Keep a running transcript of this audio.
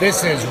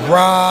This is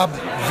Rob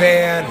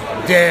Van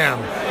Dam.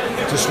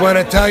 Just want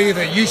to tell you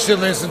that you should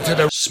listen to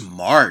the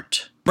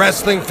Smart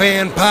Wrestling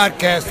Fan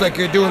Podcast like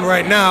you're doing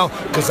right now,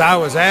 because I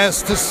was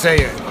asked to say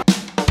it.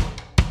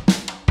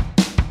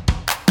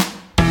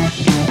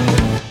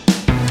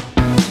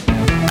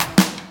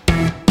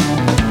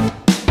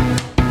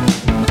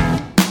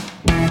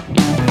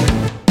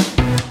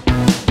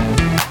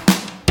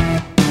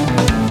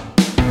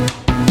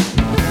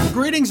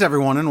 Greetings,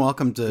 everyone, and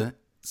welcome to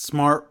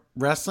Smart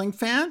Wrestling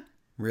Fan.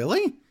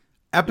 Really?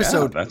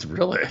 Episode that's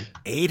really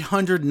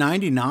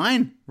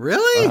 899?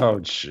 Really? Oh,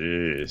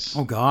 jeez.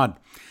 Oh, God.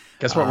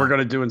 Guess what we're going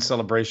to do in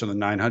celebration of the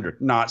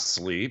 900? Not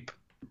sleep.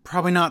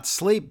 Probably not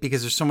sleep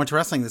because there's so much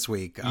wrestling this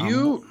week.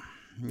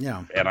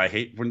 Yeah. And I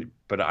hate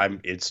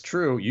it's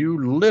true.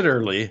 You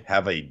literally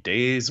have a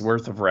day's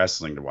worth of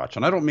wrestling to watch.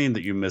 And I don't mean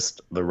that you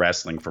missed the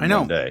wrestling from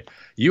one day.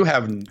 You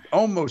have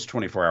almost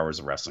 24 hours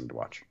of wrestling to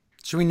watch.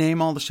 Should we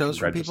name all the shows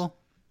for people?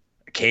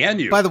 Can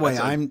you? By the way,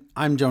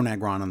 I'm Joe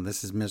Negron, and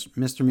this is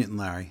Mr. Mutant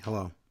Larry.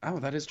 Hello. Oh,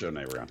 that is Joe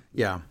Negron.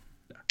 Yeah.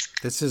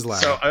 This is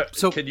Larry.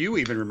 So can you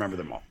even remember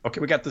them all? Okay,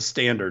 we got the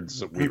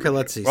standards.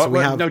 Let's see.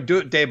 Well, do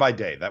it day by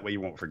day. That way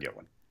you won't forget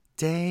one.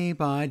 Day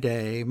by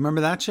day. Remember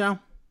that show?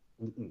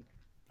 Mm-mm.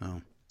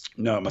 Oh.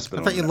 No, it must have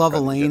been. I thought you love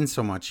Elaine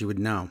so much you would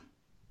know.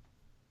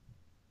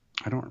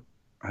 I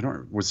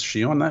don't. Was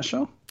she on that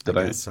show? I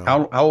guess so.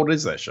 How old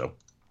is that show?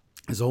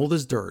 As old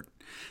as dirt.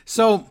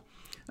 So,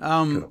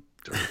 Dirt.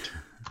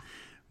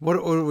 What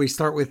do we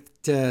start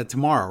with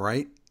tomorrow,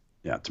 right?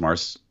 Yeah,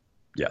 tomorrow's,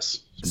 yes.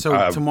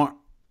 So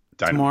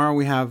tomorrow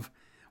we have,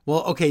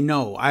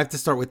 I have to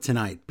start with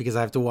tonight because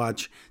I have to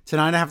watch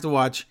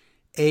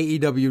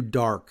AEW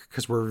Dark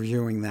because we're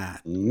reviewing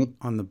that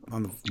on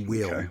the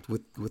wheel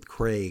with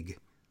Craig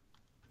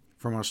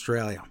from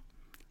Australia.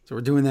 So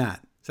we're doing that.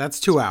 So that's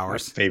 2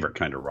 hours. My favorite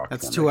kind of rock.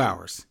 That's 2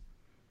 hours,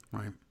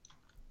 right?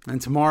 And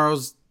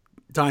tomorrow's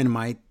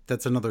Dynamite.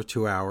 That's another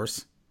 2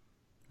 hours,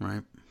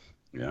 right?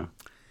 Yeah.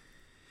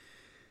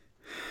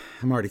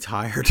 I'm already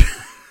tired.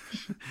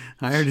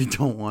 I already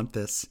don't want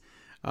this.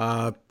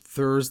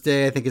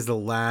 Thursday, I think, is the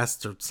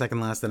last or second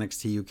last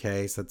NXT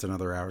UK, so that's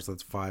another hour, so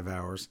that's 5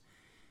 hours.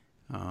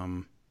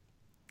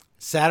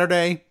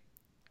 Saturday,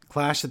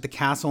 Clash at the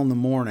Castle in the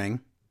morning.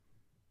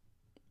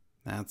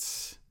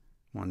 That's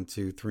 1,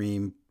 2, 3,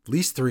 at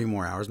least 3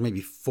 more hours,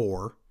 maybe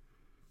 4.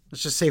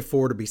 Let's just say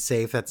 4 to be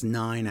safe. That's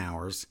 9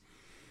 hours.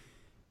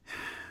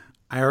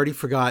 I already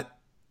forgot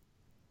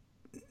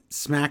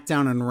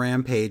SmackDown and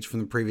Rampage from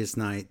the previous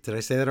night. Did I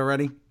say that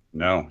already?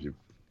 No, you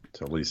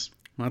at least.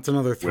 Well, that's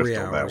another 3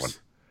 hours. That one.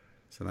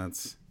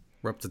 So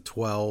we're up to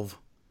 12.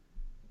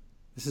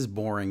 This is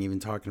boring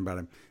even talking about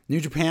it. New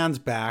Japan's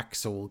back,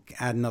 so we'll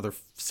add another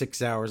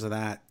 6 hours of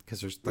that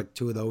because there's like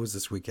 2 of those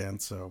this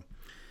weekend. So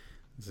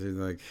it's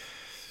like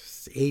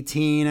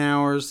 18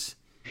 hours,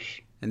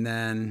 and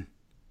then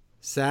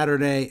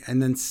Saturday,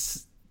 and then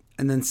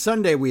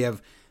Sunday we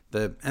have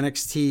the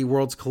NXT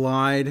Worlds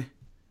Collide.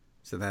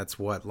 So that's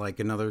what, like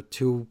another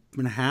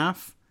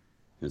 2.5?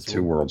 It's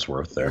 2 worlds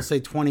worth there. We'll say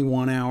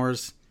 21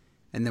 hours.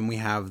 And then we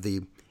have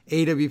the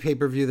AW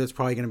pay-per-view that's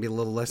probably going to be a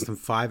little less than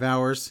 5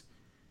 hours.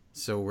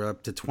 So we're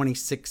up to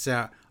 26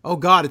 hours. Oh,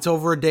 God, it's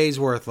over a day's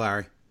worth,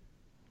 Larry.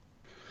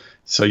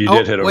 So you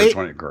did hit over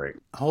 20. Great.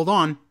 Hold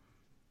on.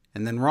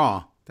 And then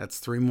Raw. That's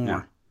 3 more.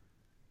 Yeah.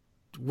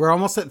 We're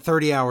almost at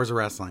 30 hours of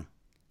wrestling.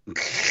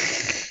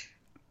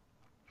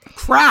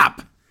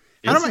 Crap!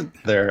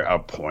 There a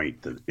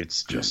point that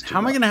it's just how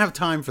am I going to have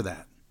time for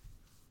that?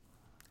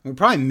 We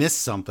probably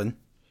missed something.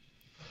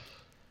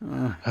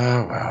 Oh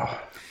wow!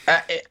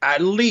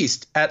 At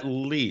least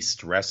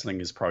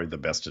wrestling is probably the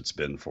best it's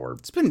been for.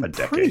 It's been a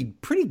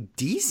decade. pretty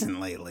decent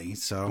lately.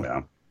 So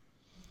yeah,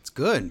 it's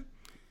good.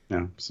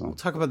 Yeah, so we'll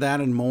talk about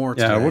that and more.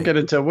 Yeah, today.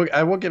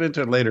 I will get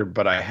into it later.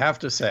 But I have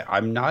to say,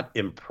 I'm not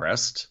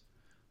impressed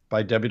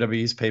by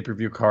WWE's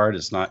pay-per-view card.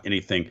 It's not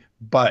anything,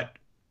 but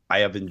I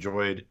have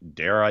enjoyed,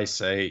 dare I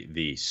say,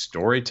 the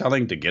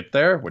storytelling to get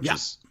there, which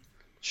is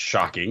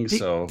shocking.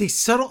 The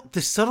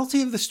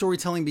subtlety of the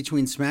storytelling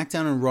between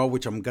SmackDown and Raw,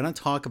 which I'm going to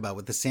talk about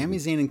with the Sami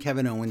Zayn and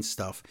Kevin Owens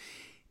stuff,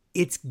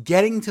 it's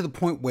getting to the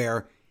point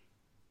where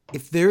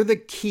if they're the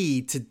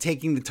key to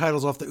taking the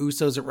titles off the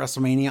Usos at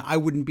WrestleMania, I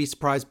wouldn't be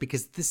surprised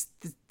because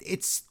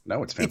it's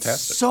fantastic.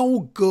 It's so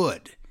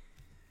good.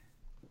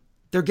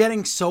 They're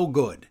getting so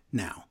good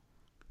now.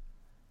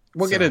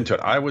 We'll get into it.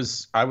 I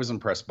was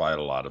impressed by a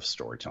lot of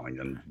storytelling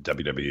in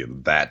WWE,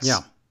 and that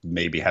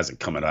maybe hasn't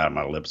come out of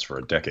my lips for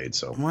a decade.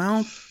 So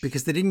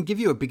because they didn't give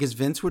you it, because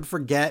Vince would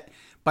forget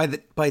by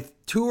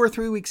 2 or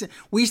 3 weeks.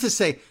 We used to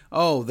say,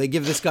 "Oh, they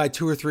give this guy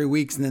 2 or 3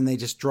 weeks, and then they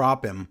just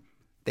drop him."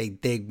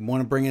 They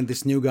want to bring in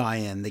this new guy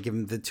in. They give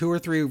him the 2 or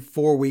 3 or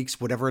 4 weeks,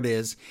 whatever it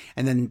is,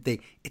 and then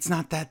it's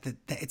not that.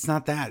 It's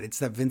not that. It's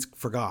that Vince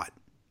forgot.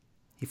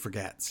 He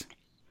forgets.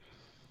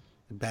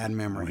 Bad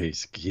memory. Well,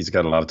 he's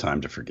got a lot of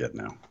time to forget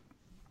now.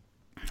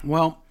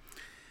 Well,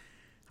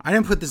 I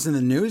didn't put this in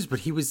the news, but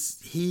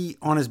he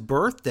on his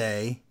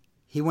birthday,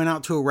 He went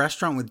out to a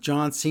restaurant with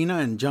John Cena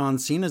and John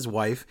Cena's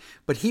wife,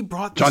 but he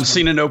brought John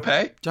Cena no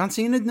pay? John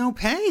Cena no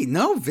pay.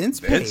 No, Vince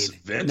paid.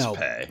 Vince no,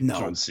 pay. No.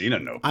 John Cena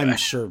no pay. I'm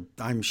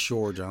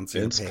sure John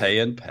Cena Vince paid. pay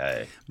and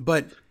pay.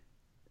 But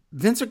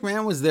Vince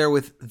McMahon was there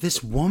with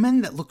this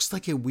woman that looks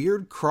like a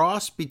weird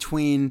cross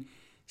between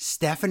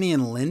Stephanie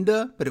and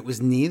Linda, but it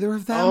was neither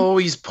of them. Oh,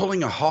 he's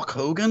pulling a Hulk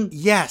Hogan?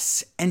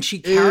 Yes, and she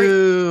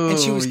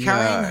was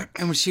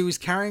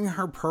carrying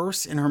her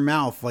purse in her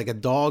mouth like a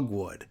dog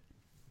would.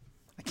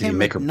 Can you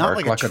make her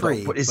bark like a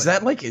dog? Is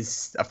that like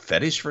is a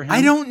fetish for him?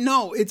 I don't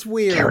know. It's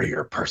weird. Carry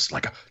your purse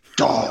like a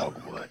dog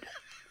would.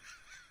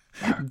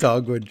 Bark,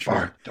 dog would tree.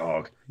 Bark,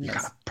 dog. You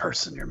got a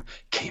purse in your mouth.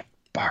 Can't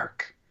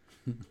bark.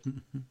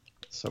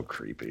 So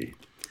creepy.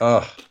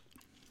 Ugh.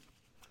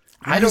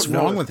 I don't know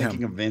wrong with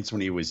thinking him? of Vince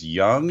when he was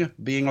young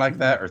being like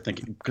that, or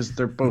thinking because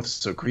they're both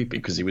so creepy.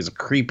 Because he was a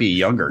creepy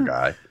younger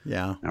guy.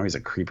 Yeah. Now he's a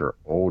creeper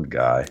old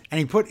guy. And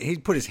he put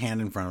his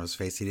hand in front of his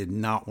face. He did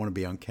not want to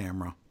be on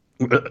camera.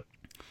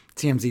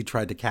 TMZ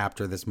tried to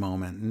capture this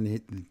moment, and he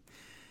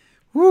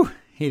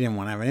didn't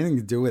want to have anything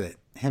to do with it.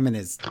 Him and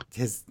his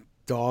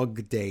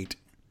dog date.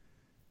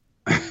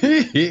 Not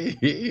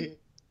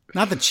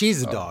that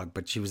she's a dog,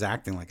 but she was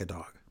acting like a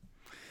dog.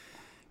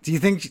 Do you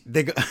think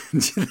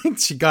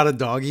she got a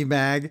doggy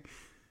bag?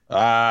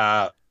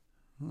 Ah,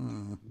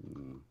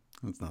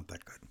 That's not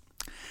that good.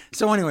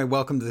 So anyway,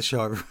 welcome to the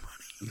show, everybody.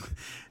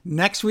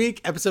 Next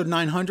week, episode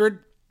 900.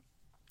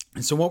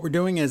 And so what we're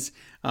doing is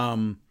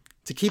to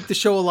keep the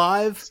show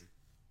alive,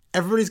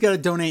 everybody's got to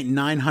donate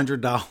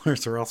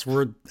 $900 or else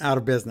we're out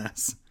of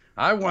business.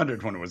 I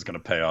wondered when it was going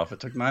to pay off. It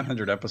took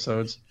 900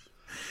 episodes.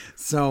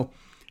 So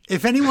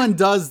if anyone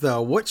does,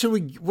 though, what should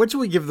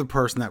we give the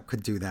person that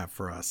could do that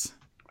for us?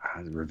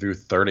 Review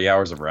 30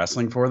 hours of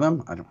wrestling for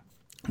them. I don't.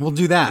 We'll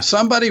do that. If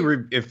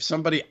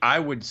somebody, I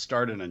would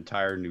start an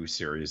entire new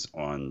series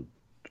on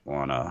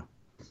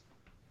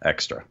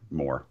extra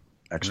more.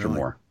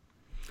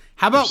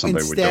 How about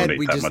somebody instead would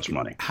donate that much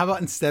money? How about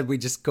instead we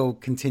just go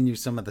continue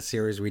some of the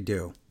series we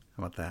do?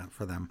 How about that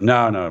for them?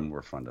 No,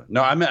 more fun to.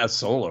 No, I meant a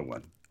solo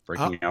one.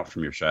 Breaking out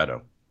from your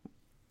shadow.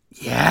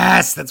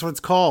 Yes, that's what it's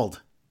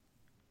called.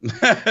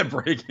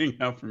 Breaking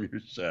out from your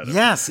shadow.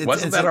 Yes,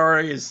 wasn't that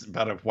already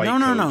about a white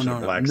coach and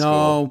a black school?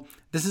 No,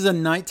 this is a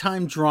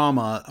nighttime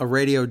drama, a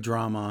radio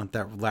drama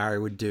that Larry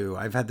would do.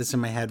 I've had this in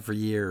my head for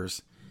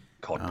years.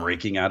 Called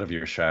Breaking Out of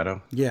Your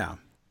Shadow. Yeah.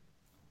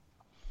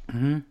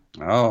 Mm-hmm.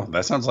 Oh,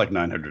 that sounds like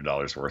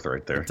 $900 worth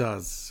right there. It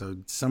does. So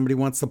somebody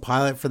wants the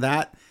pilot for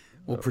that.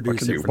 We'll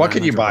produce it. What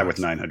can you buy with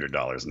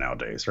 $900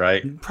 nowadays,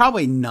 right?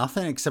 Probably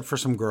nothing except for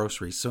some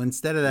groceries. So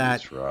instead of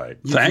that, that's right.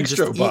 Thanks,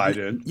 Joe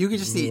Biden. You could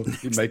just eat.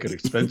 You make it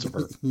expensive.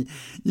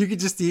 You could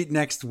just eat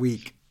next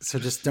week. So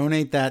just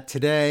donate that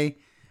today.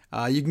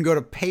 You can go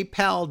to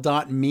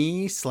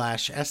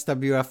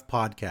paypal.me/SWF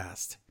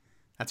podcast.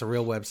 That's a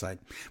real website.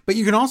 But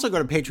you can also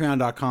go to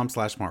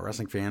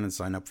patreon.com/smartwrestlingfan and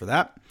sign up for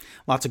that.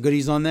 Lots of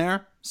goodies on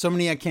there. So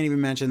many I can't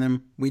even mention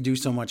them. We do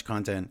so much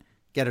content.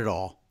 Get it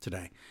all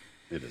today.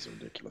 It is a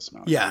ridiculous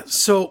amount. Yeah.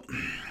 So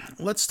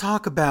let's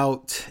talk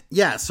about,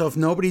 so if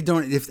nobody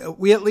if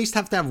we at least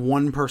have to have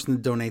one person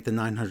to donate the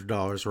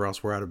 $900 or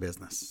else we're out of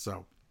business.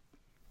 So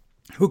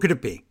who could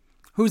it be?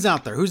 Who's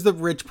out there? Who's the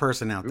rich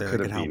person out there that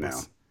could help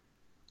us?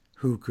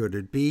 Who could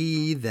it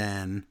be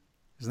then?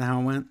 Isn't that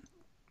how it went?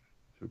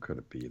 Who could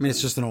it be? I mean,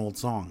 it's just an old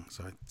song,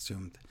 so I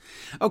assumed.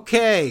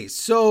 Okay,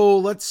 so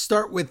let's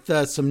start with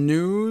some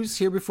news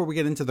here before we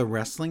get into the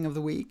wrestling of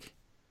the week.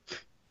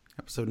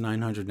 Episode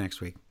 900 next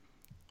week.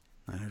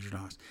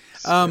 $900.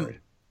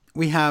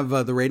 We have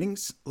the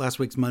ratings. Last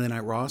week's Monday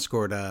Night Raw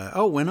scored,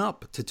 went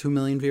up to 2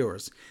 million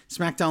viewers.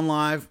 SmackDown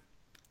Live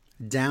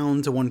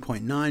down to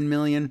 1.9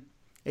 million.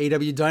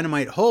 AEW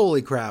Dynamite,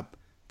 holy crap,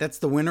 that's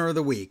the winner of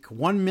the week.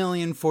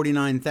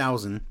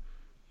 1,049,000.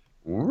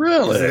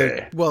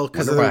 Really?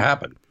 Because of what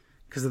happened?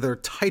 Because of their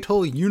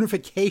title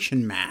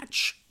unification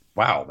match.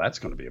 Wow, that's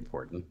going to be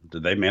important.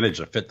 Did they manage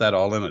to fit that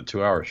all in a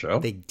 2-hour show?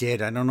 They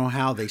did. I don't know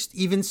how. They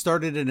even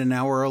started it an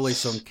hour early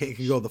so it could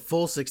go the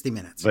full 60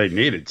 minutes. They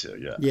needed to,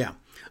 yeah. Yeah.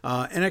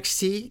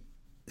 NXT,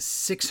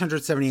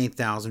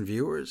 678,000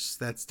 viewers.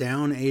 That's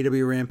down.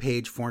 AEW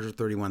Rampage,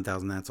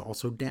 431,000. That's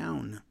also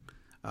down.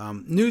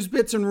 News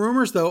bits and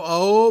rumors, though.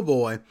 Oh,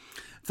 boy.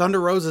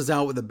 Thunder Rosa's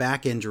out with a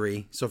back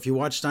injury. So if you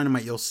watch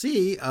Dynamite, you'll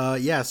see,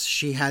 yes,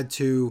 she had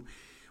to...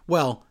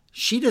 Well,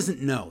 she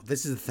doesn't know.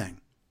 This is the thing.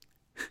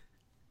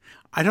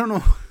 I don't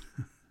know.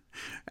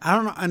 I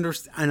don't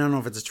know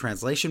if it's a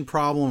translation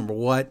problem or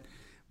what,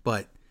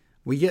 but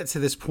we get to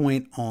this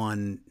point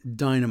on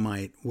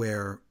Dynamite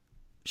where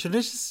should I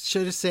just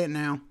say it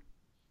now?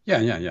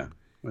 Yeah.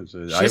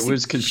 It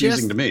was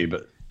confusing to me,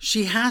 but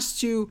she has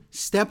to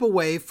step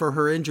away for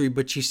her injury,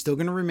 but she's still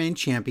going to remain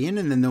champion,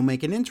 and then they'll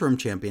make an interim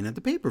champion at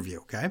the pay-per-view.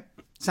 Okay,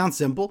 sounds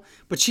simple,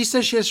 but she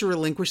says she has to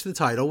relinquish the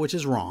title, which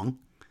is wrong.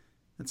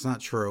 That's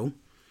not true,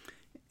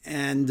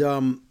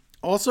 and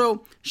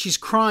also, she's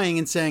crying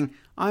and saying,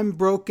 "I'm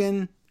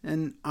broken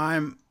and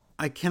I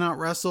cannot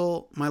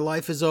wrestle. My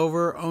life is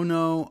over. Oh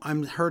no,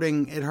 I'm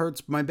hurting. It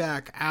hurts my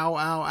back. Ow,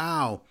 ow,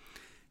 ow."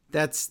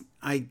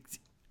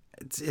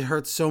 it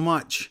hurts so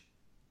much.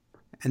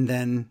 And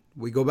then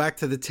we go back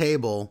to the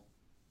table,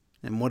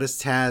 and what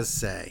does Taz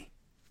say?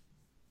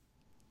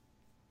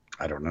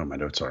 I don't know. My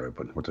notes are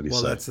open. What did he say?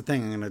 Well, that's the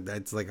thing.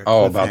 It's like a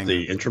Oh, cliffhanger. about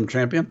the interim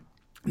champion?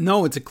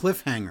 No, it's a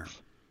cliffhanger.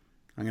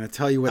 I'm going to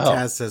tell you what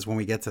Taz says when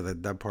we get to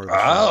that part of the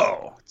show.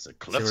 Oh, it's a See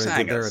what I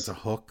did there? cliffhanger. It's a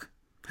hook.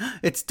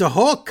 It's the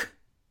hook.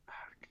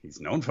 He's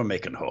known for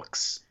making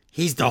hooks.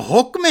 He's the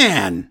hook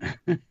man.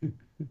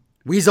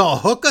 We's all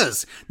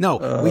hookers. No,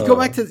 we go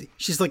back to,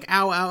 she's like,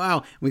 ow, ow,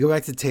 ow. We go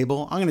back to the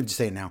table. I'm going to just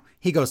say it now.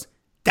 He goes,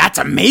 that's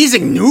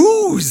amazing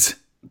news.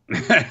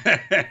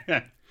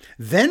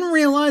 Then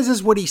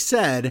realizes what he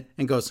said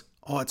and goes,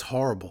 oh, it's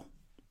horrible.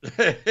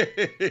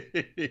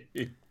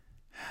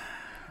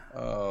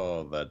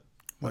 Oh, that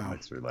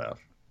makes me laugh.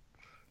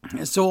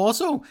 So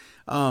also,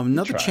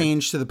 another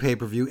change to the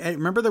pay-per-view.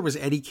 Remember there was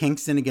Eddie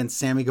Kingston against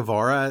Sammy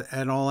Guevara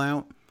at All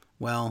Out?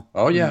 Well,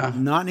 oh yeah,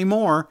 not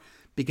anymore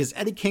because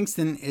Eddie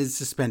Kingston is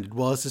suspended.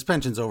 Well, his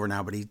suspension's over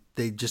now, but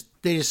they just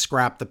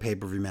scrapped the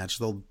pay-per-view match.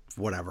 They'll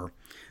whatever.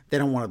 They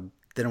don't want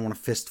to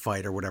fist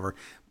fight or whatever.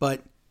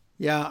 But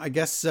yeah, I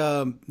guess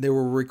they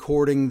were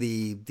recording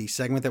the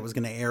segment that was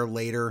going to air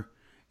later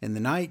in the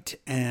night,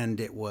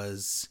 and it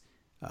was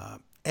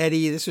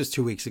Eddie. This was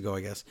 2 weeks ago,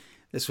 I guess.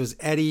 This was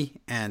Eddie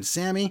and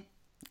Sammy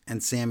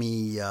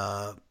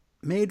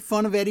made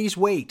fun of Eddie's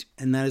weight,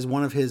 and that is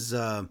one of his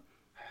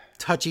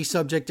touchy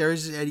subject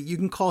areas. You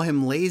can call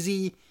him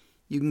lazy.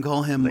 You can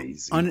call him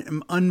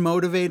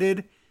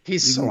unmotivated.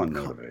 He's so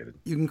unmotivated.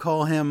 You can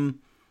call him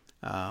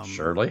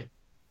Shirley.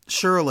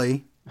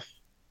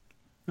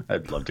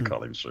 I'd love to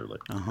call him Shirley.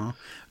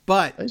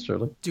 But hey,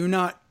 Shirley. Do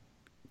not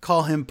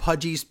call him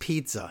Pudgy's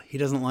Pizza. He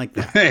doesn't like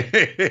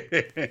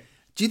that.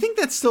 Do you think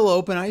that's still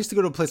open? I used to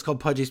go to a place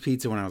called Pudgy's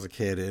Pizza when I was a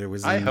kid. It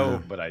was. I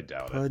hope, but I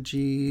doubt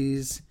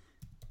Pudgy's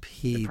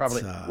Pizza.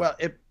 Probably. Well,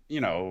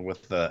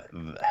 with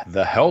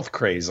the health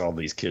craze all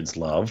these kids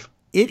love.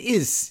 It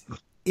is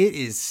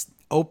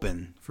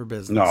open for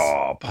business.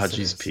 No,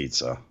 Pudgy's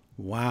Pizza.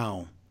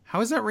 Wow,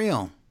 how is that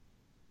real?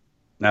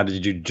 Now,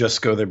 did you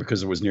just go there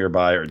because it was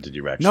nearby, or did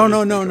you actually?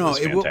 No.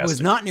 It was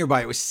not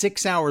nearby. It was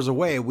 6 hours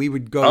away. We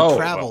would go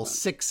travel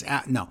 6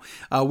 hours. No,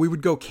 we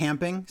would go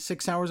camping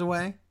 6 hours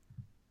away.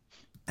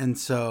 And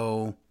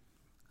so,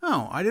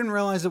 I didn't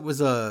realize it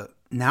was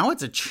now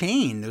it's a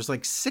chain. There's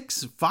like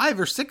 5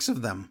 or 6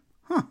 of them.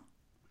 Huh.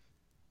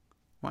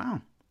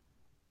 Wow.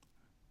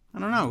 I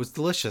don't know. It was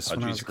delicious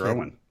when I was a kid.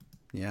 Growing.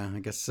 Yeah, I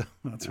guess so.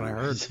 That's what I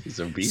heard. He's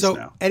obese now.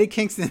 So Eddie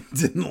Kingston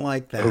didn't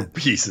like that.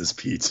 Obese is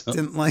pizza.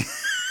 Didn't like.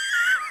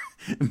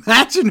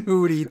 Imagine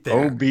who would eat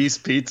there. Obese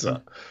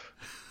pizza.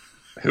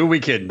 Who we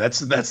kidding? That's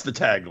the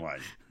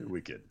tagline. Who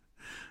we kidding?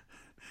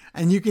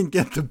 And you can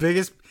get the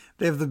biggest.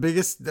 They have the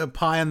biggest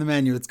pie on the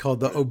menu. It's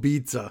called the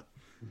Obizza,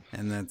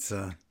 and that's.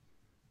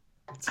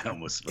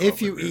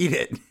 If you eat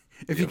it,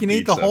 if you can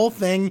eat the whole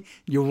thing,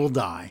 you will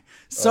die.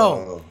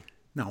 So,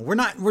 no, we're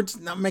not. We're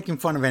just not making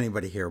fun of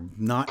anybody here.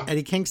 Not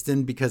Eddie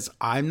Kingston, because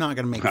I'm not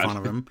going to make fun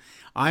of him.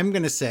 I'm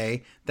going to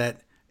say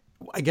that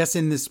I guess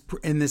in this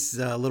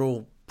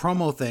little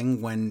promo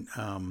thing when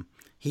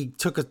he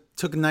took a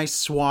nice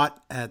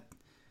swat at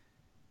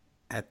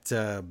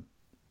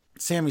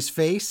Sammy's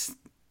face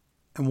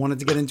and wanted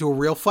to get into a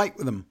real fight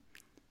with him.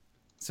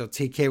 So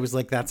TK was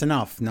like, "That's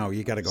enough. No,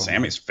 you got to go."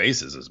 Sammy's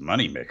face is his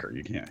moneymaker.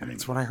 You can't.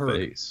 That's what I heard.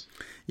 Face.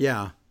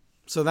 Yeah.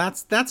 So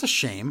that's a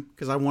shame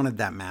because I wanted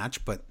that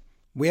match, but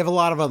we have a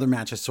lot of other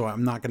matches, so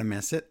I'm not going to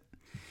miss it.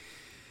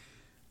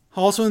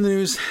 Also in the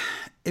news,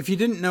 if you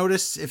didn't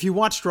notice, if you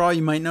watched Raw,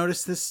 you might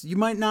notice this. You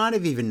might not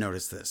have even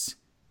noticed this.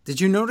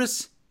 Did you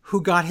notice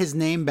who got his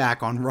name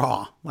back on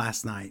Raw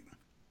last night?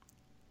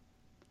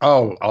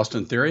 Oh,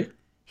 Austin Theory?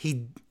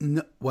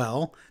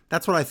 Well,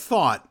 that's what I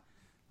thought,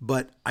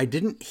 but I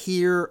didn't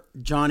hear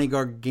Johnny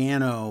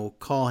Gargano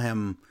call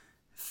him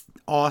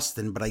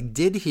Austin, but I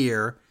did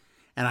hear,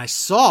 and I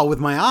saw with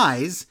my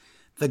eyes,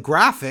 the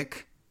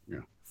graphic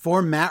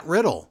for Matt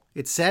Riddle.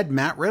 It said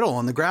Matt Riddle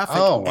on the graphic.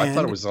 Oh, I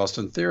thought it was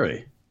Austin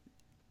Theory.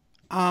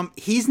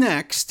 He's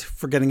next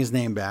for getting his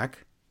name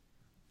back.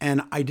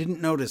 And I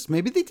didn't notice.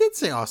 Maybe they did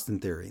say Austin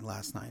Theory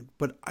last night.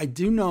 But I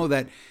do know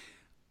that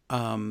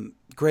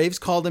Graves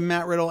called him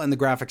Matt Riddle and the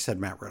graphic said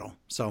Matt Riddle.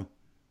 So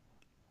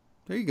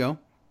there you go.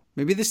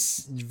 Maybe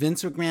this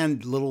Vince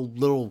McMahon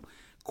little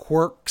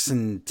quirks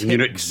and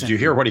ticks. Did you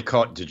hear what he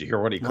called? Did you hear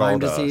what he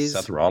called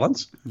Seth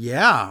Rollins?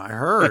 Yeah, I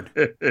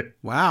heard.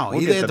 Wow,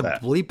 he had to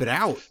bleep it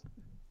out.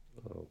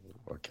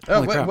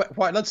 Okay.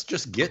 Why? Let's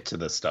just get to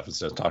this stuff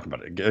instead of talking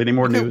about it. Any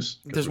more news?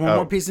 There's one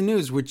more piece of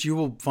news which you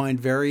will find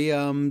very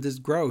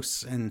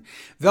gross. And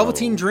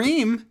Velveteen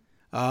Dream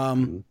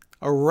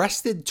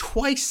arrested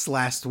twice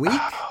last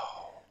week.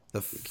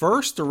 The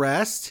first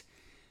arrest.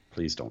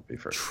 Please don't be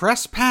first.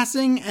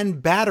 Trespassing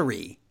and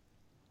battery.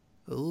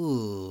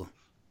 Ooh.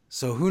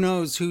 So who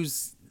knows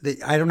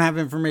I don't have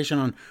information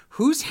on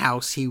whose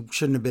house he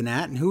shouldn't have been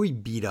at and who he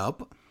beat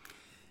up.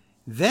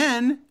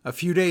 Then, a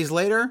few days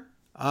later,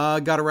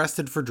 got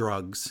arrested for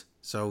drugs.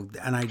 So,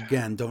 and I,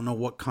 again, don't know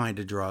what kind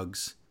of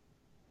drugs.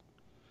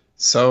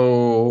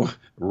 So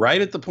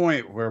right at the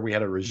point where we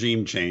had a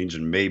regime change,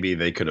 and maybe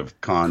they could have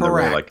conned.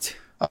 Correct.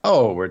 Like,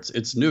 oh,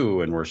 it's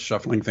new, and we're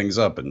shuffling things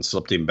up, and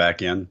slipped him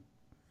back in.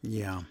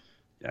 Yeah.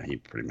 Yeah, he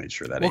pretty made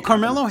sure that. Well,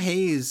 Carmelo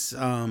Hayes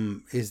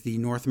is the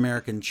North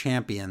American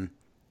champion,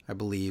 I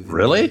believe.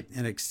 Really?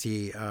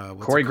 NXT.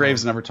 Corey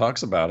Graves never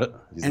talks about it.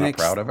 He's not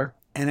proud of her.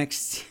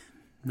 NXT,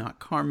 not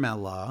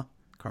Carmelo,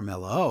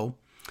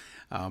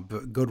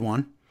 but good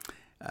one.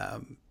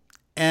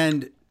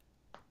 And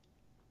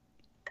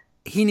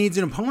he needs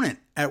an opponent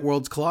at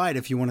Worlds Collide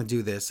if you want to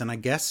do this. And I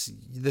guess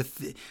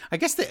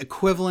the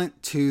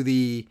equivalent to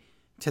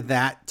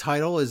that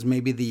title is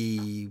maybe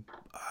the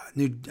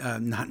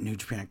not New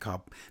Japan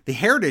Cup, the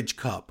Heritage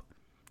Cup.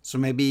 So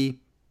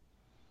maybe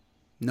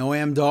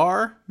Noam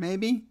Dar,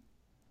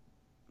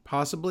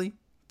 possibly,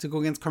 to go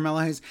against Carmelo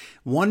Hayes.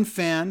 One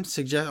fan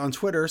on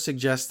Twitter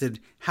suggested,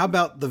 how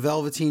about the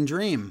Velveteen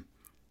Dream?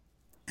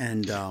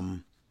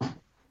 And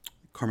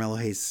Carmelo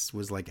Hayes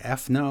was like,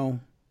 F no,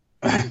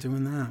 I'm not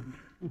doing that.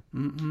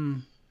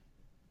 Mm-mm.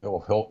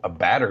 He'll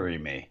battery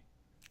me.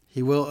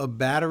 He will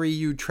battery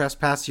you,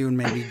 trespass you, and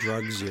maybe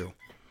drugs you.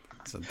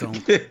 So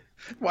don't.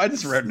 Why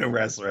does no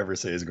wrestler ever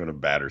say he's going to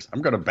batter?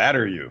 I'm going to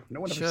batter you.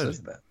 No one ever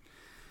says that.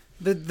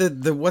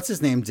 The what's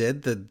his name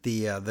did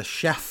the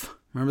chef.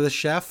 Remember the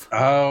chef?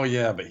 Oh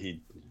yeah, but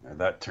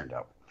that turned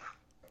out.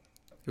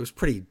 It was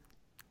pretty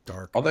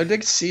dark. Although I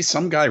did see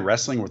some guy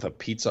wrestling with a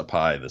pizza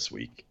pie this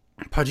week.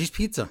 Pudgy's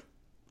Pizza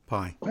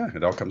Pie. Yeah,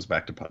 it all comes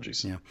back to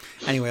Pudgy's. Yeah.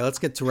 Anyway, let's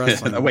get to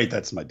wrestling. Oh, wait,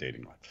 that's my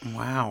dating life.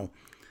 Wow.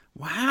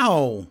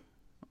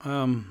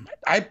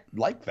 I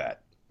like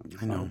that.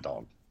 I know.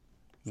 Dog.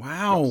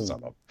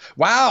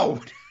 Wow.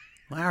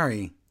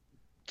 Larry.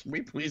 Can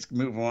we please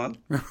move on?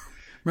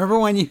 Remember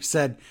when you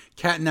said,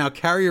 now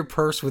carry your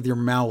purse with your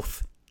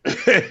mouth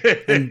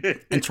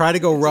and try to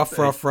go rough,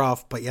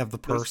 but you have the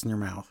purse in your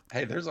mouth.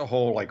 Hey, there's a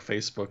whole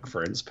Facebook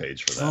friends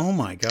page for that. Oh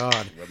my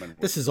God.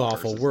 This is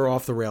awful. We're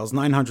off the rails.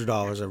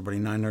 $900, everybody.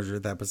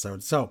 900th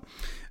episode. So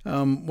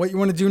what you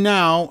want to do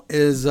now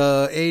is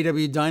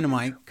AEW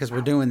Dynamite, because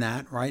we're doing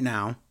that right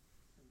now.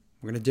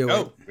 We're going to do it.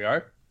 Oh, we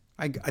are?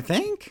 I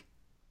think.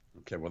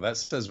 Okay, well, that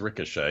says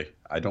Ricochet.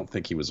 I don't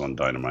think he was on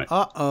Dynamite.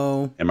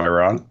 Uh-oh. Am I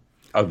wrong?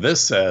 Oh, this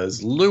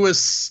says Lewis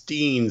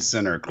Steen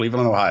Center,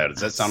 Cleveland, Ohio.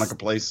 Does that sound like a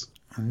place?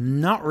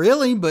 Not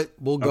really, but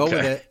we'll go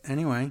with it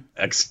anyway.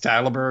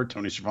 Excalibur,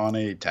 Tony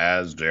Schiavone,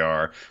 Taz,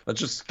 JR. Let's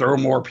just throw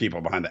more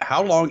people behind it.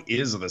 How long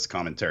is this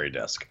commentary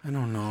desk? I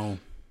don't know.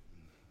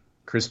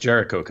 Chris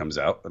Jericho comes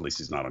out. At least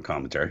he's not on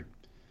commentary.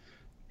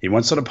 He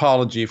wants an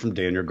apology from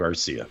Daniel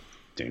Garcia.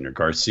 Daniel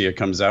Garcia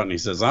comes out and he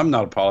says, I'm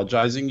not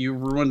apologizing. You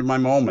ruined my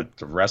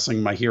moment of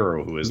wrestling my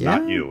hero, who is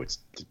not you. It's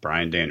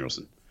Bryan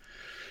Danielson.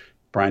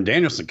 Bryan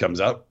Danielson comes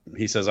out.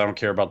 He says, I don't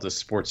care about this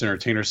sports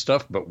entertainer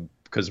stuff, but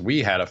because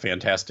we had a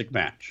fantastic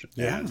match.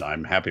 Yeah. And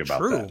I'm happy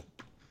about that.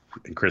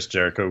 And Chris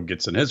Jericho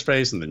gets in his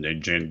face, and then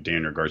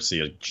Daniel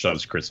Garcia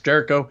shoves Chris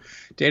Jericho.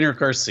 Daniel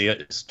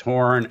Garcia is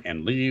torn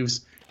and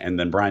leaves. And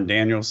then Bryan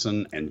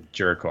Danielson and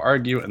Jericho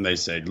argue, and they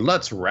say,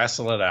 let's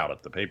wrestle it out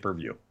at the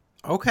pay-per-view.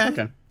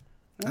 Okay.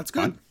 That's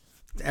good. Fine.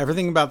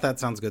 Everything about that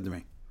sounds good to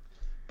me.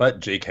 But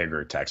Jake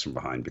Hager attacks from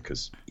behind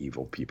because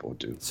evil people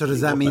do. So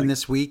does that mean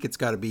this week it's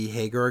got to be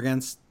Hager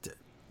against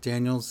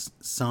Daniel's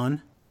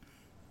son?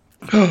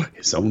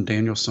 His own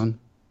Daniel's son?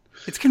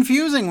 It's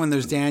confusing when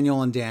there's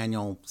Daniel and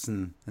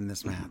Danielson in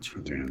this match,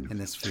 in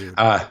this feud.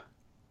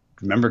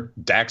 Remember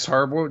Dax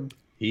Harwood?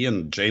 He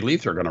and Jay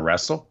Lethal are going to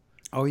wrestle.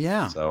 Oh,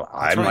 yeah. So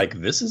I'm like,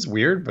 this is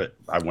weird, but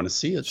I want to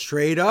see it.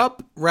 Straight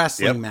up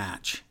wrestling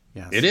match.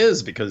 Yes. It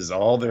is, because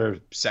all their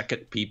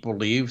second people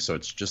leave, so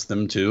it's just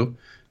them two.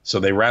 So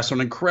they wrestle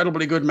an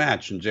incredibly good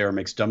match, and JR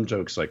makes dumb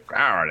jokes like,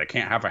 they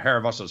can't have a hair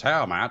versus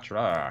hell match.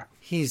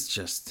 He's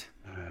just...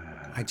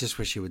 I just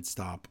wish he would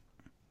stop.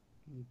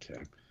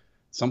 Okay.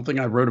 Something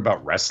I wrote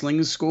about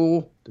wrestling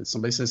school. Did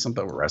somebody say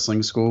something about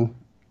wrestling school?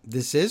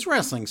 This is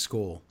wrestling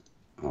school.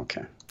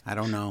 Okay. I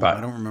don't know. I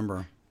don't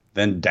remember.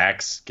 Then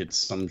Dax gets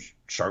some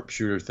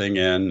sharpshooter thing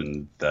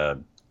in,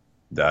 and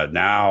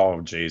now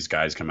Jay's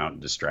guys come out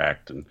and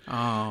distract, and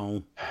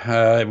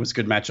it was a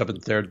good match up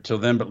until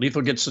then. But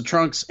Lethal gets the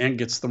trunks and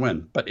gets the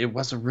win. But it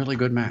was a really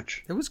good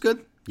match. It was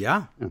good.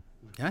 Yeah.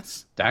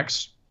 Yes.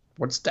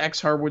 What's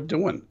Dax Harwood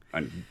doing?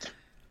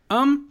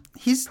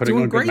 He's putting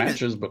doing on great good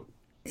matches, but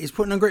he's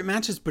putting on great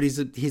matches. But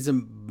he's a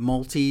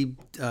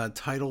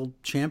multi-title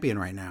champion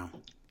right now.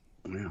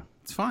 Yeah,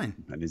 it's fine.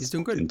 And he's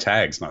doing good in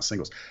tags, not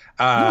singles.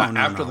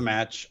 After the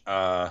match,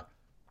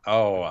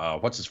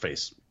 what's his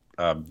face?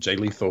 Jay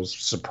Lethal's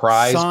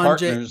surprise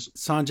partners.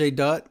 Sanjay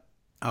Dutt.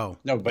 Oh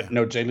no,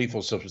 Jay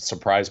Lethal's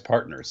surprise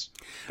partners.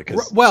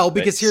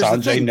 Because here's Sanjay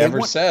the thing.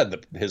 never said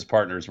that his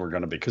partners were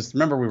going to be. Because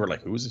remember, we were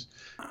like, who's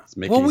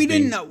making? Well, we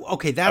didn't know.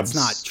 Okay, that's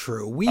not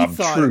true. We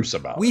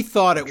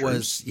thought it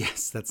was.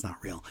 Yes, that's not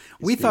real.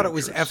 We thought it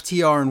was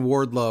FTR and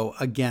Wardlow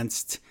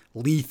against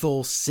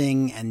Lethal,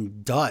 Singh,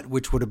 and Dutt,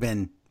 which would have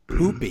been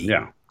poopy.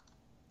 Yeah.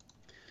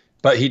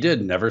 But he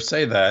did never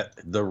say that.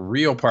 The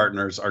real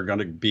partners are going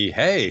to be,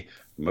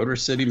 Motor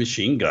City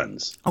Machine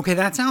Guns. Okay,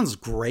 that sounds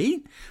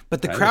great.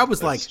 But the crowd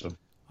was like,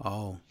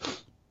 Oh,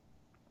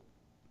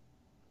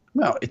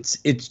 Well,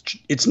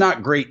 it's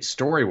not great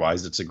story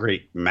wise. It's a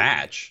great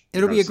match.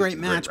 it'll be a It's great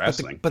match,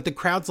 wrestling. but the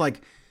crowd's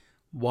like,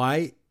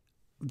 why?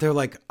 They're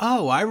like,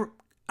 oh,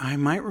 I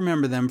might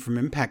remember them from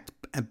Impact,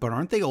 but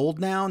aren't they old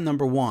now?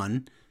 Number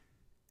one,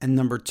 and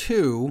number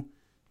two,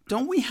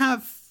 don't we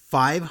have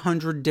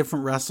 500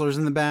 different wrestlers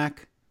in the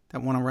back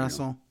that want to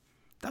wrestle?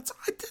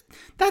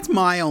 That's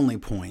my only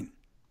point.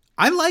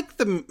 I like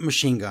the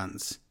machine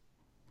guns,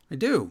 I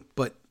do,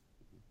 but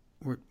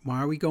why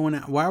are we going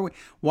out?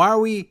 Why are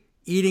we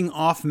eating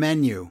off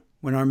menu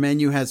when our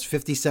menu has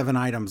 57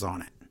 items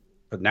on it?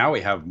 But now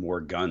we have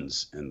more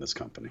guns in this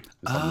company.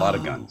 There's a lot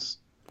of guns.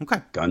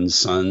 Okay, Gun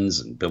Sons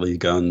and Billy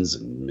Guns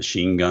and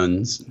Machine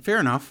Guns. fair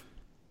enough.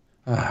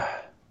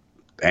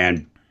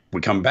 And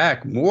we come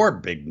back, more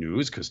big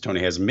news, because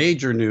Tony has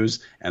major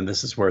news, and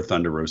this is where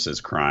Thunder Rosa is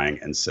crying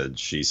and said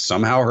she's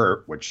somehow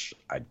hurt, which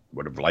I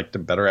would have liked a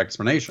better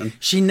explanation.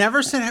 She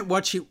never said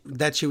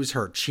that she was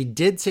hurt. She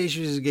did say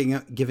she was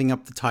giving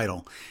up the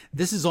title.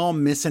 This is all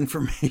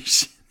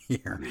misinformation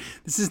here.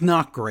 This is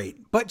not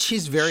great, but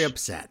she's very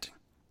upset.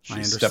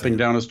 She's stepping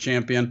down as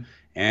champion,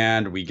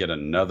 and we get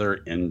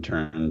another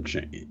interim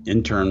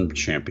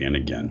champion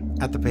again.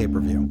 At the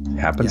pay-per-view.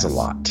 Happens Yes. a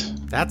lot.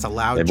 That's a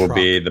loud It will truck.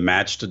 be the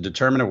match to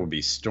determine it will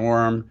be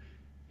Storm,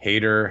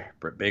 Hayter,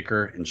 Britt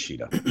Baker, and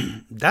Sheeta.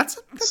 That's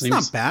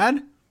not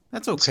bad.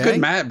 That's okay. It's a good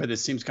match, but it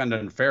seems kind of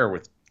unfair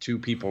with two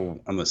people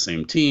on the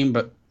same team,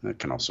 but that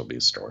can also be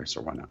a story,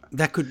 so why not?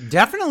 That could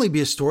definitely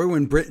be a story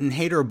when Britt and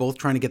Hayter are both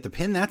trying to get the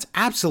pin. That's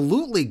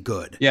absolutely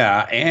good.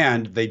 Yeah,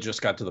 and they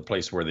just got to the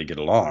place where they get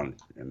along,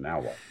 and now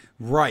what?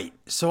 Right.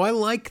 So I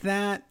like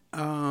that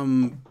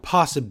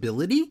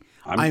possibility.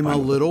 I'm fine a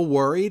with little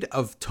worried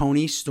of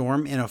Toni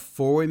Storm in a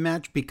four-way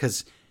match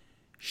because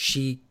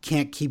she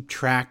can't keep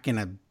track in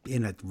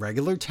a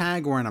regular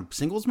tag or in a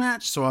singles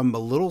match. So I'm a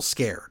little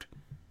scared.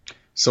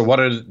 So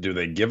do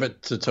they give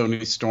it to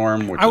Toni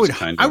Storm? Which I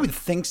would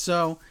think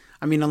so.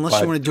 I mean,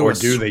 unless you want to do or a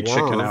do they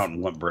chicken swerve. out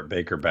and want Britt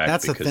Baker back?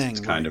 That's the because thing, it's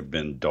kind right. of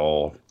been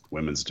dull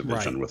women's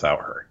division Right. without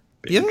her.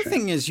 The other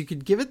thing is you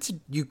could give it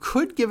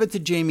to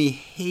Jamie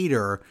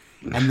Hayter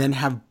and then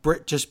have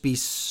Britt just be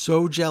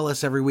so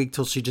jealous every week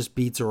till she just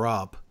beats her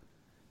up.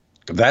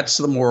 That's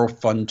the more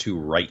fun to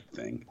write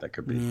thing that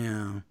could be.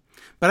 Yeah.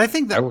 But I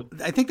think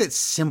that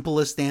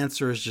simplest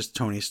answer is just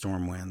Toni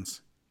Storm wins.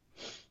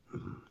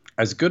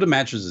 As good a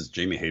matches as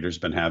Jamie Hayter's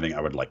been having, I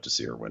would like to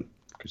see her win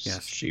because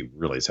Yes. she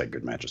really has had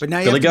good matches. But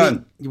now Billy you have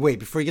Gunn. wait,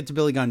 before you get to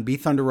Billy Gunn, be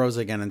Thunder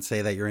Rosa again and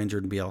say that you're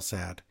injured and be all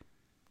sad.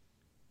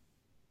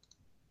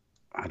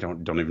 I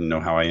don't even know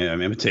how I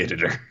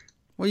imitated her.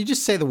 Well, you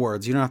just say the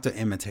words. You don't have to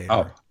imitate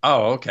her.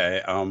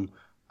 Okay.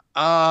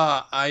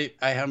 I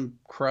am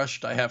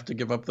crushed. I have to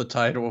give up the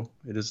title.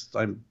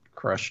 I'm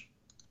crushed.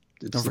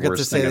 It's Don't the forget to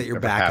worst say thing that that's your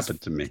ever back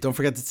happened to me. Don't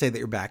forget to say that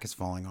your back is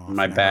falling off.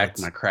 My and it back,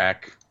 hurts. my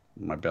crack,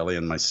 my belly,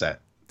 and my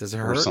set. Does it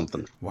Or hurt?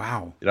 something.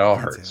 Wow. It all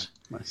Can't say hurts.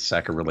 My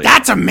sacroiliac.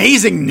 That's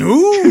amazing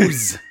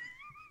news.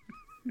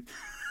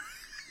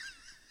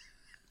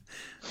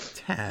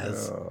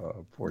 Taz,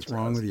 Poor what's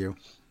wrong with you?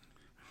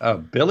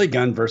 Billy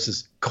Gunn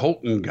versus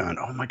Colton Gunn.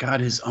 Oh my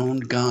God, his own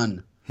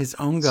gun. His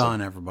own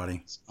gun,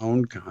 everybody. His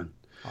own gun.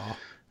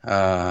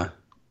 Oh.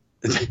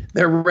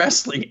 They're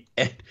wrestling.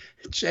 And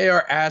JR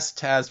asked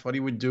Taz what he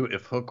would do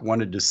if Hook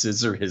wanted to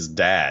scissor his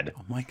dad.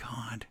 Oh my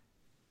God.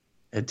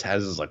 And Taz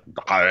is like,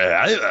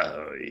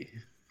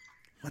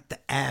 What the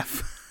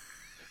F?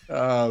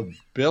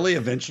 Billy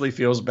eventually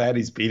feels bad.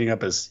 He's beating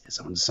up his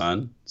own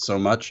son so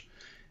much.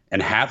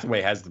 And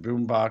Hathaway has the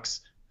boombox.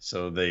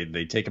 So they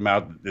take him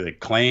out. The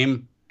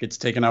Claim gets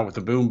taken out with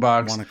the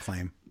boombox. Want to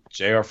claim.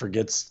 JR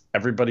forgets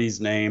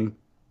everybody's name.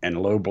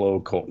 And low blow,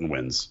 Colton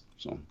wins.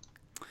 So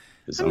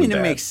I mean,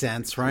 it makes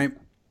sense, right?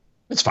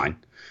 It's fine.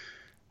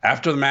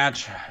 After the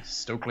match,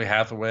 Stokely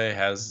Hathaway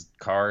has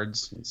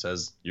cards and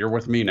says, "You're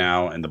with me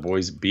now," and the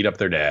boys beat up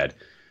their dad.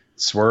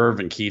 Swerve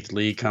and Keith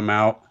Lee come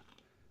out,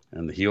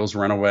 and the heels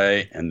run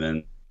away, and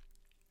then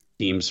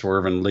Team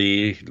Swerve and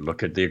Lee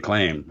look at the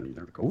Acclaim, and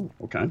they're like, "Oh,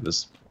 okay,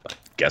 this I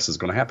guess is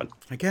going to happen."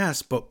 I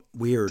guess, but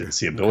weird. Didn't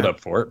see a build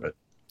up for it, but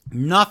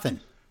Nothing.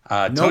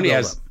 No Tony build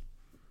has, up.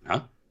 huh?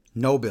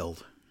 No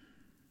build.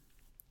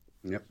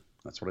 Yep,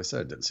 that's what I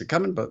said. Didn't see it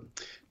coming, but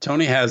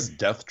Tony has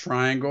Death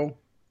Triangle,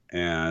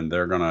 and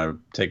they're gonna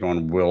take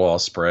on Will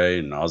Ospreay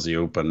and Aussie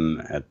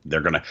Open.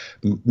 They're gonna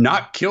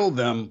not kill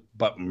them,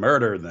 but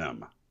murder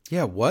them.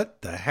 Yeah,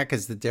 what the heck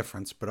is the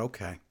difference? But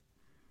okay.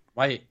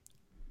 I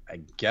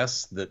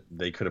guess that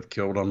they could have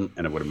killed him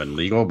and it would have been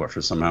legal, but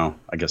for somehow,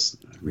 I guess,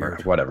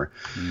 whatever.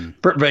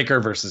 Britt Baker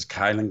versus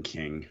Kylan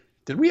King.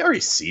 Did we already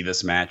see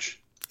this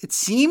match? It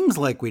seems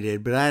like we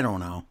did, but I don't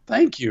know.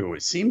 Thank you.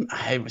 It seemed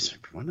I was.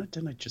 When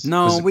didn't I just?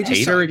 No, was it we just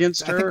Hater saw,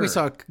 against her. I think we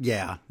saw.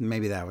 Yeah,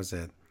 maybe that was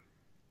it.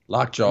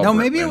 Lockjaw. No,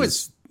 Britt maybe it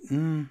wins.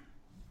 was.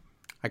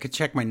 I could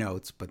check my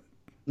notes, but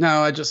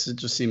No, it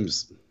just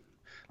seems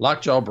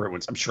Lockjaw Britt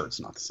wins. I'm sure it's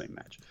not the same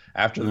match.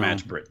 After the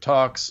match, Britt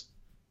talks.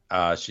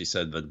 She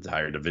said the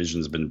entire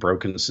division's been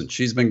broken since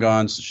she's been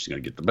gone, so she's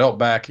going to get the belt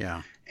back.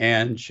 yeah.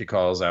 And she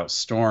calls out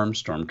Storm.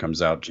 Storm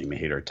comes out. Jamie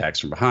Hayter attacks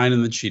from behind.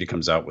 And then Cheetah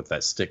comes out with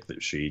that stick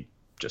that she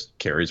just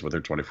carries with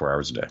her 24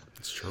 hours a day.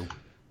 That's true.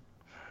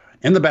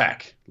 In the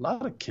back, a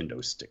lot of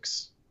kendo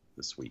sticks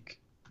this week.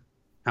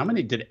 How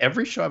many? Did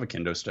every show have a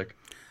kendo stick?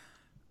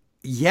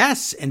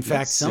 Yes. In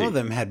fact, some see. of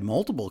them had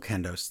multiple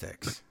kendo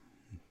sticks.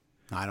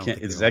 I don't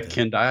think Is they all that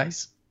did.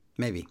 kendais?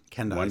 Maybe.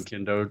 Kendo. One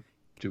kendo,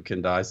 two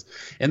kendais.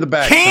 In the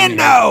back.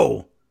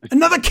 Kendo!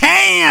 Another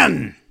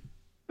can!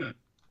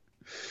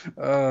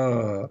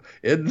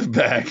 In the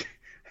back.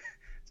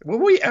 Will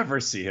we ever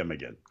see him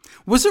again?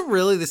 Was it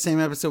really the same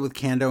episode with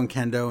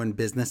Kendo and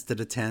Business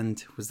Did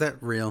Attend? Was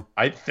that real?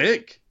 I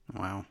think.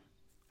 Wow.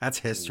 That's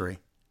history.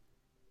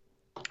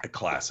 A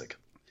classic.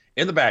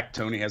 In the back,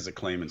 Tony has a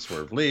claim in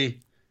Swerve Lee,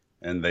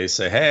 and they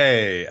say,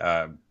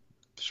 hey,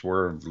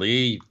 Swerve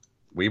Lee,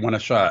 we want a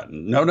shot.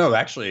 No,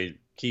 actually,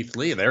 Keith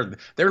Lee, they're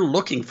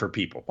looking for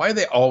people. Why are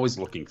they always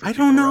looking for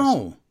people? I don't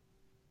know.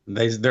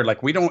 They're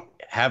like, we don't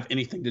have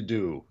anything to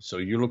do, so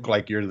you look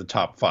like you're in the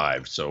top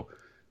 5, so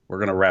we're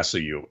going to wrestle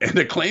you. And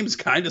the claim's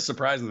kind of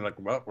surprising. They're like,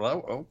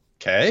 well,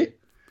 okay.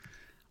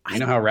 You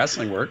know how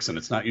wrestling works, and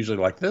it's not usually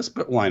like this,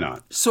 but why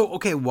not? So,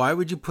 okay, why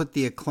would you put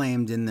the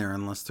Acclaimed in there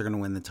unless they're going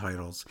to win the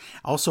titles?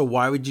 Also,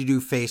 why would you do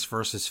face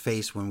versus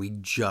face when we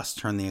just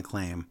turned the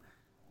Acclaim?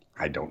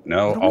 I don't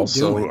know.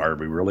 Also, are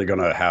we really going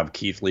to have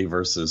Keith Lee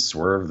versus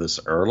Swerve this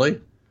early?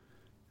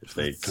 If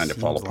they kind of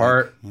fall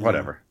apart,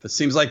 whatever. It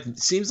seems like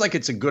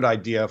it's a good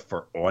idea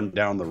for on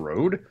down the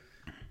road,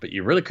 but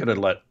you really could have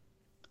let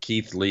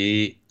Keith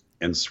Lee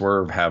and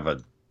Swerve have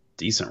a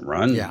decent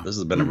run. Yeah. This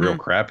has been a real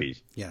crappy.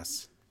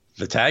 Yes.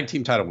 The tag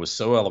team title was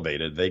so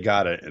elevated, they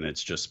got it, and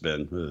it's just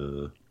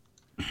been.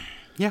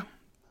 Yeah.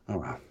 Oh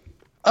wow.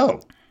 Oh,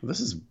 this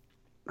is.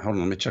 Hold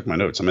on, let me check my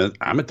notes. I'm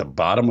at the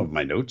bottom of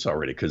my notes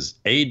already because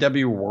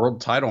AEW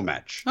World Title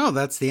match. Oh,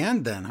 that's the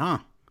end then, huh?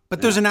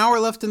 But there's an hour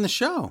left in the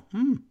show.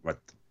 What?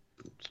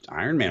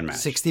 Iron Man match.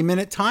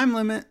 60-minute time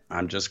limit.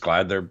 I'm just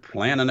glad they're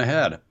planning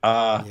ahead.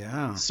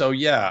 Yeah. So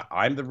yeah,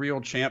 I'm the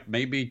real champ.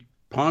 Maybe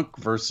Punk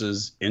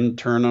versus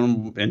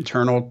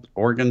internal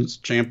organs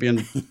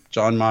champion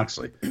John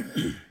Moxley.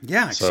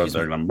 Yeah. So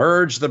they're going to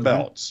merge the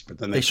belts, but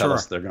then they tell sure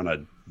us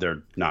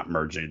they're not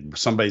merging.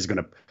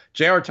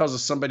 JR tells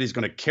us somebody's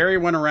going to carry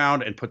one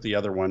around and put the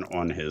other one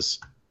on his.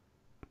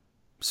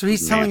 So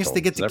he's telling us mantle.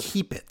 they get to Is that-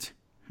 keep it.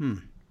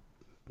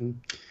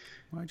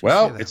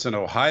 Well, it's an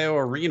Ohio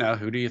arena.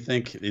 Who do you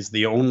think is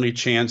the only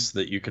chance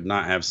that you could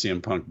not have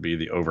CM Punk be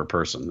the over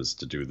person is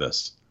to do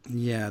this?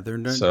 Yeah, they're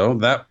not. So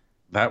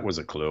that was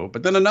a clue.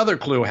 But then another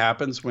clue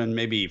happens when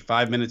maybe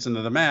 5 minutes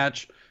into the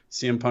match,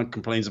 CM Punk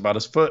complains about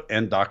his foot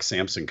and Doc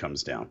Samson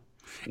comes down.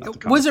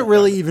 Was it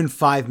really even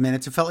 5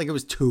 minutes? It felt like it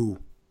was 2.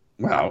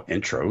 Wow,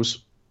 intros.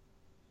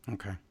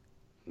 Okay.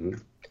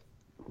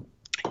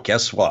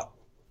 Guess what?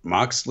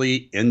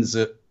 Moxley ends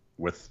it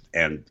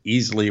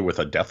easily with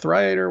a Death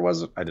Rider,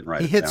 was it? I didn't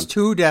write He it hits down.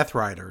 2 Death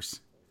Riders.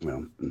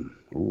 Well,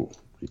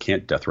 you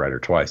can't Death Rider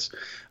twice.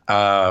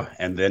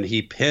 And then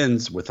he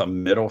pins with a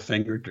middle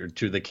finger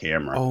to the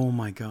camera. Oh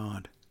my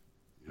God.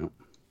 Yep.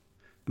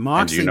 Moxley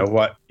And do you know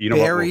what? You know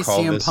what we'll buries call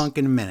CM this? Punk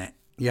in a minute.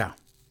 Yeah.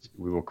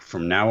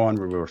 From now on,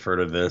 we will refer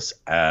to this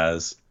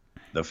as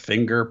the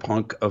Finger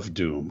Punk of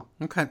Doom.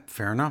 Okay,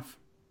 fair enough.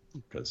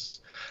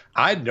 Because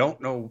I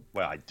don't know.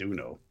 Well, I do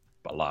know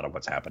a lot of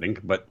what's happening,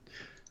 but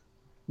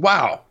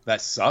wow,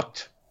 that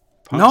sucked.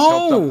 Punk's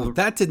helped No, up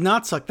that did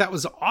not suck. That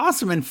was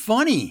awesome and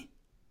funny.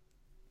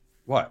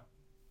 what?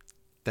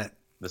 That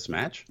This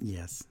match?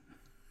 yes.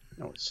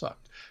 No, it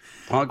sucked.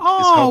 Punk is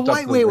Oh, helped up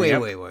wait. the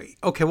ramp.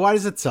 Okay, why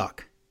does it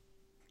suck?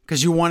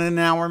 Because you wanted an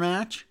hour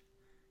match?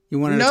 You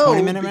wanted No, a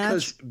 20-minute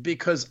match?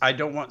 because I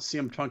don't want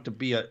CM Punk to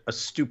be a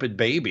stupid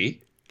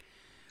baby.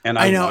 And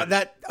I know want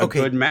that. a Okay.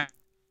 good match.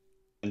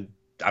 And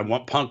I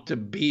want Punk to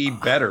be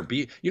better.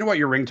 You know what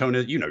your ringtone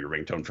is? You know your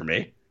ringtone for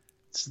me.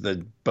 It's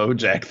the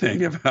BoJack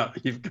thing about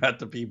you've got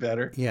to be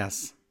better.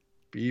 Yes.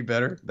 Be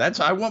better.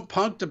 I want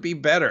Punk to be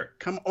better.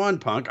 Come on,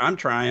 Punk. I'm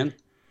trying.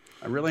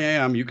 I really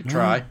am. You could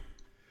try.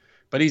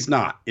 But he's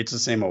not. It's the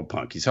same old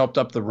Punk. He's helped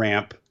up the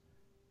ramp,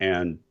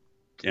 and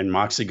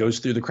Moxley goes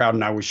through the crowd,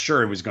 and I was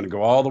sure he was going to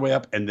go all the way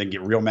up and then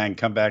get real mad and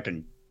come back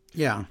and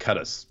Yeah. cut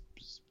us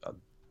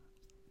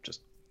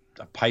just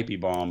a pipey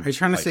bomb. Are you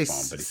trying to say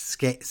bomb, but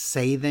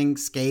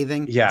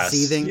scathing? yes,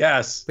 Seething?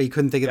 yes. But you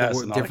couldn't think of Yes,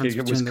 the not difference like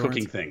it between was the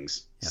cooking words?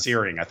 things. Yes.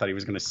 Searing. I thought he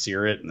was going to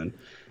sear it and then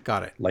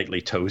Got it.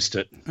 lightly toast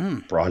it.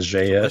 Brage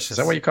it. Is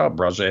that what you call it?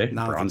 Brage?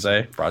 Bronze?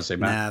 Brage Nah,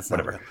 man? it's not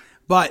Whatever. real.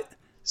 But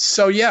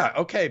So yeah,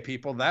 okay,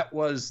 people, that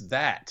was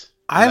that.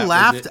 I That was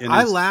laughed. it in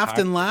I its laughed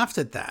time. and laughed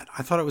at that.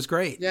 I thought it was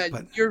great. Yeah,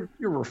 but you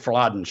were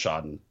flodden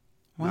shodden.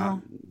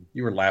 well,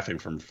 You were laughing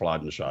from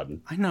flodden shodden.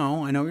 I know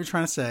what you're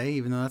trying to say,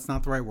 even though that's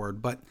not the right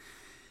word. But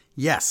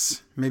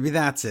yes, maybe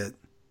that's it.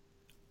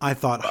 I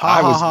thought,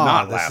 I was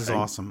not this is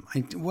laughing. awesome.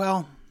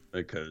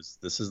 Because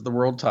this is the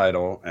world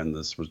title, and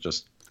this was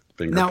just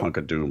finger Now, punk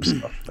of doom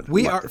stuff. But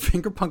we what are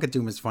Finger Punk of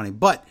Doom is funny,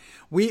 but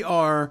we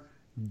are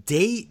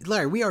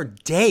Larry, we are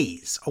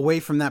days away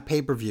from that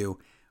pay-per-view.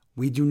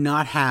 We do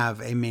not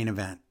have a main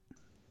event.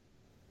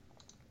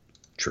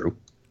 true.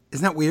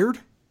 Isn't that weird?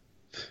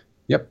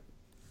 Yep.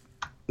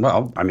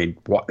 Well, I mean,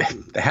 what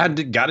got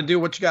to do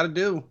what you got to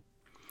do.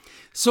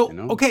 So,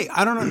 okay,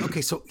 I don't know.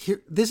 Okay, so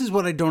here, this is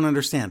what I don't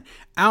understand.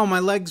 Ow,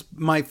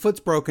 my foot's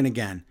broken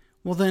again.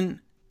 Well,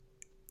 then,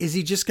 is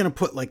he just going to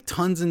put like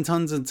tons and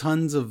tons and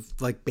tons of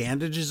like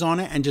bandages on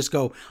it and just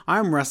go,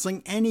 I'm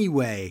wrestling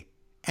anyway,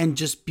 and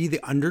just be the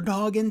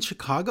underdog in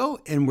Chicago?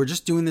 And we're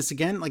just doing this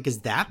again? Like,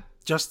 is that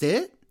just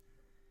it?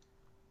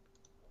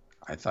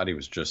 I thought he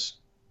was just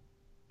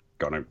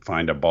going to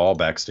find a ball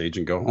backstage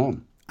and go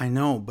home. I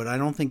know, but I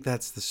don't think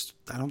that's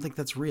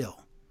real.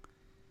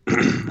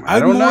 I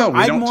don't know.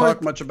 We don't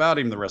talk much about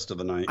him the rest of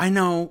the night. I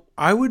know.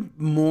 I would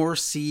more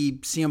see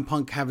CM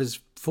Punk have his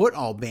foot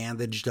all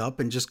bandaged up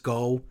and just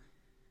go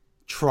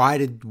try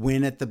to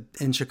win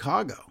in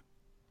Chicago.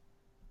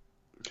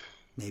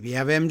 Maybe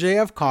have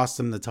MJF cost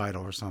him the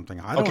title or something.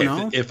 I don't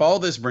know. If all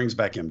this brings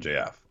back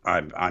MJF,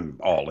 I'm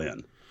all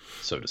in,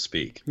 so to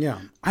speak.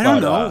 Yeah, I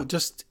don't know.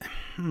 Just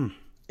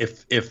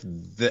if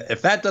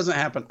that doesn't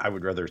happen, I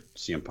would rather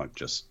CM Punk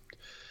just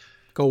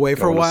go away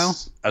for a while,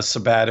 a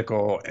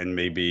sabbatical, and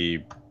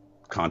maybe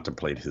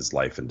contemplate his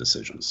life and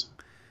decisions.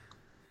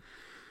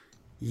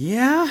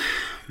 Yeah,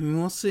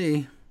 we'll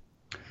see.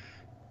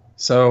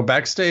 So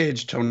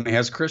backstage, Tony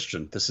has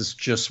Christian. This is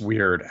just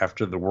weird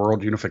after the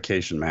World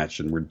Unification match,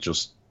 and we're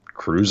just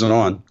cruising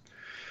on.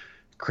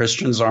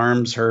 Christian's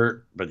arms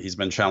hurt, but he's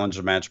been challenged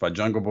a match by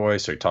Jungle Boy,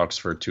 so he talks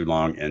for too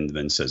long and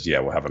then says, yeah,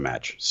 we'll have a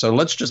match. So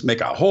let's just make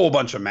a whole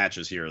bunch of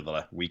matches here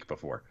the week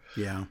before.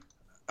 Yeah.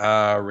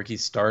 Ricky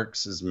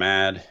Starks is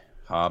mad.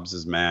 Hobbs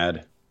is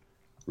mad.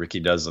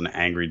 Ricky does an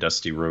angry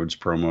Dusty Rhodes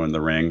promo in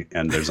the ring,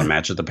 and there's a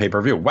match at the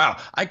pay-per-view. Wow,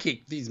 I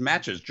keep these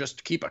matches just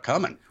to keep it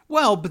coming.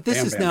 Well, but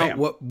this is now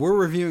what we're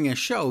reviewing a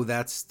show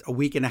that's a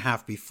week and a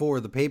half before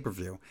the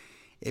pay-per-view.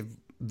 If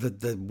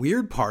the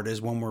weird part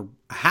is when we're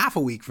half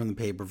a week from the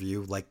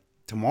pay-per-view, like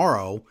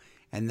tomorrow,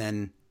 and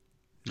then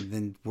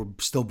we're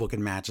still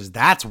booking matches.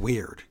 That's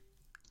weird.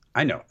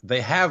 I know.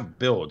 They have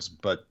builds,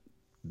 but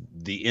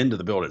the end of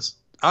the build is,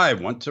 I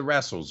want to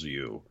wrestle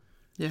you.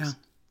 Yeah.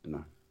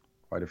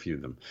 Quite a few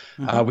of them.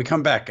 Mm-hmm. We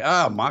come back.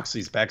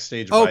 Moxley's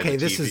backstage. Okay,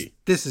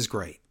 this is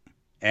great.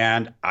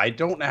 And I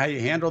don't know how you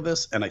handle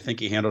this, and I think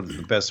he handled it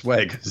the best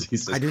way because he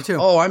says, I do too.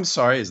 Oh, I'm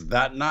sorry. Is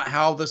that not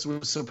how this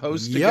was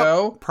supposed to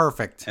go?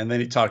 Perfect. And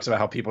then he talks about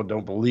how people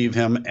don't believe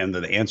him, and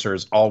the answer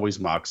is always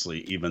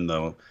Moxley, even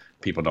though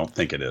people don't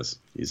think it is.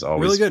 He's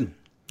always really good.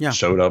 Yeah,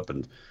 showed up,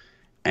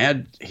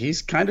 and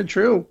he's kind of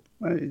true.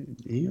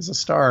 He is a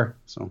star.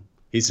 So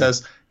he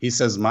says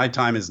my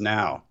time is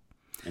now.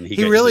 And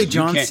he really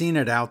John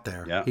Cena'd out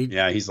there.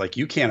 Yeah, he's like,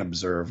 you can't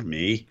observe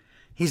me.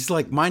 He's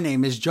like, my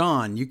name is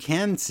John. You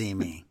can see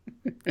me.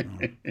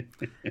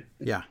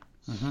 Yeah.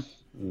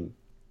 Mm-hmm.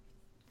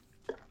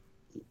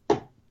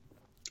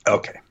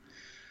 Okay.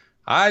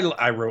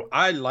 I wrote,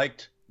 I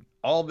liked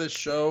all this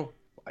show.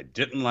 I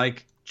didn't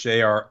like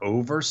JR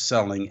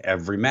overselling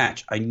every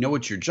match. I know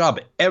it's your job.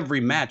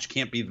 Every match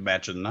can't be the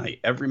match of the night.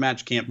 Every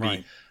match can't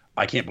be,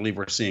 I can't believe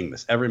we're seeing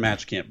this. Every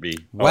match can't be.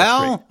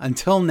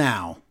 Until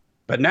now.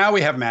 But now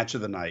we have match of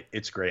the night.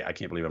 It's great. I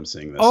can't believe I'm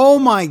seeing this. Oh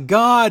my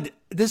God.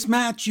 This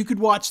match, you could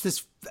watch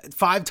this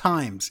 5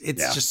 times.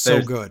 It's just so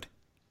good.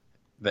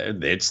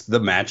 It's the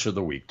match of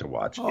the week to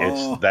watch.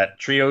 It's that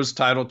Trios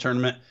title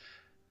tournament,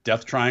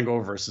 Death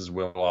Triangle versus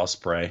Will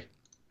Ospreay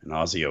and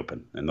Aussie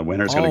Open. And the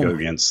winner's going to go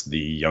against the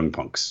Young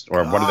Punks.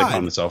 Or what do they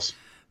call themselves?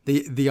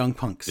 The Young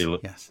Punks.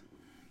 Yes.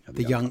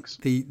 The Young Punks.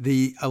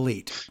 The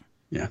Elite.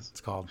 Yes. It's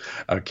called.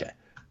 Okay.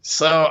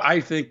 So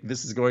I think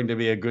this is going to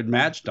be a good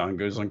match. Don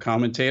Goods on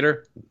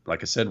commentator.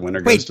 Like I said,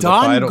 winner goes to the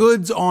final. Don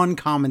Goods on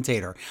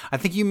commentator. I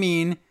think you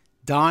mean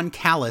Don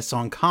Callis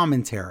on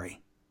commentary.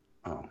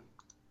 Oh.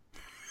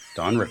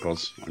 Don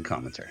Rickles on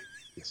commentary.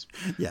 Yes.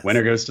 Yes.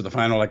 Winner goes to the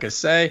final, like I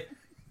say.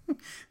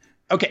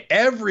 Okay,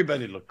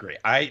 everybody looked great.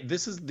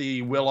 This is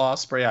the Will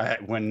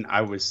Ospreay when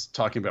I was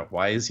talking about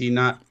why is he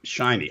not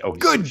shiny? Oh,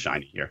 he's so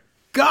shiny here.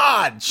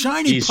 God,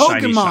 shiny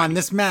Pokemon. Shiny.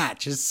 This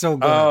match is so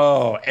good.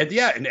 Oh,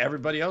 and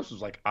everybody else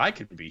was like, I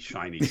could be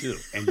shiny too.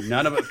 And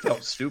none of it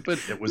felt stupid.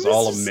 It was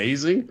all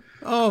amazing.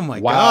 Oh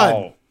my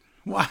God.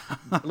 Wow.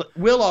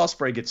 Will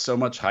Ospreay gets so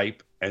much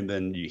hype, and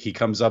then he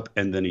comes up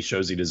and then he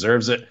shows he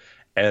deserves it.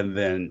 And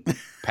then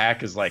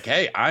Pac is like,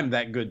 hey, I'm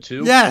that good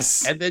too.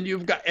 Yes. And then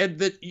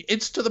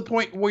it's to the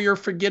point where you're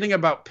forgetting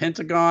about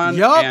Pentagon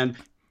and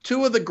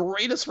 2 of the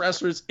greatest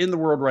wrestlers in the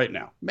world right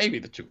now. Maybe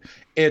the 2.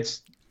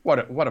 It's what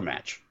a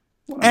match.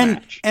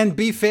 And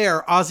be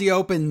fair, Aussie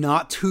Open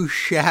not too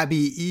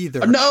shabby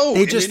either. No,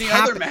 they just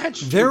other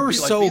match, they're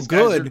so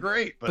good,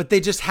 great, but they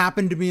just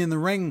happened to be in the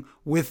ring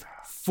with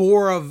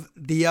 4 of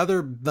the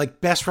other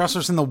best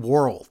wrestlers in the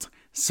world.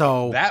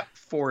 So that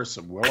force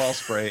of Will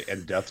Ospreay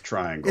and Death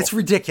Triangle, it's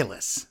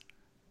ridiculous.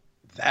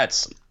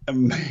 That's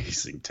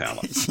amazing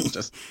talent,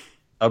 just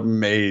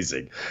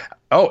amazing.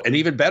 Oh, and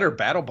even better,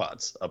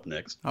 BattleBots up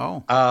next.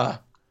 Oh,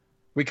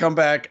 we come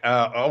back.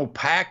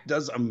 Pac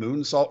does a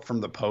moonsault from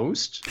the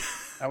post.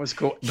 That was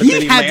cool. But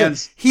then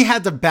he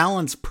had to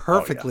balance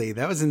perfectly.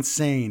 That was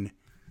insane.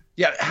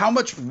 Yeah, how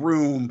much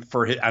room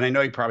for his, and I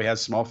know he probably has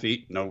small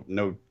feet.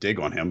 No dig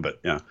on him, but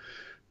yeah.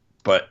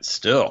 But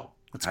still,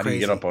 That's how crazy.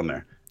 do you get up on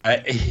there?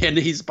 And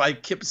he's by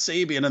Kip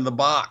Sabian in the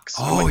box.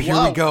 Oh, like, here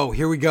wow. we go.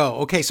 Here we go.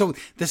 Okay, so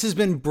this has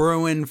been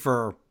brewing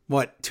for,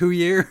 what, 2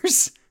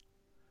 years?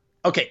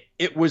 Okay,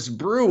 it was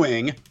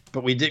brewing,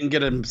 but we didn't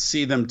get to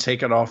see them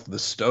take it off the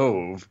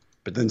stove.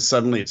 But then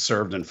suddenly it's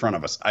served in front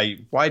of us.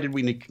 Why did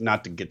we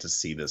not to get to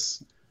see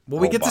this?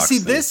 Well, we get to see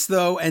thing? this,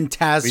 though, and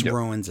Taz We do.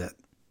 ruins it.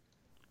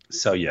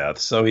 So, yeah.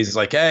 So he's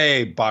like,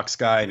 hey, box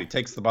guy. And he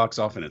takes the box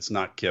off, and it's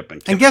not Kip.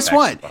 And And guess attacks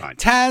what? him behind.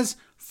 Taz,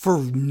 for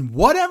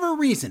whatever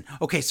reason.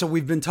 Okay, so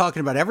we've been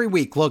talking about every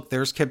week. Look,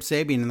 there's Kip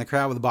Sabian in the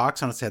crowd with a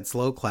box on his head,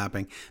 slow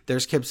clapping.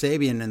 There's Kip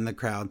Sabian in the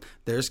crowd.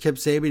 There's Kip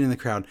Sabian in the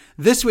crowd.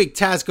 This week,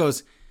 Taz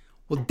goes,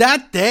 well,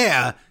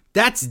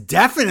 that's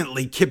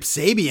definitely Kip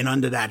Sabian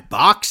under that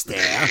box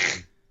there.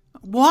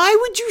 Why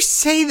would you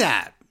say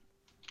that?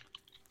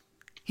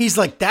 He's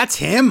like, that's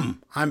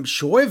him. I'm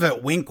sure of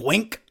it. Wink,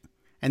 wink.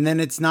 And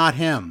then it's not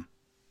him.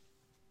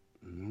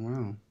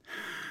 Wow.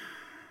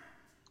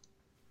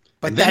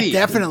 But And then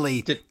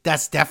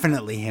that's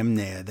definitely him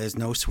there. There's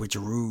no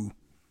switcheroo.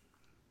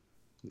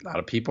 A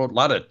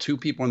lot of two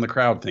people in the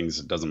crowd things.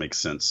 It doesn't make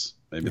sense.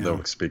 Maybe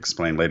they'll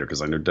explain later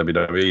because I know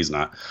WWE's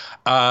not.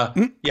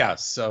 Yeah.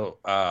 So,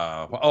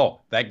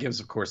 that gives,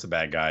 of course, the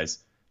bad guys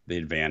the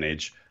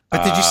advantage.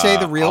 But did you say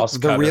the real?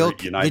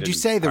 United Did you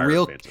say the Fire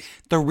real? advantage.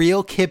 The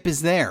real Kip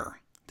is there.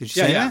 Did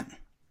you say that?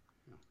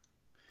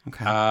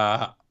 Okay.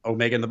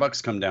 Omega and the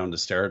Bucks come down to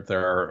stare at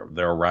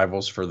their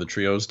rivals for the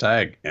trios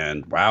tag,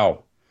 and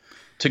wow,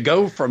 to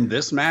go from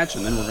this match,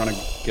 and then we're gonna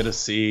get to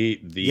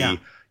see the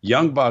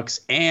Young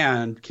Bucks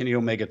and Kenny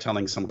Omega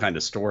telling some kind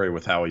of story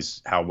with how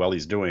well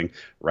he's doing.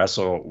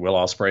 Wrestle Will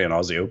Ospreay and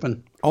Aussie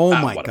Open. Oh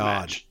Wow, my what a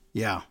God. match.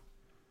 Yeah.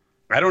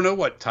 I don't know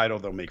what title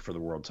they'll make for the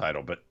world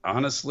title, but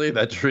honestly,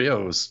 that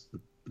trios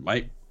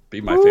might be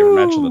my favorite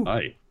match of the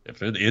night.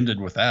 If it ended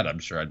with that, I'm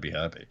sure I'd be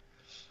happy.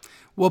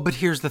 Well, but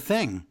here's the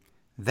thing.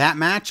 That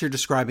match you're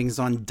describing is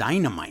on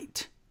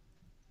Dynamite.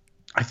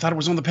 I thought it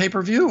was on the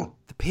pay-per-view.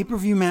 The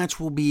pay-per-view match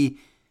will be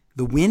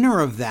the winner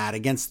of that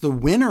against the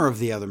winner of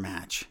the other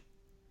match.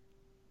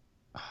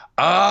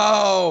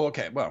 Oh,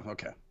 okay. Well,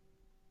 okay.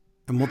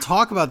 And we'll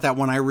talk about that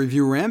when I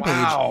review Rampage.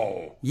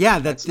 Wow. Yeah,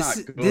 That's not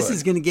this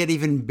is good. going to get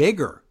even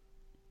bigger.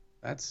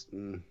 That's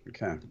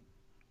okay.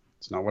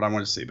 It's not what I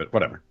want to see, but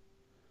whatever.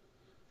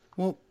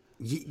 Well,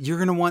 you're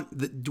going to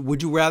want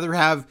would you rather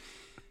have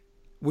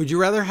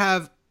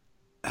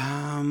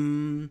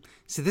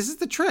see, this is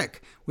the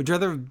trick. Would you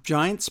rather have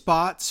giant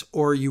spots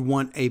or you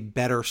want a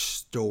better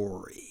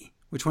story?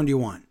 Which one do you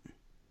want?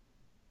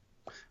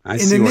 I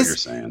see what you're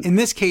saying. In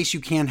this case, you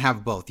can't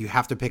have both. You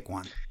have to pick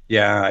one.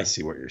 Yeah, I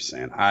see what you're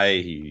saying.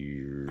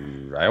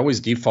 I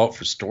always default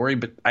for story,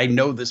 but I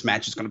know this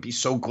match is going to be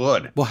so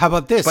good. Well, how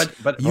about this?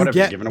 But you whatever,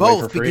 get giving away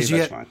both for free, because you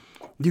that's get fine.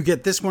 you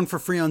get this one for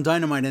free on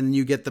Dynamite, and then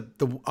you get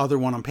the other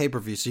one on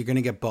pay-per-view. So you're going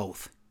to get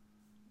both.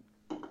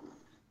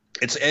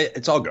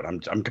 It's all good.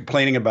 I'm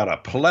complaining about a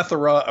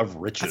plethora of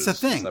riches.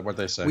 That's the thing. Is that what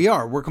they say? We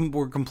are. We're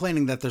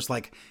complaining that there's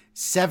like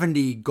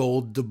 70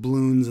 gold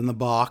doubloons in the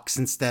box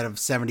instead of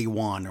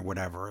 71 or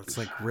whatever. It's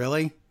like,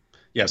 really?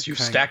 Yes, you've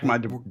stacked my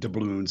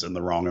doubloons in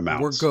the wrong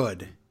amounts. We're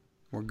good.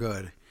 We're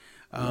good.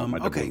 My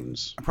Okay.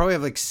 doubloons. I probably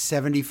have like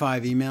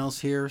 75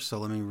 emails here, so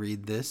let me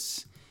read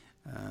this.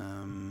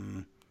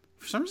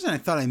 For some reason, I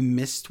thought I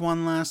missed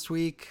one last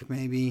week.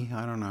 Maybe.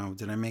 I don't know.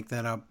 Did I make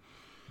that up?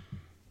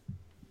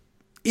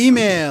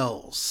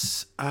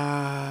 Emails.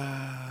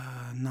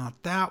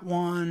 Not that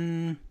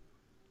one.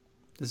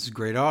 This is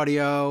great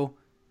audio.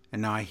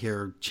 And now I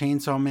hear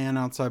Chainsaw Man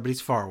outside, but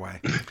he's far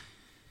away.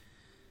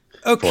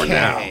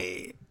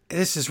 Okay.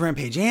 This is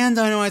Rampage and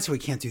Dynamite, so we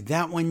can't do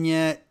that one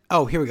yet.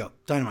 Oh, here we go.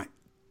 Dynamite.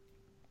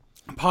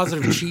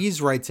 Positive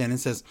Cheese writes in and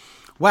says,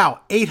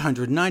 wow,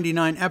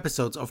 899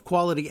 episodes of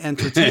quality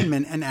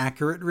entertainment and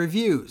accurate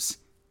reviews.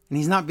 And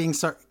he's not being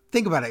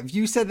think about it. If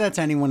you said that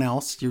to anyone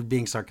else, you're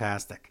being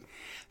sarcastic.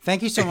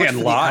 Thank you so much And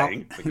for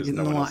lying, the because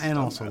no one else has and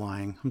done also that.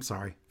 lying. I'm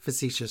sorry.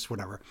 Facetious,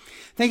 whatever.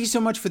 Thank you so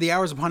much for the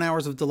hours upon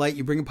hours of delight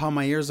you bring upon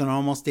my ears on an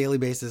almost daily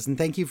basis. And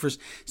thank you for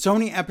so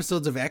many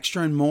episodes of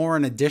Extra and More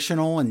and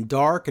Additional and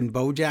Dark and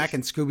BoJack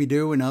and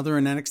Scooby-Doo and Other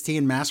and NXT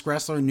and Masked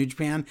Wrestler and New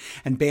Japan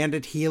and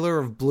Bandit Healer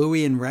of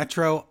Bluey and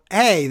Retro.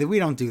 Hey, we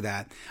don't do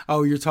that.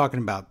 Oh, you're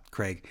talking about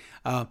Craig.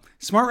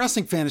 Smart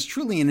Wrestling Fan is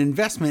truly an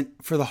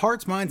investment for the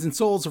hearts, minds, and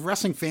souls of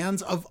wrestling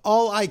fans of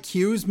all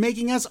IQs,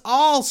 making us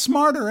all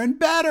smarter and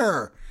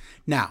better.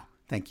 Now,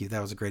 thank you. That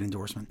was a great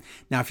endorsement.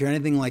 Now, if you're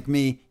anything like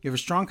me, you have a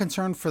strong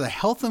concern for the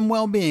health and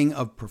well-being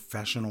of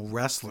professional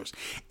wrestlers.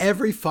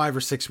 Every 5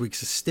 or 6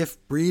 weeks, a stiff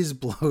breeze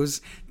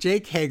blows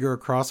Jake Hager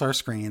across our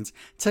screens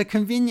to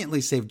conveniently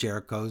save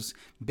Jericho's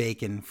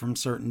bacon from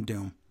certain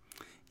doom.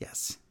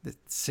 Yes, the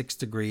 6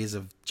 degrees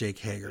of Jake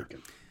Hager.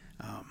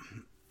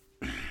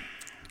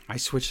 I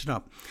switched it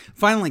up.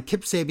 Finally,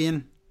 Kip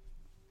Sabian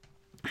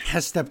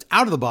has stepped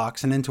out of the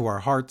box and into our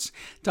hearts,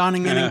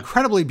 donning an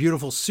incredibly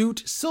beautiful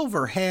suit,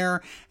 silver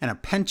hair, and a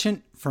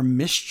penchant for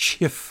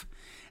mischief.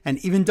 And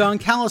even Don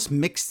Callis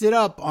mixed it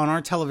up on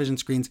our television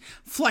screens,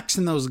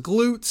 flexing those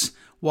glutes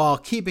while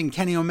keeping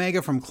Kenny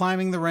Omega from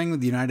climbing the ring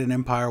with the United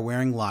Empire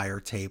wearing liar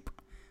tape.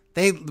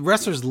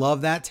 Wrestlers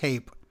love that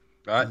tape.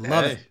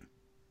 Love it.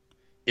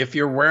 If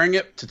you're wearing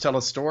it to tell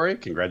a story,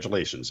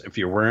 congratulations. If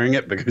you're wearing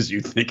it because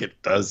you think it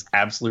does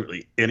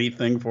absolutely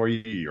anything for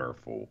you, you're a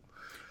fool.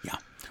 Yeah.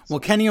 Well,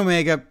 Kenny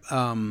Omega,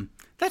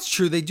 that's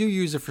true. They do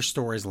use it for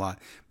stories a lot.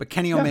 But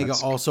Kenny Omega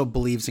also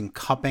believes in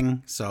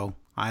cupping, so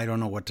I don't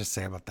know what to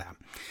say about that.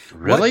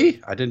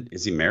 Really?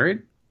 Is he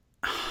married?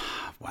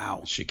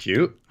 Wow. Is she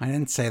cute? I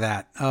didn't say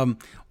that.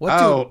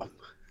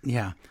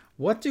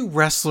 What do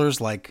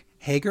wrestlers like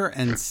Hager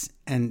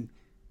and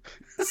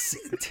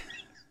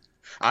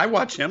I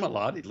watch him a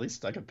lot. At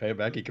least I can pay him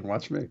back. He can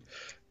watch me.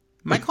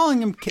 Am I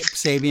calling him Kip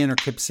Sabian or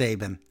Kip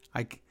Saban?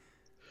 Am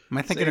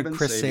I thinking of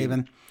Chris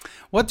Saban?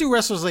 What do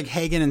wrestlers like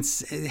Hager and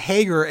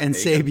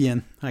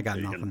Sabian? I got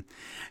nothing.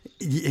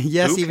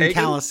 Yes, even Hagen?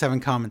 Callis have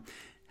in common.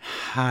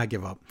 I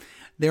give up.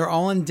 They're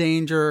all in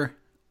danger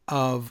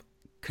of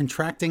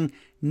contracting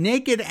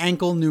naked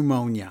ankle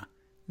pneumonia.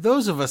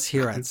 Those of us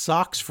here at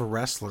Socks for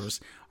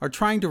Wrestlers are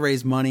trying to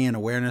raise money and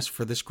awareness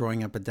for this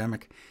growing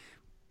epidemic.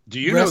 Do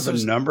you know the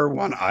number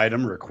one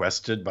item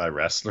requested by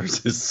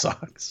wrestlers is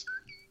socks?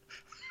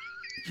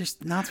 You're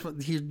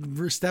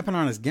stepping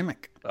on his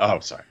gimmick. Oh,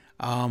 sorry.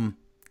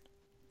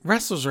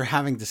 Wrestlers are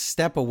having to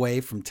step away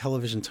from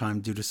television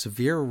time due to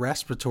severe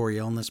respiratory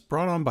illness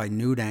brought on by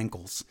nude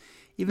ankles.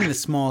 Even the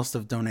smallest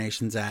of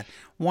donations at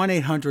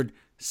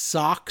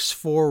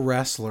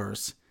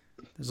 1-800-SOCKS4WRESTLERS.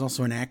 There's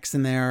also an X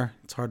in there.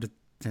 It's hard to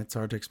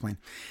explain.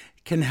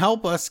 Can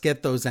help us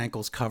get those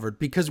ankles covered,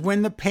 because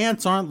when the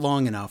pants aren't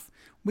long enough,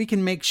 we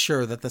can make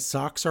sure that the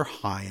socks are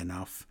high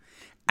enough.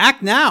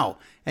 Act now,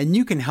 and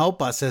you can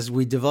help us as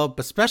we develop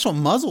a special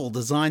muzzle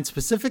designed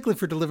specifically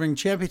for delivering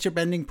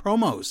championship-ending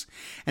promos.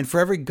 And for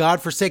every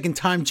godforsaken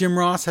time Jim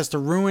Ross has to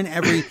ruin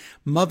every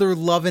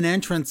mother-loving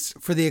entrance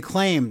for the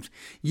Acclaimed.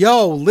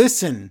 Yo,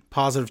 listen,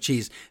 Positive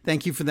Cheese.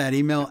 Thank you for that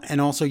email. And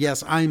also,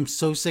 yes, I'm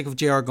so sick of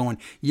JR going,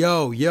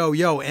 yo, yo,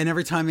 yo. And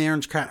every time the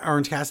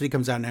Orange Cassidy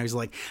comes out now, he's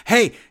like,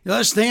 hey,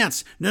 let's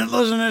dance.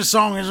 Listen to this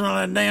song. Listen to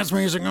that dance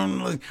music.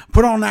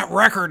 Put on that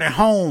record at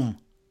home.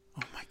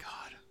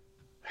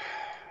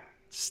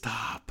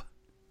 Stop.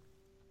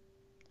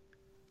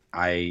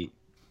 I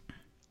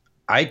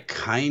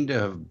kind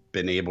of have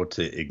been able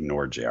to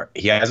ignore JR.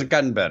 He hasn't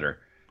gotten better,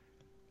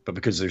 but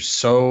because there's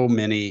so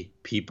many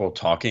people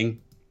talking,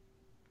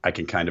 I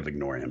can kind of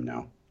ignore him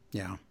now.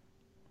 Yeah.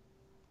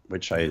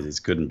 Which is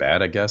good and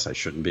bad, I guess. I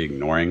shouldn't be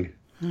ignoring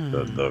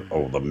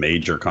the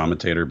major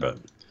commentator, but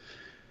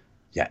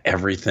yeah,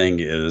 everything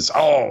is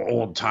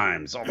old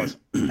times, all this.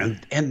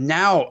 and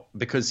now,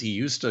 because he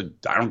used to,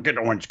 I don't get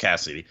Orange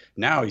Cassidy.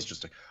 Now he's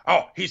just like,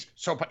 he's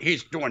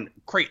doing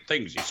great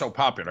things. He's so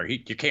popular.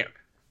 You can't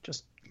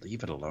just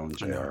leave it alone,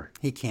 JR.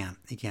 He can't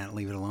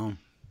leave it alone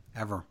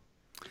ever.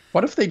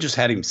 What if they just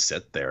had him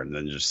sit there and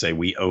then just say,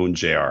 we own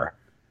JR?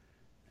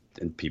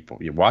 And people,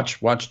 you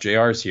watch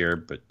JR's here,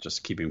 but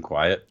just keep him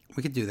quiet.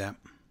 We could do that.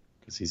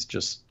 Because he's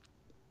just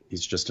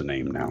a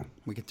name now.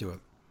 We could do it.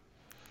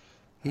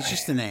 He's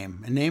just a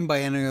name. A name by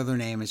any other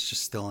name is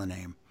just still a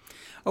name.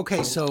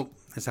 Okay, so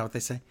is that what they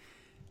say?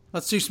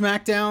 Let's do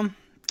SmackDown,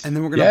 and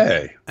then we're gonna.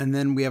 Yay! And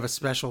then we have a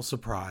special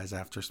surprise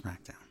after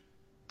SmackDown.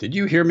 Did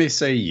you hear me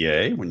say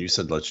yay when you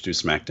said let's do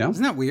SmackDown?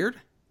 Isn't that weird?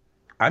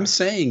 I'm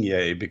saying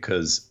yay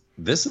because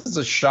this is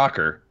a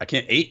shocker.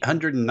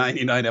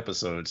 899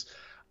 episodes.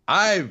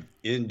 I've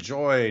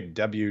enjoyed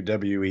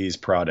WWE's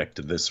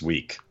product this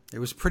week. It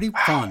was pretty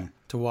fun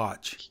to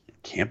watch.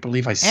 Can't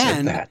believe I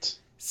said that.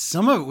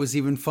 Some of it was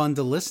even fun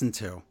to listen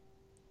to.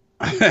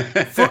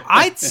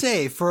 I'd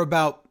say for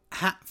about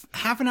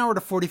half an hour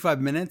to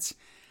 45 minutes,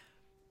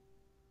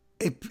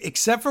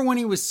 except for when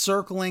he was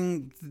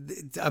circling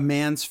a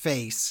man's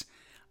face,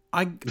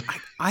 I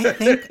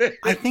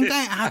think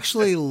I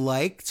actually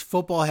liked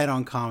Football Head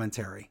on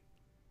commentary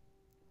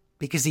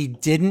because he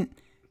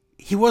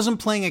wasn't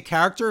playing a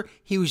character.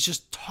 He was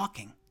just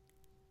talking.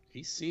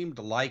 He seemed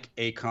like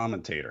a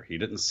commentator. He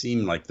didn't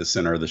seem like the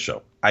center of the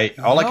show.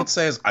 All I could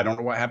say is I don't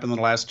know what happened in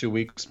the last 2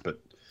 weeks, but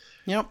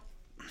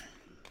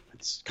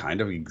it's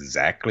kind of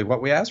exactly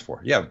what we asked for.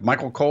 Yeah,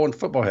 Michael Cole and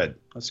Football Head.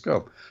 Let's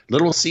go.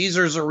 Little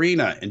Caesars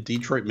Arena in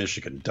Detroit,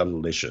 Michigan.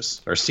 Delicious.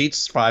 Our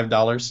seats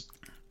 $5.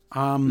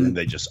 And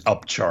they just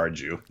upcharge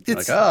you.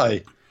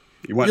 Like,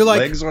 you want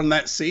legs on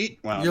that seat?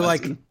 Wow,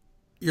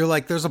 you're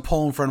like, there's a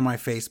pole in front of my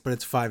face, but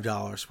it's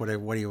 $5.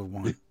 What do you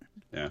want?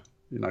 Yeah.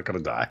 You're not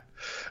going to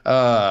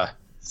die.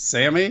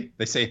 Sammy,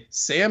 they say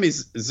Sami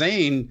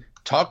Zayn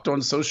talked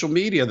on social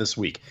media this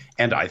week.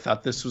 And I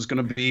thought this was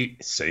going to be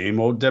same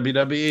old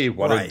WWE.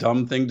 What a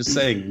dumb thing to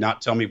say.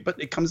 Not tell me, but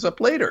it comes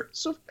up later.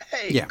 So,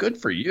 hey, good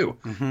for you.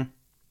 Mm-hmm.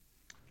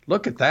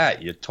 Look at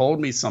that. You told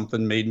me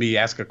something, made me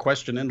ask a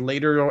question, and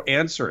later you'll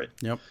answer it.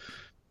 Yep.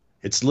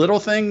 It's little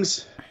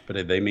things,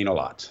 but they mean a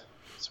lot.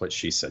 That's what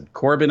she said.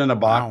 Corbin in a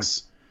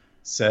Box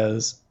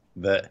says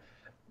that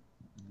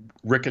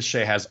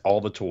Ricochet has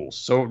all the tools.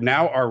 So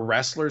now are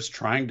wrestlers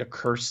trying to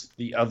curse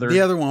the other?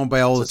 The other one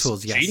by all the It's a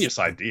tools. Yes, genius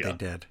idea. They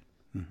did.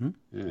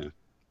 Yeah.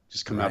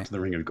 Just come out to the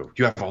ring and go,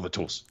 you have all the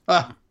tools.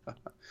 Ah.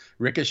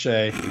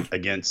 Ricochet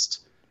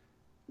against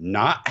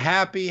not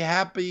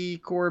happy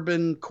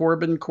Corbin.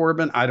 Baron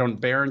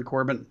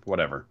Corbin,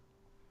 whatever.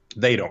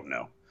 They don't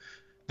know.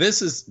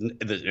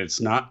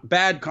 It's not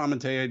bad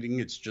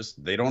commentating. It's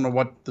just they don't know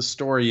what the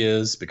story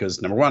is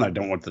because, number one, I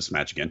don't want this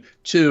match again.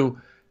 Two,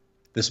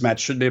 this match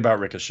should be about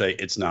Ricochet.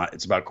 It's not.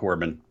 It's about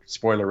Corbin.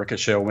 Spoiler,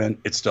 Ricochet will win.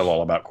 It's still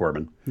all about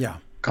Corbin. Yeah.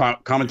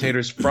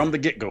 Commentators from the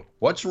get-go.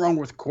 What's wrong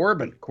with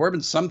Corbin?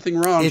 Corbin's something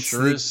wrong.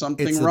 Is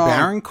something wrong.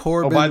 Baron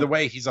Corbin. Oh, by the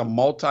way, he's a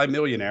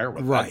multi-millionaire.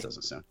 Well, right. That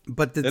doesn't sound.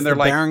 But it's the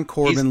Baron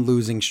Corbin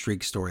losing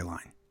streak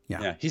storyline.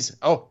 Yeah. He's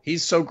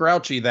so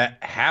grouchy that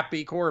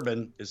happy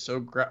Corbin is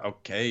so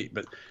okay.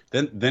 But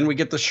then we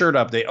get the shirt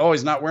update.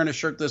 He's not wearing a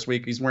shirt this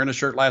week. He's wearing a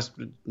shirt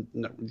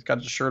no, he's got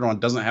his shirt on.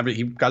 Doesn't have it.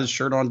 He got his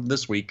shirt on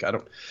this week.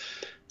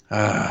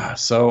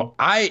 So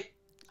I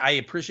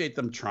appreciate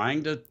them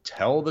trying to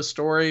tell the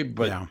story,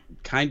 but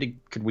kind of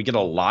could we get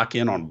a lock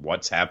in on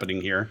what's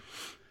happening here?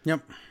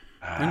 Yep.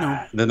 I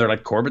know. Then they're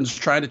like, Corbin's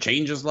trying to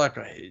change his luck.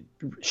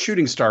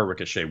 Shooting star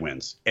Ricochet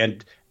wins.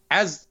 And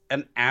as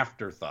an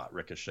afterthought,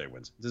 Ricochet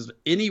wins. Does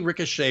any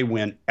Ricochet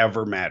win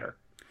ever matter?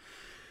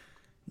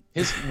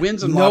 His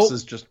wins and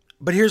losses just...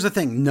 But here's the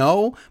thing.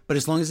 No, but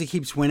as long as he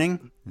keeps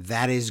winning,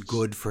 that is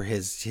good for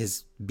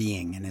his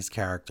being and his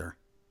character.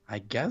 I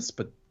guess,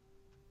 but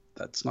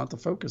that's not the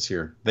focus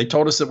here. They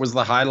told us it was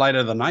the highlight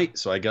of the night,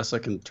 so I guess I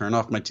can turn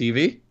off my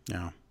TV.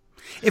 Yeah.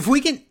 If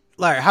we can...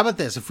 Larry, how about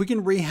this? If we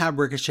can rehab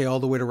Ricochet all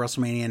the way to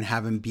WrestleMania and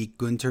have him beat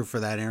Gunther for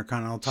that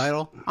Intercontinental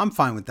title, I'm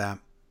fine with that.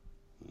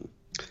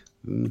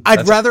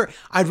 I'd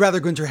rather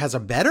Gunther has a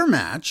better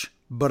match,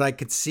 but I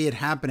could see it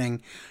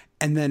happening,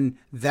 and then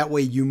that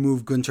way you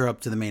move Gunther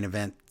up to the main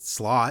event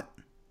slot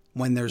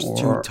when there's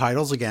two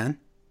titles again.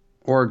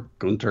 Or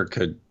Gunther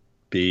could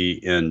be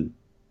in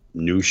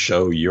New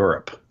Show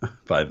Europe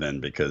by then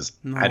because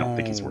I don't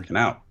think he's working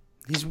out.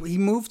 He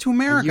moved to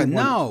America.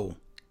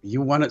 You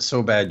want it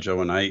so bad,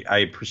 Joe, and I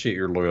appreciate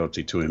your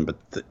loyalty to him, but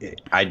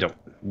I don't.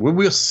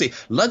 We'll see.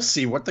 Let's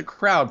see what the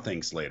crowd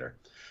thinks later.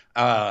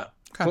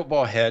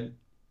 Football head,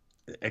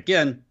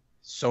 again,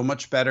 so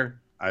much better.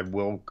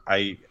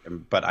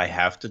 But I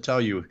have to tell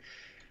you,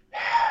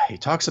 he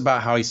talks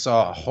about how he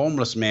saw a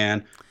homeless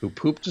man who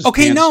pooped his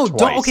pants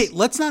twice.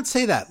 Let's not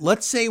say that.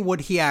 Let's say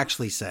what he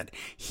actually said.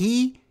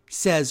 He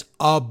says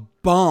a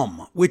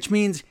bum, which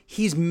means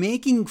he's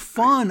making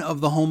fun of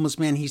the homeless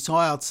man he saw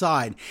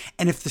outside.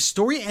 And if the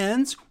story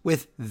ends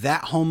with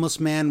that homeless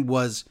man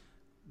was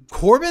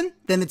Corbin,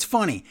 then it's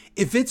funny.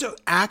 If it's an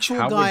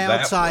actual guy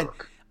outside,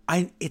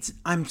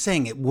 I'm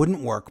saying it wouldn't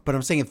work, but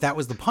I'm saying if that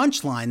was the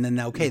punchline, then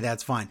okay,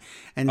 that's fine.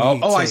 And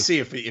I see.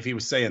 If he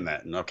was saying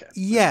that, okay.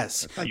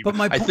 Yes, but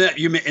my point. I thought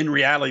you meant in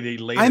reality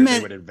later they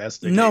would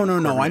investigate. No.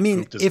 I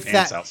mean,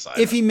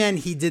 if he meant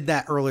he did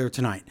that earlier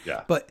tonight.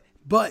 Yeah. But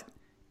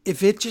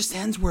if it just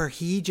ends where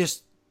he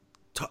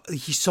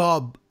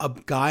saw a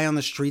guy on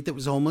the street that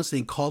was homeless and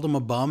he called him a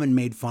bum and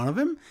made fun of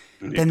him,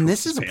 then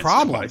this is a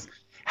problem.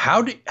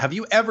 Have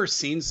you ever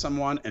seen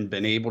someone and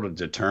been able to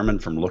determine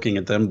from looking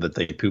at them that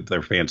they poop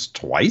their pants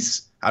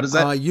twice? How does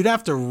that? You'd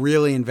have to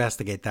really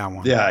investigate that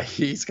one. Yeah,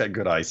 he's got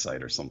good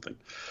eyesight or something.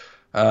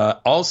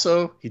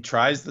 Also, he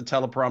tries the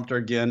teleprompter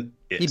again.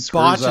 He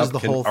botches the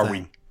whole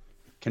thing.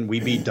 Can we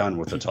be done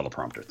with the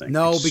teleprompter thing?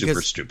 No, it's because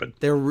super stupid.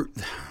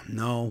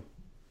 No.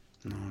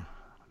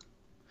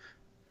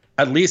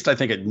 At least I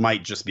think it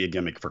might just be a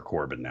gimmick for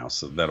Corbin now,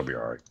 so that'll be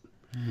all right.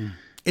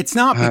 It's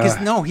not because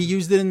he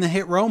used it in the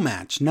Hit Row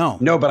match. No,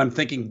 but I'm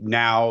thinking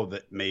now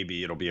that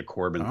maybe it'll be a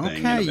Corbin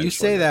thing. Okay, you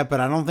say that, but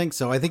I don't think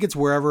so. I think it's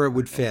wherever it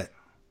would fit.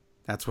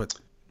 That's what.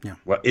 Yeah.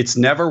 Well, it's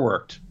never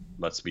worked.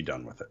 Let's be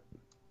done with it.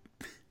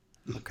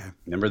 Okay.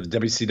 Remember the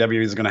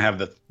WCW is going to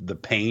have the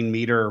pain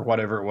meter or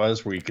whatever it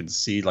was, where you could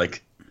see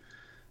like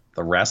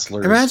the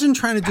wrestlers. Imagine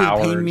trying to do the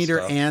pain meter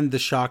and the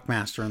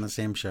Shockmaster on the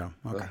same show.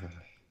 Okay.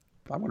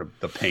 I want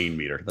the pain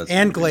meter.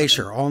 And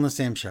Glacier all on the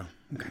same show.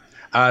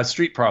 Okay.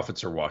 Street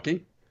Profits are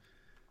walking.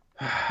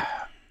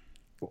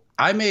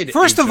 I made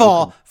first of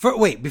all,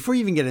 wait, before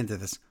you even get into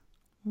this,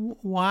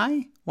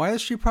 why are the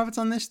Street Profits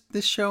on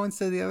this show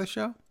instead of the other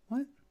show?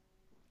 What?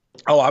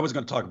 Oh, I was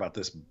going to talk about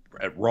this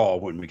at Raw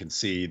when we can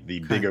see the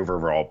big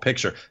overall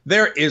picture.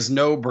 There is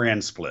no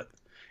brand split.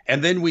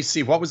 And then we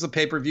see, what was the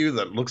pay-per-view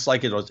that looks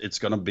like it's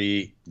going to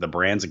be the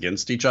brands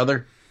against each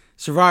other?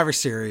 Survivor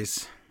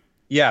Series.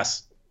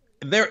 Yes.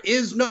 There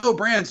is no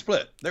brand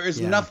split. There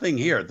is nothing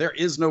here. There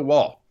is no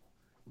wall.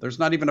 There's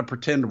not even a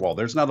pretend wall.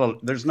 There's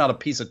not a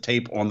piece of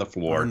tape on the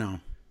floor. Oh, no.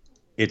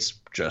 It's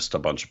just a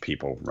bunch of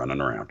people running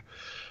around.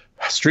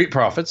 Street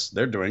Profits,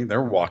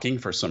 they're walking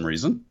for some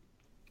reason.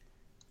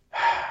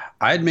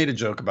 I had made a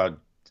joke about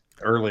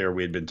earlier.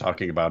 We had been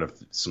talking about if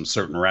some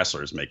certain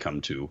wrestlers may come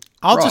to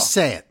I'll Raw. Just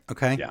say it,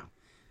 okay?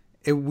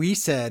 Yeah. We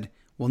said,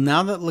 well,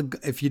 now that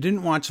if you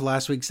didn't watch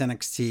last week's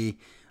NXT,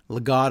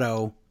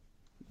 Legado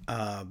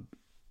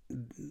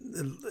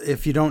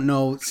if you don't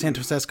know,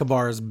 Santos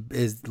Escobar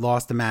is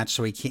lost a match,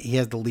 so he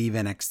has to leave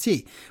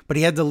NXT. But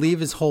he had to leave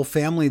his whole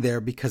family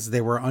there because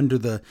they were under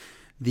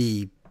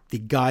the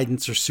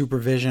guidance or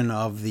supervision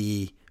of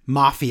the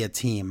Mafia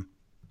team,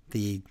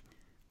 the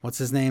what's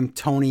his name,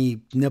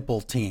 Tony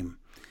Nipple team.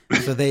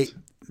 So they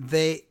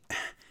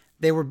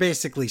were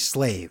basically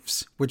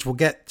slaves, which we'll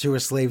get to a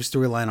slave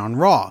storyline on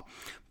Raw.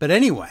 But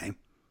anyway,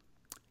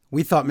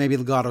 we thought maybe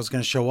Legado was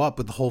going to show up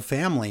with the whole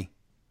family.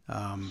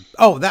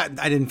 That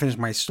I didn't finish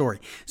my story.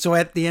 So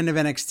at the end of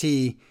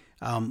NXT,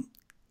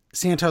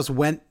 Santos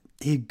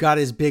he got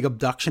his big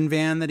abduction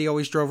van that he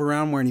always drove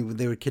around where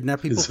they would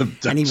kidnap people.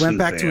 And he went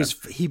back to his...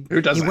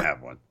 Who doesn't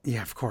have one?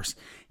 Yeah, of course.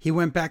 He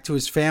went back to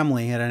his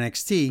family at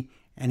NXT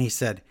and he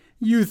said,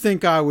 "You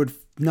think I would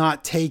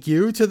not take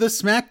you to the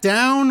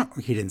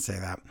SmackDown?" He didn't say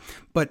that,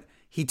 but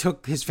he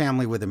took his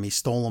family with him. He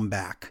stole them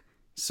back.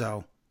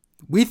 So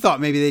we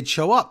thought maybe they'd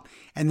show up.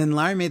 And then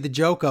Larry made the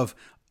joke of,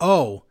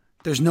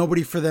 there's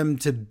nobody for them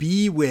to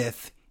be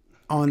with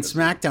on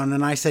SmackDown.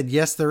 And I said,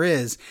 yes, there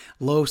is.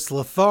 Los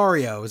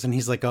Lotharios. And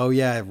he's like, oh,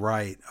 yeah,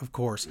 right. Of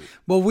course.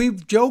 Well,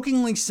 we've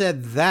jokingly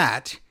said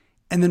that.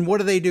 And then what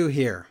do they do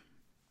here?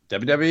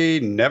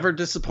 WWE never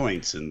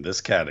disappoints in this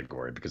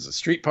category because the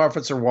Street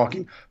Profits are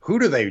walking. Who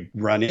do they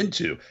run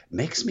into?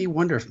 Makes me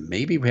wonder if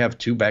maybe we have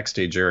two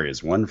backstage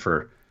areas, one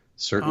for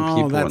certain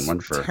people and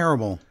one for...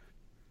 terrible.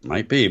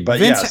 Might be, but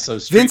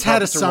Vince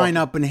had a sign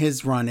up in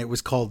his run. It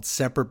was called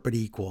 "Separate but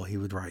Equal." He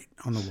would write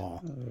on the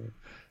wall.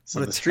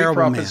 So the Street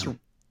Profits,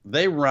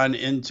 they run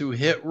into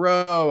Hit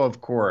Row, of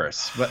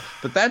course, but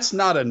that's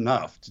not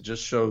enough to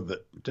just show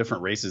that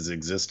different races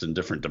exist in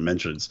different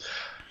dimensions.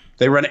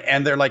 They run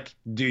and they're like,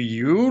 "Do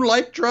you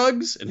like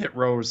drugs?" And Hit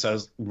Row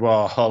says,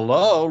 "Well,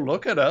 hello,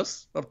 look at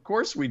us. Of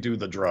course we do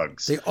the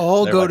drugs." They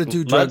all go to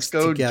do drugs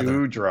together. Let's go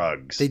do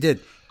drugs. They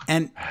did.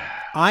 And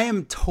I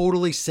am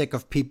totally sick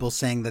of people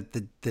saying that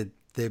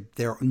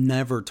they're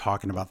never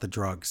talking about the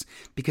drugs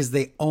because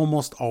they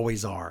almost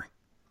always are.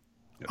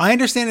 Yep. I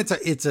understand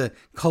it's a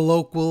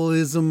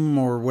colloquialism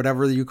or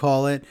whatever you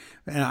call it,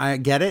 and I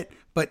get it,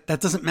 but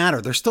that doesn't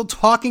matter. They're still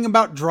talking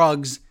about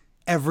drugs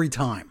every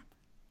time.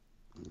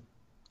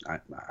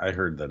 I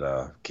heard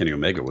that Kenny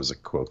Omega was a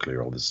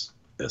colloquialist.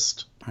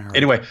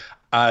 Anyway,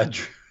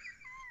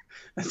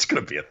 that's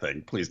going to be a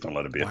thing. Please don't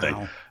let it be a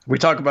thing. We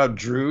talk about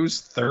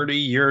Drew's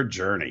 30-year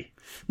journey.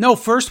 No,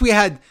 first we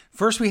had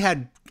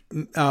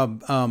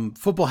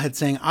Football Head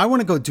saying, "I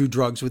want to go do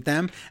drugs with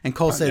them," and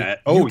Cole said,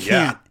 "You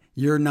can't.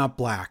 You're not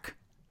black."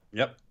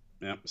 Yep.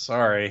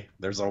 Sorry.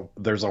 There's a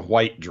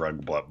white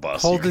drug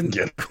bus. Cole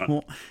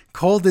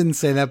didn't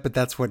say that, but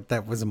that's what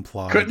that was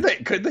implied.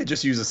 Could they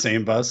just use the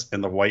same bus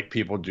and the white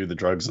people do the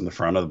drugs in the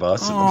front of the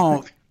bus?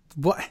 Oh.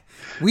 What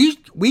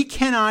we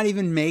cannot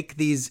even make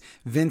these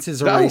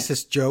Vince's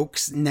racist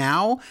jokes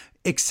now,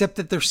 except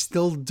that they're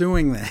still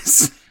doing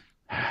this.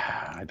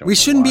 We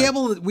should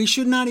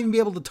not even be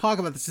able to talk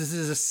about this. This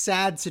is a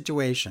sad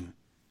situation.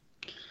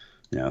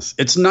 Yes,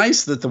 it's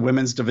nice that the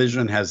women's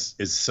division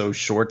is so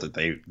short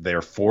that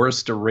they're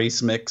forced to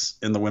race mix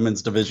in the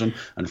women's division.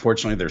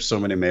 Unfortunately, there's so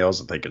many males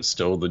that they can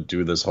still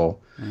do this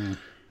whole.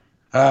 Drew's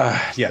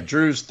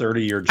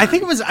 30-year journey. I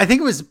think it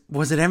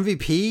was it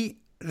MVP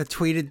that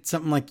tweeted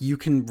something like, "You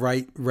can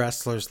write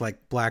wrestlers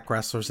like black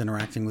wrestlers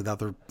interacting with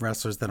other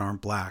wrestlers that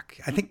aren't black."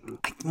 I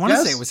want to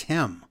say it was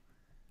him.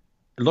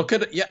 Look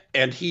at it, yeah,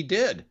 and he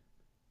did.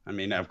 I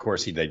mean, of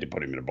course, they did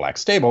put him in a black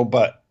stable,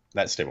 but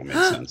that stable made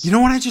sense. You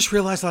know what I just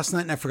realized last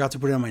night, and I forgot to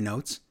put it on my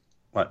notes?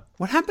 What?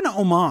 What happened to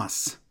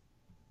Omos?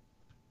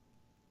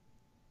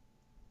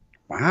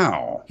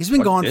 Wow, he's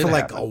been gone for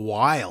a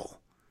while.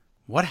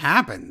 What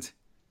happened?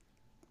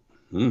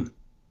 I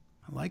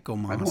like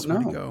Omos. I don't know.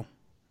 Where'd he go?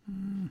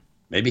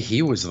 Maybe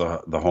he was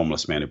the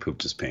homeless man who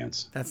pooped his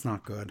pants. That's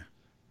not good.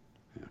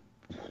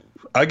 Yeah.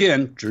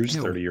 Again, Drew's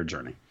 30-year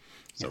journey.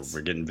 So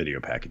we're getting video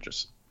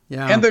packages.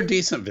 Yeah. And they're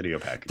decent video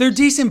packages. They're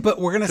decent, but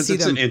we're going to see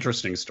them. It's an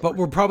interesting story. But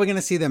we're probably going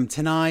to see them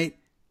tonight,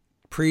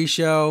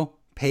 pre-show,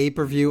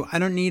 pay-per-view. I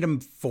don't need them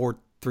 4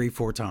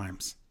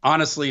 times.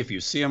 Honestly, if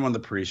you see them on the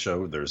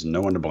pre-show, there's no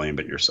one to blame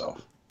but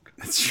yourself.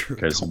 That's true.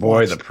 Because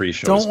the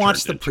pre-show don't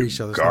watch the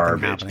pre-show. There's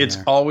garbage. It's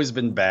always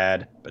been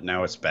bad, but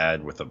now it's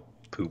bad with a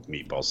poop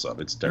meatball sub.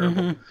 It's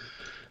terrible.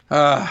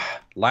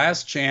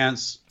 Last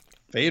chance,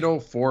 fatal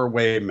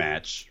 4-way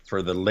match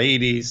for the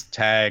ladies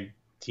tag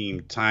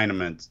team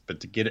tournament, but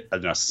to get a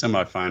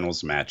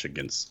semifinals match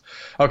against.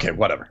 Okay,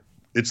 whatever.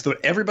 It's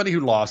everybody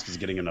who lost is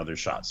getting another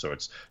shot. So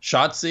it's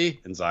Shotzi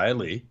and Xia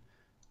Li,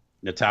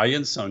 Natalya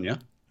and Sonya,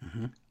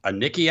 a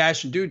Nikki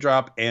Ash and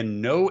Doudrop,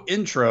 and no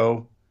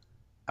intro,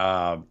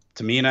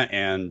 Tamina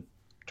and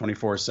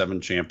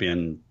 24/7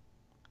 champion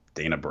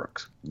Dana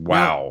Brooks.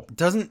 Wow.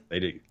 Now,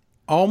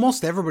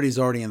 almost everybody's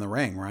already in the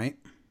ring, right?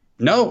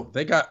 No,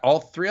 they got all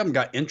three of them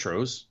got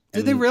intros.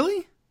 Did they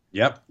really?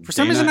 Yep. For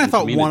some reason, I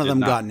thought one of them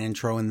got an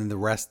intro and then the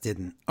rest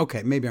didn't.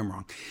 Okay, maybe I'm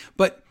wrong.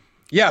 But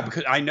Yeah,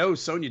 because I know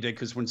Sonya did,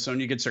 because when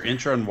Sonya gets her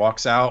intro and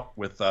walks out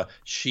with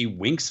she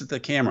winks at the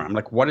camera. I'm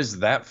like, what is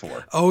that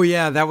for? Oh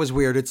yeah, that was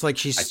weird. It's like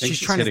I think she's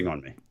trying hitting to,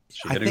 on me. Is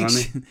she hitting on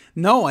me?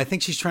 No, I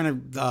think she's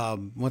trying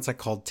to what's that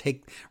called?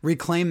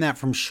 Reclaim that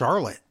from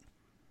Charlotte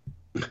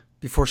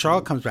before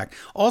Charlotte comes back.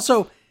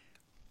 Also,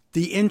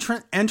 the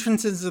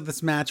entrances of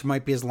this match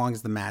might be as long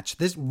as the match.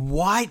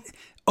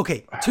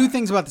 Okay, two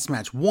things about this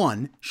match.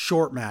 One,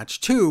 short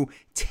match. Two,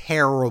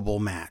 terrible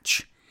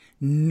match.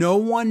 No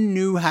one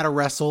knew how to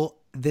wrestle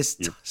this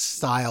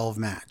style of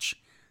match.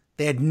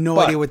 They had no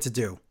idea what to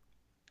do.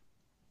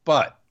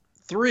 But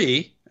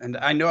three, and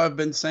I know I've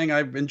been saying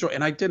I've enjoyed,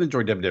 and I did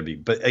enjoy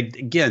WWE, but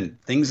again,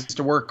 things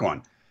to work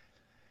on.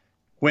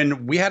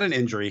 When we had an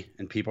injury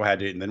and people had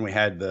to, and then we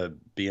had the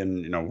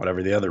being,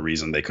 whatever the other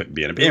reason they couldn't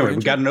be in it. But anyway,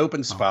 we got an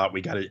open spot.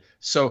 We got it.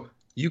 So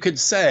you could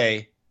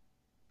say,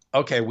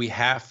 okay, we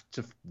have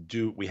to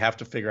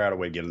figure out a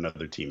way to get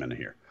another team in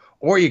here.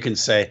 Or you can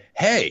say,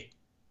 hey,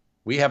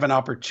 we have an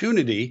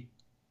opportunity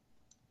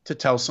to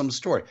tell some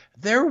story.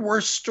 There were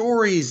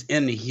stories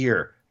in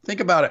here. Think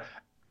about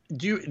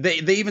it.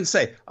 They even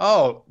say,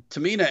 oh,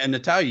 Tamina and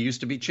Natalya used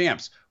to be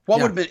champs.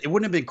 It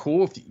wouldn't have been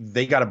cool if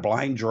they got a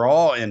blind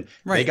draw and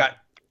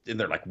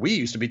they're like, we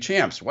used to be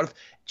champs. What if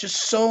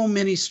just so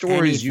many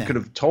stories you could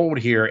have told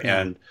here?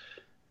 And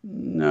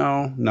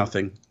no,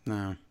 nothing.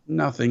 No,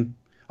 nothing.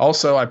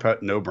 Also, I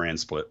put no brand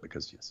split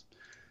because yes.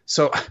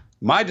 So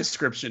my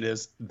description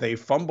is they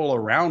fumble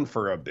around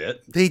for a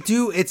bit. They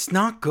do. It's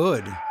not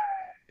good.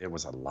 It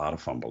was a lot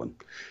of fumbling.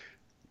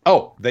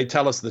 Oh, they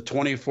tell us the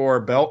 24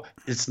 belt.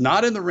 It's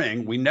not in the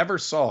ring. We never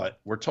saw it.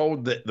 We're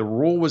told that the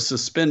rule was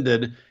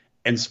suspended.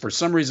 And for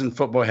some reason,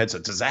 Football Head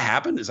said, does that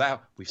happen? Is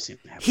that we've seen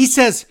it happen? He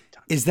says,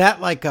 is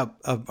that like a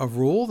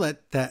rule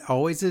that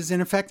always is in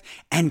effect?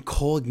 And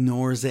Cole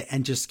ignores it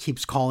and just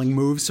keeps calling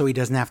moves so he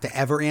doesn't have to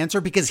ever answer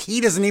because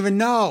he doesn't even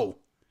know.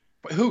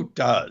 But who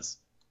does?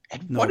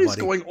 And what is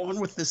going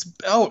on with this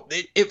belt?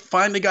 It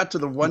finally got to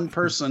the one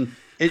person.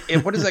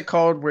 What is that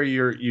called where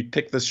you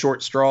pick the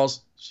short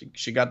straws?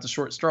 She got the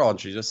short straw and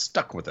she just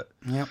stuck with it.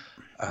 Yep.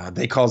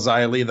 They call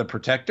Xia Li the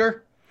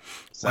protector.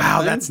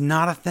 Wow, that's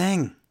not a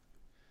thing.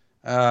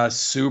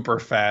 Super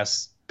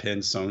fast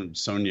pin.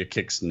 Sonya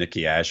kicks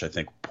Nikki Ash, I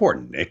think. Poor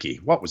Nikki.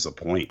 What was the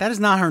point? That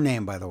is not her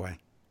name, by the way.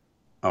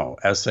 Oh,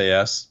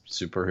 SAS,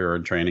 superhero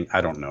in training.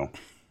 I don't know.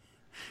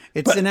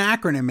 It's an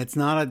acronym. It's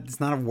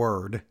not a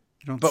word.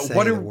 You don't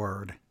say the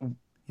word.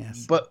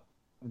 Yes. But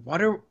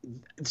what are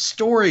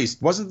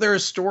stories? Wasn't there a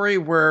story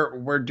where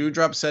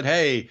Doudrop said,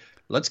 "Hey,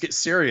 let's get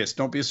serious.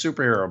 Don't be a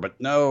superhero."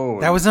 But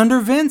no. That was under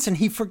Vince, and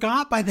he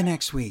forgot by the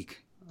next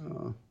week.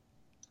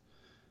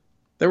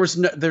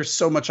 There's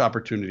so much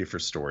opportunity for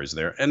stories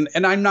there. And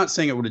I'm not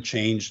saying it would have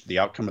changed the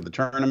outcome of the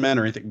tournament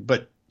or anything,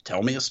 but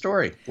tell me a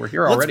story. We're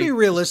here already. Let's be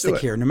realistic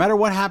here. No matter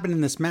what happened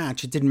in this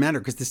match, it didn't matter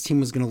because this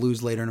team was going to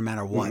lose later no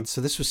matter what. Mm-hmm.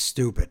 So this was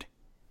stupid.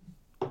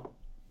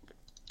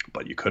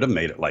 But you could have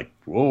made it like,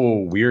 whoa,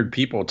 weird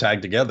people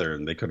tagged together,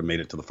 and they could have made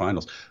it to the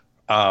finals.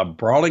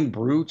 Brawling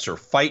Brutes or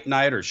Fight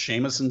Night or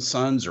Sheamus and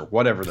Sons or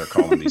whatever they're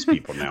calling these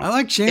people now. I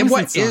like Sheamus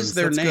and Sons. And what is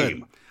their name?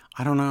 Good.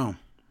 I don't know.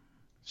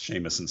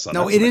 Sheamus and Sons.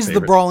 No, it is the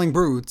Brawling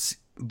Brutes,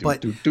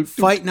 but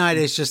Fight Night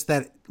is just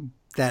that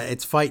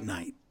it's Fight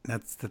Night.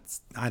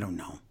 That's I don't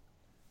know.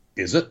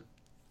 Is it?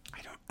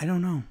 I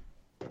don't know.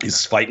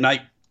 Is Fight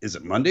Night? Is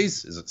it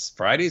Mondays? Is it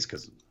Fridays?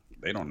 Because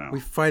they don't know.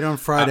 We fight on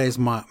Fridays.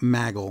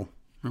 Maggle.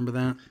 Remember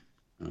that?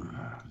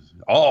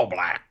 All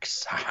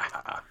Blacks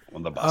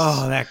on the bus.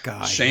 Oh, that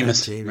guy.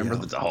 Sheamus. Remember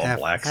the All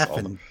Blacks?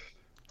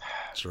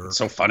 Sure. It's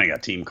so funny, a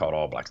team called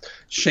All Blacks.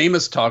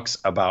 Sheamus talks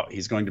about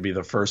he's going to be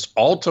the first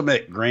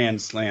ultimate Grand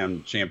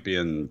Slam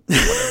champion,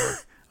 whatever.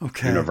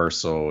 Okay.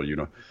 Universal,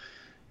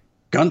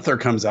 Gunther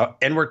comes out,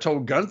 and we're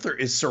told Gunther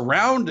is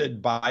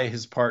surrounded by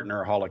his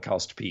partner,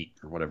 Holocaust Pete,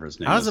 or whatever his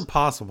name is. How is it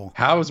possible?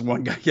 How is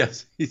one guy?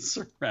 Yes, he's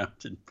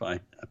surrounded by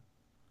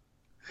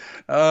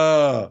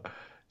him.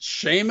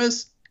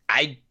 Sheamus,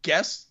 I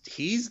guess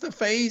he's the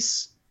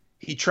face.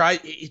 He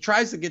tries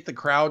to get the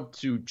crowd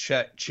to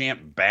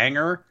chant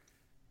banger.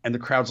 And the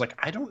crowd's like,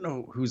 I don't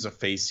know who's a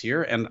face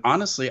here. And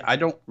honestly, I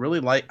don't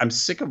really I'm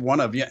sick of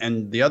one of you.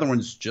 And the other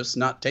one's just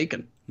not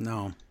taken.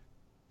 No.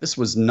 This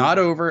was not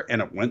over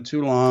and it went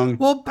too long.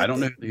 Well, I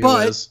don't know who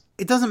it is.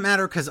 It doesn't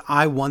matter because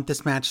I want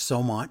this match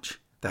so much.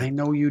 I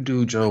know you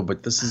do, Joe,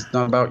 but this is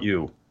not about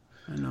you.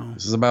 I know.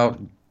 This is about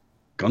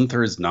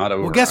Gunther is not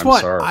over. Well, guess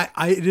what? Sorry.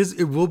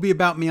 It will be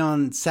about me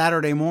on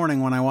Saturday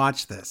morning when I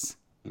watch this.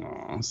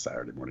 Oh,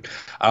 Saturday morning.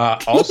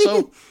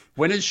 Also,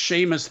 when is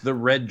Sheamus the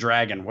Red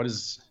Dragon? What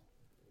is...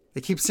 They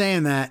keep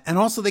saying that. And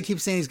also they keep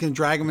saying he's going to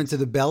drag him into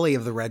the belly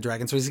of the Red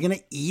Dragon. So he's going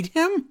to eat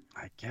him?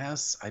 I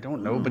guess. I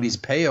don't know, but he's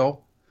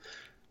pale.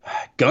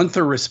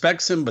 Gunther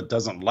respects him but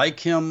doesn't like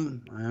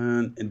him.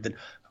 And then,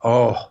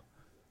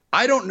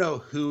 I don't know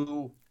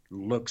who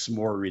looks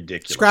more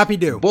ridiculous. Scrappy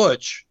Doo.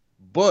 Butch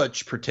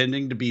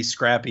pretending to be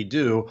Scrappy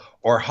Doo,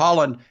 or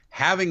Holland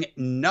having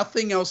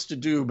nothing else to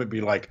do but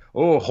be like,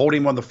 hold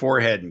him on the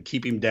forehead and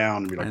keep him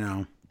down. And be like, I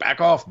know. Back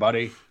off,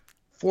 buddy.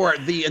 For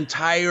the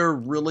entire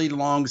really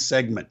long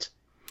segment.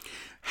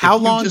 How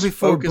If you long just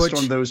before focused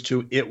Butch? on those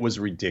two, it was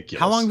ridiculous.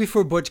 How long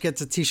before Butch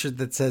gets a T-shirt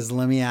that says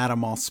 "Let me at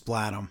him, I'll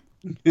splat him"?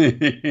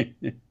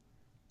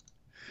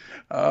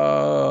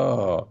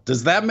 Oh,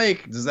 does that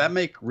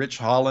make Rich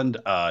Holland?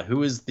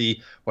 What's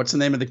the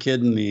name of the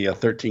kid in the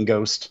 13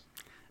 Ghost?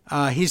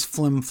 He's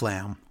Flim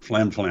Flam.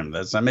 Flim Flam.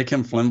 Does that make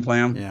him Flim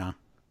Flam? Yeah.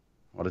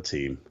 What a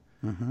team.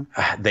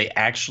 They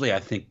actually, I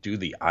think, do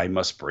the "I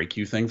must break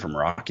you" thing from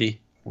Rocky.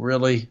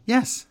 Really?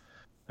 Yes.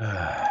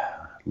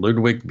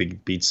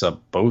 Ludwig beats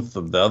up both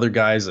of the other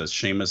guys as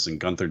Sheamus and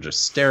Gunther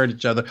just stare at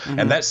each other.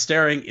 And that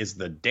staring is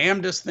the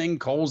damnedest thing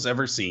Cole's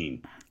ever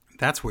seen.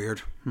 That's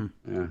weird.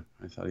 Yeah,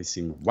 I thought he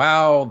seemed...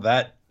 Wow,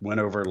 that went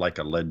over like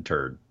a lead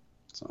turd.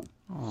 So,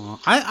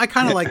 I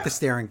kind of like the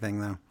staring thing,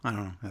 though. I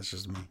don't know. That's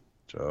just me.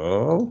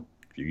 Joe,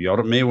 you yelled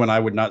at me when I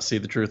would not see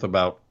the truth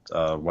about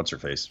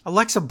what's-her-face.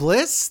 Alexa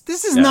Bliss?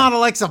 This is not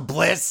Alexa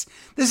Bliss.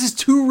 This is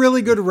two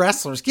really good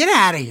wrestlers. Get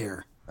out of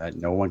here. That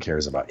no one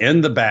cares about.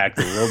 In the back,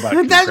 the robot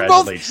They're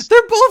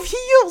both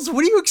heels.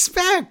 What do you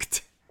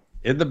expect?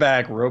 In the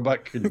back,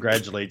 Robot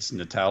congratulates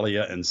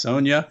Natalia and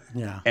Sonya.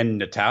 Yeah. And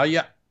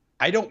Natalia,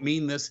 I don't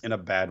mean this in a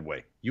bad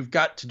way. You've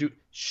got to do...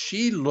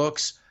 She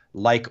looks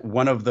like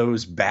one of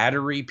those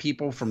battery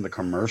people from the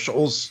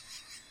commercials.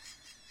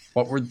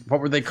 What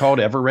were they called?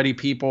 Ever Ready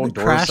people?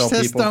 The crash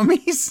test people?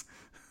 dummies?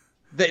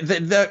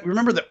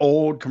 Remember the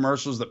old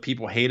commercials that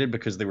people hated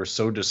because they were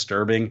so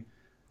disturbing?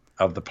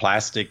 Of the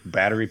plastic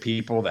battery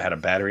people that had a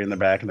battery in the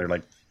back, and they're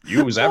like,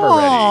 "Use Ever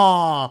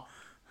Ready."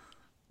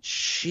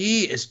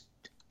 She is.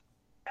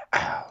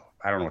 I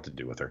don't know what to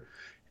do with her.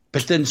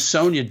 But then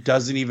Sonya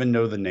doesn't even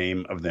know the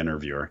name of the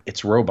interviewer.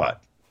 It's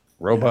Robot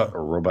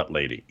or Robot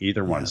Lady.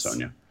 Either one,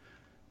 Sonya.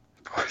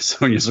 Poor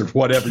Sonya's or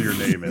whatever your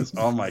name is.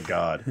 Oh my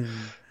God.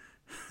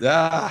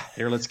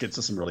 Here, let's get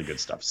to some really good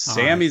stuff.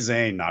 Sami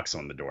Zayn knocks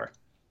on the door.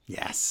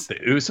 Yes. The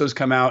Usos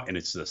come out, and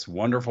it's this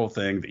wonderful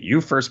thing that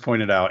you first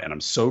pointed out, and I'm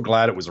so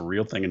glad it was a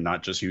real thing and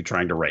not just you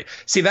trying to write.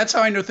 See, that's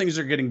how I know things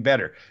are getting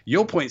better.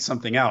 You'll point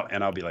something out,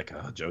 and I'll be like,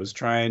 "Oh, Joe's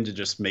trying to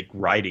just make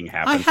writing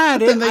happen." I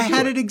had it. I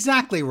had it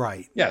exactly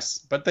right.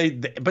 Yes, but they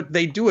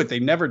do it. They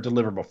never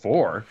deliver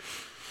before.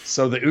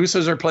 So the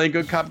Usos are playing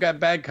good cop, got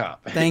bad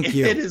cop. Thank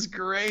you. It is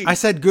great. I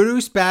said good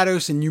Us, bad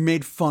Us, and you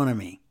made fun of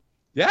me.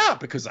 Yeah,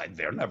 because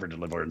they're never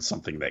delivering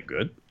something that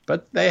good,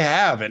 but they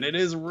have, and it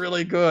is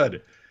really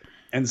good.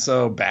 And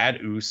so Bad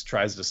Us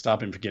tries to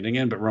stop him from getting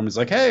in, but Roman's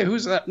like, "Hey,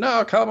 who's that?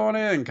 No, come on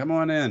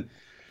in.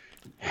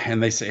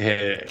 And they say,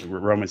 hey,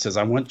 Roman says,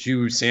 I want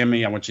you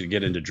to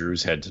get into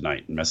Drew's head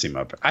tonight and mess him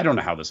up. I don't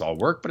know how this all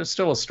worked, but it's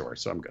still a story,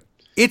 so I'm good.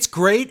 It's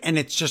great, and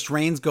it's just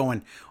Reigns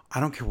going, I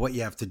don't care what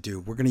you have to do.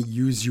 We're going to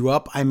use you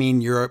up. I mean,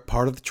 you're a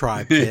part of the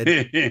tribe,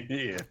 kid.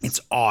 Yes. It's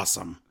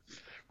awesome.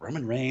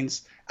 Roman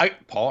Reigns,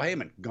 Paul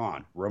Heyman,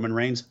 gone. Roman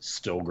Reigns,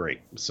 still great.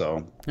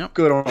 So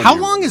good on How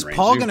you, long Roman is Reigns.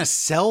 Paul going to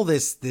sell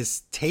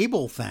this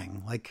table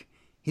thing? Like,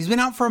 he's been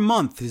out for a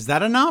month. Is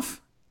that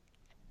enough?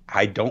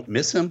 I don't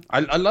miss him.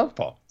 I love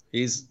Paul.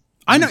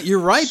 I know you're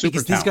right,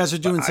 because these talented, guys are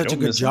doing such a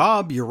good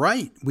job. You're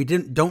right. We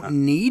don't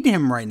need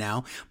him right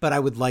now, but I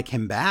would like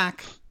him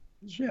back.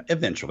 Yeah,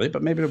 eventually,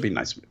 but maybe it'll be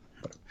nice.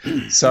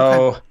 So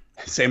okay.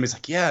 Sammy's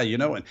like, yeah,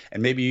 and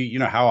maybe you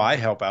know how I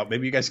help out.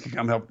 Maybe you guys can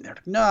come help. They're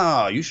like,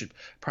 no, you should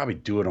probably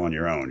do it on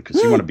your own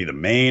because you want to be the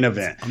main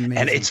event.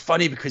 And it's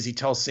funny because he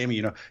tells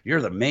Sammy,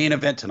 you're the main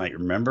event tonight.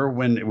 Remember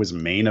when it was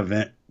main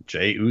event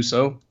Jey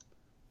Uso?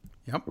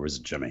 Yep. Or was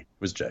it Jimmy? It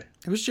was Jey.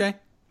 It was Jey.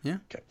 Yeah.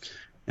 Okay.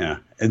 Yeah.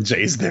 And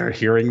Jay's there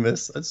hearing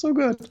this. It's so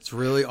good. It's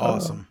really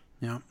awesome.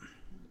 Yeah.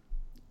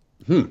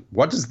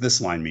 What does this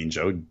line mean,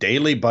 Joe?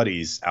 Daily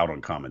Buddies out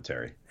on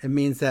commentary. It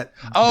means that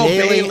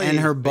Bayley and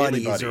her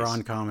buddies are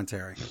on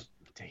commentary.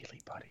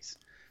 Daily Buddies.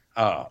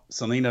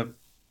 Selena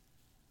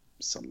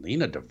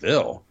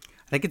Deville.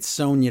 I think it's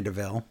Sonya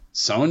Deville.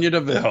 Sonya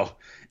Deville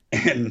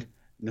and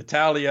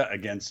Natalia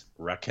against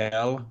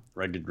Raquel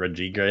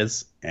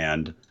Rodriguez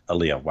and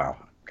Aaliyah. Wow.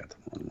 Got the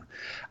wrong one.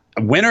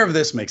 A winner of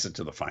this makes it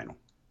to the final.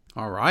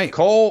 All right.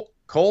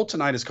 Cole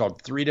tonight has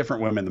called 3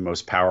 different women the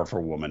most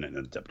powerful woman in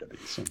the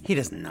WWE. So, he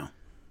doesn't know.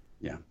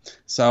 Yeah.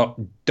 So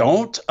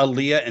don't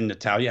Aaliyah and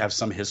Natalia have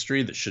some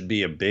history that should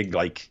be a big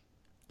part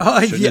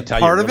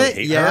of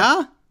it?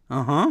 Yeah.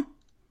 Uh-huh.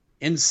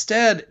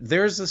 Instead,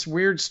 there's this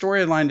weird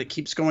storyline that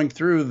keeps going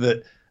through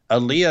that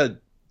Aaliyah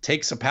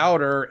takes a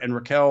powder and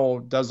Raquel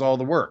does all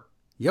the work.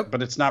 Yep.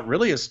 But it's not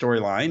really a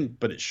storyline,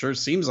 but it sure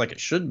seems like it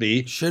should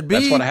be. Should be.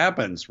 That's what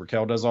happens.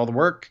 Raquel does all the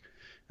work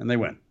and they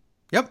win.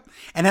 Yep.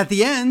 And at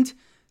the end,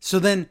 so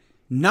then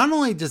not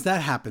only does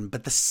that happen,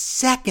 but the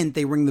second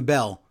they ring the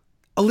bell,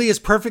 Aaliyah's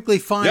perfectly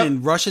fine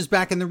and rushes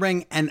back in the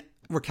ring, and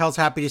Raquel's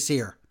happy to see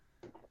her.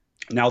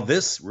 Now,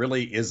 this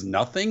really is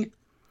nothing,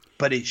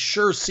 but it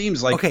sure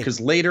seems like, because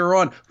later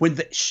on,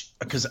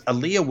 because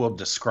Aaliyah will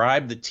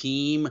describe the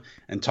team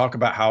and talk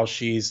about how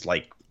she's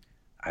like,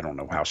 I don't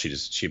know how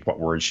what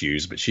words she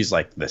used, but she's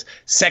like this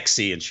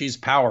sexy and she's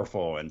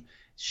powerful and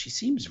she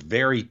seems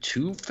very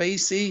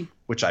two-facey,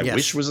 which I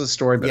wish was a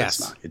story, but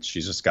it's not.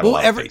 She's just got a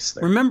lot of face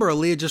there. Remember,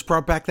 Aaliyah just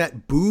brought back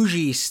that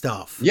bougie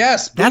stuff.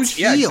 Yes, that's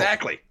heel. Yeah,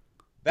 exactly.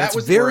 That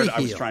was the word I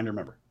was trying to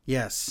remember.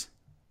 Yes.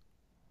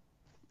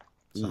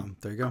 So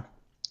there you go.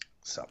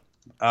 So,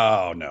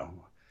 oh no,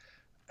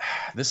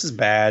 this is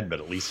bad, but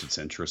at least it's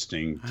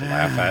interesting to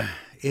laugh at.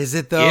 Is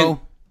it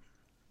though?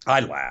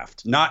 I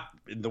laughed, not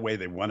in the way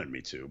they wanted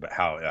me to, but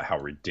how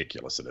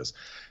ridiculous it is.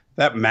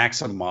 That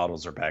Maxim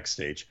models are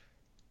backstage.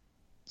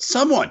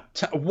 Someone,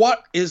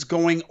 what is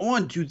going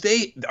on?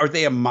 Are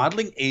they a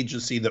modeling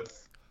agency that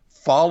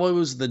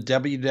follows the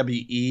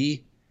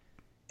WWE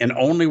and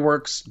only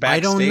works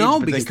backstage? I don't know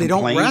because they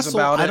don't wrestle.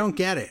 I don't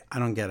get it.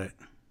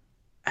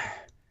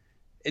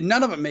 And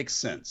none of it makes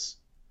sense.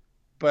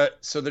 But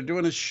so they're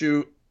doing a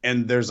shoot,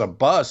 and there's a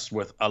bus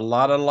with a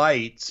lot of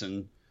lights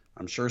and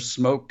I'm sure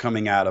smoke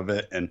coming out of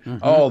it. And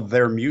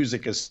their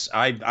music is.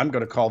 I'm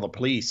going to call the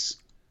police.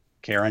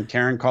 Karen,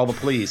 call the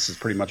police is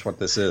pretty much what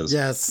this is.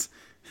 Yes.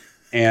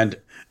 And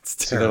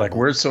so they're like,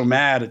 we're so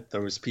mad at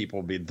those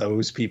people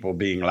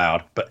being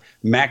loud. But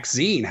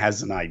Maxine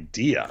has an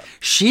idea.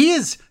 She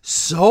is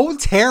so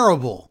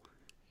terrible.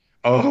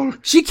 Oh,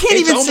 she can't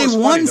even say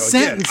one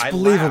sentence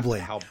believably.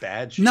 How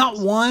bad she Not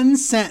is. one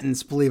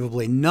sentence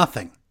believably.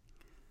 Nothing.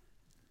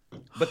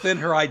 But then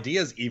her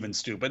idea is even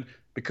stupid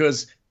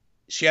because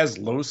she has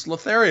Los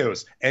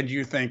Lotharios. And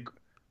you think,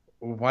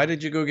 why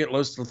did you go get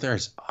Los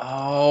Lotharios?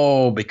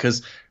 Oh,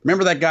 because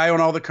remember that guy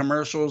on all the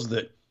commercials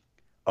that,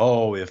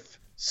 if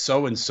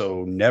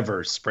so-and-so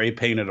never spray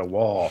painted a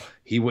wall,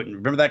 he wouldn't.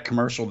 Remember that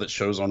commercial that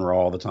shows on Raw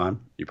all the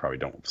time? You probably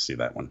don't see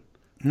that one.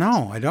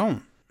 No, I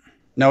don't.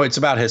 No, it's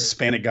about a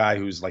Hispanic guy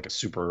who's like a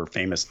super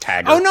famous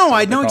tagger. Oh, no,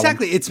 I know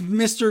exactly. It's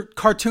Mr.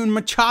 Cartoon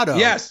Machado.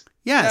 Yes.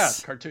 Yes.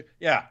 Yeah, cartoon.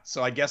 Yeah.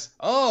 So I guess,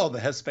 the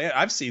Hispanic,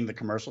 I've seen the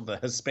commercial. The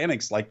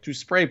Hispanics like to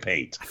spray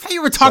paint. I thought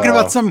you were talking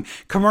about some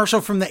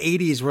commercial from the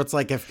 80s where it's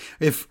like,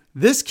 if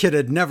this kid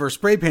had never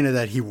spray painted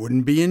that, he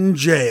wouldn't be in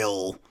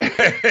jail.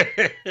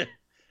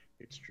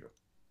 It's true.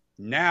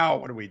 Now,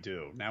 what do we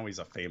do? Now he's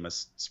a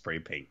famous spray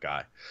paint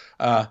guy.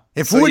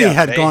 If Woody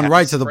had gone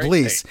right to the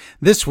police,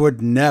 this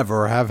would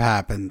never have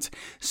happened.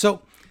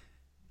 So,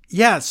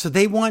 so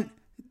they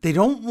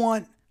don't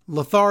want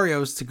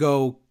Lotharios to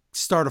go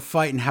start a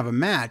fight and have a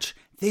match.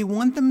 They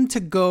want them to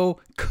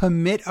go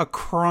commit a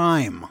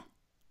crime.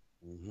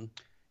 Mm-hmm.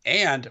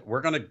 And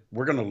we're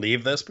gonna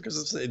leave this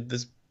because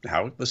this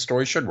how the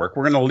story should work.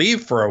 We're gonna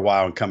leave for a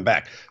while and come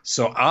back.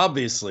 So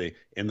obviously,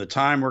 in the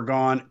time we're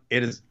gone,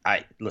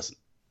 I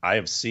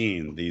have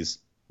seen these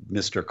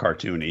Mr.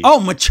 Cartoony.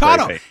 Oh,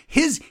 Machado.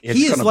 He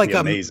is like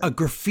a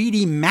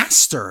graffiti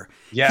master.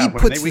 Yeah,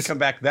 when we come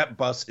back, that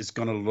bus is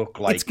going to look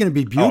like... It's going to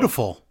be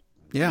beautiful.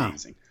 Yeah.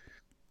 Amazing.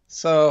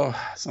 So,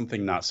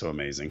 something not so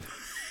amazing.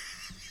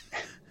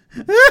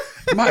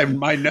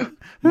 my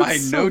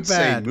notes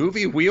say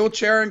movie,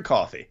 wheelchair, and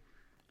coffee.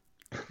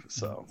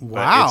 So,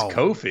 wow. It's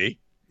Kofi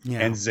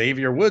and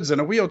Xavier Woods in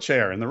a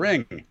wheelchair in the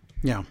ring.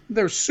 Yeah.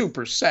 They're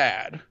super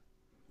sad.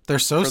 They're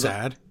so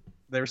sad.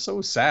 They're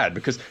so sad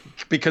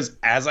because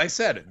as I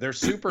said, they're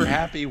super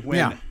happy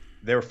when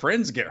their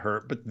friends get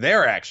hurt, but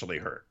they're actually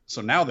hurt.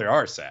 So now they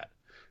are sad.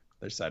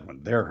 They're sad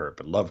when they're hurt,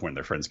 but love when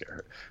their friends get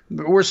hurt.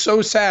 But we're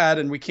so sad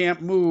and we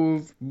can't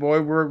move.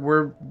 Boy,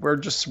 we're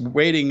just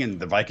waiting. And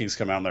the Vikings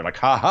come out and they're like,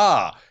 "Ha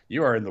ha!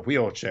 You are in the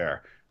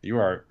wheelchair. You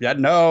are." Yeah,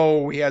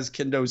 no, he has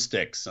kendo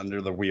sticks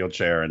under the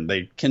wheelchair, and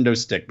they kendo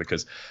stick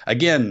because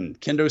again,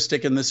 kendo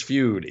stick in this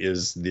feud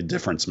is the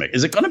difference maker.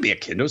 Is it going to be a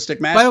kendo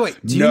stick match? By the way,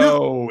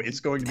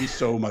 it's going to be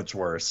so much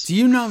worse. Do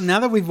you know,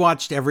 now that we've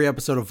watched every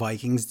episode of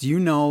Vikings, do you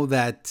know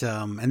that,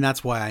 and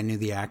that's why I knew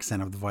the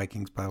accent of the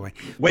Vikings, by the way.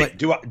 Wait,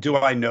 do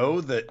I know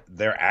that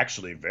they're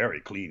actually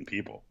very clean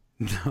people?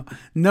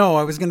 No,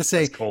 I was going to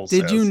say,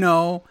 did you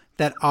know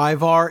that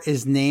Ivar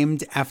is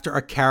named after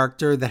a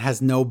character that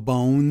has no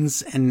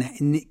bones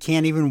and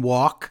can't even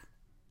walk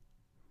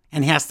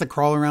and has to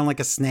crawl around like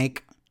a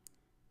snake?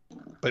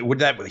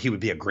 But he would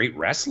be a great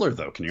wrestler,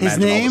 though. Can you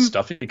imagine all the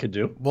stuff he could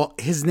do? Well,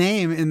 his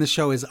name in the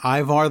show is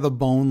Ivar the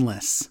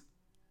Boneless.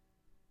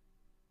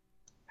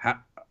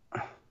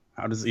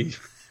 How does he?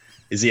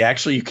 Is he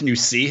actually? Can you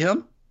see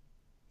him?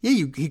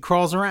 Yeah, he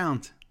crawls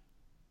around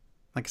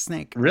like a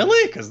snake.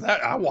 Really? Because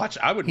I would watch.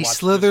 He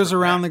slithers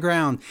around the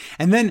ground,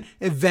 and then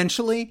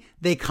eventually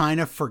they kind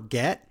of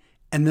forget,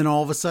 and then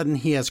all of a sudden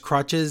he has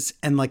crutches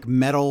and like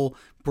metal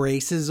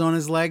braces on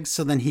his legs,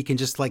 so then he can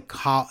just like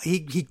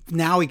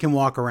now he can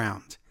walk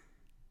around.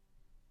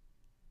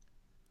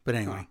 But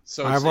anyway,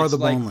 so it's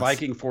like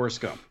Viking Forrest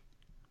Gump.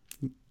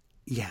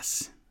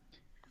 Yes.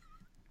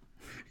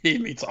 He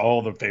meets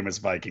all the famous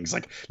Vikings,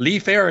 like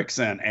Leif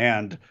Erikson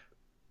and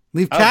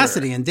Leif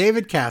Cassidy and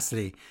David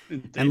Cassidy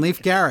and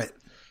Leif Garrett.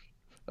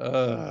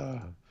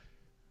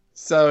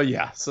 So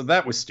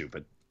that was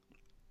stupid.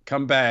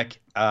 Come back.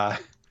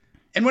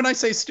 And when I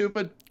say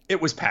stupid,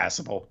 it was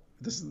passable.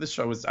 This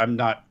show was, I'm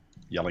not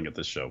yelling at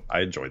this show.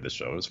 I enjoyed this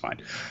show. It was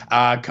fine.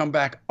 Come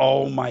back.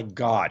 Oh my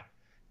God.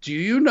 Do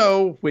you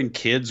know when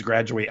kids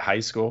graduate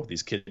high school,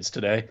 these kids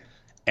today,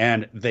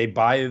 and they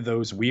buy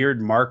those weird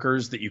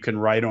markers that you can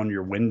write on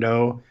your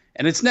window,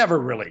 and it's never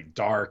really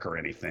dark or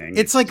anything.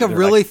 It's like a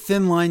really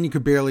thin line you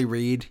could barely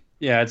read.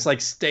 Yeah, it's like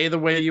stay the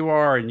way you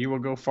are and you will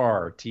go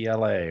far,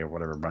 TLA or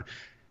whatever. But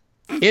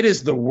it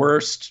is the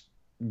worst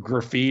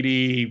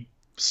graffiti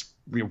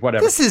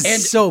whatever. This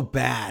is so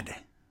bad.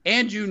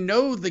 And you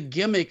know the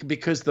gimmick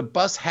because the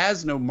bus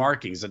has no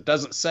markings. It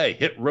doesn't say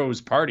Hit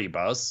Row's party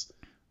bus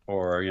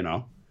or,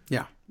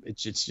 Yeah.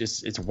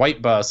 It's a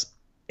white bus.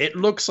 It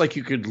looks like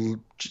you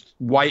could just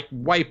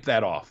wipe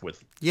that off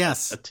with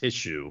Yes. a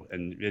tissue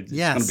and it's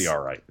Yes. going to be all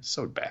right. It's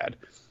so bad.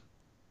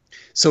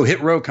 So Hit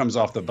Row comes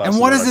off the bus. And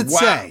what does they're it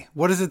like, "Wow." say?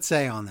 What does it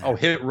say on there? Oh,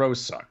 Hit Row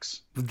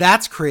sucks.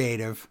 That's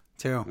creative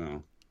too.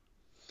 Oh.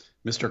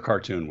 Mr.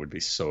 Cartoon would be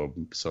so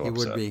He upset.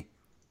 would be.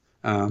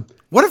 Um,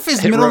 What if his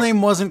Hit middle Row-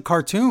 name wasn't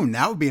Cartoon?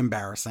 That would be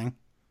embarrassing.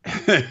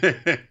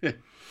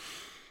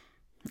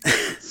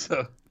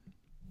 So,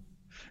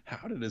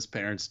 how did his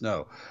parents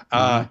know?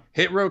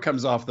 Hit Row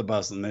comes off the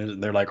bus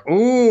and they're like,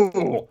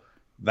 "Ooh,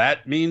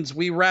 that means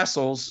we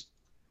wrestles."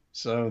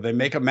 So they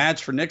make a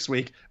match for next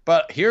week.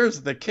 But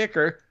here's the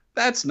kicker: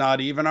 that's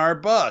not even our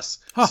bus.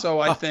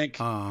 So I think,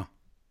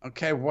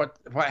 okay, what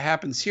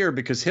happens here?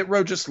 Because Hit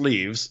Row just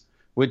leaves,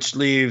 which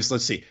leaves,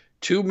 let's see,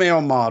 2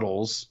 male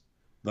models,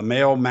 the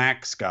male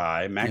Max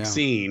guy,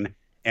 Maxine,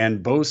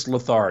 and Bose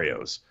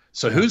Lotharios.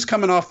 So who's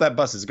coming off that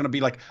bus? Is it going to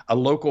be like a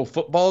local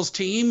football's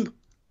team?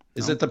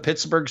 Is it the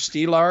Pittsburgh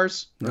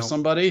Steelers or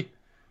somebody?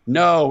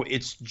 No,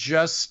 it's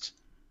just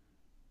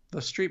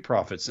the Street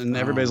Profits. And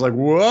everybody's like,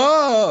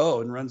 whoa,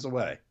 and runs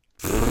away.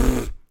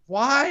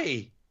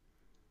 Why?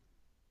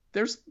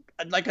 There's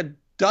like a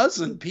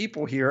dozen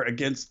people here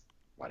against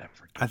whatever.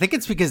 I think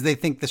it's because they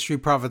think the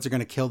Street Profits are going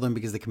to kill them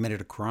because they committed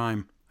a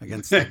crime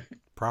against the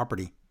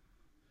property.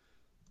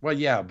 Well,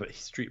 yeah, but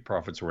Street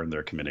Profits were in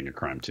there committing a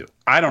crime too.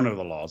 I don't know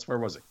the laws. Where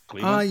was it?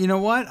 Cleveland? You know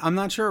what? I'm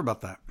not sure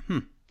about that.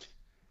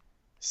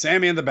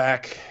 Sammy in the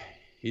back.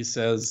 He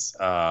says,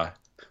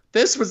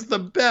 this was the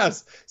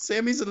best.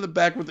 Sammy's in the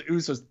back with the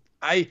Usos.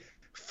 I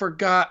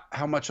forgot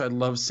how much I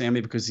love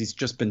Sammy because he's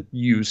just been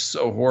used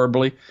so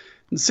horribly.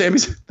 And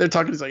they're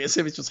talking. He's like,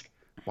 Sammy's just like,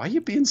 why are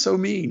you being so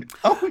mean?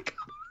 Oh my God.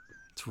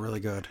 It's really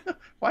good.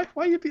 Why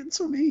are you being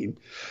so mean?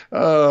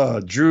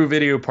 Drew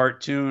video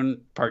part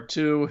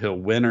two. He'll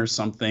win or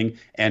something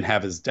and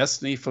have his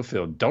destiny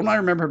fulfilled. Don't I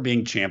remember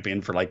being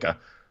champion for like a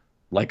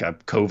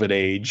COVID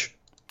age?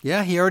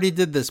 Yeah, he already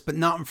did this, but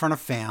not in front of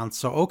fans.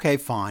 So, okay,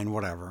 fine,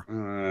 whatever.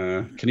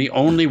 Can he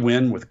only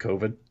win with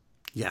COVID?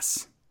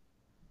 Yes.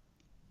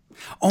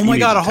 Oh my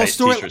God, a whole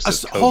t-shirt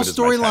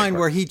storyline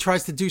where he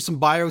tries to do some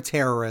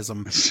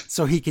bioterrorism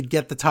so he could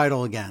get the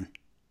title again.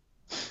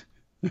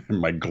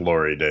 My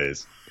glory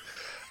days.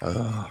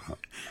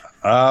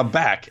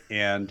 Back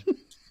and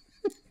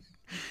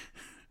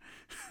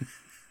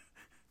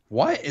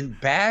what in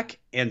back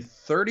and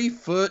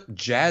 30-foot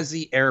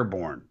Jazzy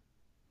Airborne.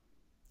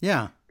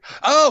 Yeah.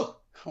 Oh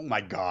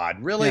my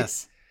God. Really?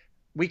 Yes.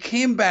 We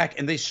came back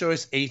and they show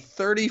us a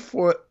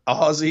 30-foot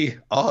Ozzy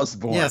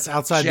Osbourne. Yes,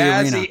 outside the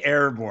arena. Jazzy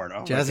Airborne.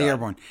 Oh Jazzy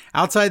Airborne.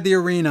 Outside the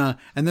arena.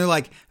 And they're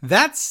like,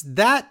 that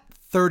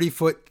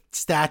 30-foot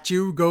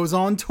statue goes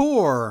on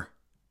tour.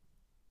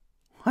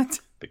 What?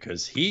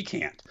 Because he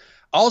can't.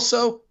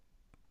 Also,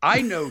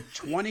 I know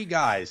 20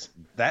 guys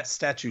that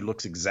statue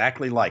looks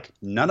exactly like.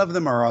 None of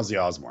them are Ozzy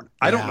Osbourne.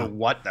 Yeah. I don't know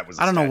what that was.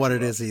 I don't know what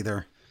it is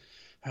either.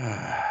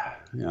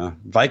 Yeah.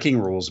 Viking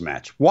rules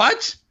match.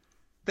 What?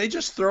 They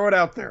just throw it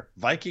out there.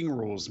 Viking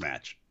rules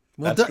match.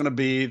 Well, that's going to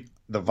be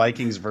the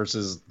Vikings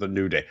versus the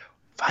New Day.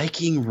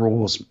 Viking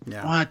rules.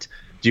 Yeah. What?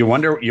 Do you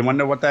want to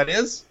know what that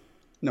is?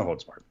 No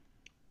holds barred.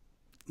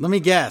 Let me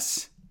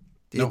guess.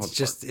 It's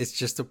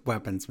just a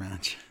weapons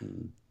match.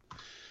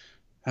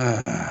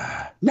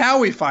 Now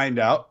we find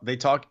out they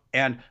talk,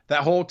 and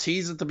that whole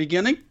tease at the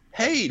beginning.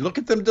 Hey, look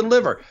at them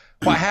deliver.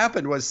 What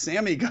happened was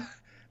Sammy got.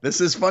 This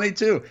is funny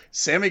too.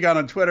 Sammy got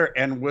on Twitter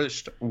and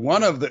wished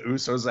one of the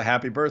Usos a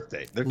happy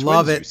birthday. They're twins.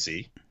 Love it.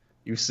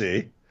 You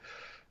see.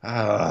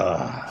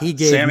 He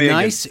gave Sammy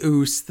nice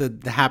Us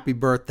the happy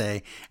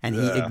birthday, and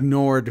he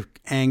ignored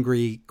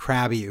angry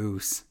crabby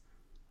Us.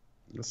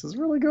 This is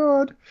really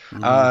good.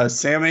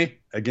 Sammy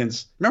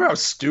against. Remember how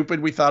stupid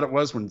we thought it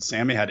was when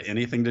Sammy had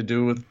anything to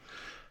do with.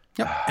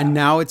 Yep. And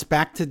now it's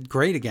back to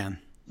great again.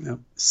 Yep.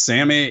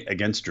 Sammy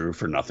against Drew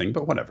for nothing,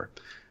 but whatever.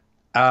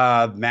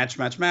 Match.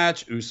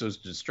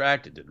 Usos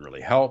distracted. Didn't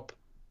really help.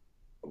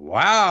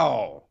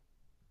 Wow.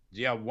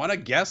 Do you want to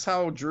guess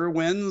how Drew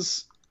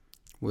wins?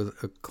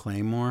 With a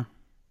Claymore?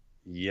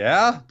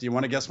 Yeah. Do you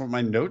want to guess what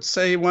my notes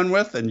say he won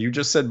with? And you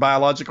just said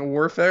biological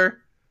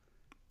warfare?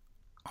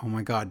 Oh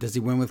my God. Does he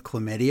win with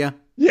chlamydia?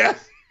 Yeah.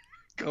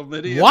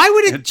 Chlamydia. Why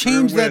would it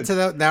change that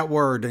to that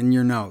word in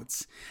your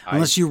notes?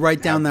 Unless you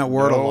write down that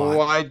word a lot.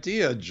 No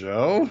idea,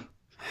 Joe.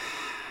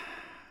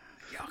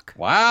 Yuck.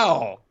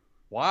 Wow.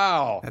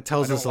 That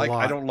tells us a lot.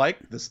 I don't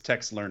like this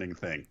text learning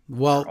thing.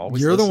 Well,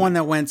 you're the one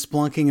that went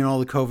splunking in all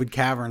the COVID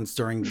caverns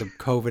during the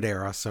COVID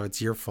era, so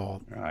it's your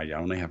fault. I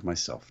only have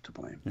myself to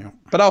blame. Yeah.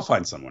 But I'll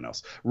find someone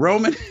else.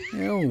 Roman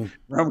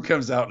Roman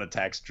comes out and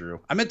attacks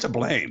Drew. I meant to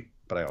blame,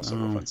 but I also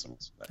will find someone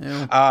else.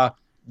 Yeah.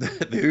 The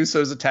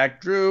Usos attack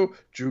Drew.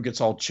 Drew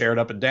gets all chaired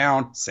up and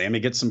down. Sammy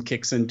gets some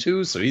kicks in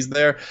too, so he's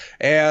there.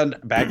 And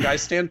bad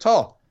guys stand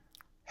tall.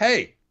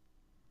 Hey,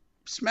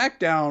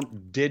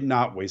 SmackDown did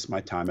not waste my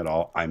time at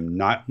all. I'm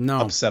not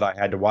upset I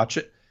had to watch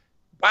it.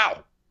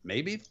 wow,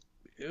 maybe.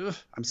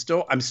 I'm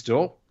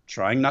still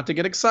trying not to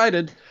get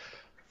excited,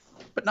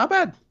 but not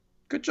bad.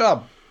 Good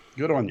job.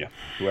 Good on you,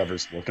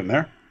 whoever's looking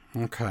there.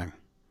 Okay.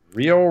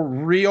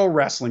 Real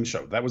wrestling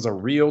show. That was a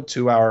real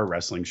 2-hour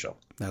wrestling show.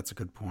 That's a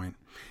good point.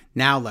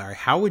 Now, Larry,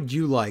 how would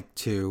you like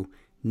to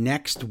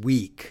next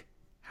week?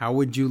 How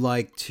would you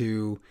like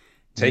to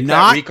take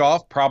that week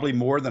off? Probably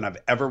more than I've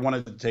ever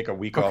wanted to take a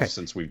week off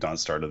since we've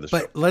started the show.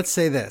 But let's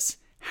say this.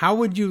 How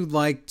would you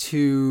like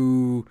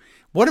to...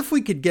 What if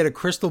we could get a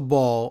crystal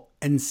ball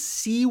and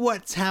see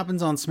what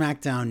happens on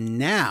SmackDown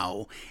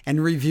now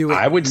and review it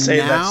now? I would say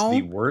that's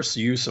the worst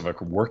use of a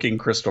working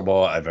crystal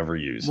ball I've ever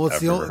used. Well,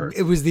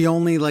 it was the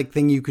only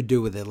thing you could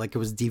do with it. Like, it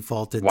was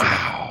defaulted.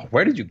 Wow.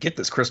 Where did you get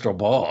this crystal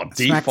ball?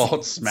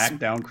 Default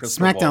SmackDown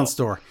crystal ball. SmackDown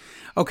store.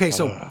 Okay,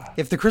 so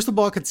if the crystal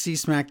ball could see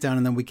SmackDown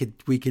and then we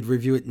could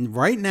review it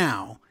right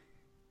now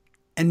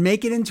and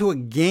make it into a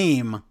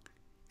game,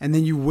 and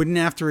then you wouldn't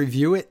have to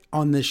review it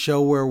on the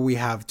show where we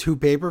have 2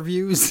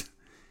 pay-per-views.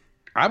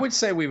 I would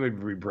say we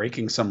would be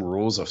breaking some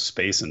rules of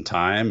space and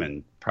time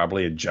and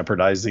probably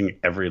jeopardizing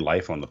every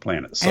life on the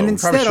planet. So and we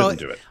instead, probably shouldn't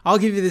do it. I'll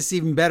give you this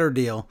even better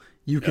deal.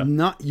 You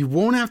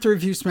won't have to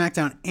review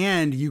SmackDown,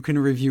 and you can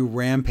review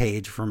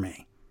Rampage for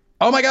me.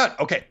 Oh my God.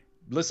 Okay.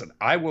 Listen,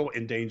 I will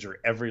endanger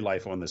every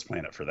life on this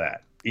planet for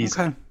that.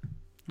 Easy.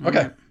 Okay.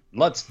 Right.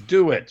 Let's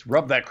do it.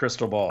 Rub that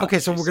crystal ball. Okay,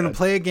 so we're going to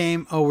play a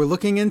game. Oh, we're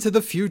looking into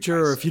the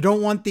future. If you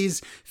don't want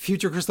these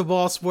future crystal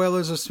ball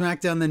spoilers of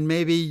SmackDown, then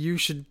maybe you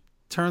should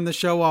turn the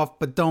show off,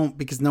 but don't,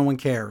 because no one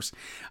cares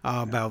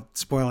about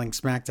spoiling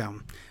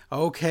SmackDown.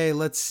 Okay,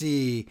 let's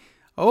see.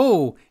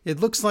 Oh, it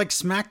looks like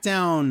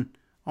SmackDown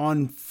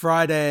on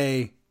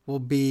Friday will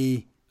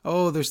be...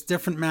 Oh, there's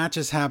different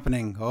matches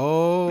happening.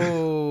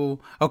 Oh,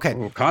 okay.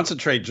 Oh,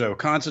 concentrate, Joe.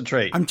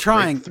 Concentrate. I'm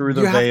trying. Break through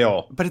the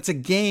veil. But it's a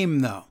game,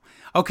 though.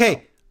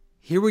 Okay,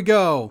 here we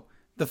go.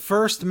 The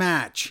first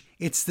match.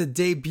 It's the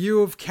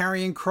debut of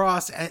Karrion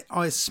Kross,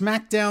 a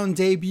SmackDown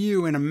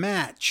debut in a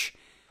match.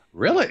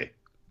 Really?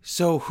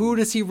 So who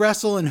does he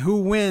wrestle and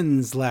who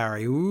wins,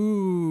 Larry?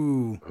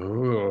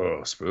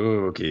 Ooh,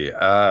 spooky.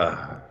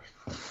 At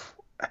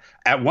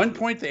one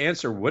point, the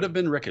answer would have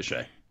been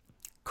Ricochet.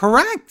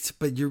 Correct,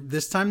 but you're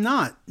this time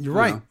not. You're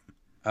right.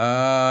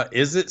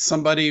 Is it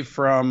somebody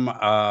from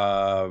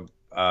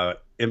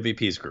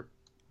MVP's group?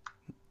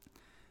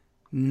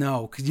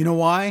 No, because you know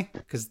why?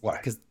 Because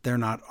they're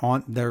not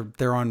on.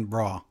 They're on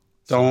Raw.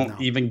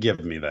 Don't even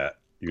give me that.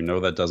 You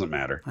know that doesn't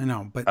matter. I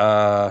know, but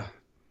I'm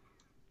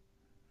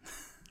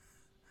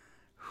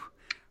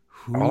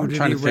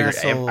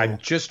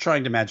just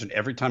trying to imagine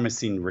every time I've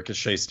seen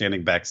Ricochet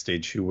standing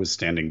backstage, who was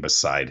standing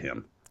beside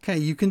him. Okay,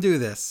 you can do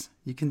this.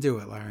 You can do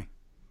it, Larry.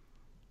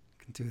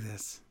 You can do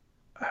this.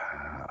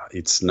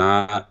 It's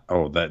not.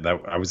 Oh, the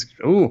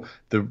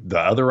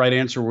other right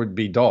answer would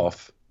be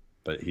Dolph,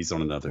 but he's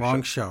on another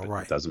wrong show.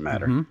 Right? It doesn't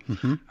matter.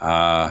 Mm-hmm.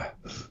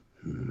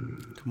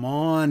 Come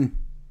on,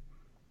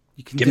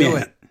 you can do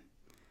it.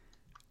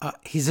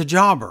 He's a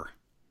jobber.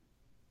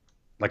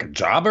 Like a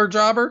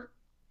jobber?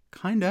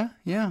 Kinda,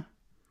 yeah.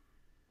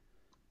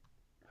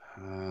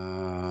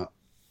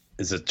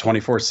 Is it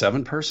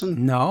 24/7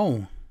 person?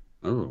 No.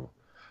 Ooh.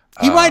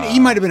 He might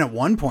have been at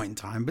one point in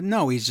time, but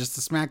no, he's just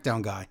a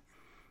SmackDown guy.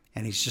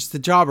 And he's just a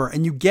jobber.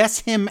 And you guess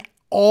him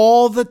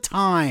all the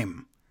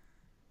time.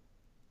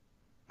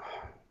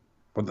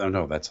 Well,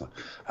 no, that's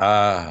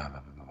I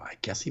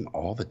guess him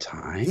all the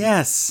time?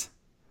 Yes.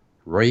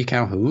 Roy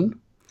Calhoun?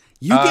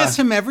 You guess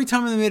him every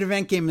time in the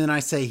mid-event game, and then I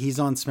say he's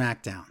on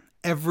SmackDown.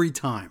 Every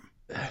time.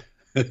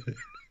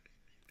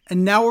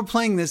 And now we're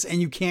playing this,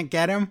 and you can't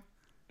get him?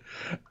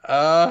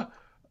 Is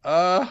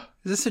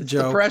this a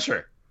joke? The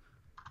pressure.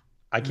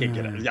 I can't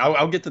get it.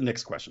 I'll get the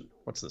next question.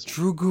 What's this one?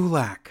 Drew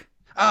Gulak.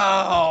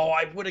 Oh,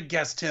 I would have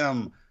guessed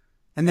him.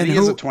 And then he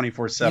is a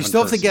 24/7. You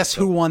still have to guess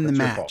who won the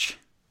match.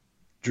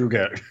 Drew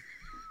Gulak.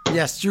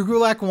 Yes, Drew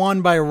Gulak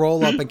won by a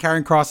roll-up, and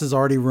Karrion Kross is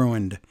already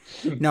ruined.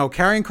 No,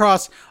 Karrion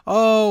Kross,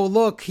 oh,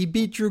 look, he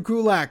beat Drew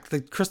Gulak.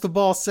 The crystal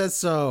ball says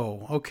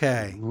so.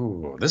 Okay.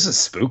 Ooh, this is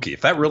spooky.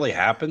 If that really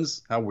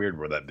happens, how weird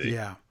would that be?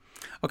 Yeah.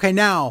 Okay,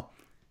 now,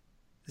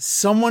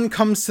 someone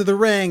comes to the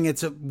ring.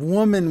 It's a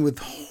woman with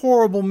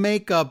horrible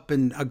makeup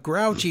and a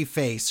grouchy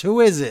face.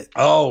 Who is it?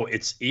 Oh,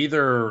 it's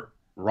either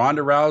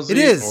Ronda Rousey. It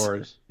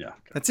is. Yeah.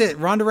 That's it.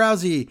 Ronda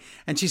Rousey.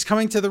 And she's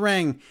coming to the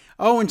ring.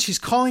 Oh, and she's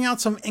calling out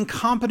some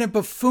incompetent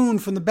buffoon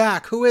from the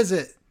back. Who is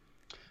it?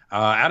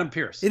 Adam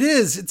Pearce. It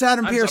is. It's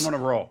Adam Pearce. I'm on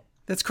a roll.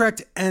 That's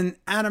correct. And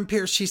Adam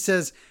Pearce, she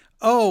says,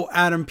 oh,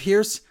 Adam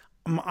Pearce,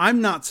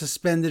 I'm not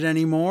suspended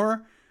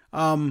anymore.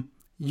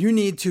 You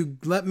need to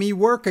let me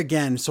work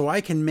again so I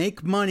can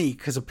make money,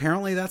 because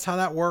apparently that's how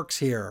that works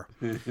here.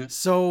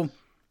 So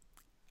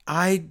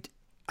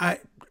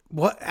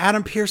what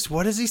Adam Pearce,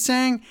 what is he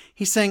saying?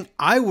 He's saying,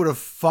 I would have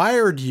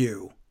fired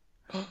you.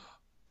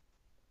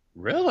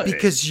 Really?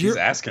 Because he's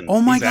asking.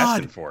 Oh my he's God.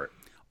 Asking for it.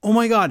 Oh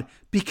my God.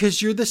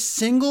 Because you're the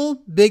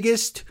single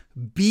biggest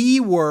B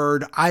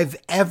word I've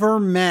ever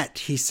met,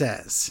 he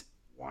says.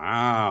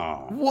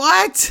 Wow.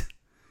 What?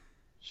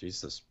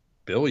 She's this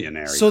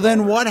billionaire. So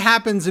then what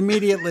happens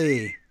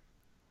immediately?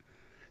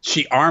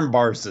 She arm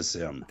bars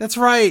him. That's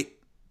right.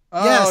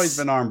 Oh, Yes. he's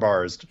been arm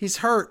barsed. He's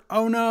hurt.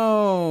 Oh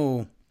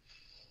no.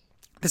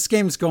 This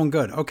game's going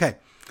good. Okay.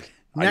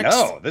 Next, I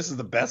know. This is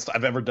the best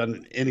I've ever done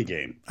in any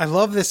game. I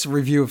love this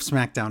review of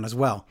SmackDown as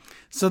well.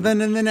 So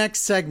then in the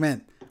next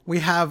segment, we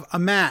have a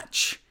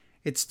match.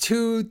 It's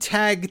two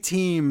tag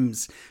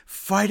teams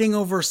fighting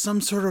over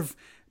some sort of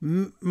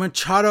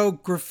Machado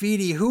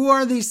graffiti. Who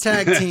are these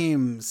tag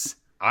teams?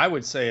 I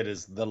would say it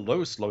is the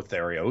Los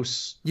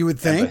Lotharios. You would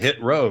And think. the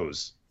Hit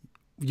Rose.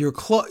 You're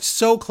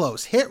so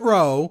close. Hit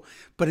Row,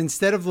 but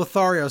instead of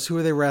Lotharios, who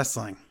are they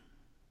wrestling?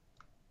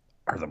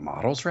 Are the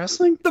models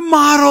wrestling? The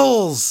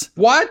models!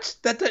 What?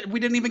 That we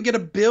didn't even get a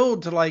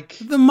build to like.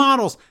 The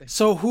models.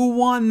 So who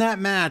won that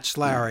match,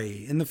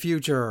 Larry, in the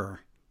future?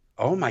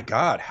 Oh my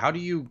God! How do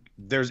you?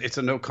 It's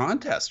a no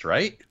contest,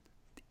 right?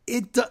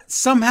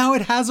 Somehow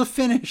it has a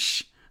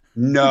finish.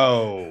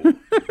 No.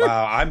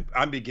 Wow.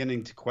 I'm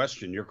beginning to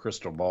question your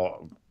crystal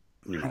ball.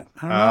 You know.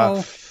 I don't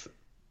know.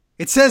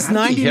 It says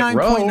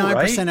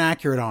 99.9%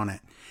 accurate on it.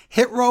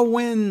 Hit Row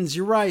wins.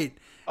 You're right.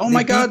 Oh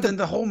my God! Then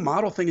the whole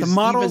model thing is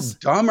even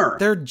dumber.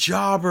 They're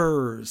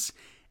jobbers.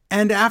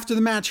 And after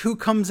the match, who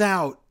comes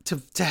out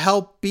to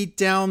help beat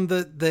down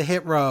the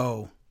Hit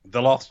Row?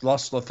 The Los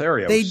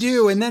Lotharios. They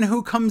do. And then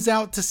who comes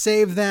out to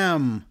save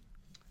them?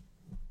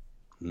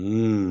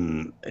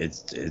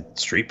 It's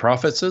Street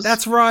Profits.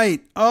 That's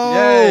right. Oh,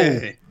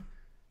 yay!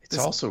 It's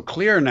also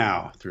clear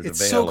now through the veil.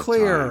 It's so of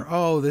clear. time.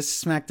 Oh,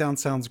 this SmackDown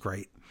sounds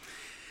great.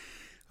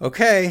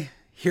 Okay,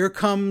 here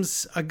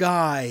comes a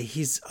guy.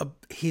 He's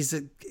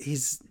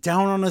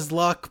down on his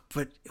luck,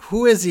 but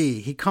who is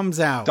he? He comes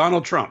out.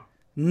 Donald Trump.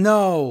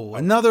 No,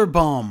 another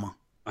bum.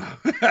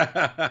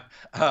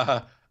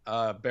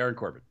 Baron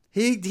Corbin.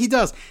 He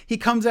does. He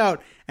comes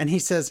out and he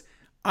says,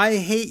 "I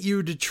hate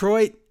you,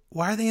 Detroit."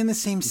 Why are they in the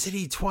same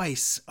city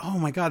twice? Oh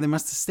my God, they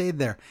must have stayed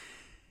there.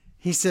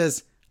 He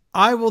says,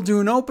 "I will do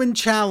an open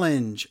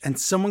challenge," and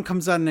someone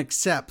comes out and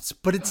accepts.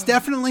 But it's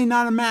definitely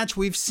not a match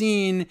we've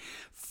seen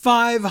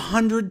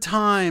 500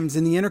 times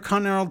in the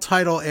Intercontinental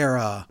title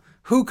era.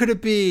 Who could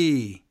it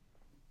be?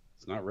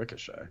 It's not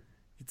Ricochet.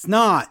 It's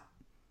not.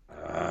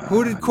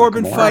 Who did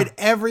Corbin fight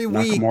every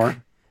week?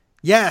 Nakamura?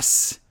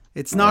 Yes,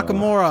 it's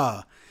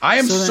Nakamura. I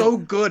am so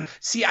good.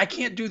 See, I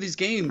can't do these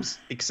games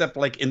except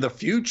like in the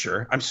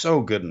future. I'm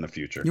so good in the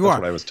future. That's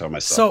what I was telling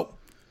myself. So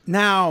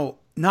now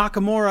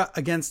Nakamura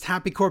against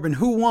Happy Corbin.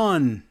 Who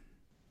won?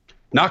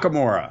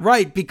 Nakamura.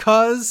 Right,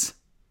 because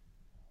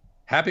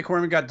Happy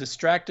Corbin got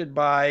distracted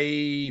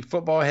by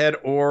Football Head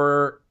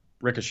or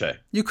Ricochet.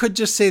 You could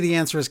just say the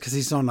answer is because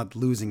he's on a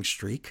losing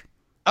streak.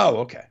 Oh,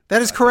 okay.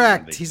 That is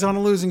correct. He's on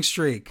a losing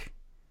streak.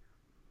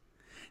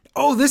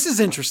 Oh, this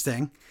is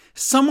interesting.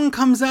 Someone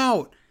comes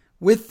out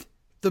with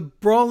the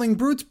Brawling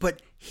Brutes,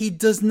 but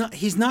he's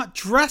not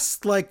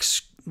dressed like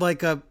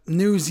a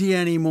newsie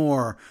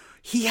anymore.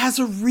 He has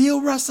a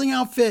real wrestling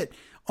outfit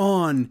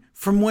on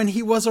from when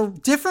he was a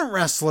different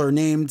wrestler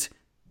named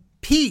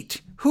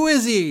Pete. Who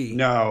is he?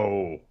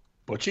 No.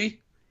 Butchie?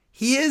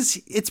 He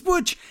is. It's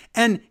Butch.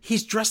 And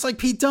he's dressed like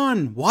Pete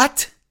Dunne.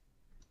 What?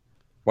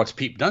 What's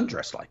Pete Dunne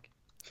dressed like?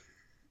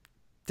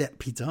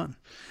 Pete Dunne.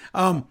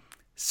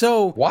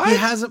 So what? He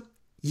has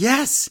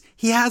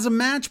a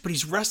match, but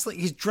he's wrestling.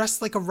 He's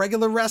dressed like a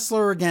regular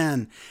wrestler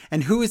again.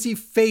 And who is he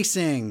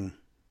facing?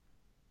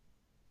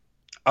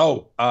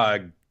 Oh,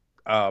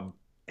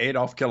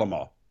 Adolf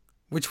Killamall.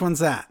 Which one's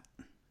that?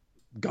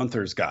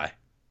 Gunther's guy.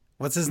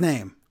 What's his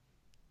name?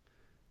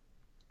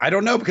 I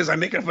don't know because I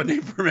make up a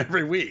name for him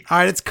every week. All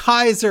right, it's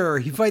Kaiser.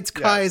 He fights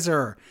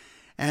Kaiser.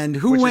 And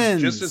who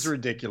wins? Is just as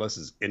ridiculous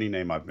as any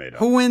name I've made up.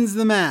 Who wins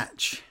the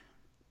match?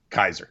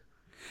 Kaiser.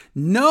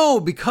 No,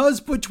 because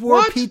Butch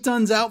wore Pete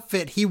Dunne's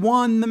outfit, he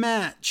won the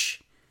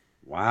match.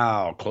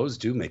 Wow, clothes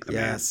do make the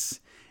man. Yes.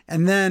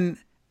 And then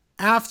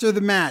after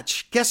the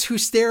match, guess who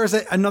stares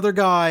at another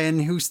guy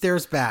and who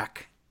stares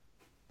back?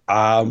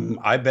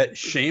 I bet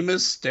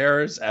Sheamus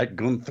stares at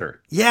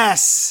Gunther.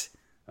 Yes.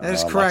 That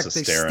is correct.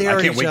 They stare at each other.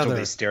 I can't wait till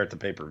they stare at the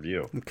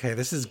pay-per-view. Okay,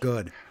 this is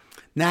good.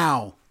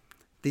 Now,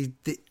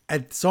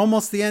 it's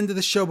almost the end of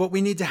the show, but we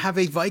need to have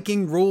a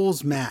Viking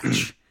rules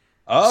match.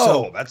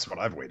 That's what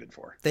I've waited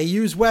for. They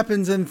use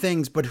weapons and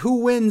things, but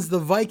who wins the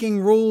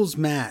Viking rules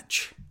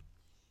match?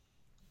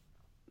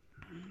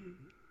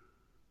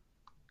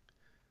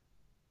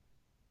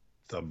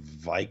 The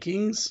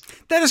Vikings?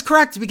 That is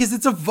correct, because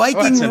it's a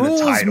Viking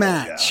rules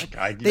match.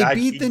 Yeah. They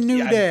beat the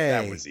New Day.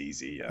 That was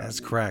easy. Yeah. That's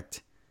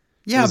correct.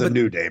 Yeah, it was a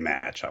New Day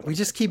match. We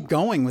just keep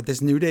going with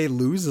this New Day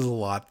loses a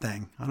lot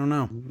thing. I don't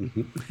know.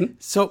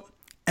 So,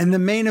 and the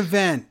main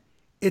event,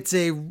 it's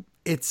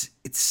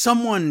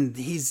someone,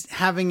 he's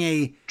having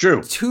a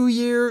Drew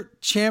 2-year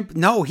champ.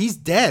 No, he's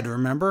dead.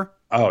 Remember?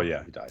 Oh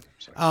yeah, he died.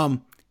 Sorry.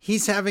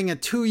 He's having a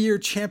 2-year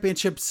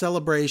championship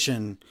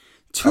celebration.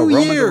 2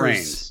 Roman years.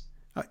 Reigns.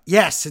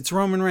 Yes, it's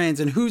Roman Reigns.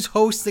 And who's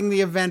hosting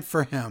the event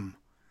for him?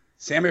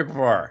 Sami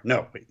Guevara.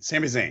 No, wait,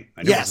 Sami Zayn.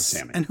 I know it was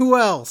Sami. And who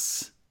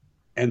else?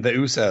 And the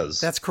Usos.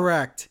 That's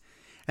correct.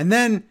 And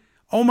then,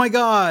 oh my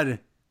God.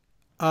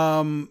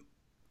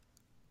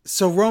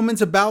 So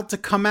Roman's about to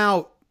come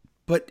out,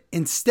 But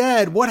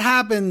instead, what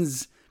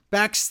happens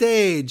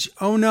backstage?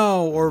 Oh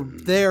no, or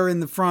there in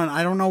the front,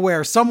 I don't know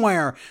where,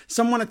 somewhere,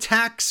 someone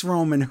attacks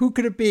Roman. Who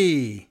could it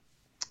be?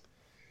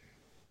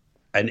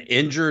 An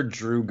injured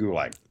Drew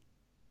Gulak.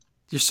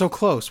 You're so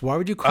close. Why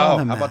would you call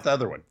him how that? about the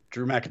other one?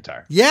 Drew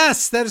McIntyre.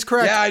 Yes, that is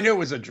correct. Yeah, I knew it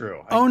was a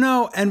Drew. Oh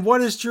no, and what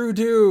does Drew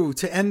do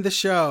to end the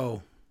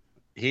show?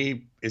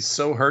 He is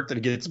so hurt that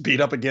he gets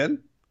beat up again?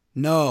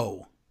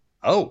 No.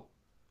 Oh,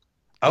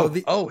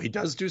 he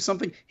does do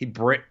something?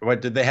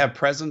 What, did they have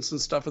presents and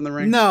stuff in the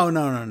ring? No.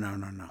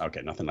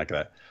 Okay, nothing like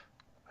that.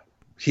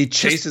 He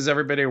chases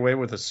everybody away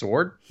with a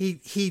sword?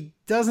 He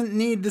doesn't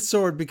need the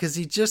sword because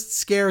he just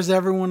scares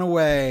everyone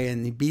away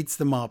and he beats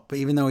them up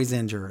even though he's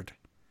injured.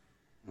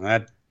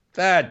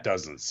 That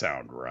doesn't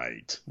sound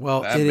right.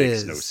 Well, that it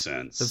makes is. No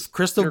sense. The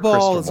crystal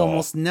ball is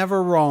almost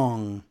never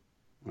wrong.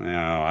 No,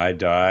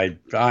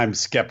 I'm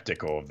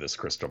skeptical of this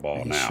crystal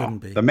ball now.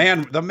 Shouldn't be.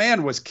 The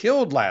man was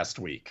killed last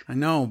week. I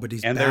know, but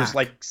he's and back. There's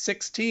like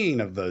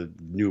 16 of the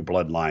new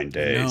bloodline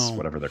days,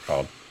 whatever they're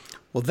called.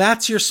 Well,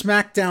 that's your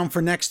SmackDown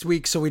for next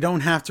week, so we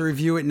don't have to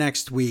review it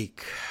next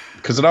week.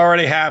 Because it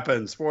already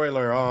happened.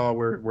 Spoiler. Oh,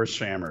 we're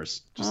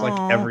shammers. Just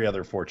like every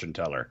other fortune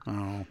teller.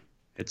 Oh.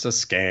 It's a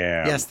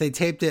scam. Yes, they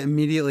taped it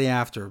immediately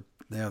after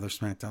the other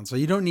SmackDown. So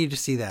you don't need to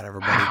see that,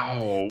 everybody.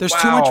 Wow. There's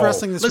too much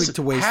wrestling this week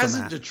to waste on that.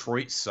 Hasn't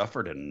Detroit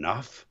suffered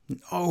enough?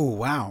 Oh,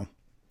 wow.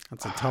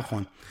 That's a tough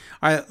one.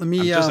 All right, let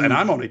me... and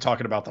I'm only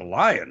talking about the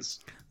Lions.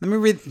 Let me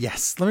read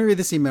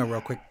this email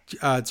real quick.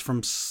 It's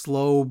from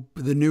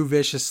the new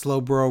vicious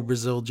Slowbro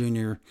Brazil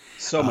Jr.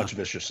 So much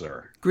vicious,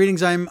 sir.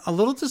 Greetings. I'm a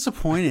little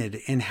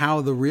disappointed in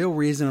how the real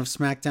reason of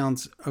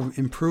SmackDown's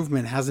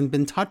improvement hasn't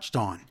been touched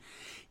on.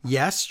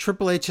 Yes,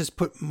 Triple H has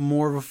put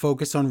more of a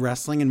focus on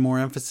wrestling and more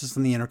emphasis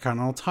on the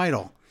Intercontinental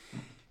title.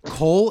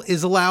 Cole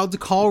is allowed to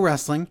call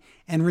wrestling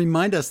and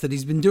remind us that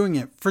he's been doing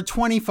it for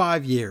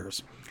 25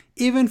 years.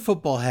 Even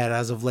Footballhead,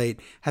 as of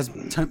late, has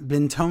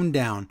been toned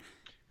down.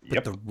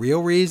 But the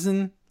real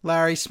reason,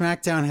 Larry,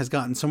 SmackDown has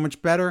gotten so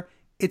much better,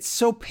 it's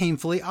so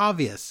painfully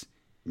obvious.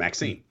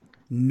 Maxine.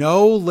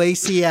 No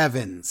Lacey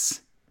Evans.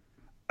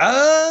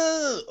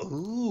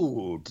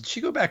 Oh, did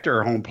she go back to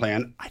her home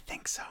plan? I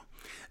think so.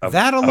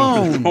 That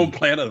alone. Home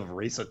plan of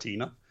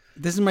Racetina.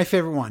 This is my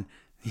favorite one.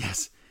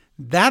 Yes.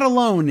 That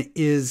alone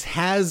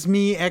has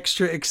me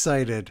extra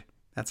excited.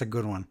 That's a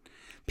good one.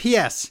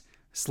 P.S.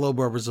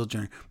 Slowbro Brazil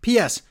Jr.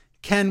 P.S.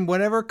 Can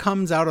whatever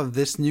comes out of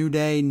this New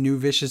Day, New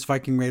Vicious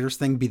Viking Raiders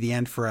thing be the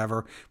end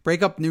forever?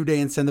 Break up New Day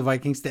and send the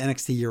Vikings to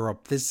NXT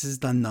Europe. This has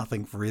done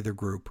nothing for either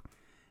group.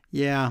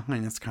 Yeah, I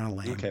mean, it's kind of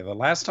lame. Okay, the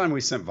last time we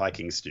sent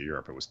Vikings to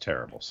Europe, it was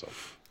terrible. So,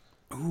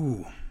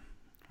 ooh,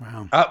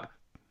 wow.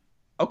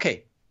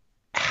 Okay,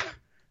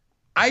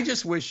 I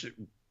just wish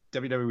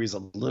WWE is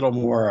a little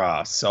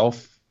more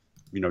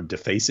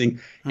defacing.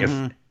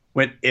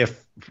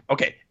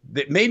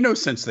 It made no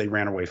sense they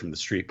ran away from the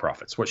Street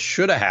Profits. What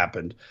should have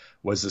happened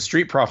was the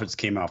Street Profits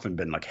came off and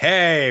been like,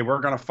 "Hey, we're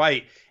gonna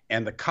fight,"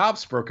 and the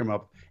cops broke them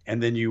up.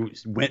 And then you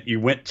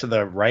went to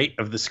the right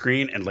of the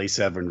screen, and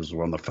Lacey Evans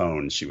was on the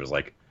phone. She was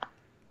like,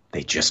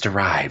 "They just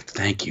arrived.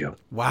 Thank you."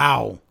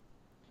 Wow.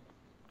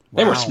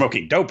 They were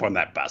smoking dope on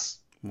that bus.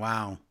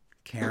 Wow,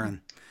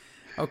 Karen.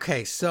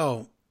 Okay,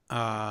 so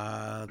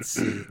let's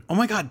see. Oh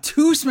my God,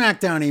 2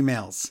 SmackDown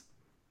emails.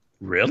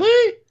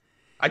 Really?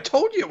 I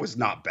told you it was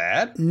not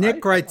bad.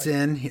 Nick writes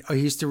in. He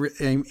used to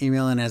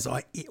email in as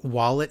a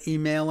wallet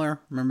emailer.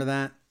 Remember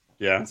that?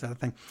 Yeah. Is that a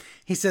thing?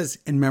 He says,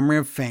 in memory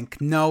of Fink,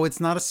 no, it's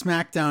not a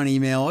SmackDown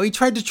email. Oh, he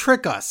tried to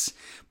trick us,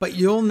 but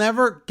you'll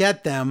never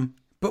get them.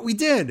 But we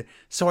did.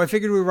 So I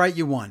figured we'd write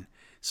you one.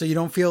 So you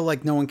don't feel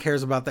like no one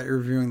cares about that you're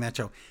reviewing that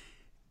show.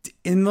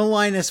 In the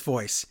Linus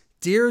voice,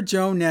 Dear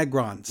Joe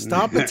Negron,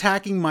 stop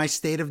attacking my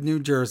state of New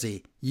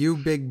Jersey, you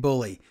big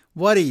bully.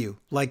 What are you,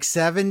 like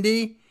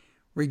 70?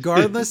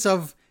 Regardless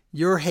of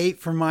your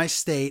hate for my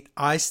state,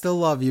 I still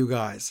love you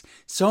guys.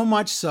 So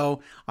much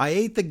so, I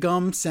ate the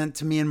gum sent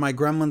to me in my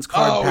Gremlins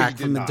card pack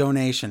from the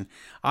donation.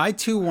 I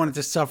too wanted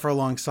to suffer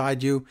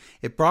alongside you.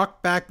 It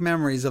brought back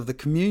memories of the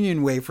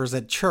communion wafers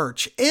at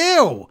church.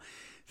 Ew!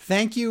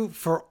 Thank you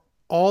for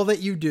all that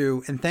you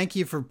do, and thank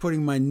you for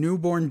putting my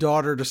newborn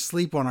daughter to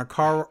sleep on a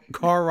car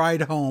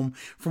ride home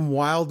from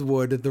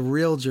Wildwood, the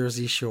real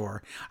Jersey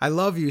Shore. I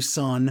love you,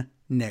 son,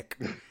 Nick.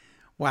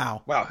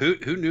 Wow. Wow.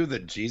 Who knew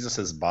that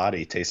Jesus's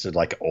body tasted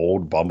like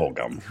old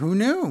bubblegum? Who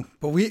knew?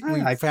 But we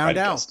found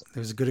out. It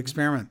was a good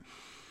experiment.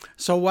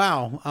 So,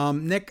 wow.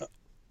 Nick,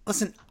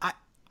 listen,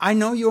 I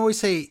know you always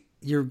say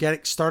you're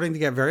starting to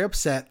get very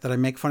upset that I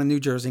make fun of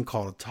New Jersey and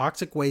call it a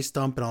toxic waste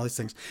dump and all these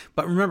things.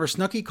 But remember,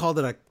 Snooki called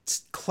it a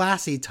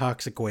classy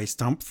toxic waste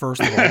dump,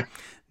 first of all.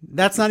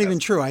 That's not even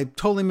true. I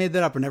totally made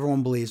that up and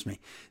everyone believes me.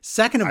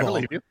 Second of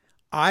all,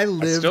 I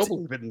still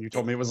believe it, and you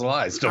told me it was a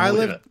lie. I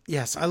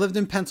lived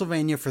in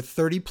Pennsylvania for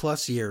 30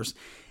 plus years,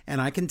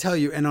 and I can tell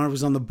you, and I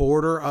was on the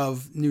border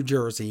of New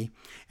Jersey,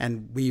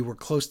 and we were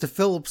close to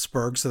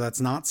Phillipsburg, so that's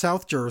not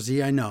South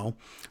Jersey, I know,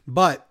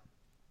 but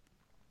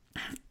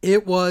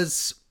it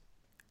was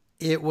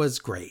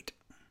great.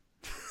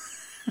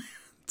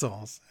 That's all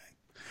I'll say.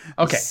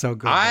 Okay, So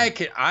good.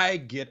 I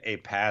get a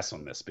pass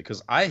on this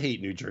because I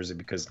hate New Jersey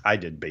because I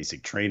did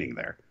basic training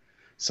there.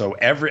 So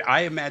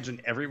I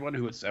imagine everyone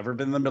who has ever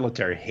been in the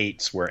military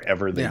hates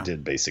wherever they Yeah.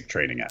 did basic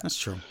training at. That's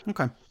true.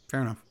 Okay,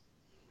 fair enough.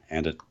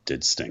 And it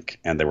did stink.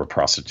 And there were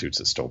prostitutes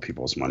that stole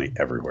people's money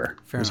everywhere.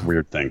 Fair It was enough. a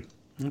weird thing.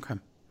 Okay.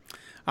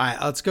 All right,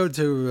 let's go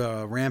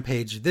to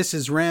Rampage. This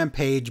is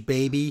Rampage,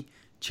 baby.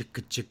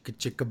 Chicka, chicka,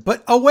 chicka.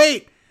 But, oh,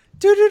 wait.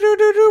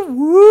 Do-do-do-do-do.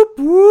 Whoop,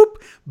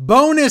 whoop.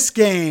 Bonus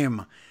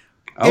game.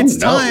 It's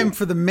time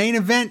for the main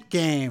event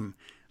game.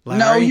 Larry,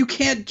 No, you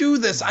can't do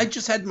this. I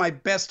just had my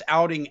best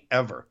outing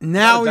ever.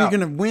 now No you're doubt.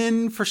 going to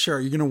win for sure.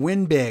 You're going to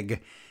win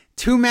big.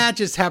 2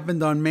 matches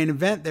happened on main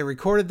event. They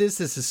recorded this.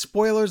 This is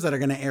spoilers that are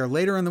going to air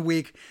later in the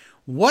week.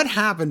 What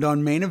happened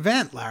on main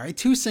event, Larry?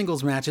 2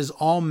 singles matches,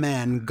 all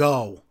men.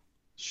 Go.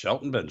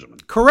 Shelton Benjamin.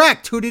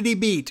 Correct. Who did he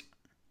beat?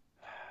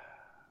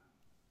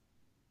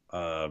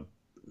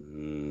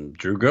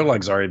 Drew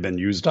Goodleg's already been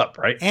used up,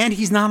 right? And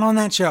he's not on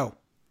that show.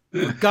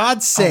 For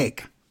God's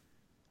sake.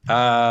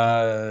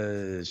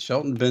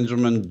 Shelton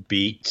Benjamin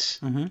beat.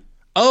 Mm-hmm.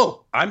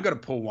 Oh, I'm going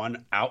to pull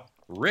one out.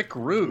 Rick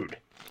Rude.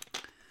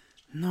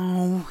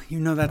 No, you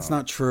know that's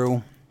not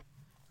true.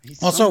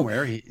 He's Also,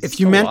 somewhere. He's if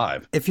you still meant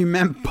alive. if you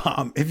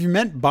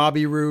meant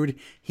Bobby Roode,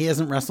 he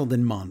hasn't wrestled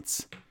in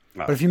months.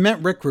 Oh. But if you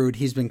meant Rick Rude,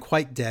 he's been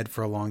quite dead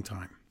for a long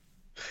time.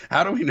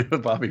 How do we know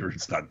Bobby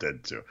Roode's not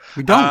dead too?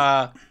 We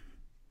don't.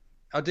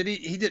 Did he?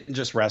 He didn't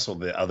just wrestle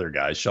the other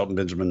guys. Shelton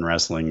Benjamin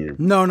wrestling.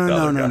 No. the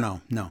other guy.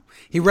 No.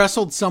 He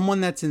wrestled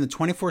someone that's in the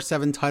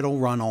 24/7 title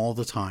run all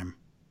the time.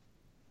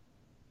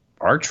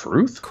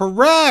 R-Truth?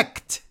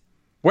 Correct.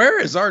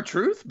 Where has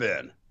R-Truth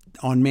been?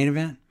 On main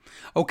event.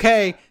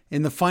 Okay,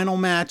 in the final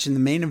match, in the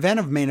main event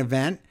of main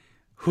event,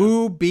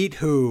 who beat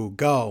who?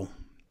 Go.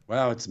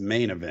 Well, it's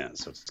main event,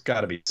 so it's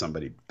got to be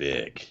somebody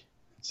big.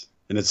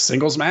 And it's a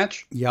singles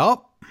match?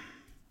 Yup.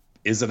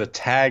 Is it a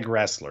tag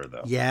wrestler,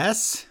 though?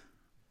 Yes.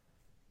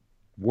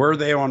 Were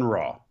they on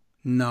Raw?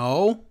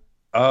 No.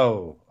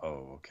 Oh,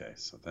 okay.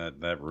 So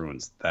that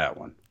ruins that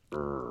one.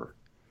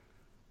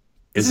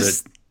 Is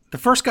it The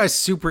first guy's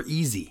super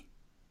easy.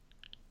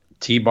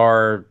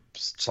 T-Bar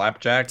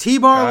Slapjack?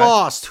 T-Bar guy?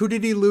 lost. Who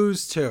did he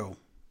lose to?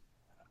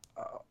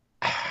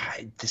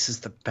 This is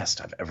the best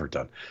I've ever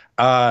done.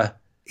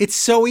 It's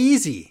so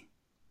easy.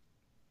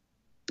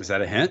 Is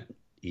that a hint?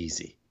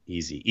 Easy.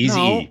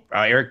 No.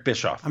 Eric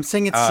Bischoff. I'm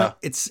saying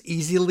it's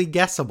easily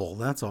guessable.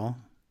 That's all.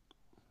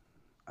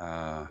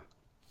 Raw.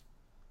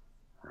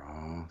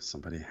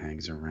 Somebody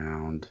hangs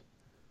around.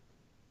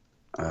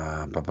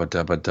 Bubba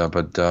dubba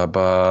dubba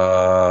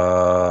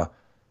dubba.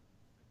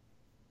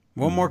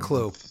 One more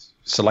clue.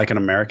 So like an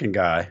American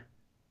guy.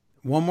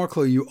 One more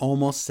clue. You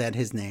almost said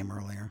his name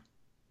earlier.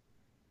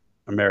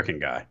 American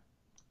guy.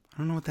 I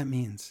don't know what that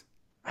means.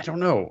 I don't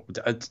know.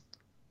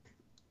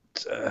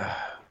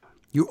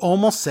 You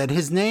almost said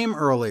his name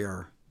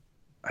earlier.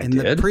 I in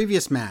did? the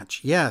previous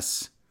match.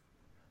 Yes.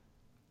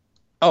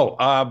 Oh,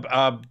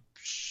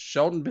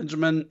 Sheldon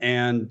Benjamin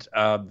and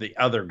the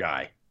other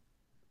guy.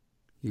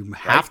 You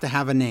have to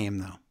have a name,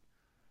 though.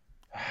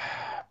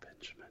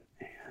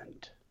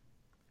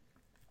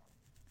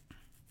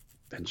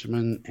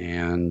 Benjamin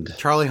and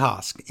Charlie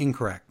Haas.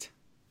 Incorrect.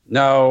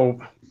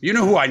 no, you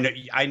know who I know.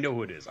 I know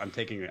who it is. I'm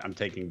taking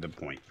the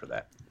point for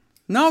that.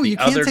 No, you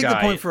can't other take the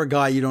guy. point for a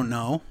guy you don't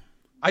know.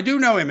 I do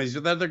know him. He's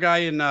the other guy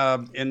in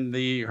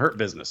the Hurt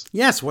Business.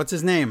 Yes. What's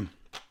his name?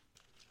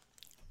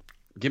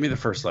 Give me the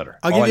first letter.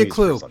 I'll All give I you a need is the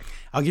clue. first letter.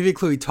 I'll give you a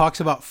clue. He talks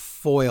about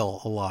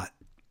foil a lot.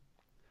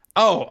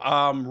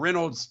 Oh,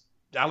 Reynolds,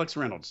 Alex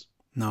Reynolds.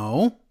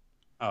 No.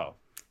 Oh,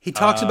 He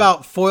talks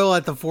about foil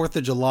at the 4th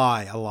of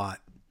July a lot.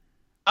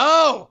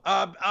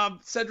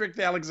 Cedric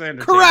the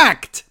Alexander.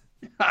 Correct.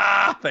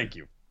 Thank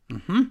you.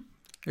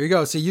 There you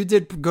go. So you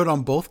did good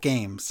on both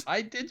games.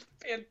 I did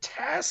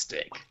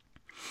fantastic.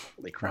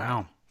 Holy crap!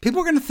 Wow. People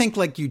are going to think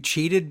like you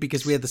cheated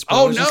because we had the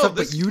Oh spoilers no, and stuff,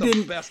 this but you is the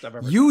didn't. best I've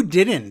ever. You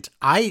didn't.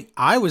 I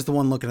was the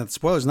one looking at the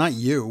spoilers, not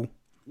you.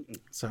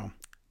 So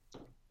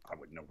I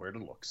wouldn't know where to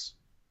look.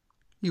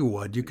 you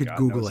would. You could God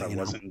Google knows it. I You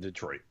know, wasn't in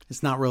Detroit.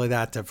 it's not really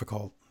that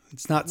difficult.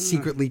 It's not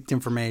secret leaked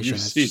information.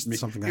 It's just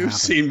something that You've happened.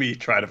 seen me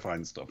try to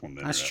find stuff on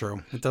the That's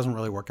internet. true. It doesn't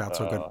really work out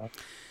so good.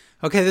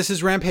 Okay, this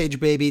is Rampage,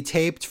 baby,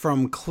 taped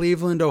from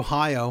Cleveland,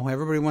 Ohio.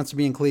 Everybody wants to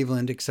be in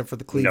Cleveland except for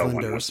the No Clevelanders.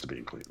 one wants to be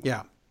in Cleveland.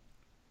 Yeah.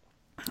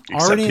 Except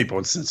Already- people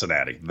in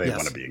Cincinnati. They Yes.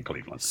 want to be in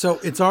Cleveland. So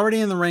it's already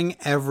in the ring,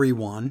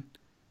 everyone.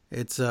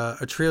 It's a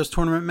trios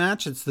tournament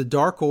match. It's the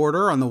Dark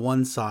Order on the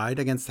one side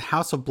against the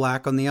House of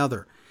Black on the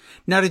other.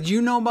 Now, did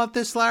you know about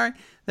this, Larry?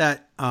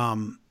 That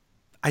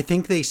I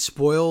think they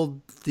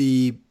spoiled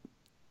the...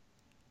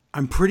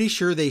 I'm pretty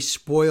sure they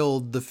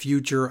spoiled the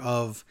future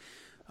of...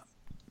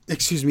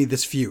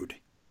 this feud.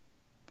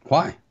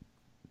 Why?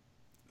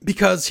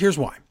 Because here's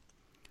why.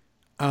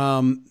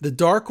 The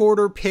Dark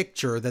Order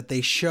picture that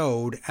they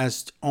showed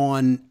as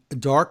on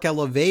Dark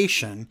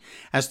Elevation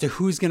as to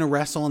who's going to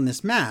wrestle in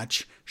this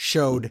match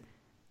showed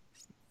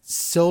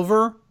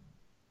Silver,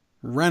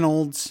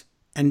 Reynolds,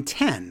 and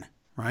 10,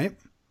 right?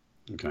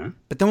 Okay.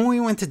 But then when we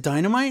went to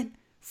Dynamite,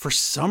 for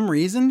some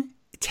reason,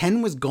 it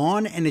 10 was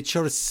gone and it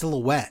showed a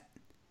silhouette.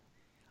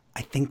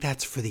 I think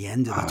that's for the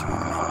end of the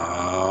tournament.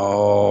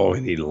 Oh,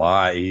 and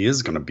he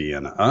is going to be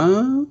in.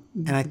 And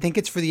I think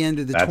it's for the end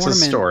of the tournament.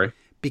 That's a story.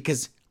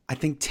 Because I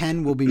think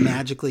 10 will be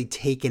magically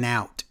taken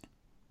out.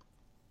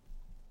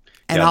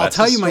 And Yeah, I'll that's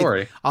tell a you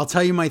story. I'll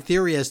tell you my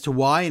theory as to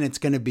why, and it's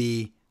going to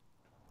be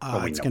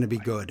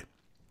good.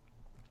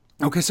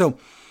 Okay, so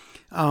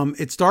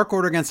it's Dark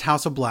Order against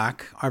House of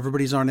Black.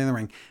 Everybody's already in the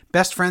ring.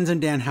 Best Friends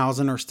and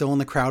Danhausen are still in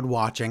the crowd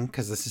watching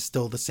because this is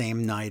still the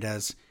same night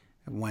as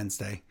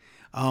Wednesday.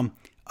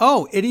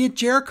 Idiot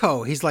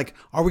Jericho. He's like,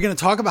 are we going to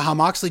talk about how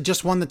Moxley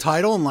just won the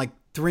title in like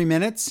 3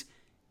 minutes?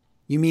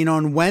 You mean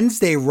on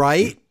Wednesday,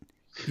 right?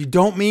 You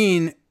don't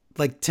mean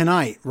like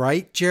tonight,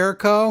 right,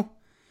 Jericho?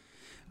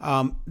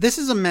 This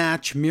is a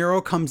match. Miro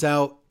comes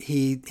out.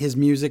 His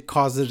music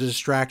causes a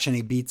distraction.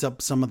 He beats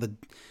up some of the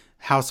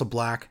House of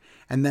Black.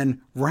 And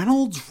then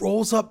Reynolds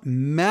rolls up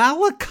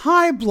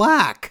Malachi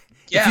Black.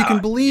 If you can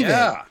believe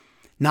it.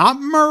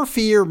 Not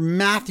Murphy or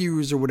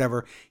Matthews or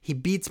whatever. He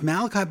beats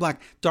Malachi Black.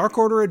 Dark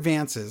Order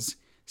advances.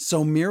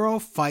 So Miro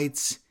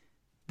fights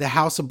the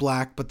House of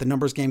Black, but the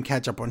numbers game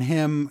catch up on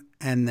him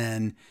and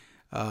then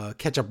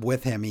catch up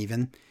with him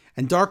even.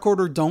 And Dark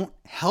Order don't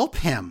help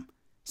him.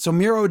 So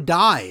Miro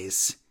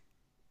dies.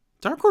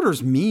 Dark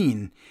Order's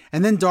mean.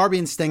 And then Darby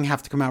and Sting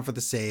have to come out for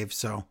the save.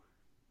 So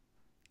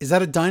is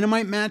that a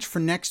Dynamite match for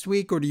next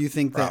week, or do you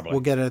think that we'll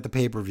get it at the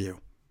pay-per-view?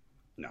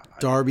 No.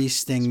 Darby,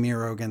 Sting,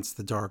 Miro against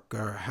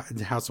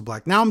the House of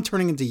Black. Now I'm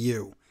turning into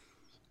you.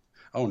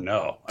 Oh,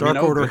 no.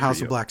 Dark Order,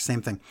 House of Black,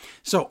 same thing.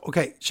 So,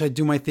 okay, should I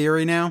do my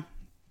theory now?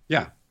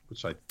 Yeah.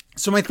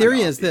 So my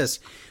theory is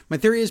this. My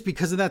theory is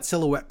because of that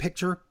silhouette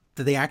picture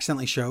that they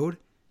accidentally showed,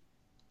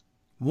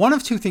 one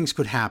of two things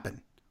could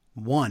happen.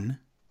 One,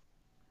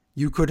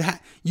 you could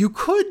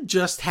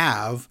just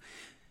have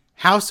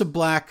House of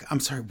Black. I'm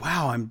sorry.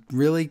 Wow. I'm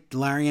really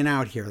Larrying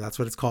out here. That's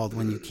what it's called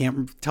when you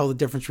can't tell the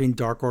difference between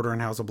Dark Order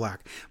and House of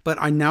Black.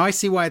 But now I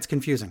see why it's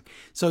confusing.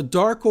 So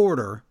Dark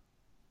Order,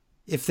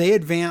 if they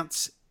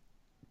advance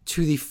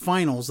to the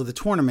finals of the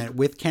tournament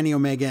with Kenny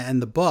Omega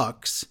and the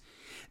Bucks,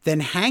 then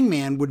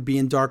Hangman would be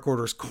in Dark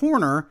Order's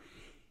corner.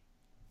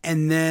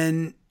 And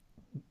then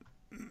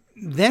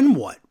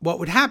what? What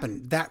would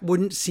happen? That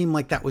wouldn't seem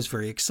like that was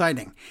very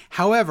exciting.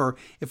 However,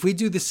 if we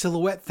do the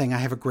silhouette thing, I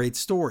have a great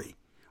story.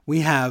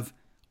 We have,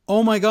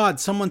 oh my God,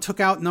 someone took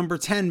out number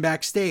 10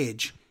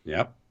 backstage.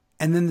 Yep.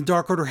 And then the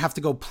Dark Order have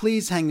to go,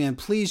 please, Hangman,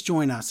 please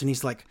join us. And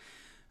he's like,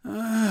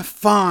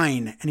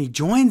 fine. And he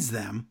joins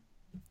them.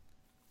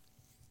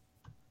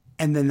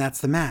 And then that's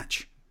the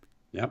match.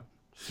 Yep.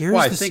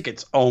 I think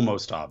it's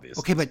almost obvious.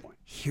 Okay, but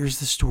here's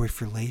the story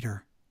for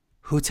later.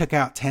 Who took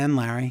out 10,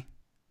 Larry?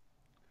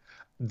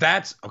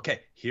 That's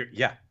okay. Here,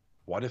 yeah.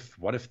 What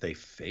if they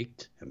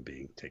faked him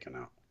being taken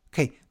out?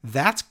 Okay,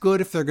 that's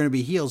good if they're going to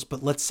be heels,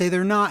 but let's say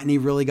they're not and he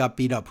really got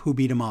beat up. Who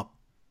beat him up?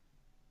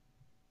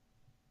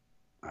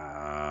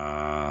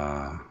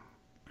 I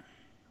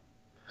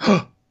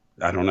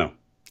don't know.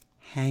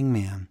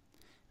 Hangman.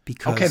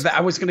 Because okay,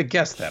 I was going to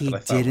guess that, but I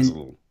thought it was a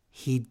little...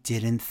 He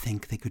didn't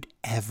think they could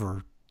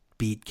ever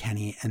beat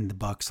Kenny and the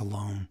Bucks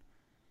alone.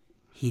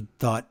 He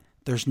thought,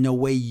 there's no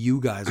way you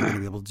guys are going to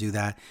be able to do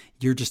that.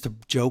 You're just a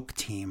joke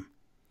team.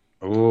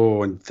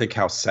 Oh, and think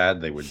how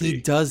sad they would be. He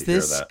does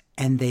this,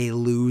 and they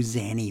lose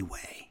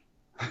anyway.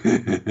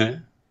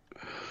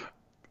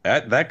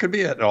 That could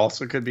be it. It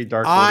also could be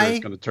Dark Order is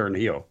going to turn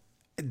heel.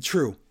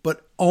 True.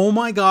 But oh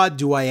my God,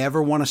 do I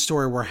ever want a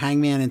story where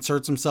Hangman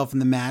inserts himself in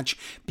the match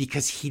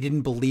because he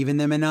didn't believe in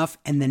them enough,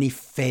 and then he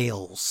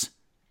fails.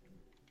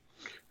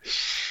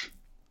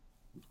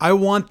 I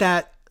want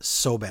that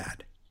so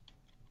bad.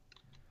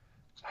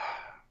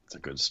 It's a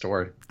good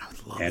story. I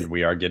would love it. And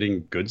we are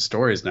getting good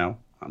stories now.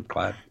 I'm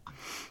glad.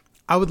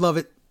 I would love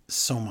it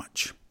so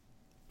much.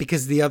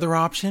 Because the other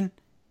option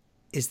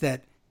is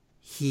that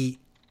he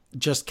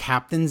just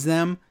captains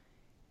them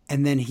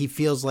and then he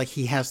feels like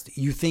he has to,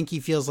 you think he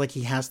feels like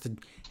he has to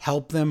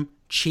help them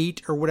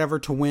cheat or whatever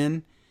to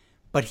win,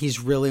 but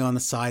he's really on the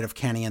side of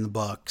Kenny and the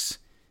Bucks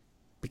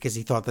because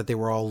he thought that they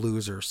were all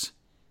losers.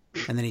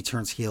 And then he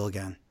turns heel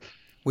again,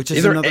 which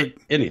is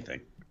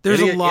anything. There's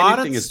a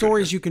lot of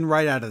stories you can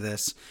write out of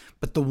this,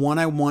 but the one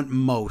I want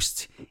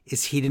most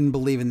is he didn't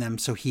believe in them,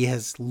 so he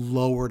has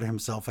lowered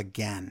himself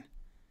again.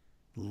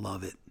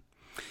 Love it.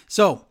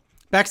 So,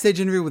 backstage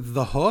interview with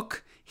The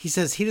Hook. He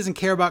says he doesn't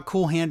care about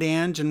Cool Hand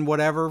Ange and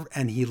whatever,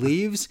 and he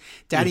leaves.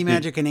 Daddy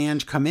Magic and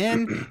Ange come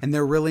in, and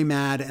they're really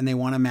mad, and they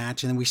want a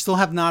match. And we still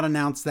have not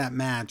announced that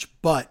match,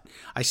 but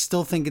I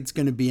still think it's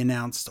going to be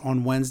announced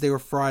on Wednesday or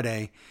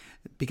Friday,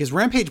 because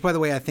Rampage, by the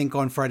way, I think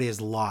on Friday is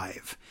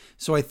live.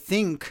 So I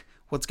think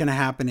what's going to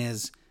happen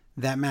is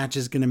that match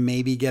is going to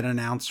maybe get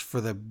announced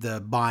for the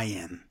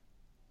buy-in,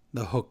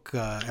 the Hook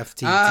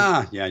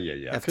FTW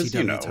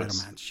title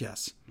match.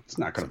 Yes, it's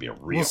not going to be a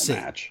real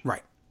match,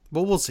 right?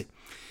 Well, we'll see.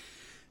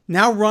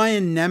 Now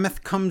Ryan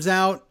Nemeth comes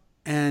out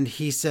and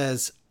he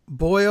says,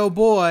 "Boy, oh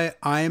boy,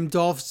 I am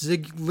Dolph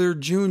Ziggler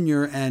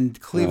Jr.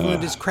 and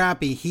Cleveland is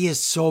crappy. He is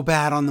so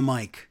bad on the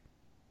mic.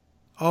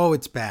 Oh,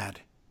 it's bad."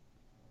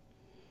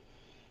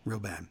 Real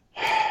bad.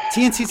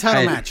 TNT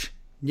title match.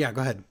 Yeah,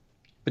 go ahead.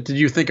 But did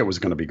you think it was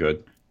going to be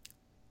good?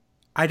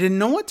 I didn't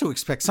know what to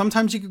expect.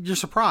 Sometimes you're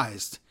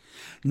surprised.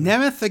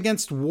 Nemeth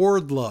against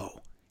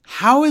Wardlow.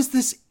 How is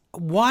this?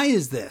 Why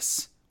is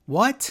this?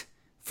 What?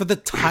 For the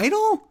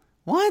title?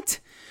 What?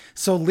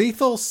 So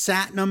Lethal,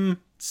 Satnam,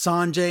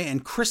 Sanjay,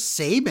 and Chris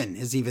Sabin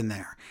is even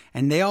there.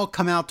 And they all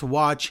come out to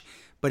watch.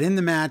 But in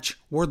the match,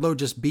 Wardlow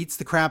just beats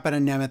the crap out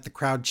of Nemeth. The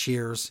crowd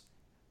cheers.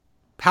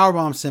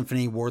 Powerbomb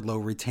Symphony.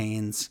 Wardlow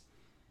retains.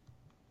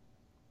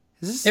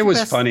 It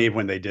was funny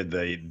when they did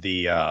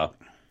the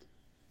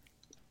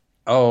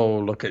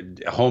look at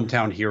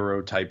hometown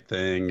hero type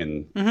thing,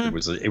 and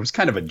it was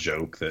kind of a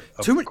joke that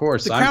of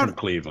course I'm from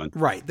Cleveland,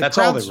 right? That's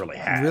all they really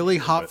had. Really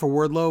hot for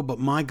Wardlow, but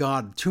my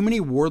God, too many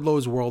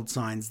Wardlow's World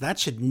signs. That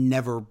should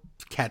never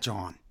catch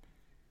on.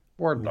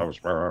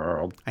 Wardlow's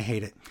World. I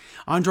hate it.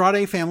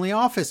 Andrade Family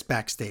Office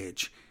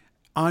backstage.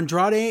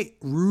 Andrade,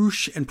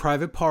 Roosh, and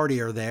Private Party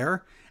are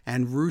there,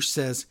 and Roosh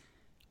says,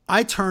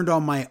 I turned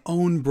on my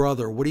own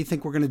brother. What do you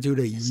think we're going to do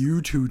to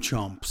you two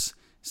chumps?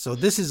 So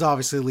this is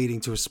obviously leading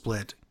to a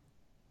split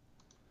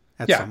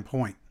at some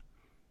point.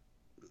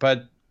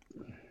 But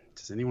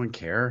does anyone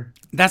care?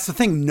 That's the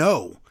thing.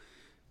 No.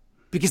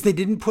 Because they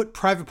didn't put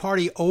Private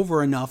Party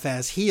over enough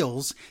as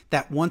heels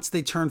that once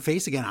they turn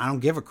face again, I don't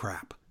give a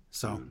crap.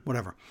 So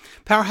whatever.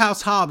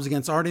 Powerhouse Hobbs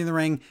against Artie in the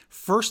Ring.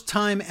 First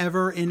time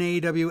ever in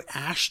AEW,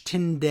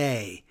 Ashton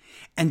Day.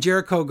 And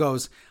Jericho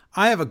goes,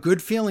 I have a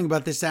good feeling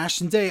about this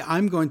Ashton Day.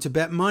 I'm going to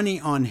bet money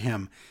on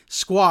him.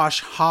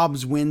 Squash,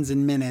 Hobbs wins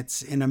in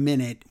a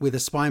minute with a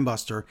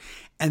spinebuster.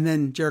 And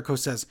then Jericho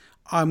says,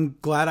 I'm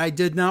glad I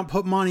did not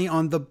put money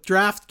on the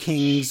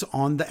DraftKings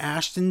on the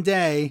Ashton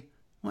Day.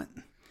 What?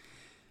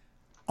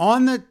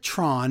 On the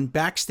Tron,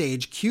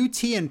 backstage,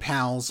 QT and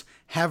pals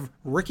have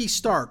Ricky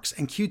Starks,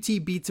 and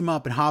QT beats him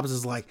up, and Hobbs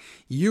is like,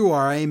 you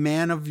are a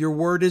man of your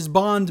word is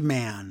bond,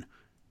 man.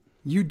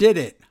 You did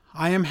it.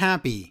 I am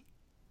happy.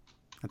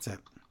 That's it.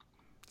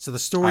 So the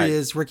story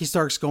is Ricky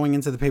Starks going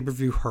into the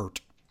pay-per-view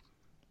hurt.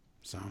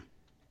 So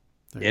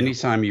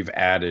anytime you've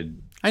added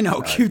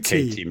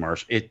QT KT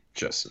Marsh, it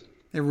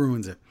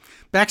ruins it.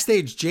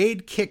 Backstage,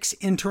 Jade kicks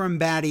interim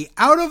baddie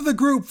out of the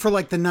group for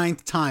like the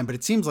 9th time, but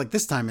it seems like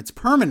this time it's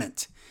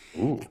permanent.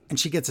 Ooh. And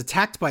she gets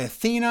attacked by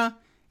Athena.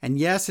 And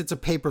yes, it's a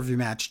pay-per-view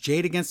match.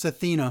 Jade against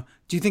Athena.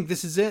 Do you think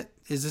this is it?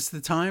 Is this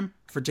the time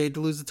for Jade to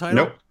lose the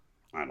title? Nope.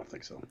 I don't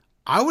think so.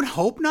 I would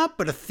hope not,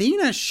 but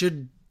Athena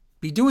should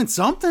be doing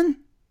something.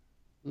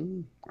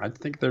 I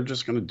think they're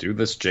just going to do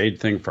this Jade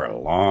thing for a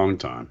long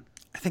time.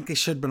 I think they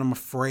should, but I'm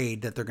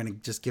afraid that they're going to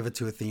just give it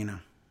to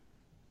Athena.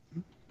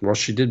 Well,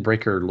 she did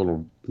break her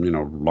little,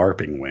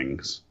 LARPing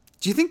wings.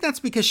 Do you think that's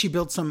because she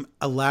built some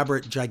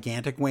elaborate,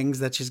 gigantic wings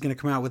that she's going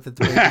to come out with at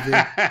the pay-per-view?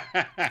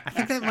 I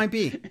think that might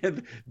be.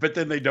 But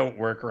then they don't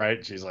work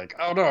right. She's like,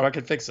 oh, no, I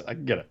can fix it. I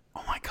can get it.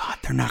 Oh, my God.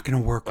 They're not going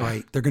to work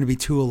right. They're going to be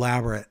too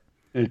elaborate.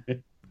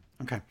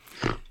 Okay.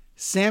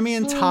 Sammy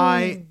and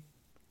Ty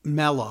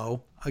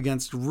Mello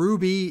against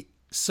Ruby,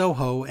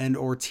 Soho, and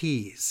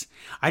Ortiz.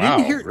 I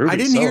didn't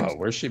hear.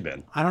 Where's she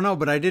been? I don't know,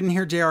 but I didn't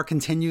hear JR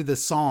continue the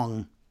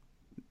song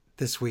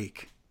this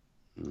week.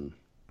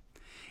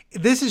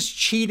 This is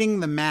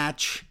cheating the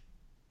match.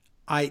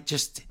 I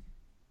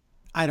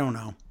don't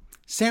know.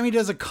 Sammy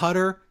does a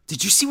cutter.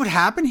 Did you see what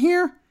happened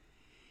here?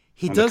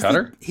 He does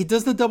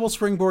the double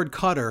springboard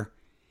cutter,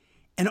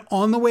 and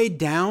on the way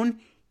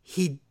down,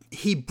 he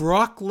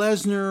Brock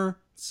Lesnar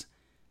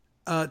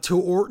to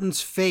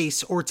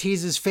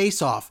Ortiz's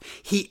face off.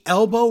 He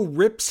elbow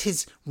rips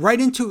his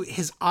right into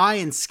his eye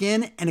and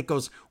skin, and it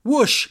goes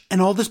whoosh,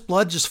 and all this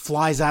blood just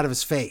flies out of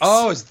his face.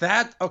 Oh, is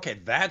that okay?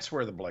 That's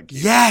where the blood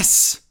came.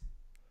 Yes.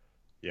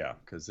 Yeah,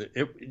 because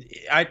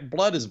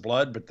blood is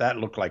blood, but that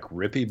looked like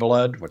rippy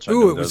blood, which I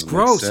know it was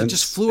gross. It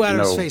just flew out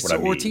of his face. So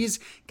Ortiz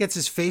gets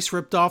his face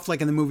ripped off,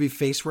 like in the movie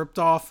Face Ripped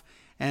Off,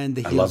 and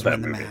the heels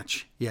win the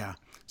match. Yeah.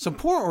 So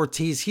poor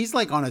Ortiz, he's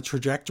like on a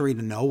trajectory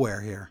to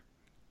nowhere here.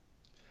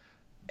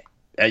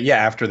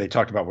 After they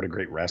talked about what a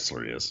great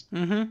wrestler he is.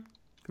 Mm-hmm.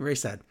 Very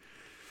sad.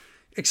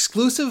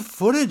 Exclusive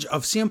footage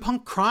of CM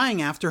Punk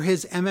crying after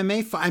his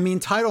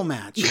title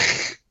match.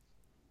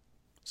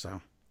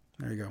 So,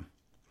 there you go.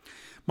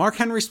 Mark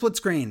Henry split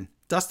screen.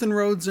 Dustin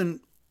Rhodes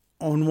on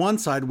one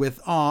side with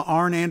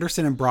Arn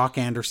Anderson and Brock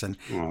Anderson.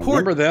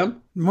 Remember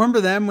them? Remember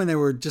them when they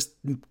were just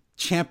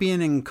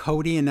championing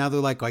Cody, and now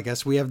they're like, I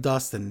guess we have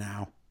Dustin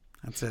now.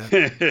 That's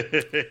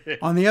it.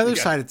 On the other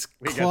side, it's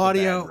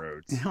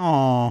Claudio.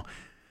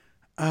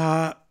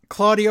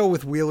 Claudio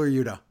with Wheeler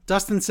Yuta.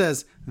 Dustin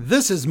says,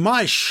 "This is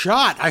my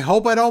shot. I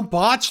hope I don't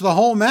botch the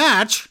whole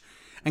match."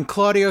 And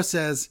Claudio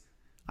says,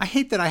 I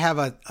hate that I have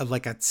a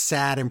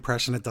sad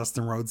impression of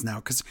Dustin Rhodes now,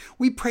 because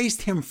we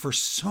praised him for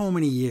so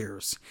many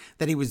years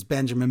that he was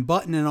Benjamin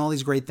Button and all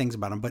these great things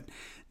about him. But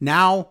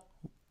now,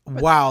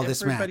 this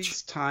match.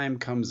 Everybody's time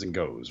comes and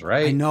goes,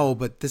 right? I know,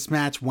 but this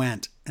match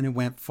went, and it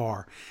went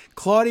far.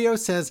 Claudio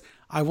says,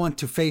 I want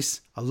to face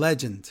a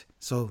legend.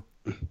 So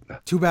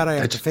too bad I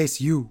have to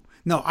face you.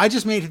 No, I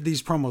just made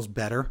these promos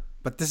better.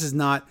 But this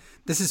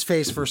is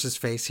face versus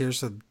face here.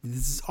 So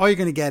this is all you're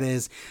going to get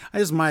is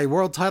my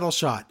world title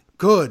shot.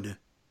 Good.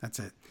 That's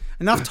it.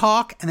 Enough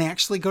talk, and they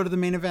actually go to the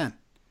main event.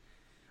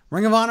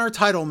 Ring of Honor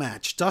title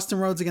match. Dustin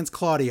Rhodes against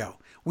Claudio.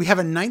 We have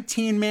a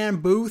 19-man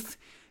booth.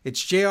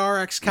 It's JR,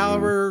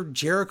 Excalibur,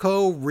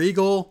 Jericho,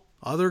 Regal,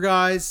 other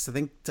guys. I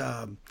think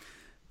Todd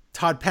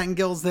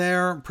Pettingill's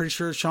there. I'm pretty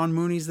sure Sean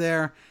Mooney's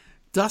there.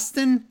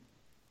 Dustin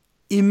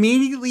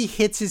immediately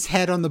hits his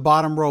head on the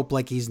bottom rope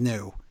like he's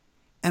new.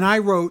 And I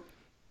wrote,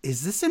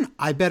 is this an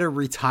I better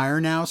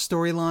retire now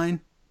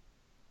storyline?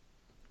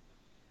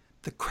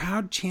 The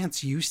crowd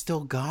chants, you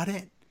still got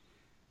it?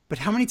 But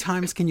how many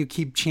times can you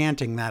keep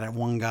chanting that at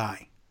one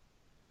guy?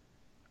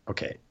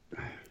 Okay.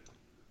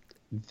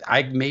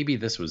 Maybe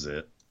this was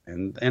it.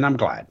 And I'm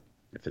glad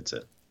if it's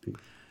it.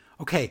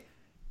 Okay.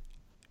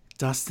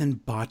 Dustin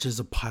botches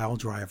a pile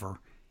driver.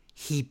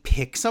 He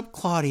picks up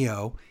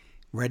Claudio,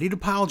 ready to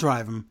pile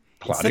drive him.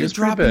 Instead of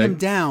dropping him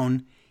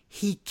down,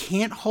 he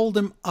can't hold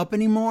him up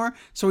anymore.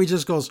 So he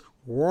just goes,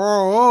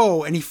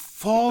 whoa, and he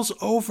falls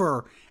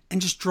over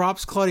and just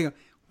drops Claudio.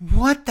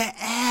 What the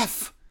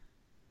F?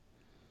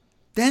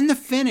 Then the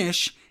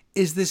finish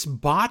is this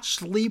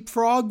botched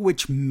leapfrog,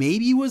 which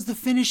maybe was the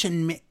finish.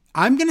 And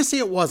I'm going to say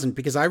it wasn't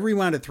because I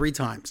rewound it 3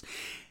 times.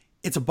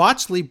 It's a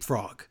botched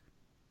leapfrog.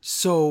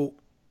 So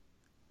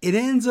it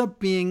ends up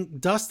being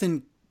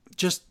Dustin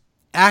just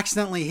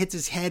accidentally hits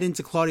his head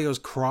into Claudio's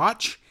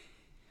crotch.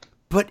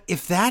 But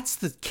if that's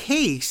the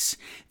case,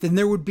 then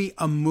there would be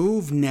a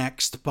move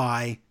next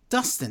by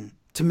Dustin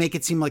to make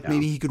it seem like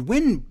maybe he could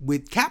win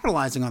with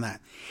capitalizing on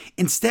that.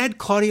 Instead,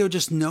 Claudio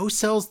just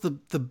no-sells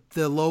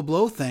the low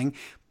blow thing,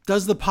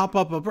 does the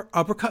pop-up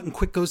uppercut and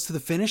quick goes to the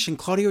finish, and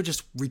Claudio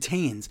just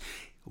retains.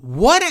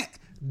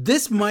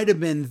 This might have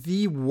been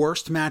the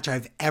worst match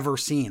I've ever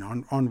seen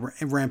on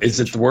Rampage. Is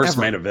it the worst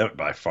main event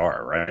by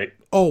far, right?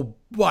 Oh,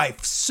 by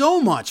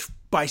so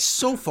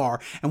far.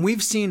 And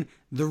we've seen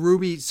the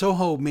Ruby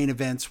Soho main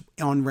events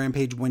on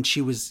Rampage when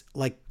she was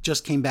like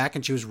just came back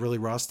and she was really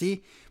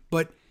rusty.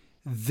 But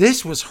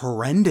this was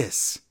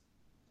horrendous.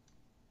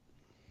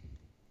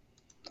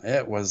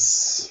 It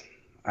was.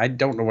 I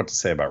don't know what to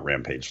say about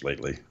Rampage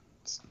lately.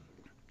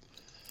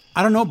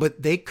 I don't know,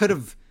 but they could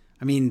have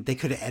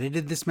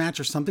edited this match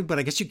or something, but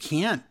I guess you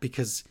can't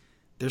because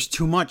there's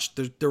too much.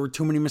 There were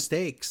too many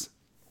mistakes.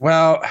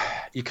 Well,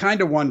 you kind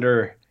of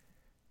wonder.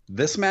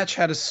 This match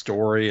had a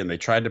story, and they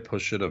tried to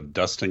push it of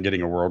Dustin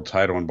getting a world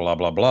title and blah,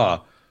 blah,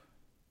 blah.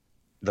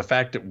 The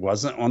fact it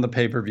wasn't on the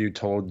pay-per-view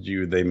told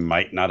you they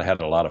might not have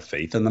had a lot of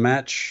faith in the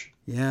match.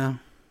 Yeah.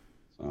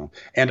 So,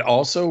 and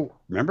also,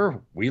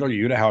 remember Wheeler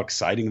Yuta, how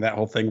exciting that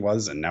whole thing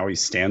was, and now he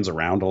stands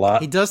around a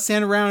lot? He does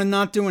stand around and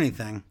not do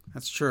anything.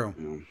 That's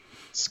true.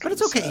 But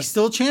it's okay. Sad. He's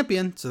still a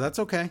champion, so that's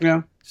okay.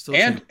 Yeah.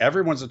 And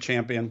everyone's a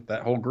champion.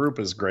 That whole group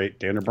is great.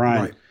 Daniel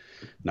Bryan. Right.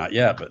 Not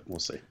yet, but we'll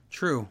see.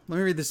 True. Let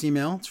me read this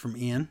email. It's from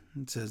Ian.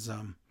 It says,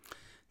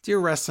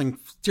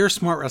 Dear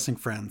Smart Wrestling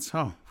friends.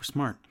 Oh, we're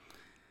smart.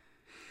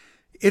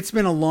 It's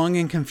been a long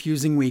and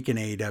confusing week in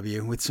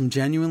AEW with some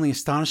genuinely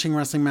astonishing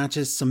wrestling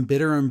matches, some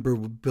bitter and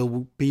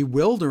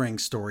bewildering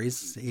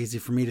stories, easy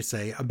for me to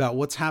say, about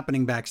what's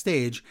happening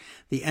backstage,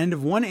 the end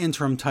of one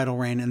interim title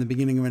reign and the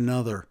beginning of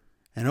another.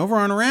 And over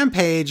on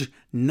Rampage,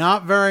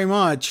 not very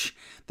much.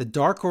 The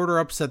Dark Order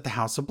upset the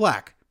House of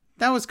Black.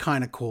 That was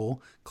kind of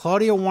cool.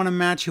 Claudio won a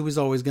match he was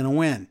always going to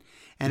win.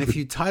 And if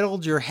you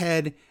tilted your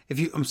head.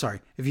 Yeah,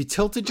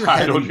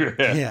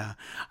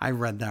 I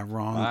read that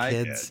wrong,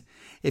 kids.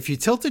 If you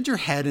tilted your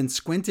head and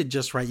squinted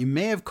just right, you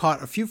may have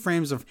caught a few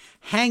frames of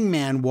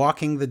Hangman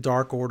walking the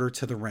Dark Order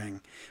to the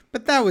ring.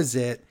 But that was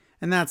it,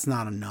 and that's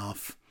not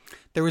enough.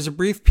 There was a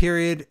brief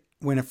period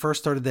when it first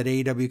started that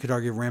AEW could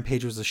argue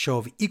Rampage was a show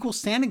of equal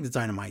standing to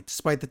Dynamite,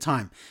 despite the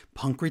time.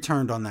 Punk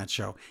returned on that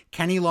show.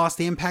 Kenny lost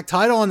the Impact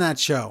title on that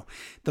show.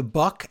 The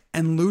Buck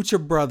and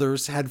Lucha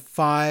Brothers had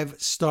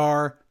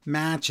 5-star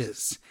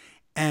matches.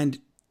 And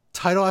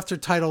title after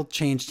title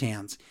changed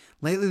hands.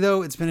 Lately,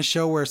 though, it's been a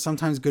show where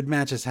sometimes good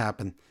matches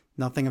happen.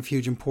 Nothing of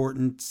huge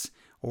importance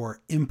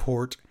or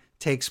import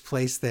takes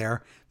place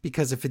there,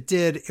 because if it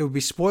did, it would be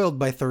spoiled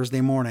by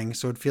Thursday morning,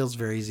 so it feels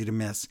very easy to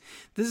miss.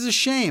 This is a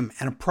shame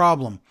and a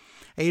problem.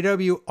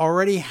 AEW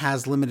already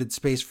has limited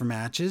space for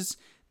matches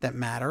that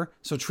matter,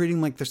 so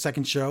treating like their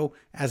second show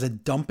as a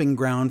dumping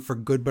ground for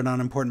good but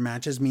unimportant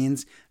matches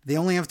means they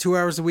only have 2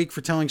 hours a week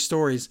for telling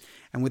stories,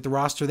 and with the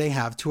roster they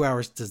have, 2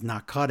 hours does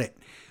not cut it.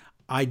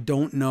 I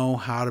don't know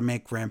how to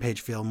make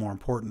Rampage feel more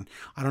important.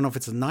 I don't know if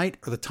it's the night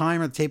or the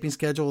time or the taping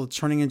schedule. It's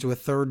turning into a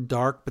third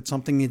dark, but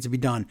something needs to be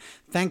done.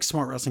 Thanks,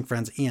 Smart Wrestling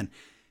friends. Ian,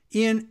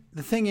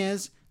 the thing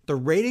is, the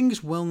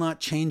ratings will not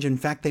change. In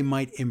fact, they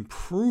might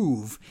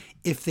improve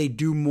if they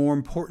do more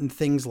important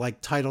things like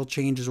title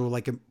changes or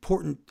like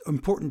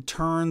important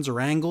turns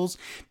or angles.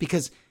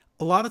 Because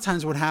a lot of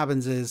times what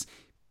happens is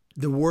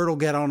the word will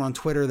get out on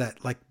Twitter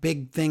that like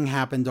big thing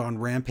happened on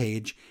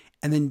Rampage,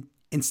 and then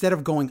instead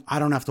of going, I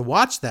don't have to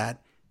watch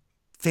that,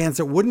 fans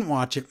that wouldn't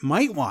watch it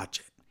might watch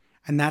it.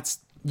 And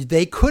that's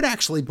they could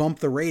actually bump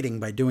the rating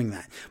by doing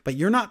that. But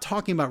you're not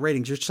talking about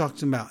ratings. You're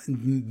talking about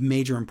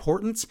major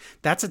importance.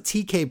 That's a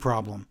TK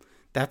problem.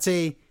 That's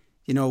a,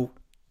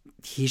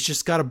 he's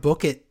just got to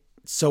book it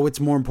so it's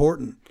more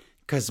important.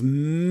 Because,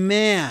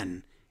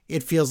 man,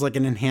 it feels like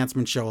an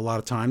enhancement show a lot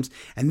of times.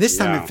 And this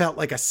time it felt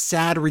like a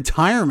sad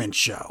retirement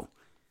show.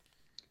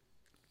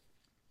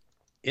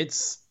 It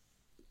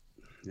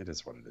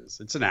is what it is.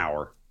 It's an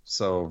hour.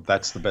 So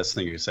that's the best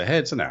thing you say. Hey,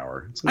 it's an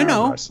hour. It's an hour. I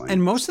know. Wrestling.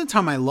 And most of the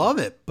time I love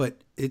it, but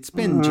it's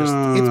been just,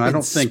 it's been I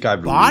don't think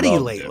I've loved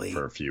lately. It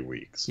for a few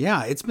weeks.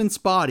 Yeah, it's been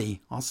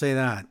spotty. I'll say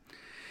that.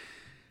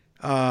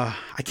 I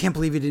can't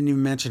believe you didn't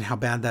even mention how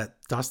bad that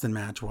Dustin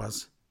match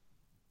was.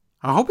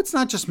 I hope it's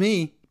not just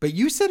me, but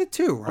you said it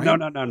too, right?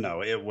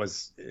 No.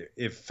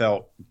 It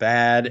felt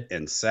bad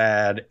and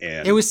sad.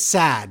 And it was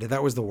sad.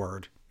 That was the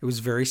word. It was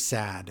very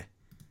sad.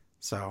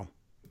 So,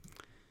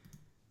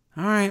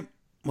 all right.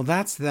 Well,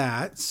 that's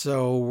that.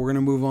 So we're going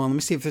to move on. Let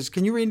me see if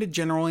can you read the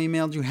general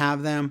email? Do you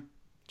have them?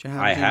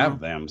 I have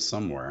them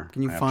somewhere.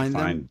 Can you find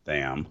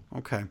them?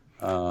 Okay.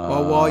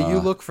 Well, while you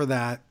look for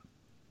that,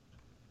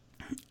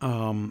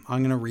 I'm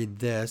going to read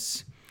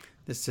this.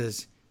 This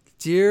says,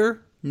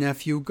 Dear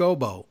Nephew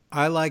Gobo,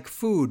 I like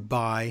food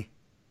by...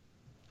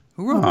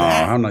 Who wrote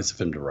that? How nice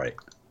of him to write.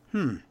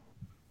 Did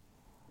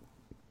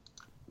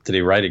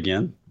he write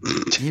again?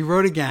 He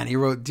wrote again. He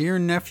wrote, Dear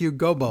Nephew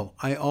Gobo,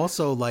 I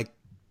also like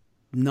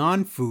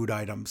non-food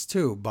items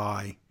too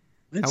by...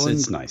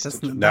 It's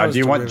nice. Now, do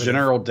you want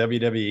general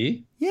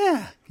WWE?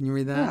 Yeah. Can you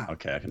read that? Yeah,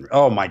 okay. I can.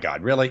 Oh, my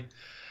God. Really?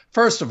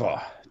 First of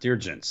all, dear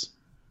gents.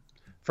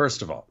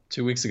 First of all,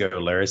 2 weeks ago,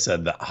 Larry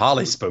said that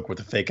Holly spoke with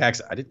a fake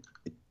accent.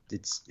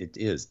 It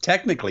is.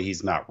 Technically,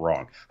 he's not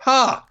wrong.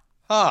 Ha!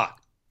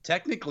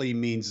 Technically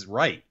means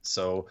right.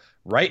 So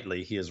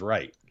rightly, he is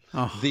right.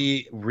 Oh.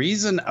 The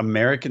reason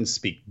Americans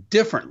speak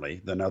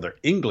differently than other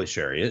English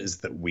areas is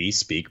that we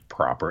speak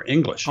proper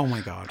English. Oh, my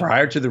God.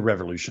 Prior to the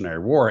Revolutionary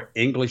War,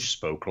 English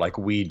spoke like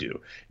we do.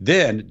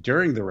 Then,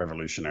 during the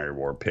Revolutionary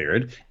War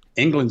period,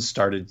 England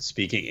started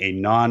speaking a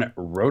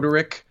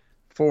non-rhetoric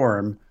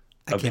form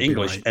of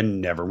English and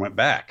never went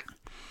back.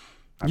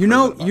 You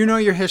know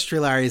your history,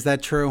 Larry. Is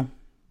that true?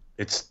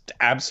 It's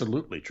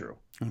absolutely true.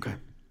 Okay.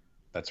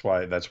 That's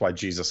why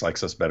Jesus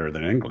likes us better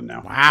than England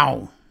now.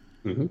 Wow.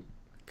 Mm-hmm.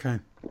 Okay.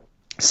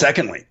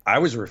 Secondly, I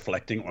was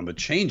reflecting on the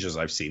changes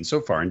I've seen so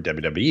far in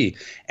WWE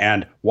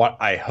and what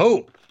I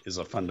hope is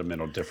a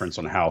fundamental difference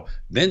on how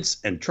Vince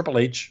and Triple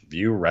H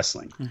view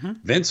wrestling. Mm-hmm.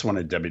 Vince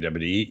wanted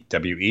WWE to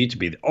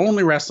be the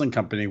only wrestling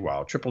company,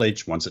 while Triple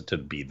H wants it to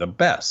be the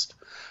best.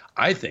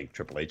 I think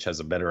Triple H has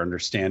a better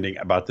understanding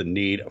about the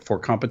need for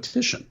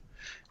competition.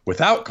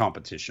 Without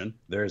competition,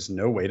 there is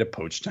no way to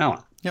poach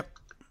talent. Yep.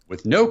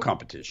 With no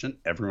competition,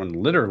 everyone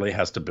literally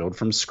has to build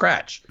from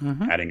scratch,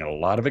 adding a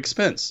lot of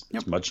expense.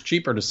 Yep. It's much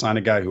cheaper to sign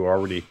a guy who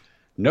already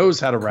knows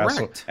how to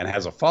wrestle and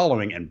has a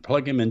following and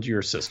plug him into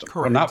your system.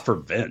 Correct. Well, not for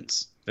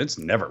Vince. Vince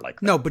never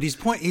liked that. No, but he's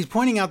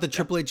pointing out that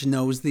Triple H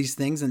knows these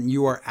things, and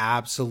you are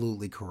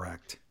absolutely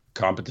correct.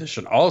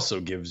 Competition also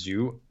gives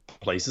you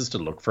places to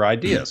look for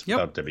ideas. Yep.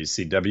 Without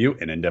WCW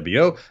and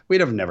NWO,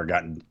 we'd have never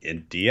gotten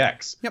in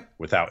DX. Yep.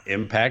 Without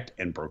Impact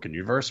and Broken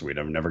Universe, we'd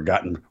have never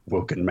gotten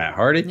Woken Matt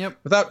Hardy. Yep.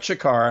 Without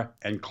Chikara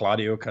and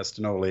Claudio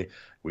Castagnoli,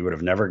 we would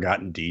have never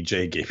gotten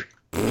DJ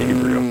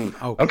Gabriel.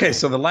 Okay,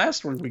 so the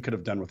last one we could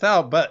have done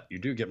without, but you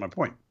do get my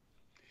point.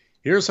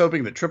 Here's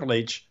hoping that Triple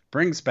H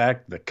brings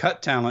back the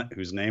cut talent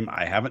whose name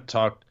I haven't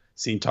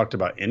seen talked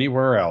about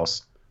anywhere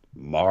else,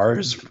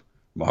 Mars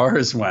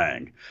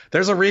Wang.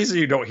 There's a reason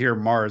you don't hear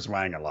Mars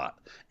Wang a lot.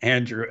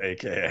 Andrew,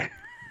 a.k.a.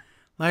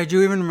 Larry, do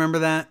you even remember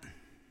that?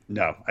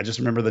 No, I just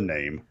remember the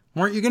name.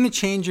 Weren't you going to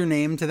change your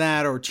name to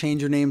that or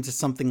change your name to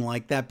something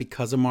like that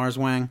because of Mars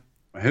Wang?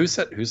 Who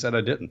said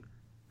I didn't?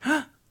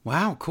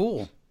 Wow,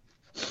 cool.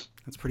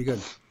 That's pretty good.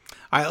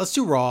 All right, let's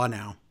do Raw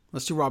now.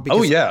 Let's do Raw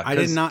because I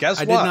did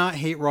not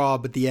hate Raw,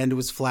 but the end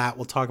was flat.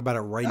 We'll talk about it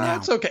right now.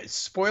 That's okay.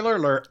 Spoiler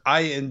alert,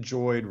 I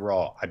enjoyed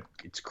Raw.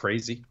 It's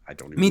crazy. I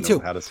don't even know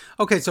how to...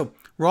 Okay, so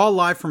Raw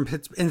live from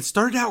Pittsburgh. And it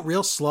started out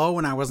real slow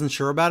and I wasn't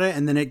sure about it,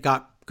 and then it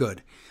got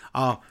good.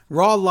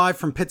 Raw live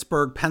from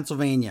Pittsburgh,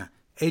 Pennsylvania.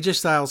 AJ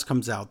Styles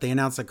comes out. They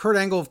announce that Kurt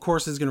Angle, of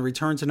course, is going to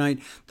return tonight.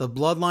 The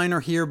Bloodline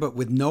are here, but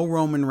with no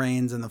Roman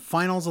Reigns. And the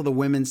finals of the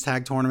women's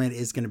tag tournament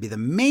is going to be the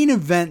main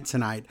event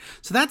tonight.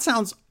 So that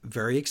sounds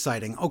very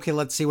exciting. Okay,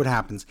 let's see what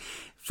happens.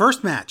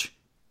 First match,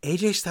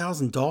 AJ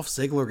Styles and Dolph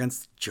Ziggler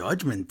against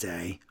Judgment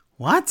Day.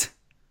 What?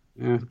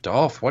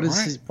 Dolph, what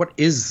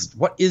is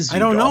I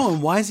don't know.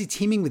 And why is he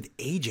teaming with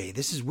AJ?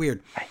 This is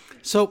weird.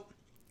 So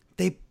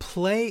they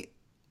play...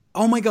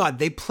 Oh my God,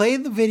 they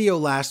played the video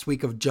last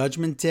week of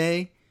Judgment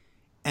Day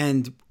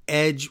and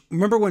Edge.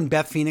 Remember when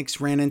Beth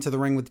Phoenix ran into the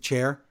ring with the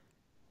chair?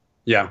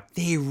 Yeah.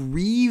 They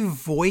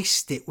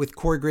revoiced it with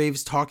Corey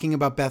Graves talking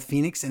about Beth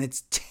Phoenix, and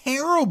it's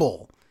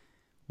terrible.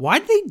 Why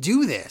did they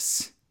do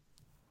this?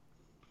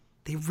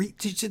 They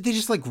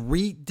just like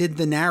redid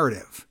the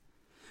narrative.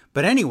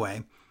 But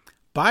anyway,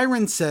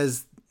 Byron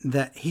says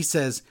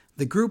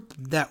the group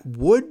that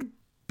would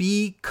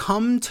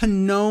become to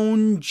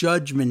known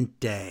Judgment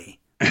Day.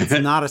 It's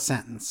not a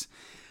sentence.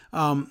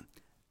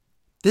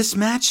 This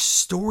match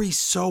story's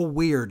so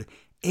weird.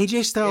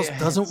 AJ Styles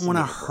doesn't want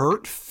to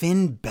hurt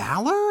Finn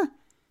Balor?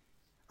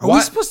 Are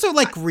we supposed to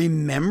like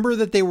remember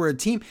that they were a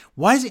team?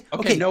 Why is it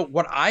okay? No,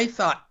 what I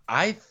thought,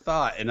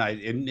 and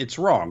it's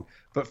wrong,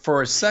 but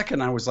for a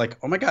second I was like,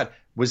 oh my God,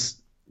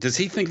 does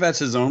he think that's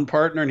his own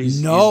partner and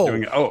he's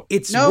doing it? Oh,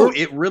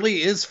 it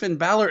really is Finn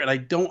Balor, and I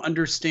don't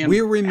understand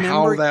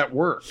how that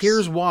works.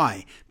 Here's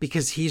why.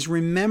 Because he's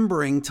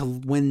remembering to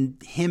when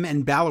him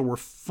and Balor were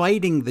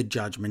fighting the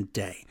Judgment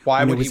Day. Why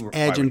when would it was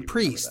Edge and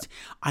Priest.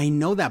 I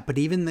know that, but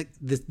even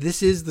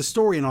this is the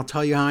story, and I'll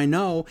tell you how I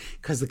know,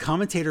 because the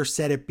commentator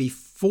said it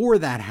before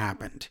that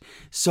happened.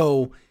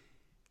 So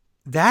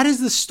that is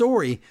the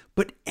story,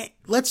 but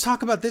let's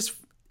talk about this.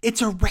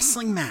 It's a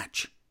wrestling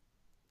match.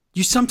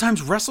 You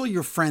sometimes wrestle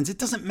your friends. It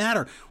doesn't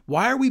matter.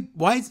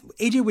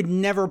 AJ would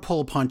never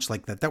pull a punch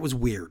like that. That was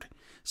weird.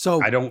 So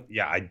I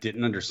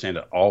didn't understand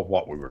at all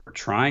what we were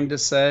trying to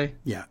say.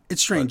 Yeah,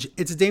 it's strange.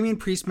 It's a Damian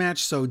Priest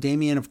match. So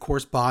Damian, of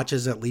course,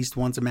 botches at least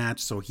once a match.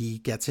 So he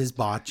gets his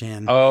botch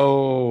in.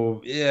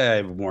 Oh,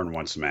 yeah, more than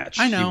once a match.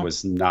 I know. He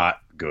was not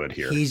good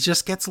here. He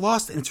just gets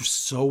lost, and it's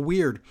so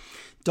weird.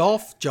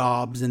 Dolph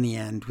jobs in the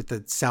end with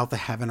the South of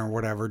Heaven or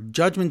whatever.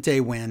 Judgment Day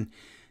win.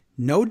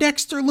 No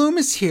Dexter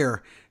Lumis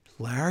here.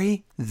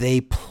 Larry, they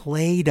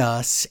played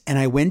us, and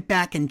I went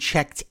back and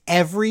checked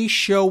every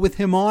show with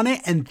him on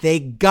it, and they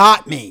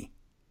got me.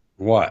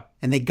 What?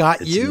 And they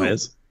got you.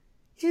 Miz?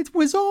 It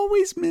was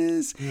always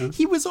Miz. Yeah.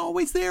 He was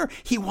always there.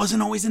 He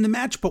wasn't always in the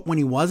match, but when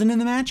he wasn't in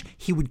the match,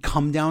 he would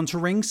come down to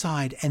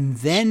ringside, and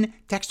then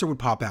Dexter would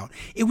pop out.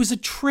 It was a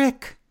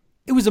trick.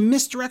 It was a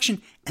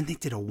misdirection, and they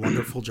did a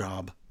wonderful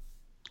job.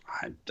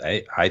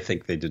 I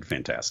think they did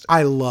fantastic.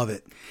 I love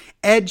it.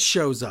 Edge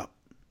shows up.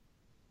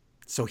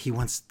 So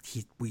oh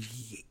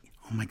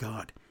my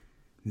God,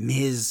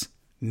 Miz,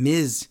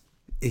 the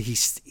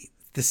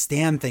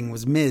stand thing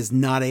was Miz,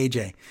 not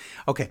AJ.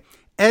 Okay,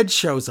 Edge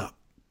shows up.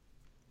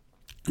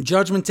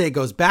 Judgment Day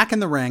goes back in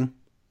the ring.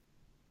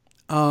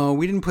 Oh,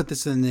 we didn't put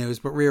this in the news,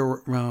 but Rhea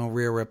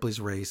Ripley's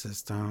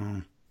racist.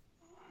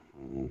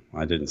 Oh.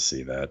 I didn't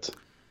see that.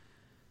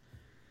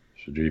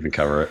 Should you even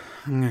cover it?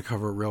 I'm going to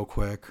cover it real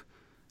quick.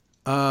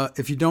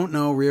 If you don't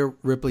know, Rhea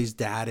Ripley's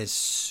dad is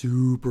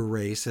super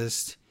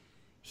racist.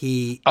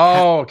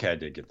 Okay, I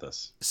did get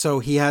this. So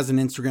he has an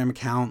Instagram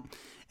account,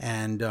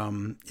 and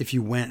if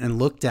you went and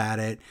looked at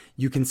it,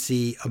 you can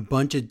see a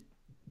bunch of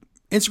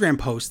Instagram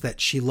posts that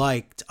she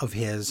liked of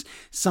his.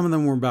 Some of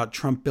them were about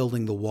Trump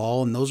building the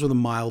wall, and those were the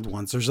mild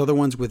ones. There's other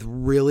ones with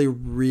really,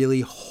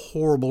 really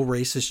horrible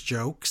racist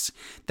jokes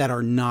that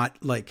are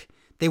not like,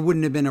 they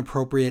wouldn't have been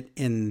appropriate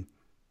in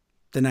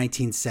the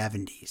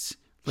 1970s.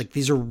 Like,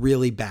 these are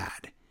really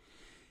bad.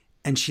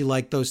 And she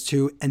liked those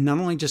too. And not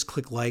only just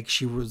click like,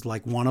 she was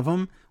like, one of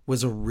them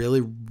was a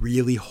really,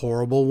 really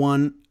horrible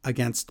one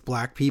against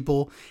black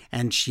people.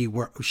 And she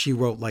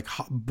wrote like,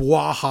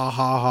 blah, ha,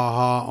 ha, ha,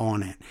 ha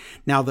on it.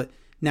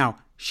 Now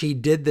she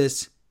did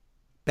this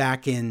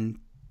back in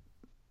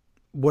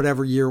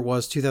whatever year it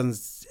was, 2000,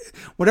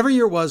 whatever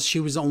year it was,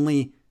 she was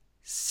only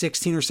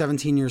 16 or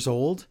 17 years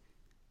old.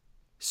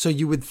 So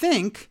you would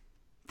think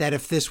that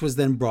if this was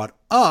then brought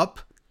up,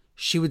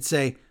 she would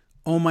say,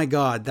 oh my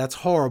God, that's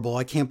horrible.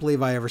 I can't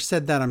believe I ever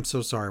said that. I'm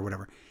so sorry,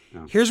 whatever.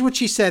 No. Here's what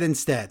she said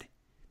instead.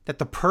 That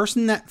the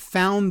person that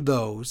found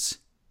those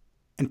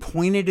and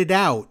pointed it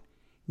out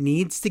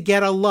needs to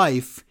get a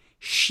life.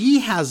 She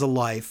has a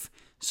life,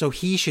 so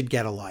he should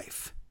get a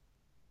life.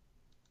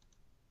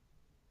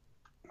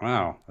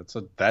 Wow, that's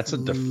a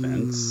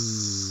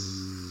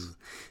defense.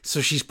 So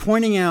she's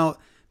pointing out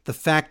the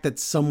fact that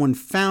someone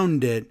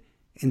found it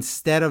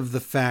instead of the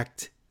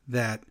fact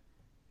that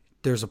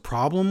there's a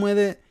problem with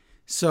it.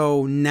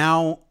 So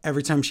now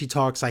every time she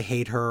talks, I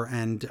hate her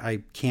and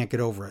I can't get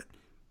over it.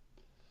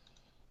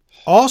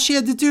 All she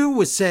had to do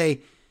was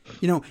say,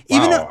 even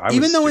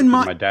though in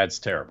my dad's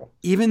terrible.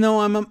 Even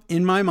though I'm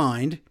in my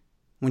mind,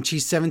 when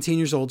she's 17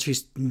 years old,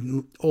 she's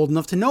old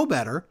enough to know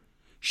better.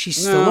 She's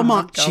still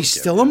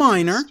a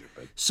minor.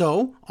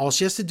 So all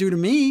she has to do to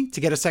me to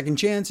get a second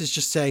chance is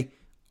just say,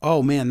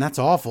 "Oh man, that's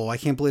awful. I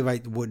can't believe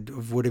I would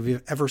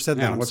have ever said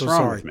that. I'm what's so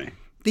wrong sorry." With me?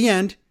 The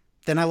end.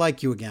 Then I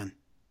like you again.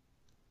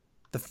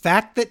 The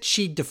fact that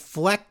she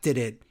deflected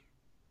it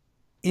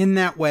in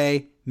that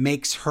way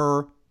makes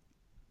her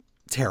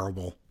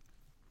terrible.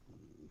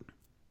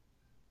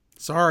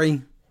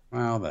 Sorry.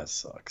 Well, that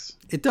sucks.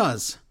 It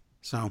does.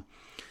 So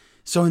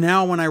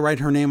now when I write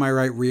her name, I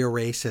write Rhea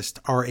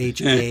Racist,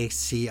 RHACIST.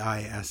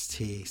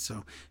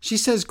 So she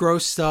says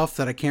gross stuff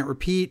that I can't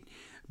repeat.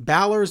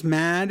 Balor's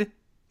mad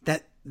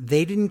that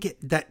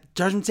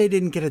Judgment Day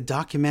didn't get a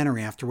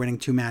documentary after winning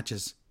 2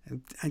 matches.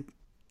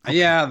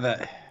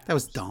 That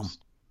was dumb.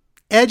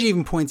 Edge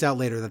even points out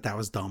later that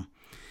was dumb.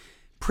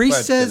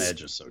 Priest says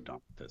Edge is so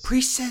dumb.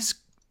 Priest says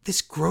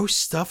this gross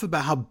stuff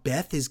about how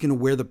Beth is going to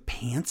wear the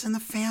pants in the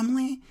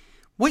family.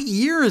 What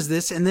year is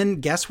this? And then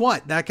guess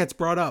what? That gets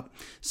brought up.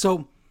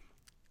 So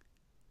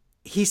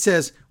he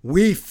says,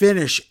 we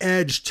finish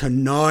Edge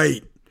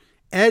tonight.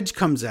 Edge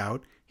comes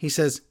out. He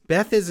says,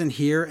 Beth isn't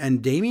here,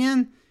 and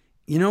Damien,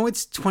 you know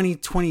it's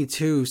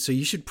 2022, so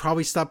you should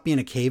probably stop being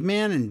a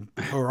caveman,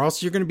 or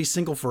else you're going to be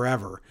single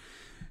forever.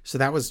 So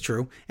that was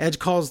true. Edge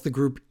calls the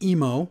group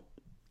emo,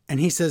 and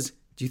he says,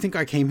 do you think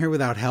I came here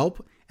without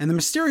help? And the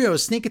Mysterios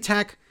sneak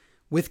attack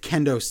with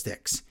kendo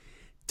sticks.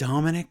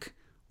 Dominic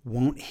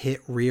won't hit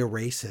Rhea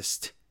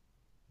Racist.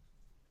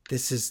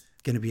 This is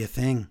going to be a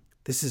thing.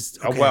 This is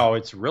okay. Oh, well,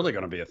 it's really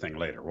going to be a thing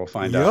later. We'll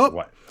find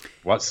out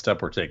what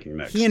step we're taking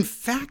next. He, in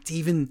fact,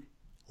 even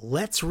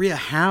lets Rhea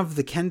have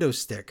the kendo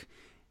stick,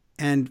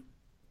 and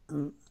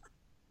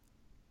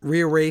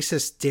Rhea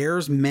Racist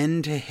dares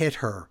men to hit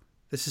her.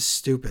 This is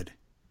stupid.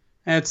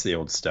 It's the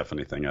old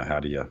Stephanie thing.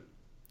 How do you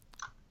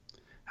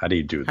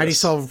do this? How do you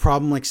solve a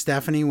problem like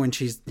Stephanie when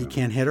you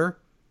can't hit her?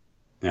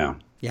 Yeah.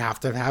 You have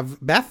to have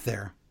Beth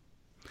there.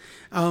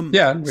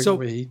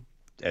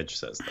 Edge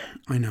says that.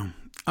 I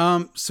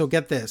know. So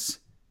get this.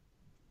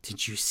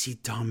 Did you see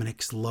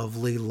Dominic's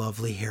lovely,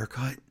 lovely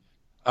haircut?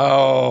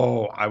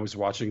 Oh, I was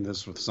watching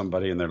this with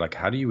somebody and they're like,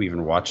 how do you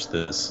even watch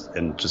this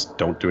and just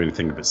don't do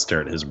anything but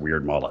stare at his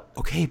weird mullet?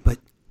 Okay, but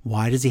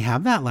why does he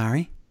have that,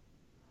 Larry?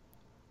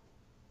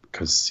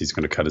 Because he's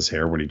going to cut his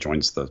hair when he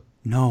joins the...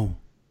 No.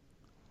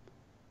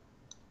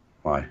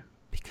 Why?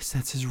 Because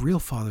that's his real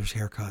father's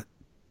haircut.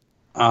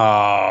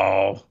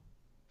 Oh.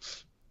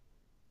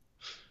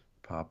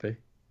 Poppy?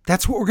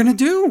 That's what we're going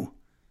to do.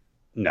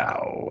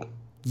 No.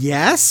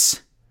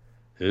 Yes?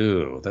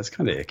 Ooh, that's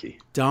kind of icky.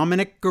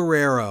 Dominic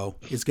Guerrero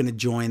is going to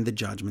join the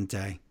Judgment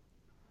Day.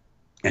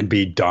 And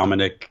be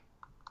Dominic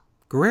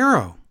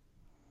Guerrero.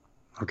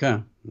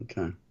 Okay.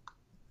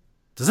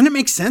 Doesn't it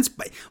make sense?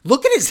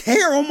 Look at his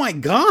hair. Oh, my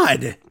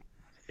God.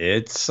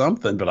 It's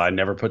something, but I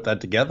never put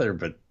that together.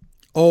 But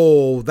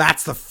oh,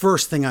 that's the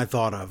first thing I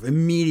thought of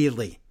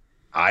immediately.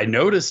 I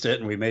noticed it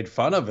and we made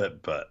fun of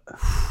it, but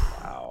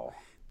wow.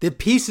 The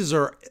pieces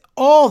are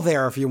all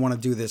there if you want to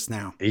do this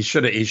now. He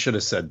should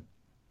have said,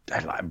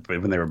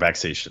 when they were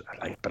backstage,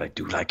 but I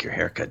do like your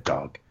haircut,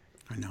 dog.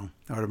 I know.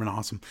 That would have been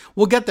awesome.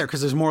 We'll get there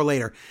because there's more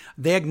later.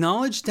 They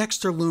acknowledge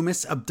Dexter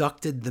Lumis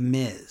abducted The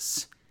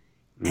Miz.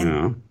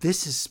 And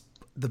this is...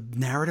 the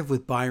narrative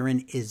with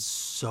Byron is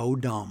so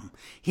dumb.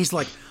 He's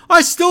like,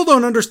 I still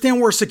don't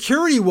understand where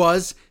security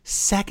was.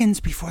 Seconds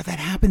before that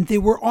happened, they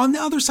were on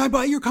the other side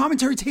by your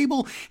commentary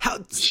table,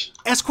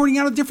 escorting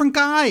out a different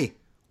guy.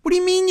 What do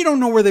you mean you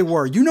don't know where they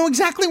were? You know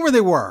exactly where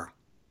they were.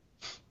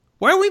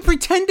 Why are we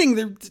pretending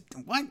they're...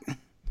 What?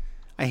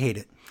 I hate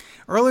it.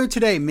 Earlier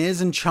today, Miz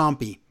and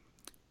Ciampa.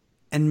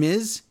 And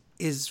Miz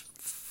is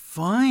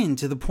fine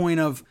to the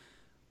point of,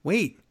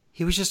 wait,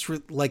 he was just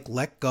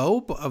let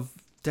go of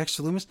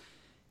Dexter Lumis?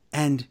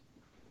 And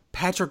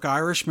Patrick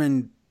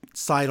Irishman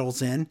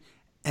sidles in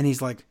and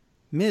he's like,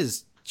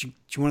 Miz, do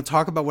you want to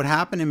talk about what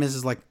happened? And Miz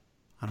is like,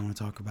 I don't want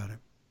to talk about it.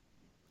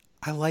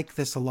 I like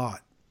this a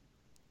lot.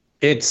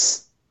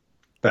 It's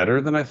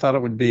better than I thought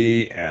it would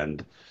be.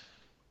 And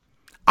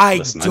I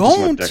just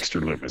want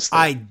Dexter Lumis there.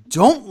 I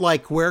don't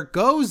like where it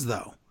goes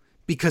though,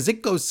 because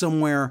it goes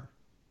somewhere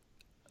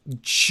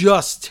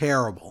just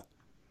terrible.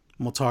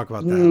 And we'll talk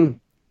about that.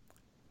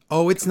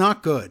 Oh, it's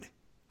not good.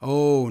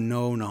 Oh,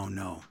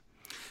 no.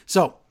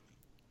 So,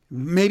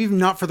 maybe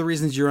not for the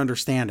reasons you're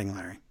understanding,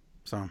 Larry.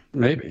 So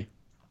maybe.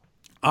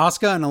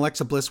 Asuka and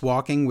Alexa Bliss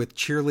walking with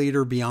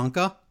cheerleader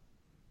Bianca.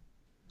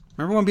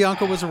 Remember when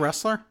Bianca was a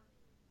wrestler?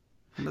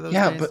 Remember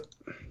those days? But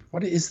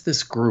what is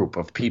this group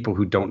of people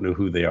who don't know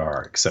who they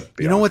are except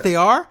Bianca? You know what they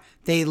are?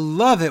 They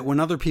love it when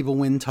other people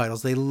win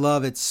titles. They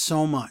love it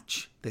so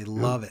much. They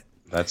love it.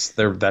 That's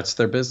their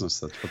business.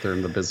 That's what they're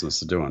in the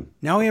business of doing.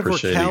 Now we have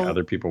appreciating Raquel,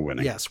 other people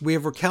winning. Yes, we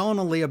have Raquel and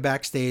Aaliyah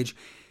backstage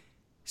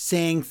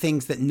saying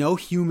things that no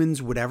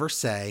humans would ever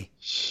say.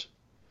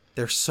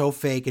 They're so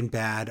fake and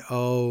bad.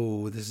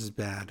 Oh, this is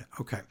bad.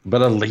 Okay.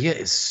 But Aaliyah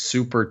is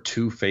super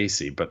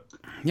two-facey, but...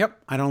 Yep,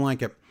 I don't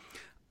like it.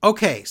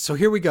 Okay, so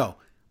here we go.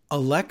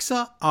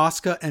 Alexa,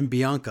 Asuka, and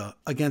Bianca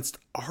against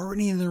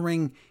already in the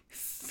ring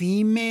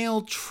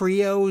female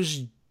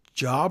trios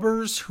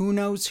jobbers. Who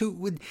knows who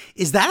would...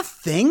 Is that a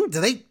thing?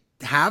 Do they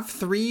have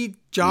 3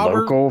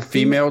 jobbers? Local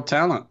female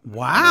talent.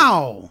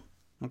 Wow.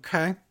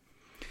 Okay.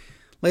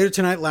 Later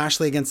tonight,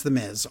 Lashley against The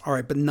Miz. All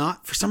right, but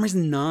not, for some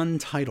reason,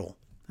 non-title.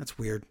 That's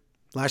weird.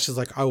 Lashley's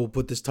like, I will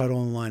put this title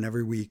on the line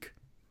every week.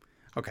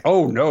 Okay.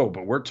 Oh, no,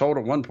 but we're told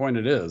at one point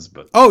it is.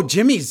 But oh,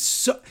 Jimmy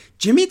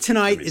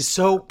tonight is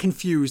so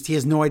confused. He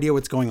has no idea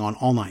what's going on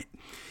all night.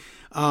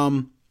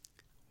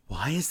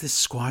 Why is this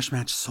squash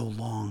match so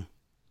long?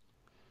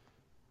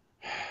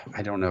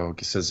 I don't know.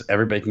 It says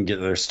everybody can get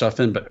their stuff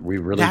in, but we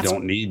really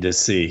don't need to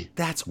see.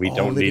 We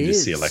don't need to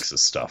see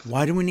Alexa's stuff.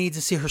 Why do we need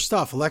to see her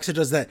stuff? Alexa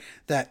does that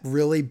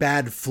really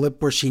bad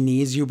flip where she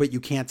needs you, but you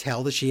can't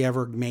tell that she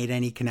ever made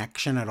any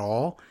connection at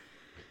all.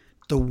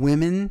 The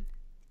women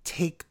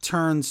take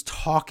turns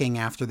talking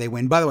after they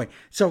win. By the way,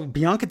 so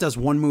Bianca does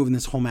one move in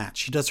this whole match.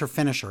 She does her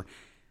finisher.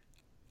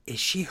 Is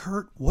she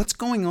hurt? What's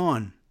going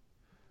on?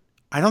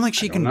 I don't think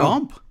she can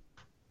bump.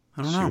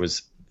 I don't know.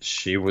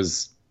 She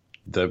was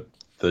the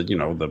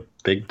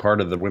big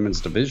part of the women's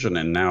division,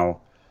 and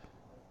now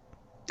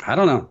I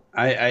don't know.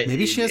 I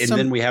Maybe she has and some.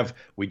 then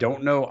we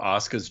don't know.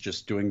 Asuka's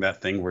just doing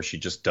that thing where she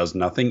just does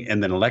nothing,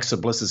 and then Alexa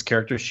Bliss's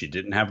character, she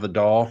didn't have the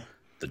doll.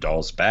 The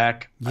doll's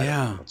back.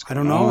 Yeah, I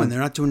don't know, and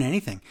they're not doing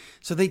anything.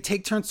 So they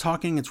take turns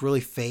talking. It's really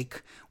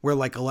fake. Where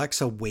like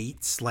Alexa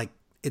waits, like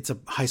it's a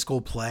high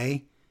school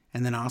play,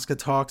 and then Asuka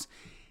talks.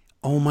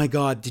 Oh my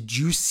God, did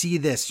you see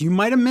this? You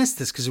might have missed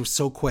this because it was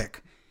so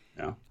quick.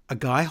 Yeah. A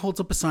guy holds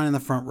up a sign in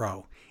the front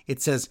row.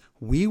 It says,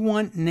 "We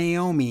want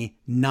Naomi,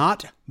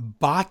 not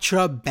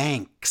Botcha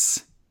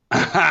Banks."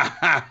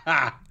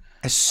 As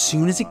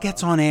soon as it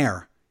gets on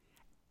air,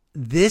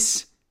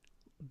 this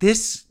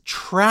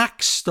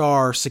track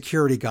star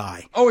security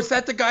guy. Oh, is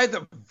that the guy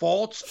that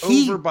vaults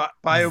over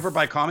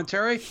by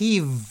commentary? He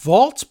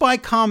vaults by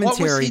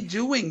commentary. What was he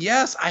doing?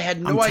 Yes, I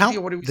had no idea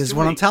what he was doing. This is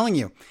what I'm telling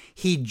you.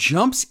 He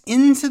jumps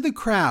into the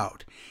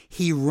crowd.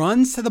 He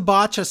runs to the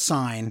Botcha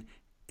sign,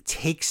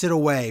 takes it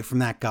away from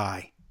that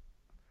guy.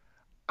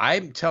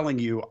 I'm telling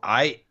you,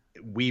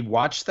 we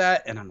watched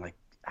that, and I'm like,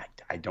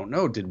 I don't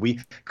know. Did we?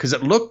 Because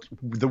it looked,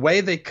 the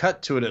way they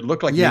cut to it, it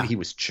looked like maybe he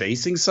was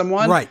chasing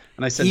someone. Right.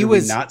 And I said, did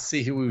we not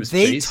see who he was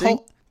chasing?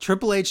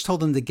 Triple H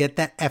told him to get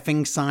that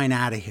effing sign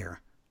out of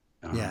here.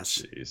 Oh,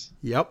 yes. Jeez.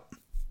 Yep.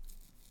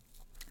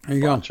 There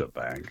you Botcha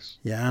Banks.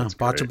 Yeah,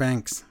 Botcha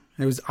Banks.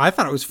 I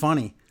thought it was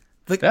funny.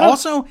 Like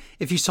also,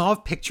 if you saw a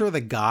picture of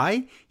the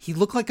guy, he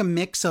looked like a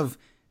mix of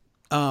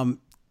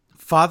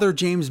Father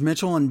James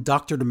Mitchell and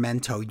Dr.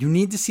 Demento. You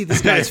need to see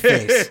this guy's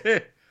face.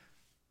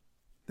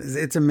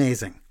 It's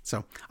amazing.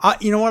 So,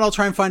 you know what? I'll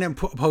try and find it and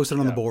post it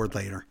on the board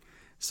later.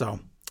 So,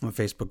 on the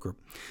Facebook group.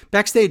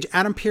 Backstage,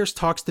 Adam Pearce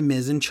talks to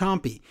Miz and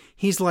Ciampa.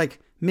 He's like,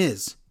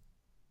 Miz,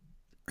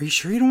 are you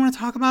sure you don't want to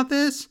talk about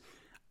this?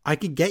 I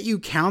could get you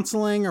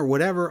counseling or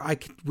whatever.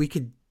 We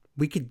could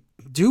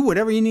do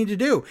whatever you need to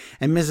do.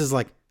 And Miz is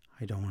like,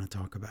 I don't want to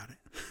talk about it.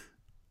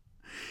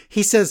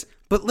 He says,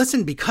 but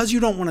listen, because you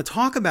don't want to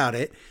talk about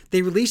it,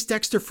 they released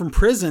Dexter from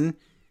prison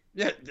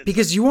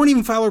because you won't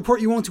even file a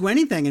report. You won't do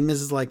anything. And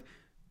Miz is like,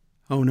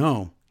 oh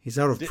no, he's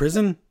out of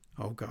prison.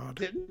 Oh God.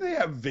 Didn't they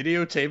have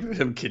videotape of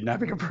him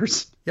kidnapping a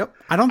person? Yep.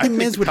 I don't think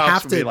Miz would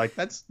have to like,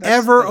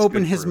 ever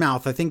open his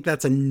mouth. I think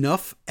that's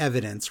enough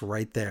evidence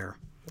right there.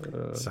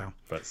 But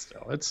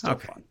still, it's still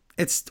fun.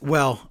 It's,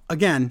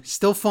 again,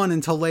 still fun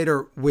until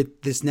later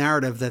with this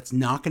narrative that's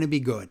not going to be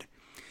good.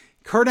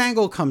 Kurt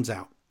Angle comes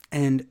out.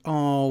 And,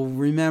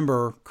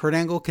 remember, Kurt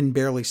Angle can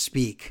barely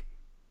speak.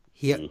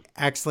 He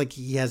acts like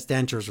he has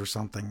dentures or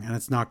something, and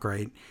it's not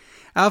great.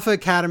 Alpha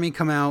Academy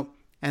come out,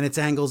 and it's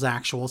Angle's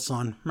actual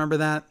son. Remember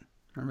that?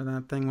 Remember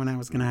that thing when that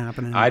was going to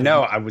happen? I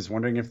know. I was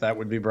wondering if that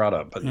would be brought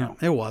up, but no.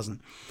 It wasn't.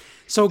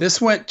 So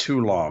this went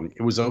too long.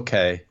 It was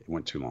okay. It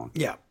went too long.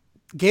 Yeah.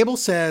 Gable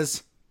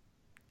says,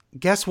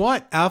 guess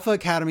what? Alpha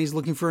Academy is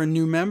looking for a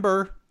new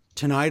member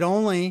tonight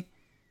only.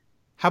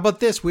 How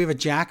about this? We have a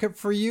jacket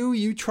for you.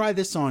 You try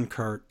this on,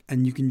 Kurt,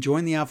 and you can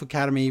join the Alpha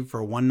Academy for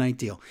a one-night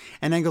deal.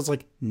 And Angle's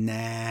like,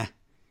 nah.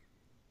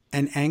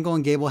 And Angle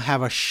and Gable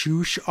have a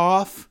shoosh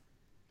off.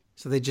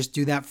 So they just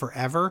do that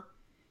forever.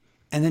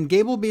 And then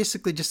Gable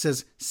basically just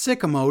says,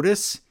 sick 'em,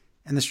 Otis.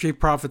 And the Street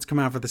Profits come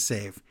out for the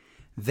save.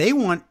 They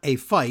want a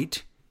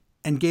fight.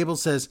 And Gable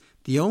says,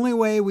 the only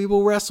way we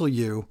will wrestle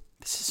you,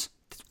 is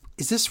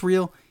this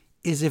real?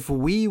 Is if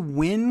we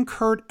win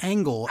Kurt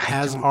Angle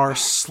as our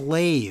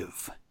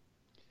slave.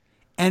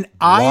 And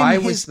why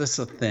was this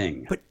a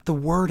thing? But the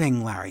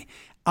wording, Larry.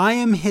 I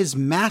am his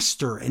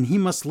master and he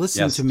must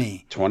listen to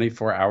me.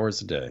 24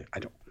 hours a day.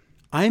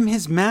 I am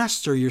his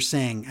master, you're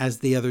saying, as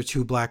the other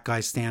two black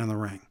guys stand in the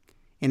ring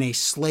in a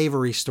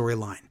slavery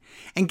storyline.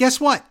 And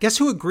guess what? Guess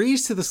who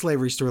agrees to the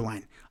slavery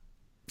storyline?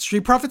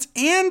 Street Profits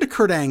and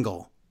Kurt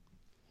Angle.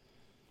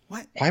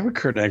 What? Why would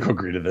Kurt Angle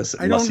agree to this?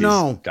 I don't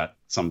know. He's got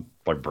some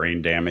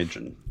brain damage.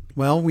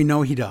 Well, we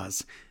know he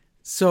does.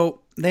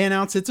 So they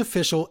announce it's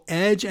official.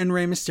 Edge and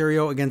Rey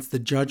Mysterio against the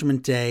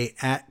Judgment Day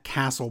at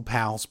Castle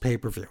Pals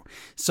pay-per-view.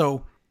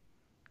 So,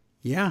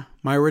 yeah,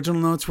 my original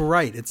notes were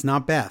right. It's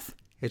not Beth.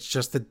 It's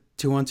just the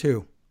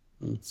 2-on-2.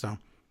 So,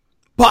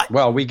 but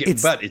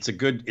it's a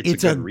good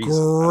reason.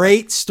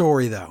 Great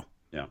story though.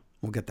 Yeah,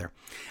 we'll get there.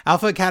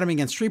 Alpha Academy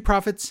against Street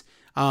Profits.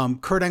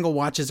 Kurt Angle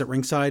watches at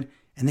ringside,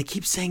 and they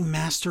keep saying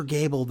Master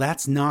Gable.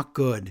 That's not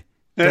good.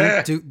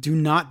 Do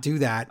not do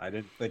that. I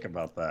didn't think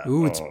about that.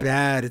 Ooh, it's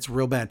bad. It's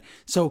real bad.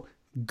 So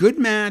good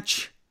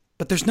match,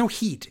 but there's no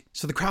heat.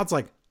 So the crowd's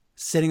like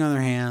sitting on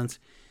their hands.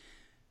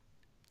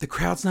 The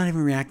crowd's not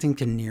even reacting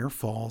to near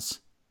falls.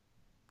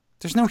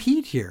 There's no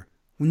heat here.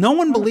 No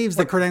one believes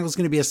that Kurt Angle's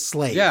going to be a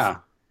slave. Yeah.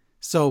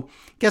 So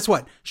guess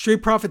what?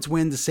 Street Profits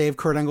win to save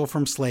Kurt Angle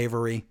from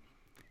slavery.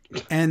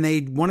 And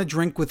they want to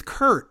drink with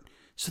Kurt.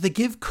 So they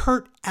give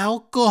Kurt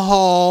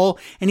alcohol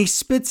and he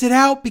spits it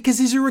out because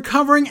he's a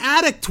recovering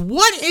addict.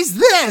 What is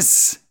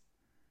this?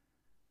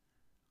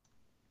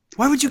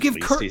 Why would you give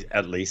Kurt...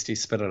 At least he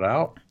spit it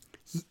out.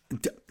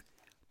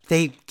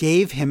 They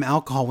gave him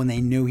alcohol when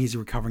they knew he's a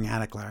recovering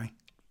addict, Larry.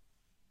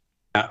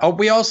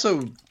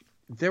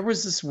 There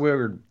was this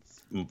weird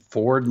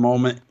Ford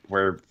moment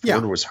where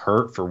Ford was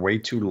hurt for way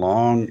too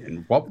long.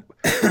 And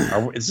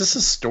is this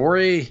a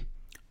story?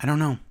 I don't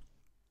know.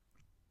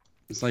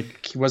 It's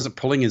like he wasn't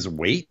pulling his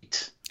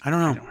weight. I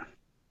don't know.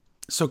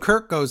 So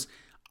Kurt goes,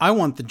 I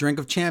want the drink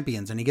of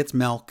champions. And he gets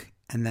milk.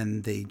 And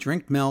then they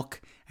drink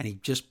milk. And he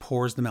just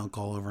pours the milk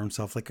all over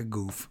himself like a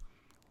goof.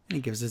 And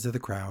he gives it to the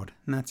crowd.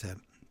 And that's it.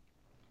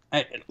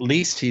 At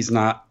least he's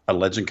not a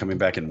legend coming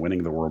back and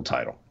winning the world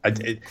title.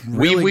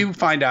 Really? We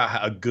find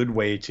out a good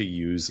way to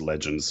use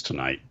legends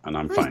tonight, and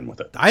I'm fine with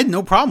it. I had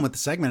no problem with the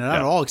segment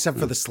at all, except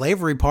for the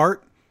slavery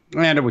part.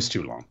 And it was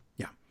too long.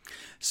 Yeah.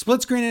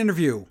 Split screen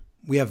interview.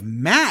 We have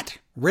Matt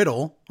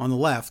Riddle on the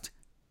left,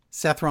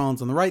 Seth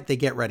Rollins on the right. They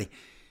get ready.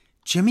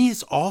 Jimmy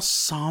is all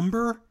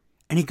somber,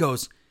 and he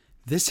goes,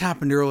 this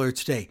happened earlier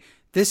today.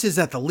 This is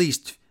at the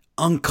least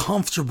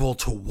uncomfortable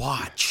to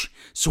watch.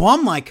 So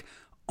I'm like,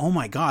 oh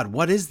my God,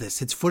 what is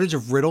this? It's footage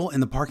of Riddle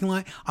in the parking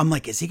lot. I'm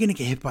like, is he going to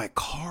get hit by a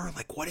car?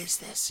 Like, what is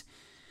this?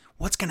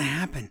 What's going to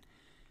happen?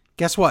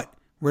 Guess what?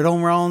 Riddle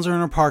and Rollins are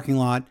in a parking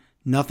lot.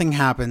 Nothing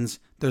happens.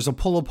 There's a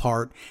pull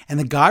apart. And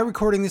the guy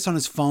recording this on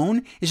his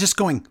phone is just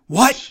going,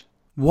 what?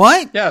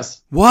 What?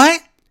 Yes.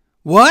 What?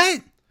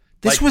 What?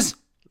 This Like, was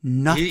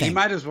nothing. He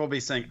might as well be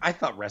saying, I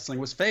thought wrestling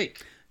was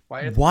fake.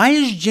 Why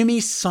is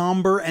Jimmy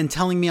somber and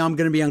telling me I'm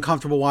going to be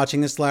uncomfortable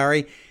watching this,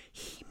 Larry?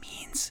 He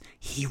means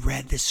he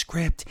read the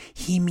script.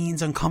 He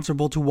means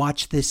uncomfortable to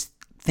watch this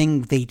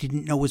thing they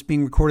didn't know was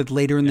being recorded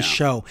later in the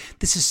show.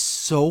 This is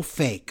so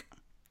fake.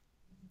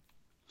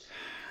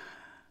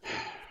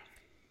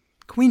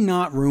 Can we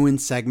not ruin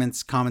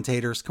segments,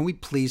 commentators? Can we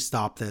please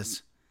stop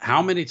this?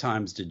 How many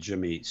times did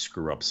Jimmy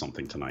screw up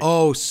something tonight?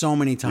 Oh, so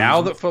many times.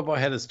 Now that Football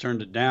Head has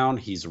turned it down,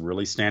 he's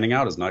really standing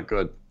out. It's not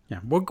good. Yeah,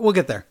 we'll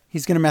get there.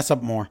 He's going to mess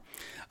up more.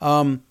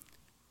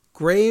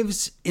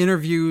 Graves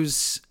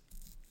interviews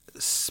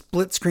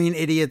split screen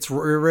idiots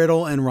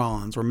Riddle and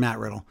Rollins, or Matt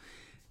Riddle.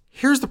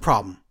 Here's the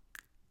problem.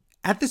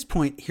 At this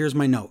point, here's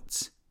my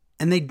notes.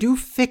 And they do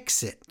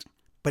fix it.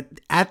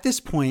 But at this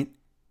point,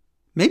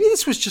 maybe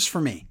this was just for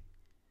me.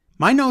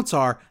 My notes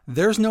are,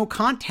 there's no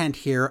content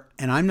here,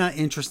 and I'm not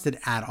interested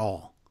at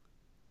all.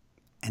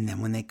 And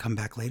then when they come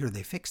back later,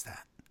 they fix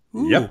that.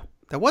 Ooh, Yep.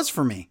 That was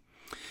for me.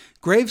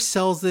 Graves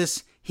sells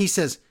this. He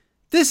says,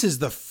 this is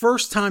the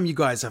first time you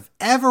guys have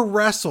ever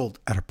wrestled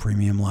at a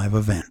premium live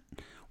event.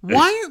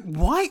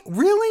 Why?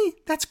 Really?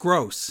 That's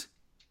gross.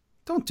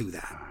 Don't do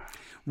that.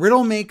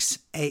 Riddle makes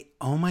a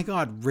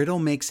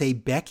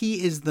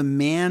Becky is the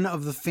man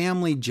of the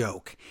family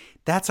joke.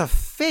 That's a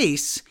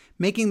face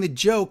making the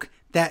joke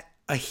that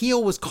a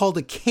heel was called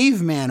a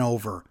caveman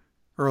over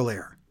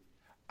earlier.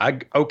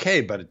 Okay,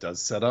 but it does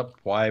set up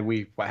what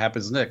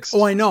happens next.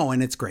 Oh, I know,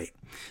 and it's great.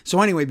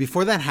 So anyway,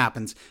 before that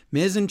happens,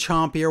 Miz and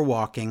Ciampa are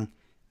walking.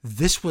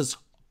 This was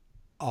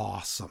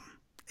awesome,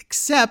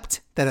 except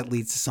that it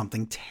leads to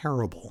something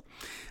terrible.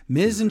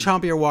 Miz and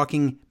Ciampa are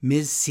walking.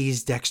 Miz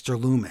sees Dexter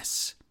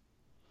Lumis.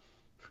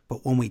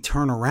 But when we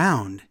turn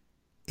around,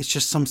 it's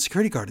just some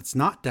security guard. It's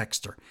not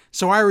Dexter.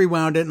 So I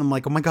rewound it, and I'm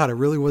like, oh my God, it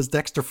really was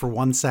Dexter for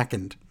 1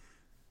 second.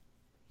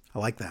 I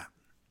like that.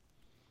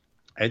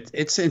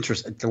 It's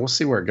interesting. We'll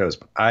see where it goes.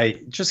 But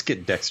I just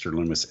get Dexter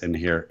Lumis in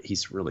here.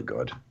 He's really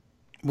good.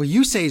 Well,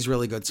 you say he's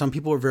really good. Some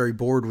people are very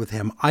bored with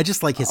him. I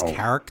just like his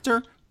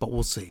character, but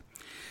we'll see.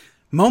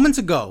 Moments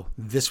ago,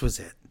 this was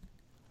it.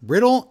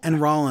 Riddle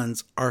and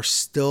Rollins are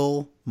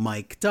still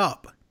mic'd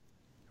up.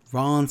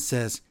 Rollins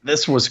says,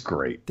 this was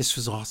great. This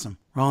was awesome.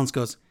 Rollins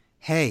goes,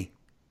 hey,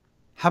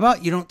 how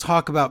about you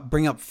don't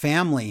bring up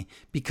family,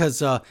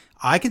 because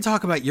I can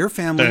talk about your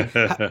family.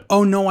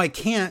 Oh, no, I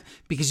can't,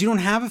 because you don't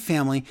have a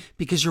family,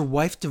 because your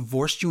wife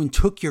divorced you and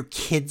took your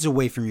kids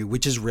away from you,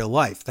 which is real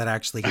life. That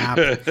actually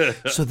happened.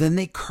 So then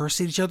they curse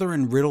at each other,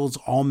 and Riddle's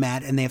all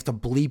mad, and they have to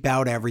bleep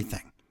out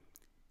everything.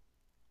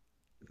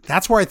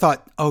 That's where I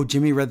thought, oh,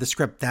 Jimmy read the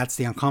script. That's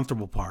the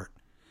uncomfortable part.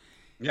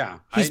 Yeah,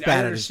 He's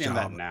bad at his understand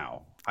job. that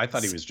now. I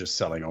thought he was just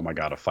selling, oh my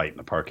God, a fight in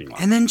the parking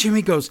lot. And then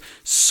Jimmy goes,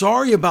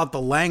 sorry about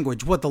the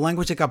language. What, the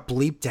language that got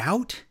bleeped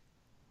out?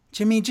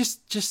 Jimmy,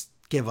 just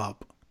give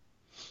up.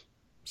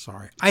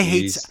 Sorry. I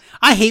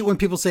hate when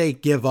people say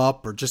give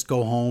up or just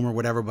go home or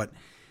whatever, but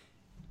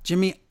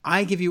Jimmy,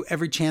 I give you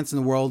every chance in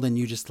the world, and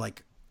you just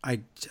like,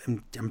 I'm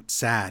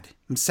sad.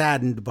 I'm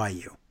saddened by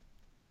you.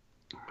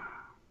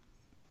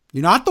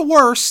 You're not the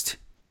worst.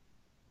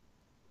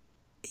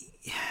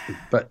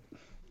 But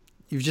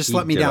you've just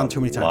let me down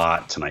too many times. A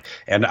lot tonight.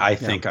 And I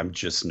think I'm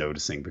just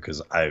noticing,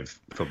 because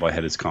Football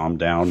Head has calmed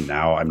down.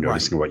 Now I'm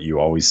noticing what you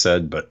always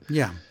said, but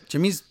yeah,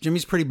 Jimmy's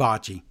pretty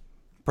botchy.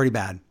 Pretty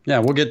bad. Yeah,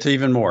 we'll get to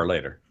even more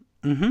later.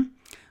 Mm-hmm.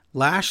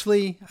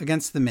 Lashley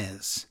against The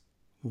Miz.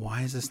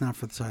 Why is this not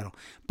for the title?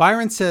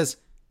 Byron says,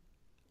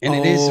 and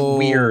it is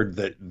weird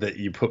that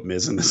you put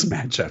Miz in this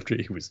match after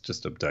he was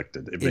just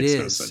abducted. It makes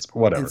no sense, but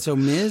whatever. And so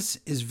Miz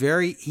is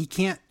he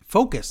can't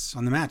focus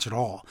on the match at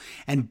all.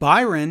 And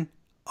Byron,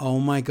 oh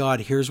my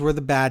God, here's where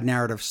the bad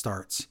narrative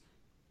starts.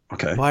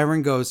 Okay.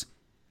 Byron goes,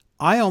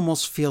 I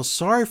almost feel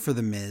sorry for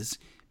The Miz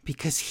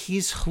because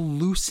he's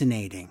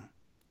hallucinating.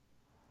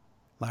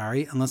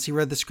 Larry, unless he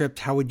read the script,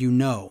 how would you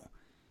know?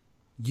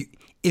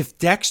 If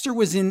Dexter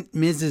was in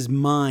Miz's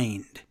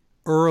mind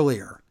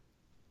earlier,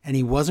 and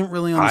he wasn't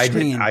really on the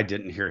screen. I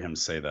didn't hear him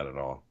say that at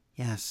all.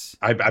 Yes.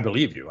 I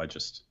believe you.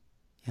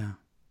 Yeah.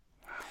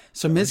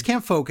 So Miz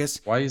can't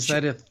focus. Why is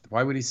that?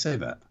 Why would he say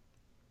that?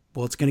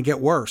 Well, it's going to get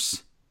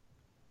worse.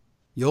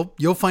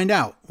 You'll find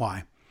out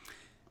why.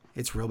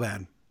 It's real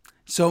bad.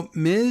 So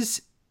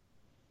Miz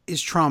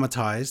is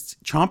traumatized.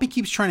 Ciampa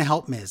keeps trying to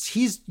help Miz.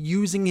 He's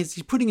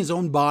putting his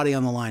own body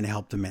on the line to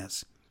help the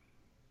Miz.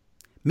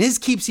 Miz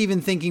keeps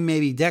even thinking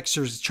maybe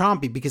Dexter's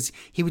Ciampa because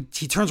he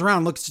turns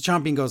around, looks to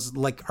Ciampa and goes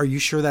like, "Are you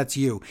sure that's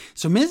you?"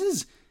 So Miz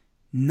is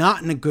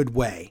not in a good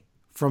way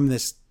from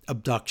this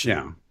abduction.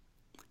 Yeah.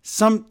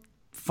 Some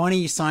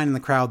funny sign in the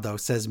crowd though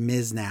says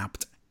Miz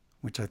napped,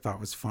 which I thought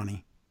was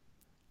funny.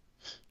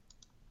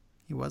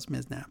 He was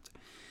Miz napped.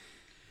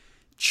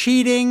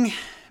 Cheating.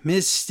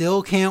 Miz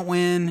still can't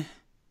win.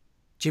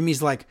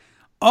 Jimmy's like,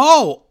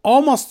 "Oh,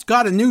 almost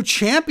got a new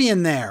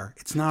champion there."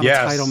 It's not a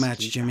title match,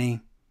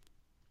 Jimmy.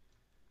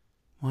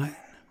 What?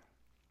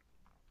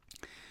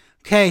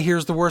 Okay,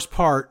 here's the worst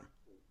part.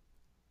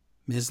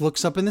 Miz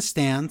looks up in the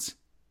stands,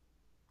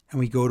 and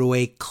we go to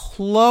a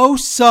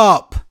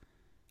close-up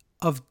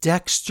of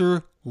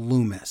Dexter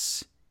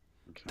Lumis.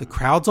 Okay. The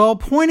crowd's all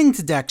pointing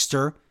to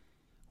Dexter.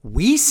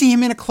 We see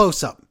him in a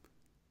close-up.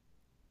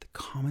 The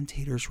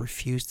commentators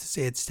refuse to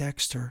say it's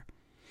Dexter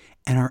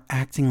and are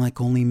acting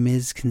like only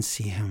Miz can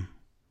see him.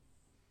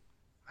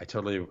 I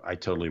totally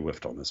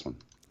whiffed on this one.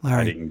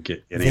 Larry, I didn't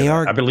get any of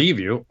that. I believe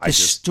you. The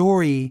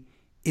story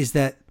is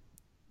that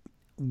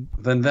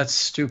then that's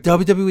stupid.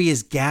 WWE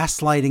is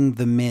gaslighting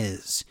The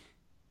Miz.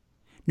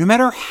 No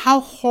matter how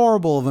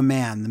horrible of a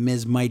man The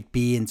Miz might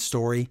be in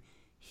story,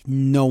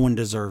 no one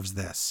deserves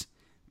this.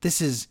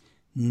 This is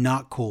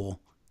not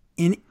cool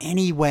in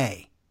any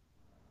way.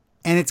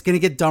 And it's going to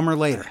get dumber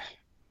later.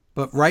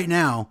 But right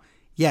now,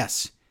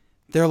 yes,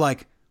 they're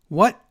like,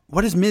 what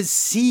does Miz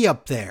see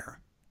up there?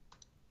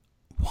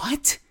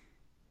 What?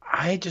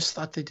 I just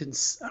thought they didn't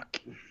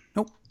suck.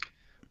 Nope.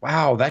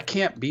 Wow, that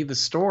can't be the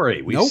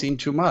story. We've seen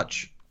too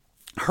much.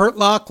 Hurt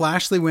Lock,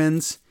 Lashley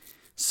wins.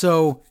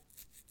 So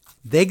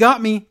they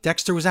got me.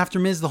 Dexter was after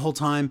Miz the whole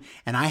time,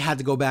 and I had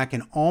to go back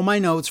in all my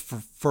notes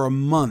for a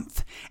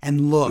month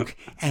and look.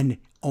 And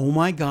oh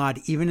my God,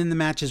 even in the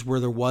matches where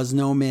there was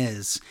no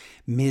Miz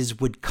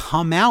would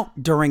come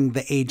out during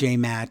the AJ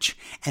match,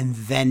 and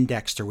then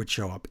Dexter would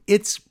show up.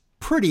 It's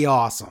pretty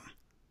awesome.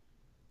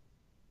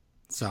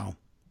 So,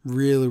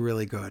 really,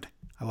 really good.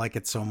 I like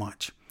it so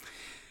much.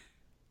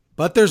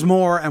 But there's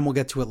more, and we'll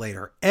get to it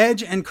later.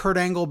 Edge and Kurt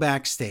Angle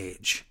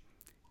backstage.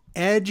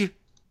 Edge,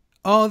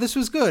 oh, this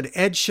was good.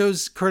 Edge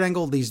shows Kurt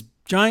Angle these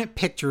giant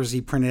pictures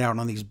he printed out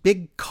on these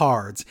big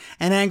cards.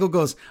 And Angle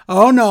goes,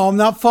 "Oh no, I'm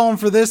not falling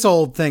for this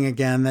old thing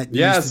again that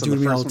you used to do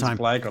to me all the time."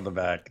 Blank on the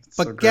back. It's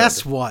but so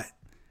guess what?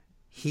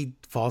 He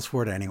falls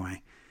for it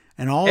anyway.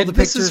 And all the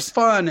pictures. This is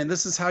fun, and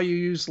this is how you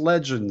use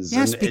legends.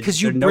 Yes,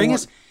 because you bring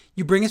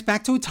us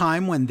back to a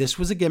time when this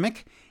was a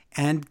gimmick,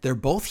 and they're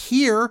both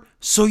here,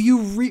 so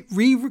you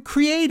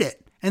recreate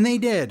it. And they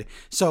did.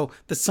 So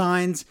the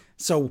signs,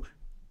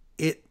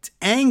 it's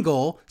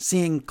Angle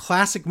seeing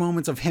classic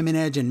moments of him and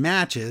Edge in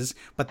matches,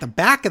 but the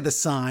back of the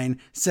sign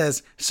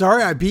says,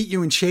 "Sorry I beat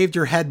you and shaved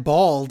your head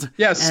bald."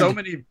 Yeah, so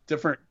many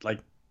different,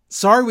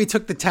 "Sorry we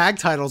took the tag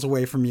titles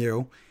away from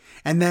you."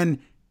 And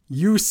then,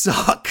 "You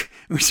suck,"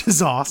 which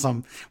is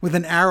awesome, with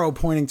an arrow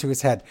pointing to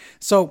his head.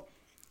 So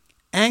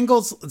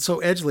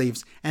Edge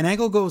leaves, and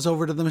Angle goes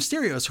over to the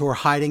Mysterios, who are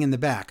hiding in the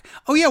back.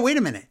 Oh yeah, wait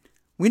a minute.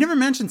 We never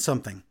mentioned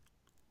something.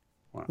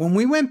 What? When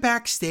we went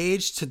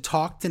backstage to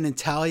talk to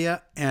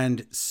Natalya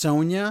and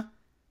Sonya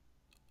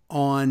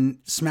on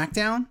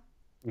SmackDown,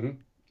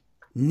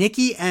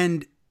 Nikki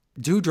and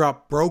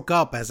Doudrop broke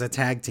up as a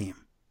tag team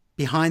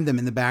behind them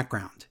in the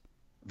background.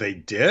 They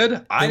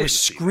did?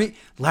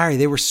 Larry,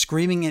 they were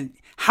screaming and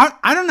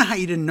I don't know how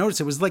you didn't notice.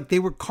 It was like they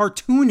were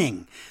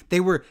cartooning. They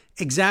were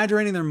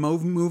exaggerating their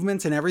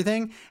movements and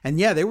everything. And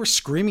yeah, they were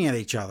screaming at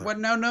each other. Well,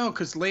 no,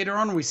 because later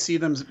on we see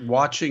them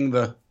watching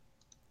the...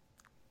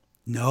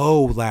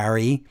 No,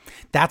 Larry.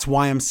 That's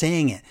why I'm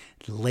saying it.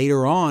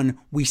 Later on,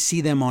 we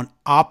see them on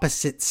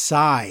opposite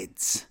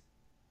sides.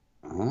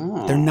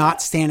 Oh. They're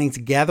not standing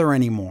together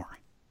anymore.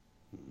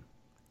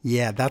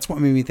 Yeah, that's what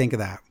made me think of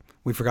that.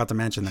 We forgot to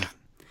mention that.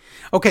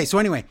 Okay, so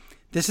anyway,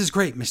 this is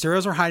great.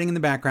 Mysterios are hiding in the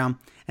background,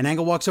 and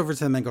Angle walks over to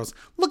them and goes,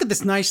 "Look at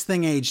this nice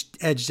thing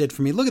Edge did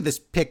for me. Look at this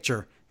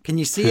picture. Can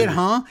you see it,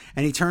 huh?"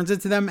 And he turns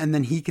it to them, and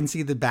then he can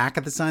see the back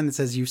of the sign that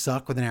says "You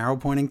suck" with an arrow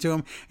pointing to him.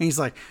 And he's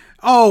like,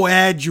 "Oh,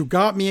 Edge, you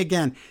got me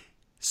again."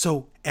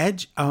 So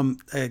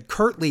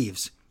Kurt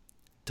leaves.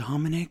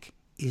 Dominic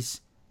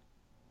is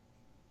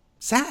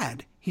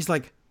sad. He's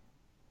like,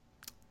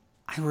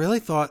 "I really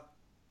thought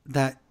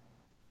that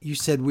you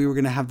said we were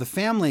going to have the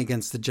family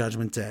against the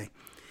Judgment Day."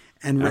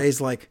 And Ray's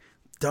like,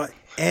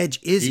 "Edge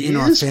is in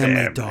our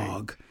family,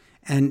 dog."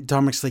 And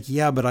Dominic's like,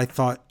 "Yeah, but I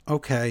thought,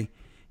 okay."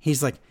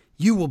 He's like,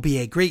 "You will be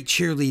a great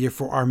cheerleader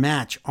for our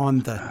match on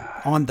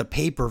the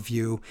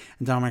pay-per-view."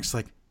 And Dominic's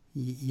like,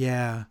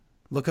 "Yeah,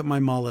 look at my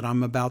mullet.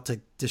 I'm about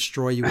to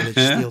destroy you with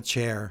a steel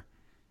chair."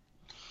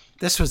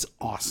 This was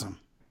awesome.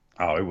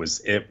 Oh,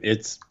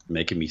 it's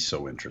making me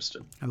so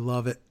interested. I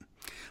love it.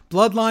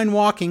 Bloodline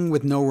walking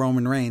with no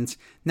Roman Reigns.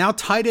 Now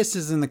Titus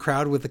is in the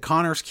crowd with the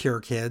Connors Cure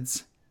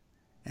kids.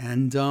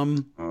 And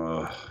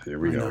here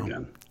we go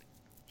again.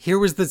 Here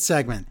was the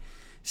segment.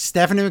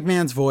 Stephanie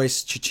McMahon's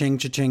voice, cha-ching,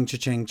 cha-ching,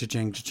 cha-ching,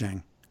 cha-ching,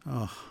 cha-ching.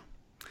 Oh.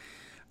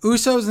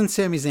 Usos and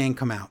Sami Zayn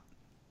come out.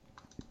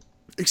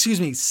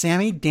 Excuse me,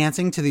 Sami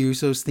dancing to the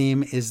Usos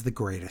theme is the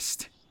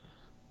greatest.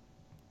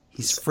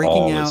 He's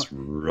freaking out,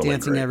 really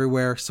dancing great.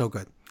 Everywhere. So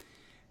good.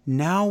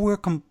 Now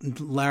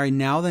Larry,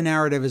 now the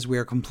narrative is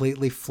we're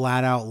completely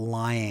flat out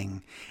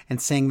lying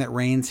and saying that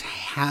Reigns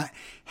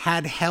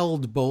had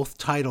held both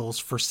titles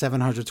for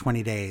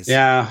 720 days.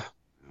 Yeah.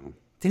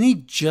 Didn't he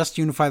just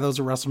unify those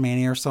at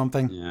WrestleMania or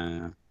something?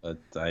 Yeah, but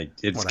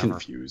it's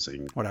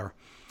confusing. Whatever.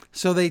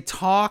 So they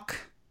talk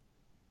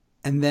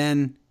and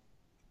then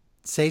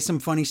say some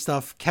funny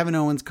stuff. Kevin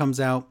Owens comes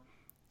out.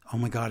 Oh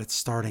my God, it's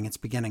starting. It's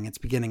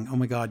beginning. Oh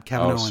my God,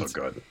 Kevin Owens. Oh, so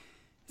good.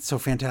 It's so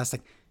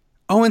fantastic.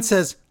 Owens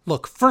says,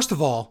 look, first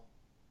of all,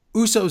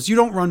 Usos, you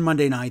don't run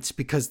Monday nights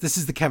because this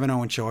is the Kevin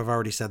Owens show. I've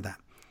already said that.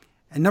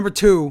 And number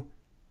two,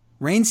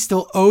 Reigns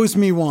still owes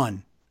me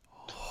one.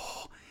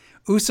 Oh.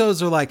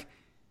 Usos are like,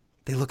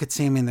 they look at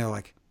Sami and they're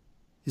like,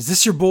 is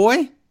this your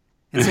boy?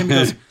 And Sami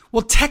goes,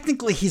 well,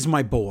 technically he's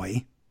my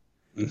boy.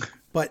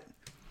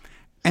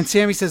 And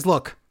Sami says,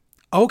 look,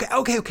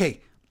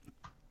 okay.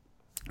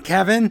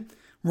 Kevin,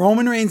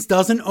 Roman Reigns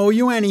doesn't owe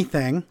you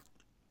anything.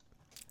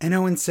 And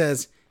Owens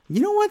says, you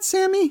know what,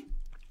 Sami?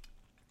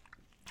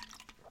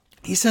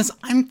 He says,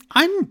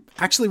 I'm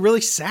actually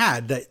really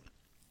sad that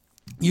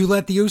you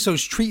let the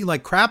Usos treat you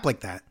like crap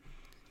like that.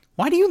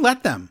 Why do you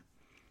let them?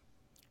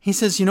 He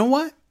says, you know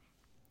what?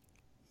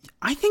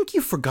 I think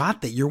you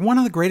forgot that you're one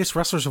of the greatest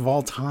wrestlers of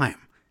all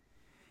time.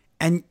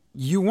 And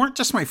you weren't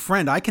just my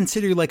friend. I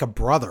consider you like a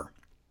brother.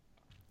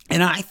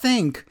 And I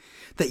think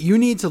that you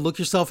need to look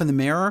yourself in the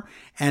mirror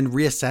and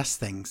reassess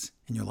things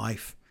in your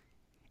life.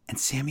 And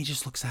Sami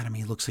just looks at him.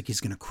 He looks like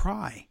he's going to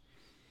cry.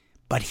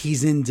 But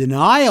he's in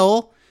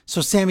denial.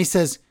 So Sami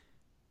says,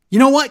 you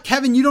know what,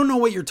 Kevin, you don't know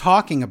what you're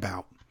talking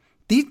about.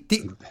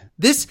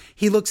 This,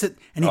 he looks at,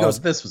 and he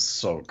goes, this was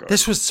so good.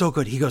 This was so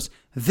good. He goes,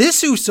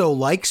 this Uso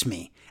likes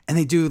me. And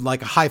they do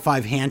like a high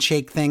five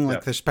handshake thing,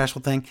 like their special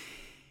thing.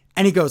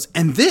 And he goes,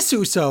 and this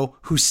Uso,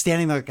 who's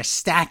standing there like a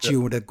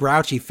statue with a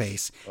grouchy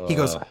face, he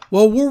goes,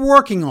 well, we're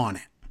working on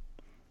it.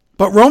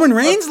 But Roman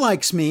Reigns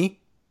likes me.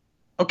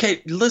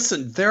 Okay,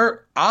 listen,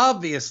 there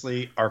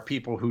obviously are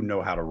people who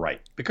know how to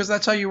write because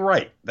that's how you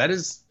write. That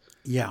is,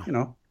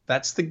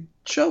 that's the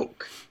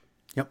joke.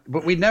 Yep.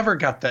 But we never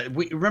got that.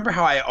 Remember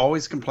how I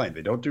always complained?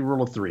 They don't do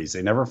rule of threes.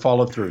 They never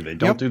follow through. They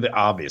don't do the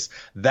obvious.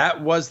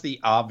 That was the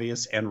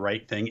obvious and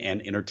right thing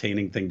and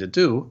entertaining thing to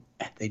do,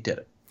 and they did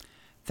it.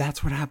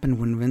 That's what happened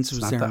when Vince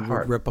was there and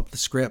would rip up the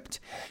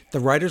script. The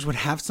writers would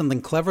have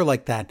something clever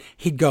like that.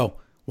 He'd go,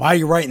 why are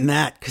you writing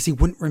that? Because he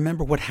wouldn't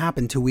remember what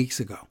happened 2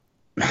 weeks ago.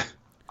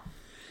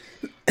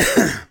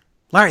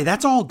 Larry,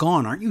 that's all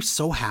gone. Aren't you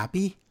so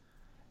happy?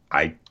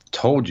 I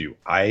told you.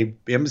 I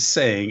am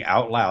saying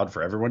out loud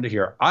for everyone to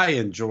hear, I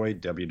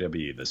enjoyed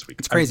WWE this week.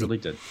 It's crazy. I really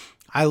did.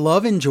 I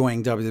love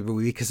enjoying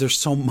WWE because there's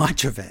so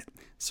much of it.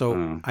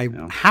 So I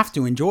have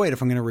to enjoy it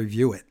if I'm going to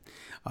review it.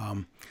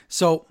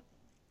 So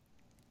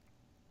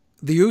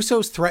the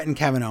Usos threaten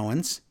Kevin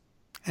Owens,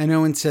 and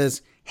Owens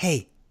says,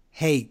 hey,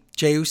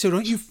 Jey Uso,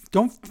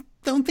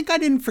 don't think I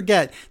didn't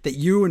forget that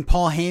you and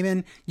Paul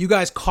Heyman, you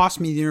guys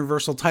cost me the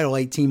Universal title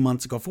 18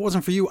 months ago. If it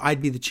wasn't for you,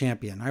 I'd be the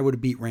champion. I would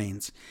have beat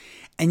Reigns.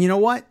 And you know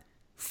what?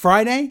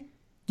 Friday,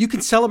 you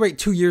can celebrate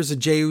 2 years of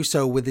Jey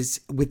Uso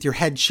with your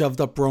head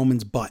shoved up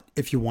Roman's butt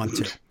if you want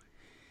to.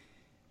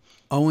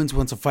 Owens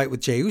wants a fight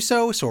with Jey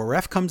Uso, so a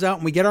ref comes out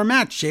and we get our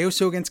match, Jey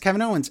Uso against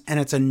Kevin Owens, and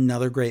it's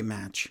another great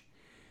match.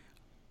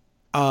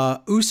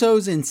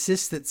 Usos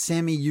insist that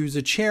Sami use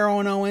a chair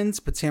on Owens,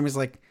 but Sami's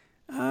like,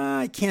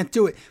 I can't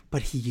do it.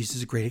 But he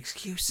uses a great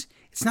excuse.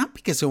 It's not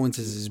because Owens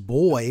is his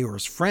boy or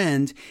his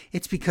friend.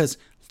 It's because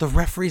the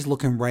referee's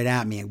looking right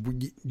at me.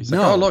 He's like,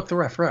 oh, look, the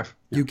ref. Yeah.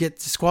 You get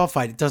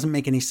disqualified. It doesn't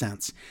make any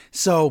sense.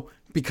 So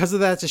because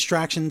of that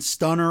distraction,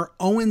 stunner,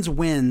 Owens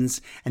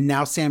wins, and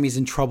now Sami's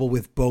in trouble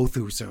with both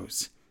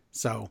Usos.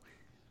 So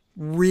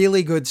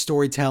really good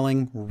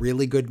storytelling,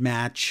 really good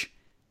match.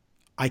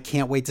 I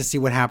can't wait to see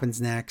what happens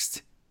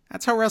next.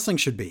 That's how wrestling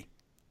should be.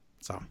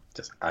 So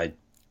I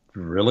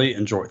really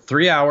enjoyed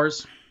 3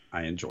 hours.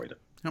 I enjoyed it.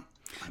 Yep.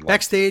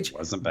 Backstage,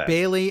 wasn't bad.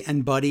 Bayley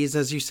and buddies,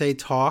 as you say,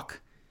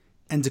 talk,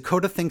 and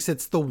Dakota thinks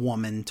it's the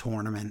woman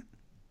tournament.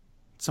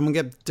 Someone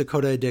get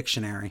Dakota a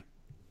dictionary.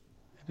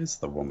 It is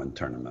the woman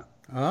tournament.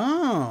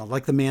 Oh,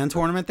 like the man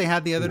tournament they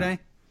had the other day?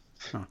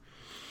 Oh.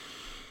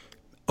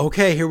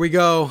 Okay, here we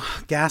go.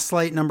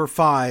 Gaslight number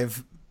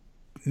 5.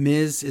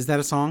 Miz, is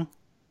that a song?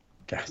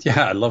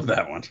 Yeah, I love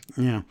that one.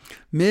 Yeah.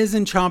 Miz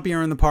and Ciampa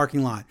are in the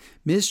parking lot.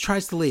 Miz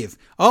tries to leave.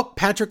 Oh,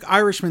 Patrick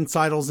Irishman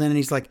sidles in and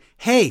he's like,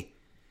 hey,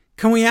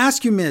 can we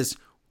ask you, Miz,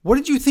 what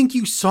did you think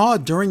you saw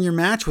during your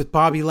match with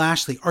Bobby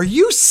Lashley? Are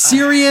you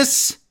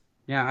serious?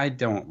 Yeah, I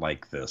don't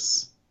like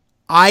this.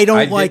 I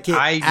don't like it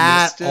I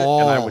at missed it,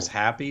 all. and I was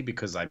happy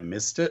because I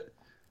missed it.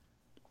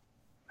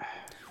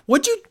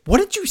 What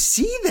did you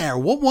see there?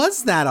 What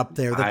was that up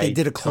there that they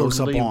did a close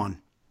up on?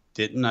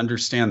 Didn't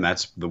understand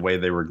that's the way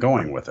they were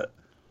going with it.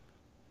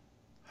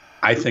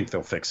 I think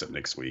they'll fix it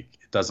next week.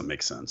 It doesn't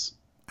make sense.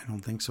 I don't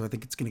think so. I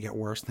think it's going to get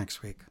worse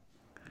next week.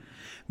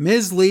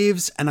 Miz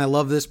leaves, and I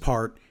love this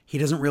part. He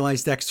doesn't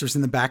realize Dexter's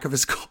in the back of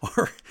his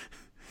car.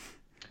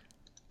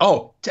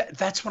 Oh,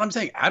 that's what I'm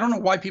saying. I don't know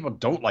why people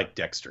don't like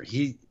Dexter.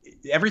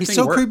 Everything He's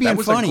so worked. creepy that and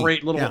was funny. A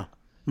great little. Yeah.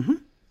 Mm-hmm.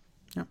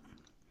 Yeah.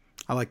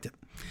 I liked it.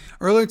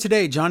 Earlier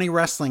today, Johnny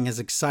Wrestling is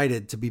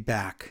excited to be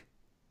back.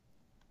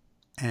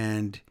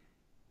 And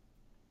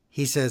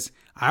he says,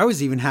 I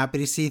was even happy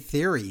to see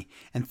Theory.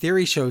 And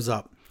Theory shows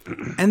up.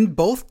 And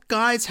both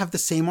guys have the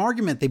same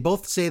argument. They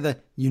both say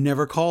you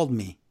never called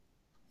me.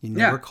 You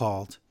never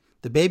called.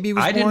 The baby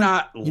was born. I did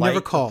not you like never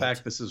the called.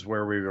 fact this is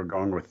where we were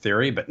going with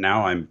Theory, but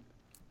now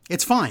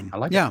It's fine. I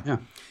like it. Yeah.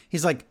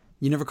 He's like,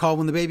 you never called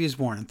when the baby was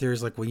born. And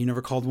Theory's like, well, you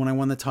never called when I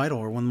won the title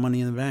or won the Money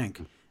in the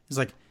Bank. He's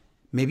like,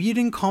 maybe you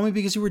didn't call me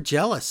because you were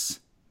jealous.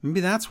 Maybe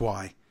that's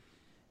why.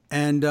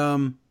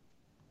 And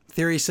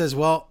Theory says,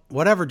 well,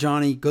 whatever,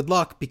 Johnny. Good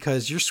luck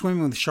because you're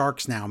swimming with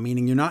sharks now,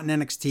 meaning you're not in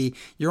NXT.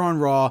 You're on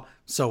Raw.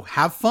 So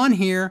have fun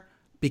here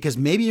because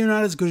maybe you're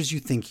not as good as you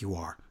think you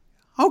are.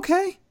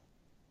 Okay.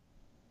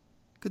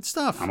 Good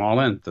stuff. I'm all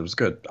in. That was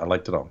good. I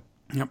liked it all.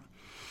 Yep.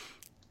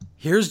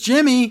 Here's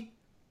Jimmy.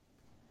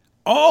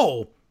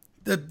 Oh,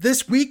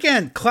 this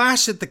weekend,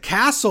 Clash at the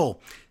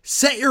Castle.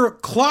 Set your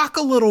clock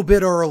a little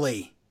bit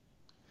early.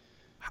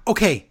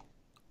 Okay.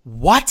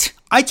 What?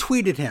 I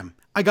tweeted him.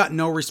 I got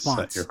no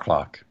response. Set your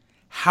clock.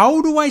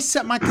 How do I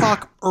set my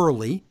clock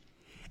early?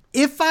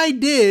 If I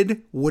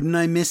did, wouldn't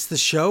I miss the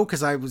show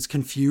because I was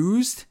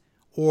confused?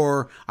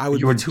 Or I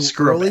would be too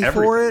early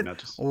for it?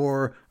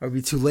 Or I would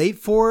be too late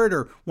for it?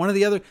 Or one or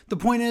the other? The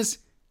point is,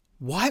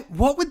 what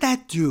would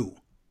that do?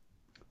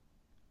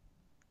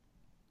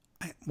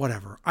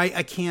 Whatever.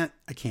 I can't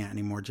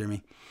anymore,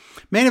 Jimmy.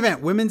 Main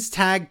event, women's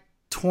tag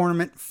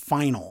tournament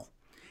final.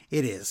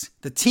 It is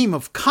the team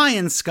of Kai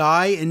and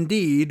Sky,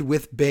 indeed,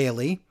 with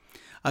Bayley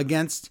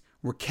against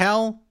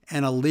Raquel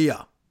and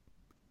Aaliyah.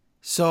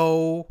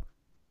 So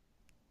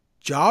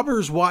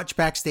jobbers watch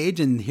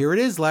backstage, and here it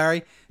is,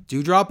 Larry.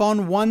 Doudrop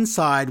on one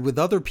side with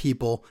other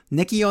people,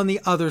 Nikki on the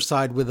other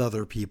side with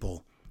other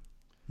people.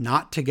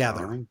 Not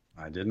together.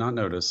 I did not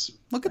notice.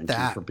 Look at that.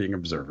 Thank you for being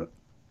observant.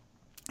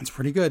 It's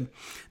pretty good.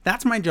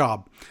 That's my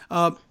job.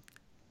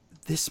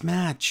 This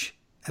match,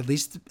 at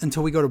least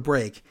until we go to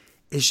break,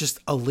 is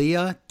just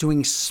Aaliyah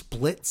doing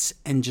splits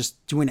and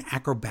just doing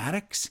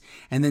acrobatics,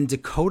 and then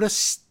Dakota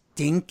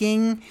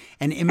stinking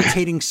and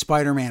imitating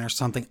Spider-Man or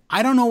something.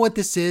 I don't know what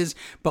this is,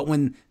 but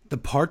when the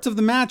parts of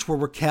the match where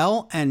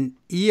Raquel and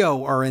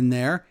Io are in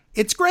there,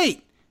 it's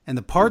great. And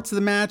the parts of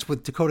the match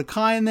with Dakota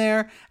Kai in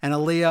there and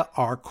Aaliyah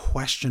are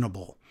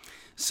questionable.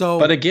 So,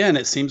 but again,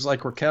 it seems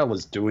like Raquel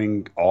is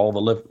doing all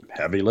the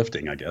heavy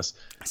lifting, I guess.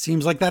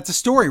 Seems like that's a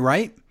story,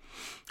 right?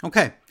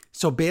 Okay,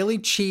 so Bayley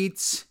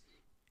cheats,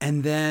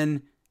 and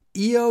then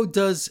Io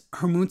does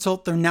her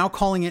moonsault. They're now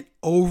calling it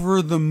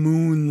over the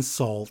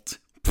moonsault.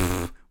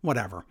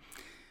 Whatever.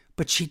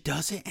 But she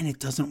does it, and it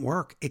doesn't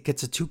work. It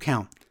gets a 2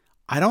 count.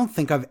 I don't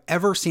think I've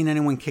ever seen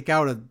anyone kick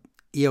out of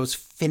Io's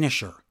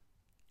finisher.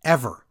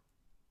 Ever.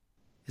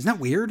 Isn't that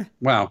weird?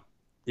 Wow.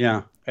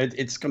 Yeah.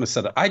 It's going to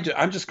set up.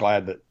 I'm just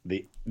glad that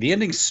the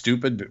ending's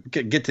stupid.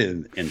 Get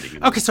to the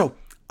ending. Okay, so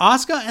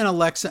Asuka and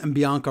Alexa and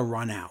Bianca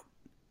run out.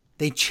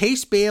 They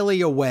chase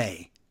Bayley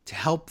away to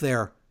help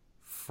their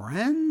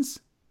friends?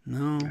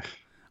 No.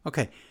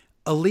 Okay.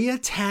 Aaliyah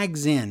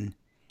tags in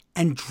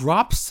and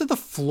drops to the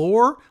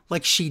floor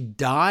like she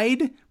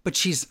died, but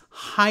she's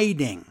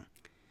hiding.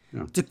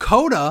 Yeah.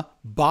 Dakota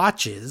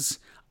botches.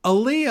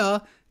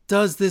 Aaliyah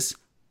does this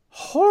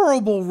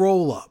horrible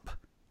roll-up.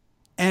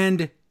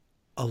 And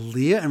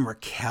Aaliyah and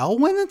Raquel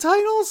win the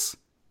titles?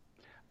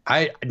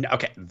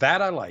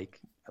 That I like.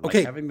 I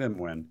like having them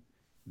win.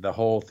 The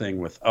whole thing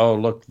with, oh,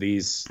 look,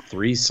 these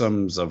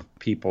threesomes of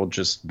people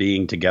just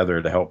being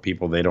together to help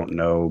people they don't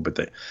know.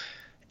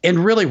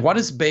 And really, what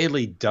has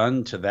Bayley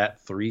done to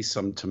that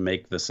threesome to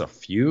make this a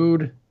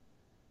feud?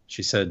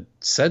 She said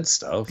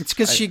stuff. It's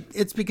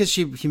because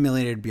she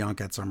humiliated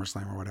Bianca at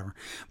SummerSlam or whatever.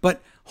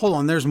 But hold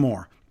on, there's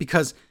more.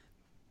 Because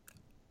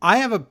I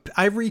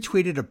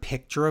retweeted a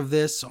picture of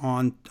this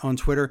on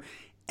Twitter,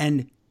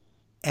 and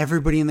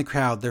everybody in the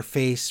crowd, their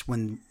face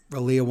when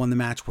Aaliyah won the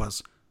match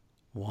was,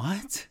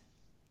 what?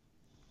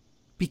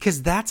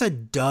 Because that's a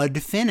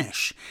dud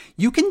finish.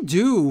 You can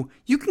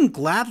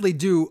gladly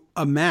do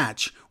a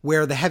match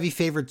where the heavy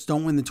favorites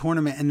don't win the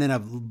tournament and then a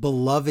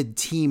beloved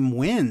team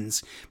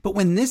wins. But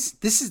when this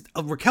is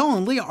Raquel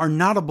and Aaliyah are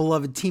not a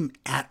beloved team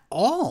at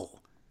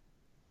all.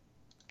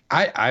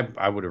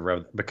 I would have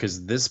rather,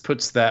 because this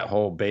puts that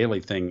whole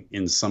Bayley thing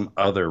in some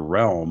other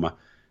realm.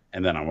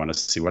 And then I want to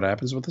see what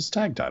happens with this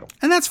tag title.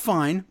 And that's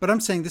fine, but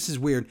I'm saying this is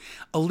weird.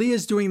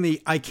 Aaliyah's doing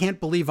the I can't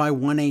believe I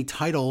won a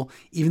title,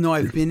 even though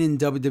I've been in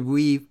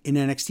WWE in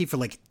NXT for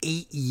like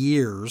 8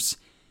 years.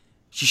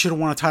 She should have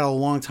won a title a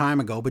long time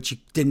ago, but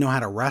she didn't know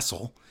how to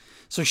wrestle.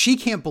 So she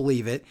can't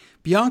believe it.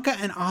 Bianca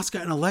and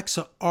Asuka and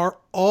Alexa are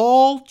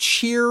all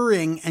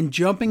cheering and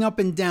jumping up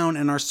and down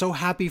and are so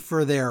happy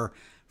for their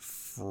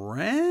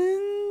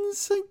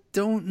friends. I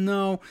don't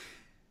know.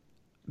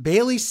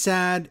 Bayley's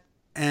sad,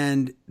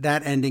 and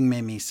that ending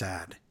made me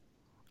sad.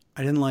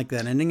 I didn't like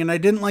that ending, and I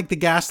didn't like the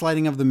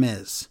gaslighting of The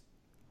Miz.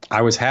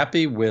 I was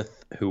happy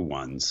with who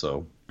won,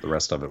 so the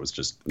rest of it was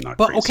just not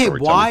But great okay,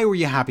 storytelling. why were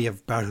you happy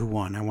about who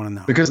won? I want to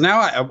know. Because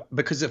now,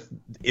 because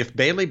if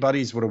Bayley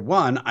Buddies would have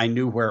won, I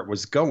knew where it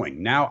was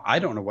going. Now I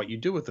don't know what you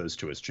do with those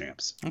two as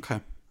champs.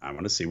 Okay. I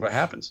want to see what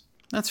happens.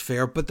 That's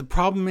fair, but the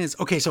problem is,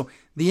 okay, so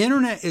the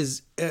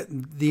internet's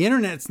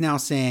now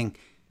saying,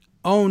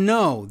 "Oh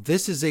no,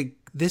 this is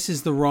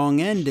the wrong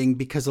ending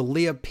because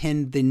Aaliyah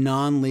pinned the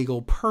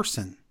non-legal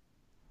person."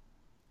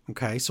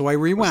 Okay, so I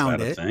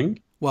rewound it.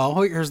 Thing?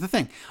 Well, here's the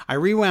thing. I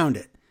rewound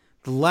it.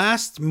 The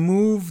last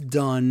move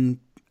done,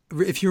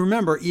 if you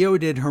remember, Io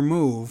did her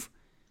move,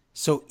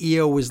 so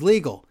Io was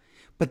legal.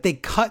 But they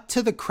cut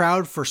to the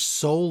crowd for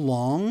so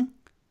long,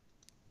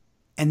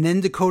 and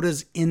then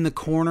Dakota's in the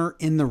corner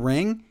in the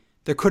ring.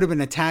 There could have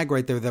been a tag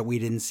right there that we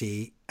didn't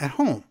see at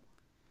home.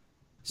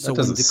 So that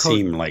doesn't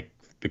seem like,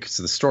 because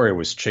the story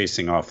was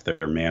chasing off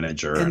their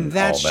manager and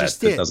that's all that.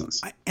 Just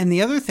it. And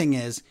the other thing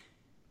is,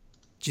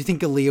 do you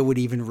think Aaliyah would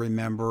even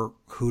remember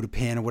who to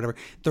pin or whatever?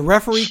 The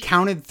referee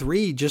counted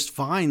 3 just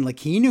fine. Like,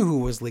 he knew who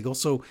was legal,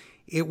 so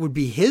it would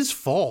be his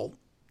fault.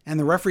 And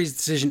the referee's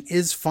decision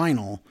is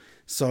final.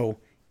 So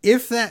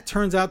if that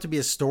turns out to be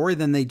a story,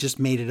 then they just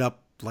made it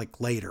up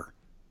like later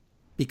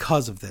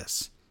because of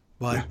this.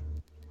 But yeah.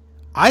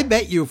 I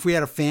bet you if we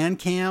had a fan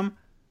cam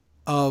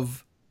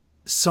of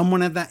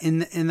someone at that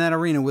in that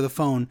arena with a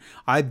phone,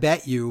 I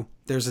bet you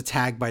there's a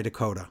tag by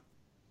Dakota.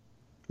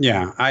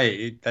 Yeah,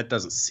 that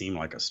doesn't seem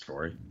like a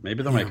story.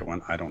 Maybe they'll make it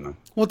one. I don't know.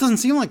 Well, it doesn't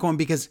seem like one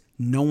because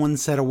no one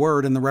said a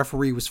word and the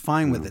referee was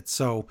fine with it.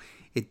 So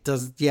it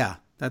doesn't. Yeah,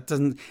 that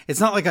doesn't. It's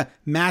not like a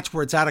match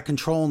where it's out of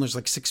control and there's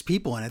like 6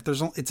 people in it.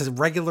 It's a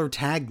regular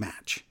tag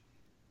match.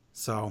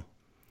 So,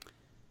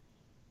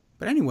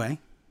 but anyway,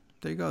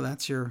 there you go.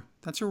 That's your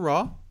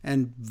Raw,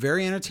 and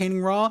very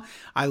entertaining Raw.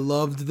 I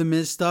loved the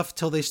Miz stuff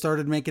till they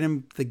started making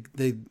him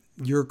the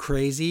 "you're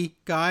crazy"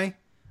 guy.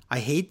 I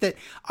hate that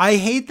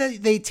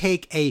they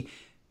take a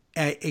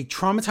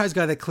traumatized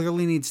guy that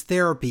clearly needs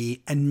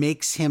therapy and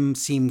makes him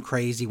seem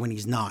crazy when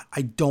he's not.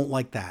 I don't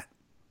like that.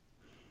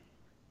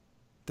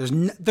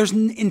 There's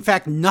in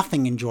fact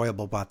nothing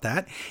enjoyable about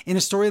that in a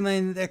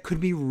storyline that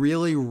could be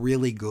really,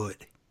 really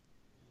good.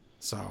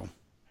 So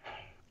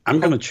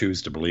I'm going to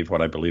choose to believe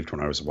what I believed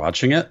when I was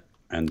watching it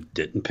and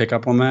didn't pick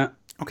up on that.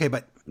 Okay,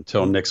 but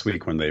until next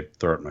week when they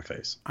throw it in my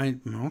face.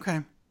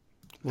 Okay.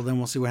 Well, then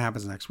we'll see what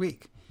happens next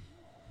week.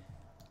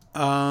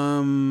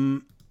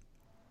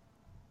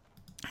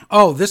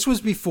 This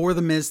was before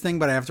the Miz thing,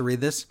 but I have to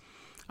read this.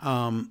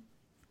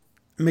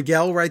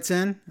 Miguel writes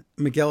in,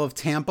 Miguel of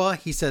Tampa.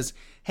 He says,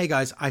 "Hey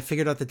guys, I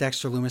figured out the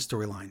Dexter Lumis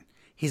storyline.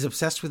 He's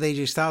obsessed with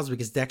AJ Styles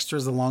because Dexter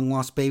is the long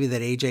lost baby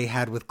that AJ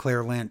had with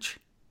Claire Lynch."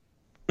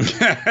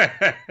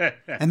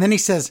 And then he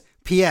says,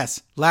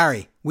 "P.S.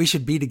 Larry, we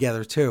should be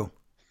together too."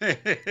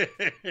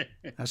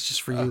 That's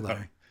just for you,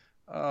 Larry.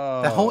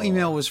 That whole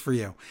email was for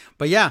you.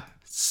 But yeah,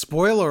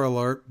 spoiler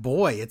alert,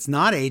 boy, it's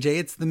not AJ,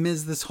 it's The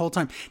Miz this whole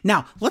time.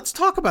 Now, let's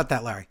talk about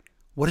that, Larry.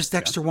 What does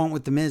Dexter want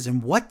with The Miz?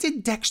 And what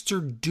did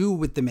Dexter do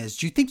with The Miz?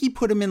 Do you think he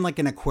put him in like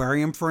an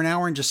aquarium for an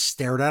hour and just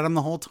stared at him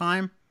the whole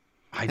time?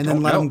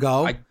 Then let him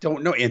go? I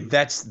don't know. And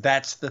that's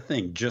the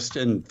thing. Just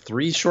in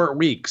 3 short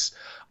weeks,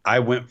 I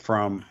went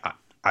from,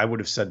 I would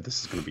have said this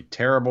is going to be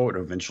terrible. It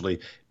would eventually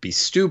be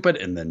stupid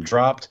and then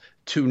dropped,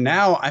 to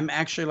now I'm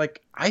actually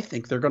like, I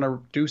think they're going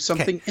to do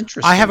something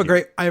interesting. I have a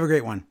great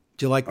one.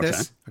 Do you like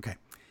this? Okay.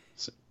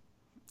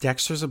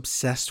 Dexter's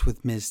obsessed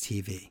with Miz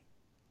TV.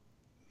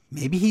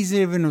 Maybe he's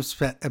even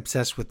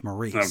obsessed with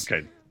Maurice.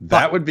 Okay.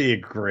 That would be a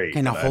great.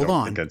 Okay, now hold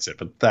on. That's it,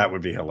 but that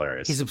would be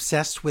hilarious. He's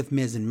obsessed with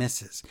Miz and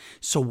Mrs.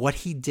 So what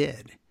he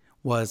did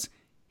was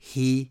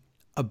he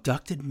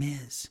abducted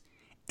Miz.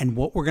 And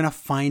what we're going to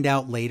find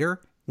out later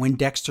when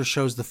Dexter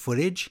shows the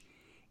footage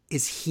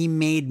is he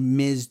made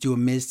Miz do a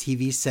Miz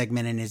TV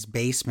segment in his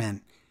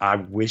basement. I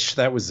wish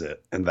that was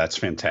it. And that's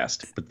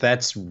fantastic. But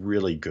that's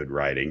really good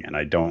writing. And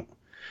I don't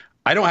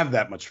have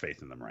that much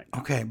faith in them right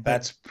now. Okay.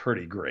 That's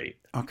pretty great.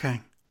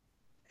 Okay.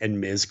 And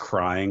Miz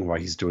crying while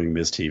he's doing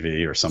Miz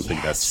TV or something.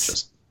 Yes. That's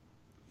just.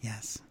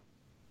 Yes.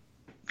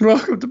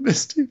 Welcome to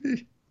Miz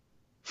TV.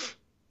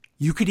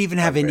 You could even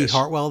have Indy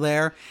Hartwell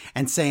there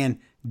and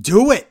saying,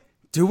 "Do it.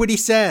 Do what he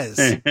says."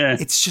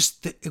 It's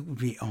just, it would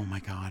be, oh my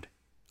God.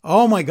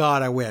 Oh my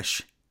God, I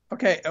wish.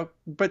 Okay.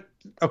 But,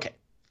 okay.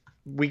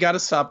 We got to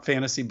stop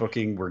fantasy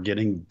booking. We're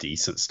getting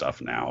decent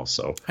stuff now.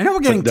 So I know we're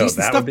getting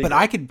decent stuff, but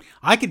I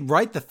could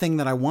write the thing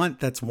that I want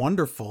that's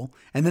wonderful,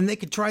 and then they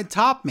could try to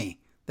top me.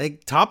 They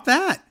top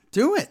that.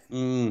 Do it.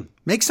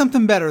 Make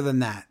something better than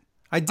that.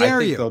 I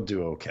dare you. I think they'll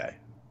do okay.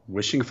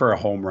 Wishing for a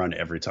home run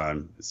every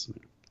time.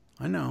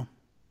 I know.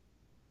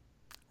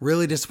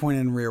 Really disappointed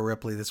in Rhea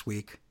Ripley this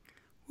week.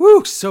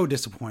 Woo, so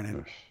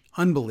disappointed.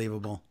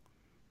 Unbelievable.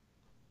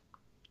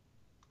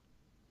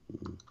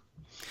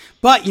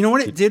 But you know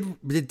what it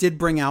did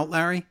bring out,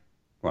 Larry?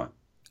 What?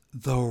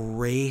 The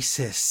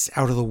racists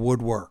out of the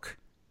woodwork.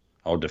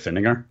 Oh,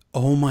 defending her?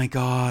 Oh my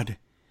God.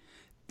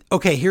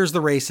 Okay, here's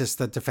the racist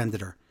that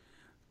defended her.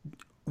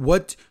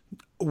 What,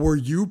 were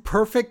you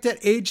perfect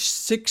at age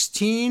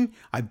 16?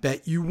 I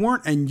bet you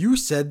weren't, and you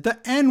said the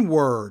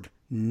N-word.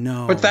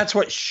 No. But that's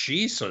what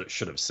she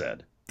should have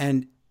said.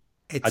 And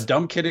it's a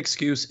dumb kid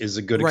excuse is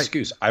a good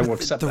excuse. I will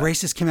accept that. The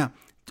racist came out.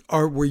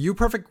 Were you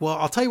perfect? Well,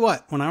 I'll tell you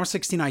what. When I was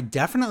 16, I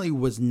definitely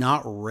was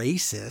not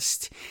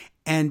racist.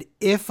 And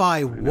if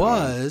I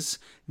was,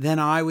 then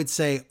I would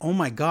say, oh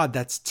my God,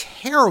 that's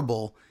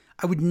terrible.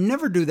 I would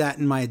never do that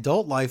in my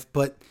adult life,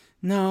 but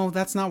no,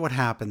 that's not what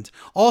happened.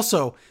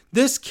 Also,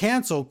 this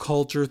cancel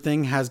culture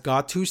thing has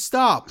got to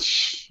stop.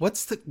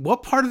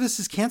 What part of this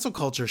is cancel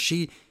culture?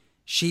 She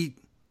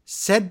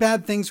said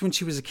bad things when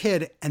she was a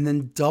kid and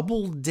then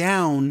doubled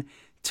down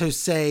to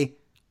say,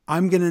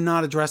 I'm going to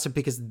not address it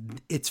because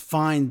it's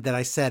fine that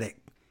I said it.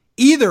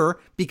 Either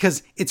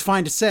because it's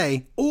fine to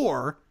say,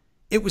 or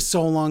it was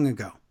so long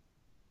ago.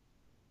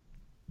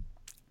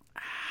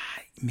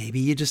 Maybe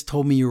you just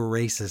told me you were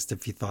racist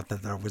if you thought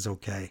that was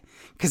okay.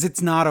 Because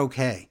it's not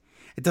okay.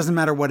 It doesn't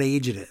matter what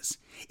age it is.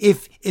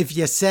 If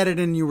you said it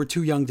and you were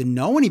too young to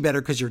know any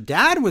better because your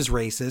dad was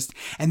racist,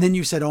 and then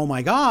you said, oh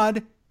my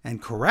God,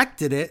 and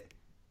corrected it,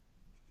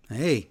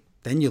 hey,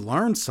 then you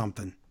learned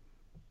something.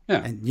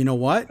 Yeah. And you know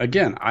what?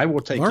 Again, I will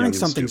take learning young and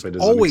something's stupid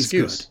as always an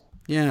excuse.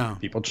 good. Yeah.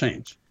 People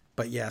change.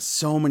 But yeah,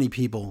 so many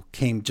people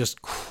came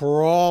just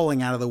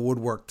crawling out of the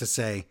woodwork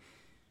to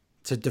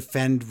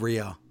defend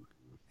Rhea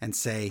and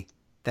say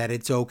that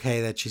it's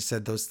okay that she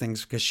said those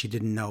things because she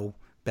didn't know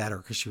better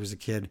because she was a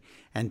kid.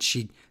 And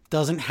she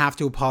doesn't have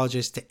to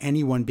apologize to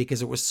anyone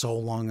because it was so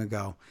long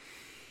ago.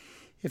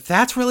 If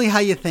that's really how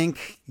you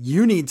think,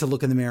 you need to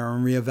look in the mirror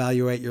and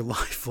reevaluate your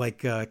life, like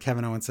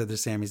Kevin Owens said to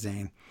Sami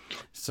Zayn.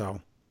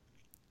 So,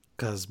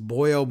 because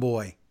boy, oh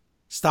boy,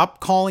 stop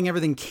calling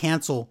everything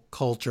cancel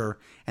culture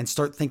and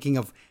start thinking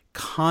of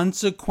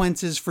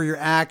consequences for your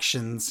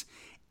actions.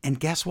 And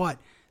guess what?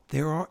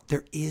 There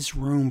is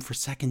room for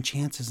second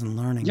chances in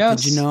learning.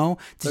 Yes. Did you know?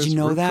 Did you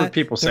know that? For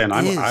people there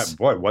saying,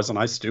 boy, wasn't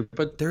I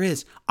stupid? There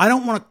is. I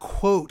don't want to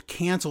quote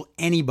cancel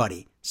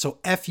anybody. So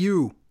F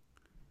you.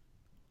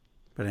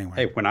 But anyway.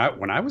 Hey, when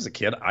I was a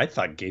kid, I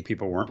thought gay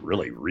people weren't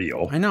really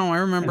real. I know. I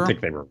remember. I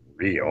didn't think they were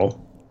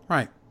real.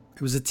 Right.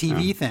 It was a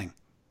TV thing.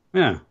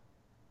 Yeah.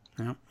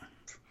 Yeah.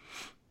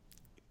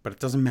 But it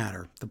doesn't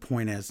matter. The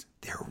point is,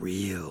 they're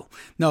real.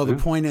 No, the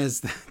point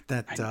is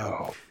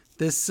that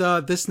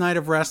this night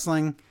of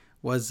wrestling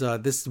was,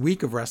 this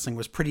week of wrestling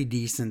was pretty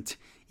decent,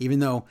 even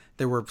though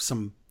there were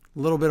some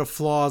little bit of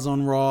flaws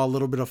on Raw, a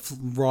little bit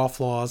of Raw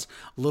flaws,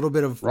 a little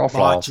bit of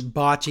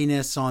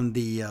botchiness on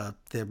the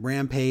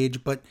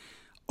Rampage. But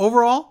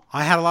overall,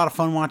 I had a lot of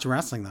fun watching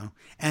wrestling, though.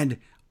 And,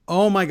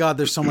 oh my God,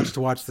 there's so much to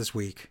watch this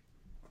week.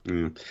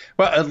 Mm.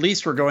 Well, at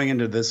least we're going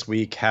into this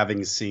week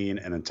having seen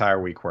an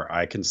entire week where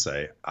I can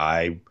say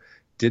I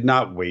did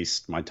not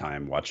waste my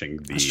time watching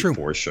the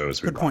 4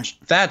 shows we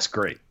watched. That's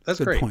great. That's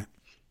Good great. Point.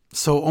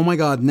 So, oh my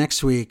God,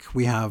 next week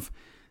we have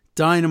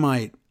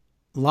Dynamite,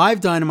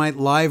 live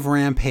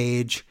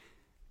Rampage,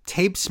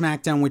 tape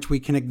SmackDown, which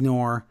we can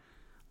ignore,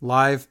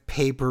 live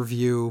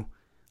pay-per-view,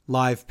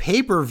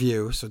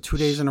 so 2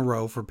 days in a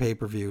row for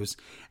pay-per-views,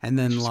 and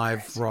then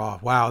live Raw.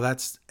 Wow,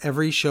 that's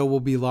every show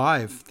will be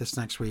live this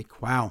next week.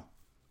 Wow.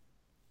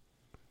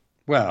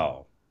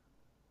 Well,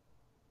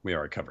 we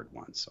already covered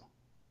one, so.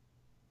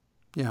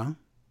 Yeah.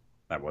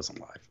 That wasn't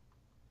live.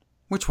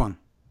 Which one?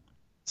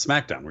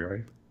 SmackDown, we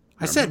already.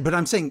 I said, but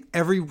I'm saying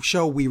every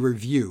show we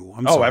review.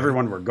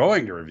 Everyone we're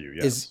going to review,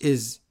 yes.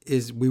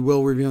 Is we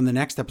will review in the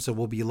next episode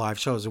will be live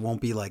shows. It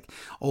won't be like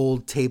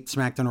old taped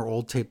SmackDown or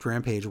old taped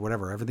Rampage or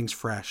whatever. Everything's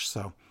fresh.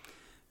 So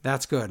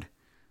that's good.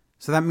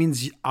 So that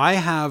means I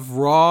have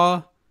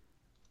Raw,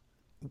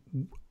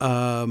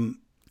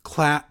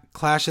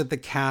 Clash at the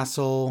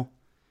Castle,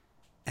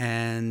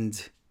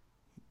 and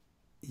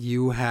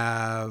you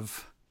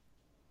have,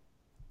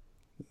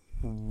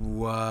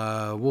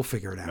 we'll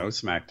figure it out. No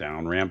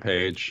SmackDown,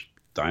 Rampage,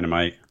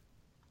 Dynamite.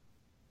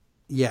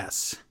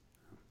 Yes.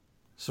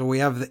 So we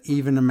have the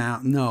even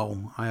amount.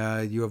 No,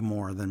 you have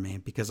more than me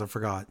because I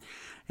forgot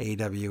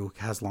AEW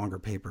has longer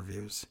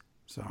pay-per-views.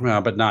 So well,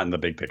 but not in the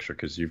big picture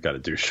because you've got to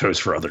do shows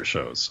for other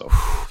shows. So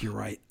you're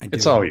right. I do.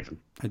 It's all even.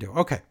 I do.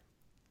 Okay.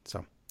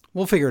 So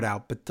we'll figure it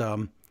out. But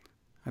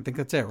I think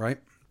that's it, right?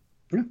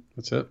 Yeah,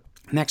 that's it.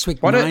 Next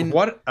week, what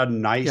a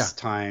nice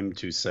time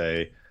to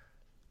say.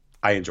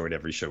 I enjoyed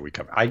every show we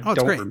covered. I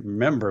don't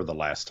remember the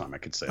last time I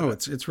could say. Oh,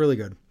 it's really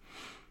good.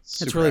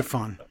 It's really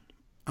fun.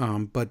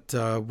 But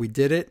we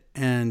did it,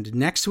 and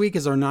next week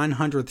is our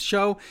 900th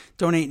show.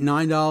 Donate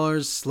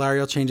 $9. Larry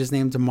will change his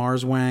name to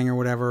Mars Wang or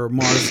whatever,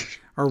 Mars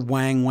or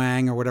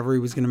Wang or whatever he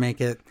was going to make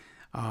it.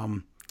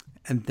 And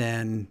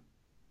then,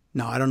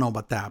 no, I don't know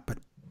about that, but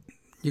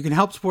you can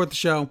help support the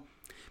show.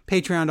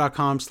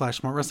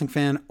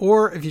 patreon.com/smartwrestlingfan,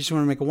 or if you just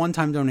want to make a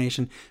one-time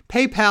donation,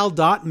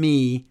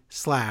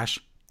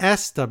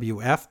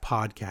 paypal.me/SWF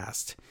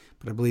podcast.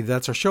 But I believe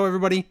that's our show,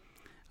 everybody.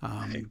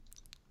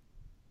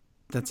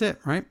 That's it,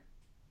 right?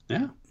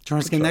 Yeah. Join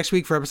us again next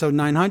week for episode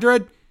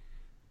 900.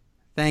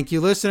 Thank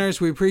you,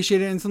 listeners. We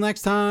appreciate it. Until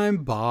next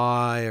time,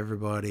 bye,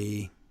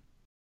 everybody.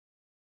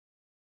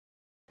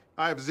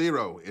 I have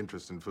zero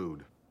interest in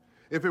food.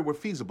 If it were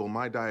feasible,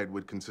 my diet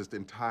would consist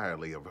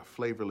entirely of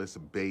flavorless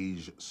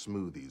beige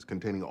smoothies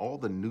containing all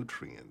the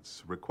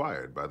nutrients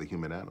required by the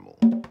human animal.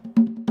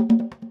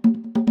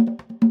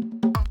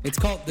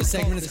 The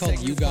segment is called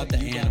You Got the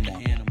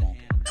Animal.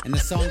 And the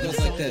song goes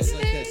like this.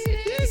 The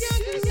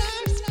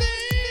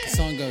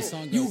song goes,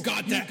 You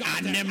got the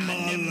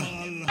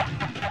animal.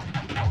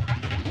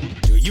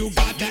 Do you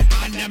got the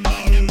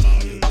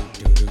animal?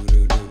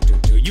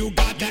 Do you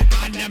got the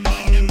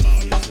animal?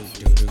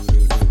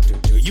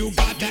 Do you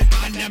got the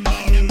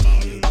animal?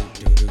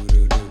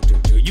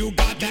 Do you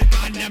got the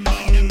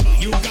animal?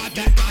 You got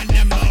the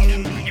animal.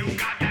 You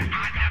got the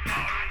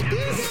animal.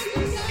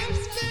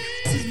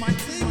 This is my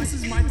thing. This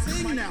is my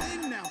thing now.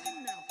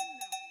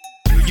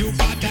 Do you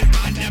got the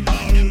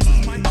animal? This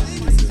is my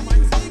thing. This is my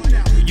thing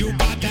now. Do you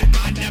got the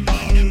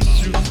animal?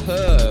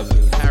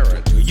 Superb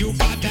parrot. Do you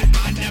got the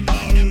animal?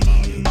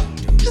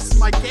 This is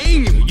my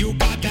game. Do you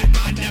got the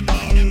animal?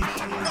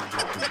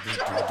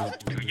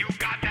 Do you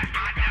got the animal?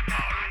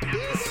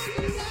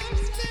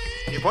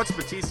 Yeah, what's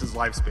Batista's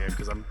lifespan?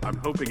 Because I'm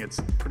hoping it's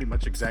pretty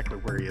much exactly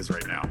where he is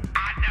right now.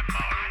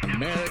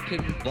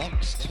 American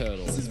box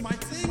turtle. This is my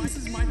thing. This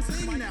is my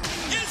thing now.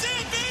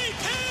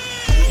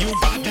 You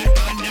got the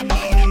animal.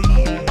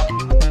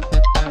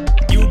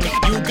 You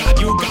got. You got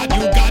the animal.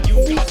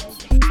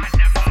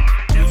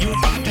 You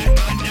got the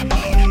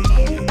animal.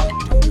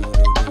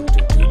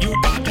 You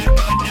got the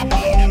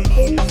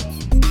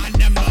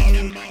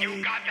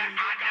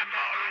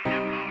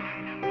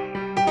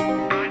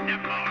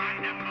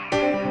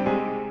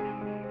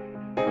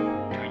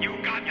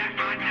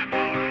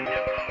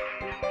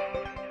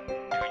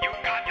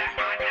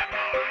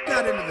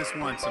Got into this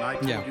once, and I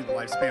told you the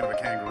lifespan of a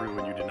kangaroo,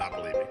 and you did not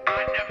believe me.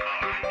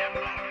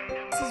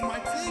 This is my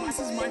thing. This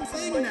is my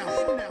thing now.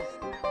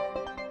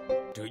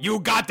 Do you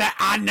got the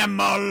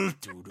animal?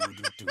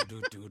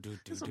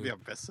 This will be our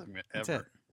best segment ever. That's it.